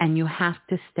 And you have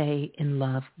to stay in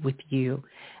love with you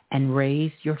and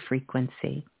raise your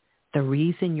frequency. The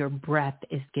reason your breath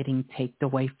is getting taken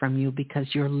away from you because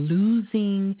you're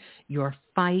losing your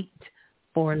fight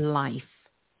for life.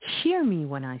 Hear me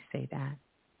when I say that.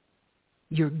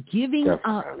 You're giving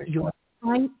up your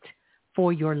fight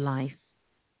for your life.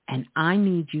 And I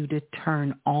need you to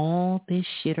turn all this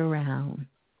shit around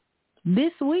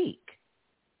this week.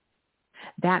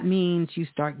 That means you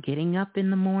start getting up in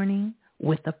the morning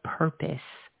with a purpose,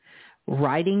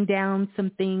 writing down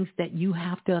some things that you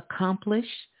have to accomplish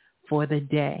for the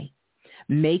day,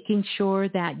 making sure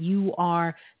that you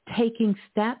are taking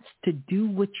steps to do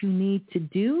what you need to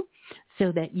do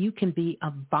so that you can be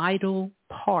a vital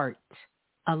part,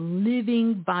 a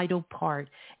living vital part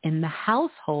in the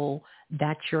household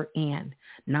that you're in,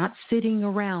 not sitting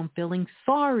around feeling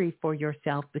sorry for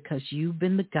yourself because you've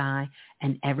been the guy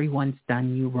and everyone's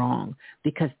done you wrong,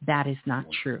 because that is not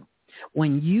true.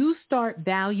 When you start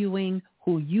valuing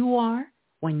who you are,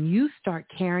 when you start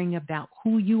caring about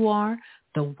who you are,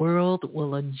 the world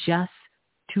will adjust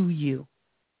to you.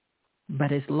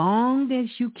 But as long as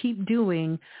you keep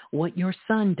doing what your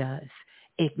son does,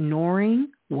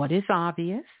 ignoring what is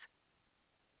obvious,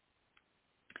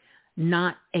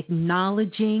 not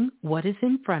acknowledging what is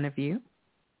in front of you,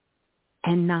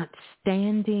 and not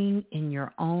standing in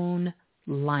your own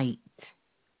light,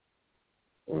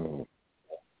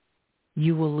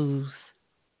 you will lose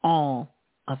all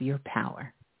of your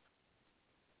power.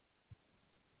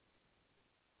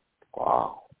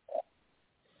 Wow.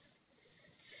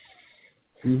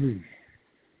 You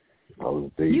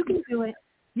can do it.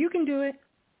 You can do it.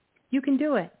 You can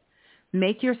do it.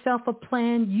 Make yourself a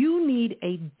plan. You need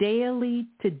a daily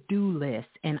to-do list,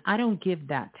 and I don't give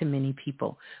that to many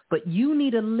people. But you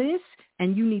need a list,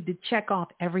 and you need to check off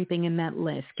everything in that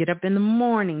list. Get up in the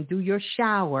morning, do your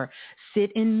shower,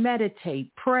 sit and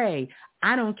meditate, pray.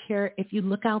 I don't care if you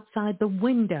look outside the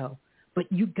window, but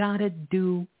you got to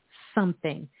do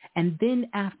something. And then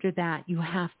after that, you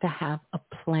have to have a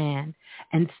plan.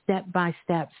 And step by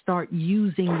step, start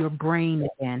using your brain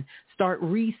again. Start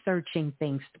researching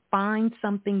things. Find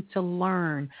something to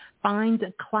learn. Find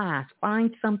a class.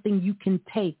 Find something you can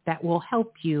take that will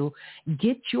help you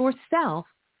get yourself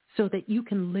so that you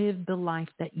can live the life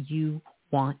that you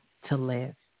want to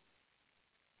live.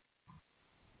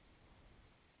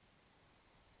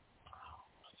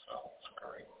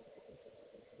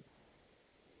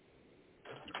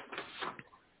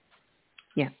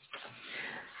 Yeah.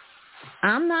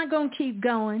 I'm not going to keep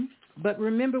going, but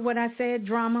remember what I said,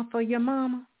 drama for your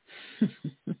mama.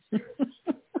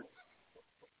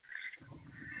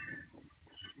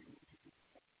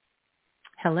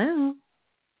 Hello.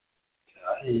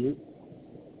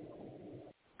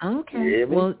 Okay.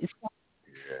 Well,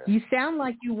 you sound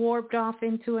like you warped off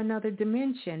into another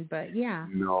dimension, but yeah.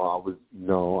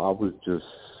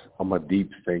 I'm a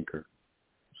deep thinker.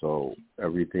 So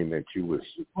everything that you was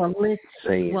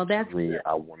saying to me,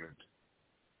 I wanted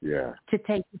to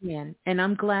take it in. And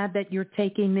I'm glad that you're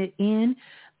taking it in.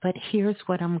 But here's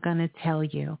what I'm going to tell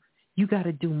you. You got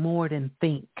to do more than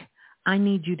think. I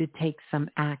need you to take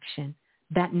some action.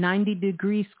 That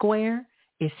 90-degree square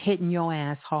is hitting your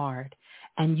ass hard.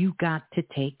 And you got to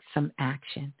take some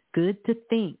action. Good to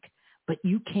think, but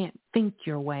you can't think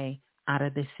your way out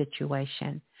of this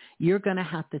situation. You're going to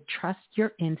have to trust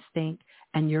your instinct,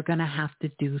 and you're going to have to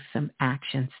do some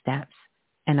action steps.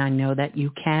 And I know that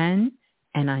you can,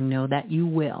 and I know that you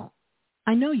will.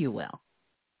 I know you will.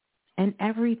 And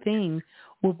everything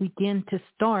will begin to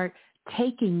start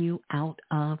taking you out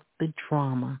of the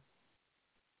drama.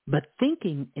 But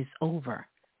thinking is over.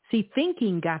 See,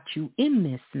 thinking got you in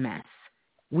this mess.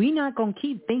 We're not going to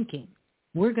keep thinking.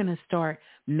 We're going to start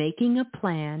making a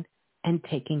plan and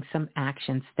taking some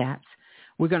action steps.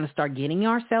 We're going to start getting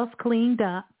ourselves cleaned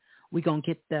up. We're going to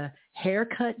get the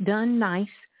haircut done nice.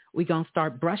 We're going to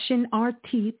start brushing our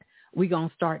teeth. We're going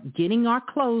to start getting our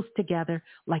clothes together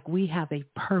like we have a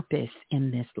purpose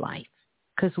in this life,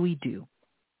 because we do.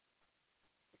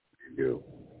 We do.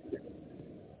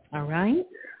 All right?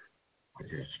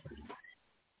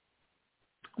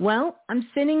 Well, I'm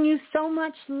sending you so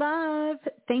much love.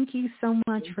 Thank you so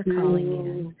much for calling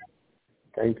in.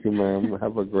 Thank you, ma'am.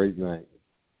 Have a great night.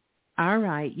 All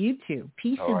right. You too.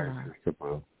 Peace and love. Sister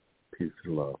Blue. Peace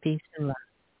and love. Peace and love.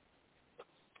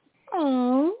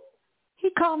 Oh, he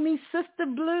called me Sister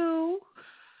Blue.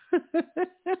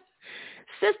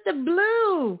 Sister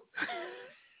Blue.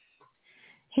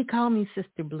 He called me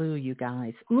Sister Blue, you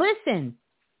guys. Listen.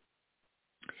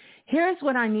 Here's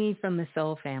what I need from the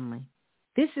Soul family.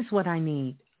 This is what I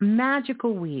need.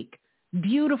 Magical week.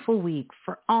 Beautiful week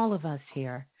for all of us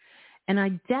here. And I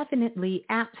definitely,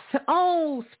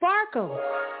 sparkles.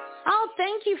 Oh,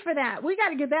 thank you for that. We got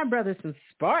to give that brother some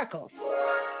sparkles.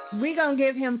 We're going to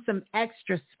give him some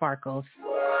extra sparkles.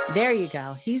 There you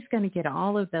go. He's going to get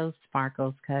all of those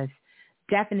sparkles because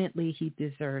definitely he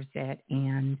deserves it.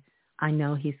 And I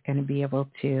know he's going to be able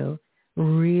to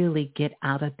really get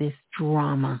out of this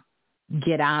drama.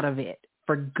 Get out of it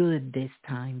for good this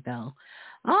time, though.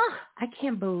 Oh, I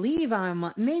can't believe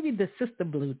maybe the Sister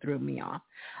Blue threw me off.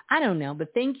 I don't know,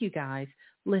 but thank you guys.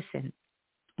 Listen,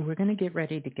 we're going to get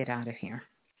ready to get out of here.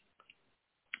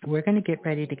 We're going to get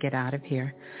ready to get out of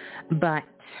here. But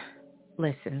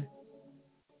listen,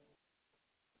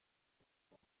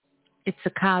 it's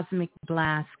a cosmic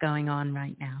blast going on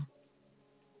right now.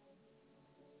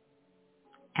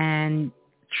 And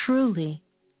truly,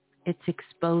 it's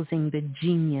exposing the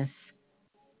genius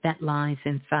that lies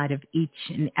inside of each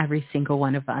and every single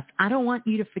one of us. I don't want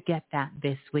you to forget that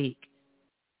this week.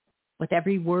 with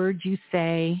every word you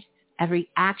say, every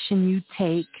action you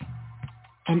take,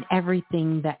 and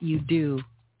everything that you do.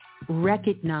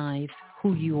 Recognize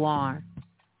who you are.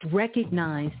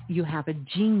 Recognize you have a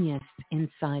genius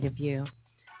inside of you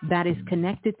that is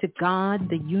connected to God,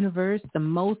 the universe, the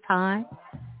Most High,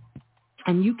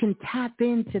 and you can tap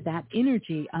into that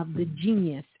energy of the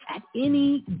genius at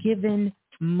any given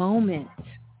moment.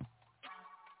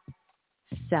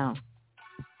 So,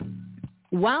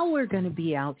 while we're going to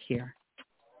be out here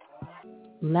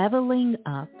leveling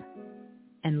up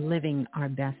and living our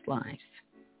best lives,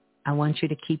 I want you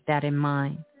to keep that in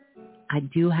mind. I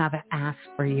do have an ask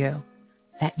for you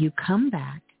that you come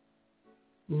back,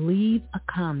 leave a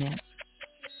comment,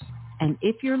 and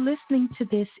if you're listening to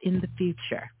this in the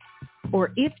future,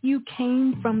 or if you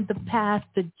came from the past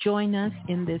to join us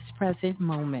in this present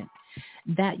moment,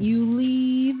 that you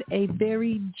leave a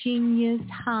very genius,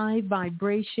 high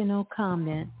vibrational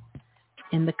comment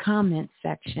in the comment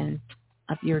section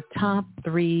of your top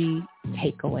 3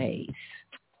 takeaways.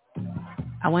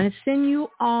 I want to send you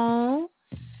all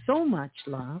so much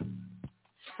love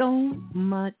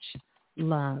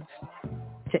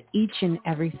to each and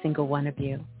every single one of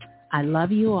you. I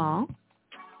love you all.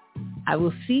 I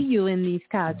will see you in these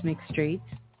cosmic streets.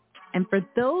 And for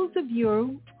those of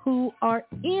you who are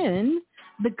in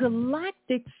the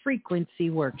Galactic Frequency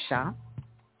Workshop,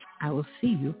 I will see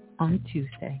you on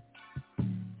Tuesday.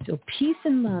 So peace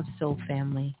and love, soul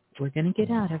family. We're going to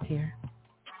get out of here.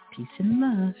 Peace and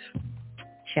love.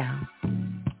 Ciao.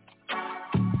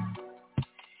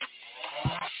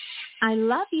 I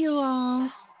love you all.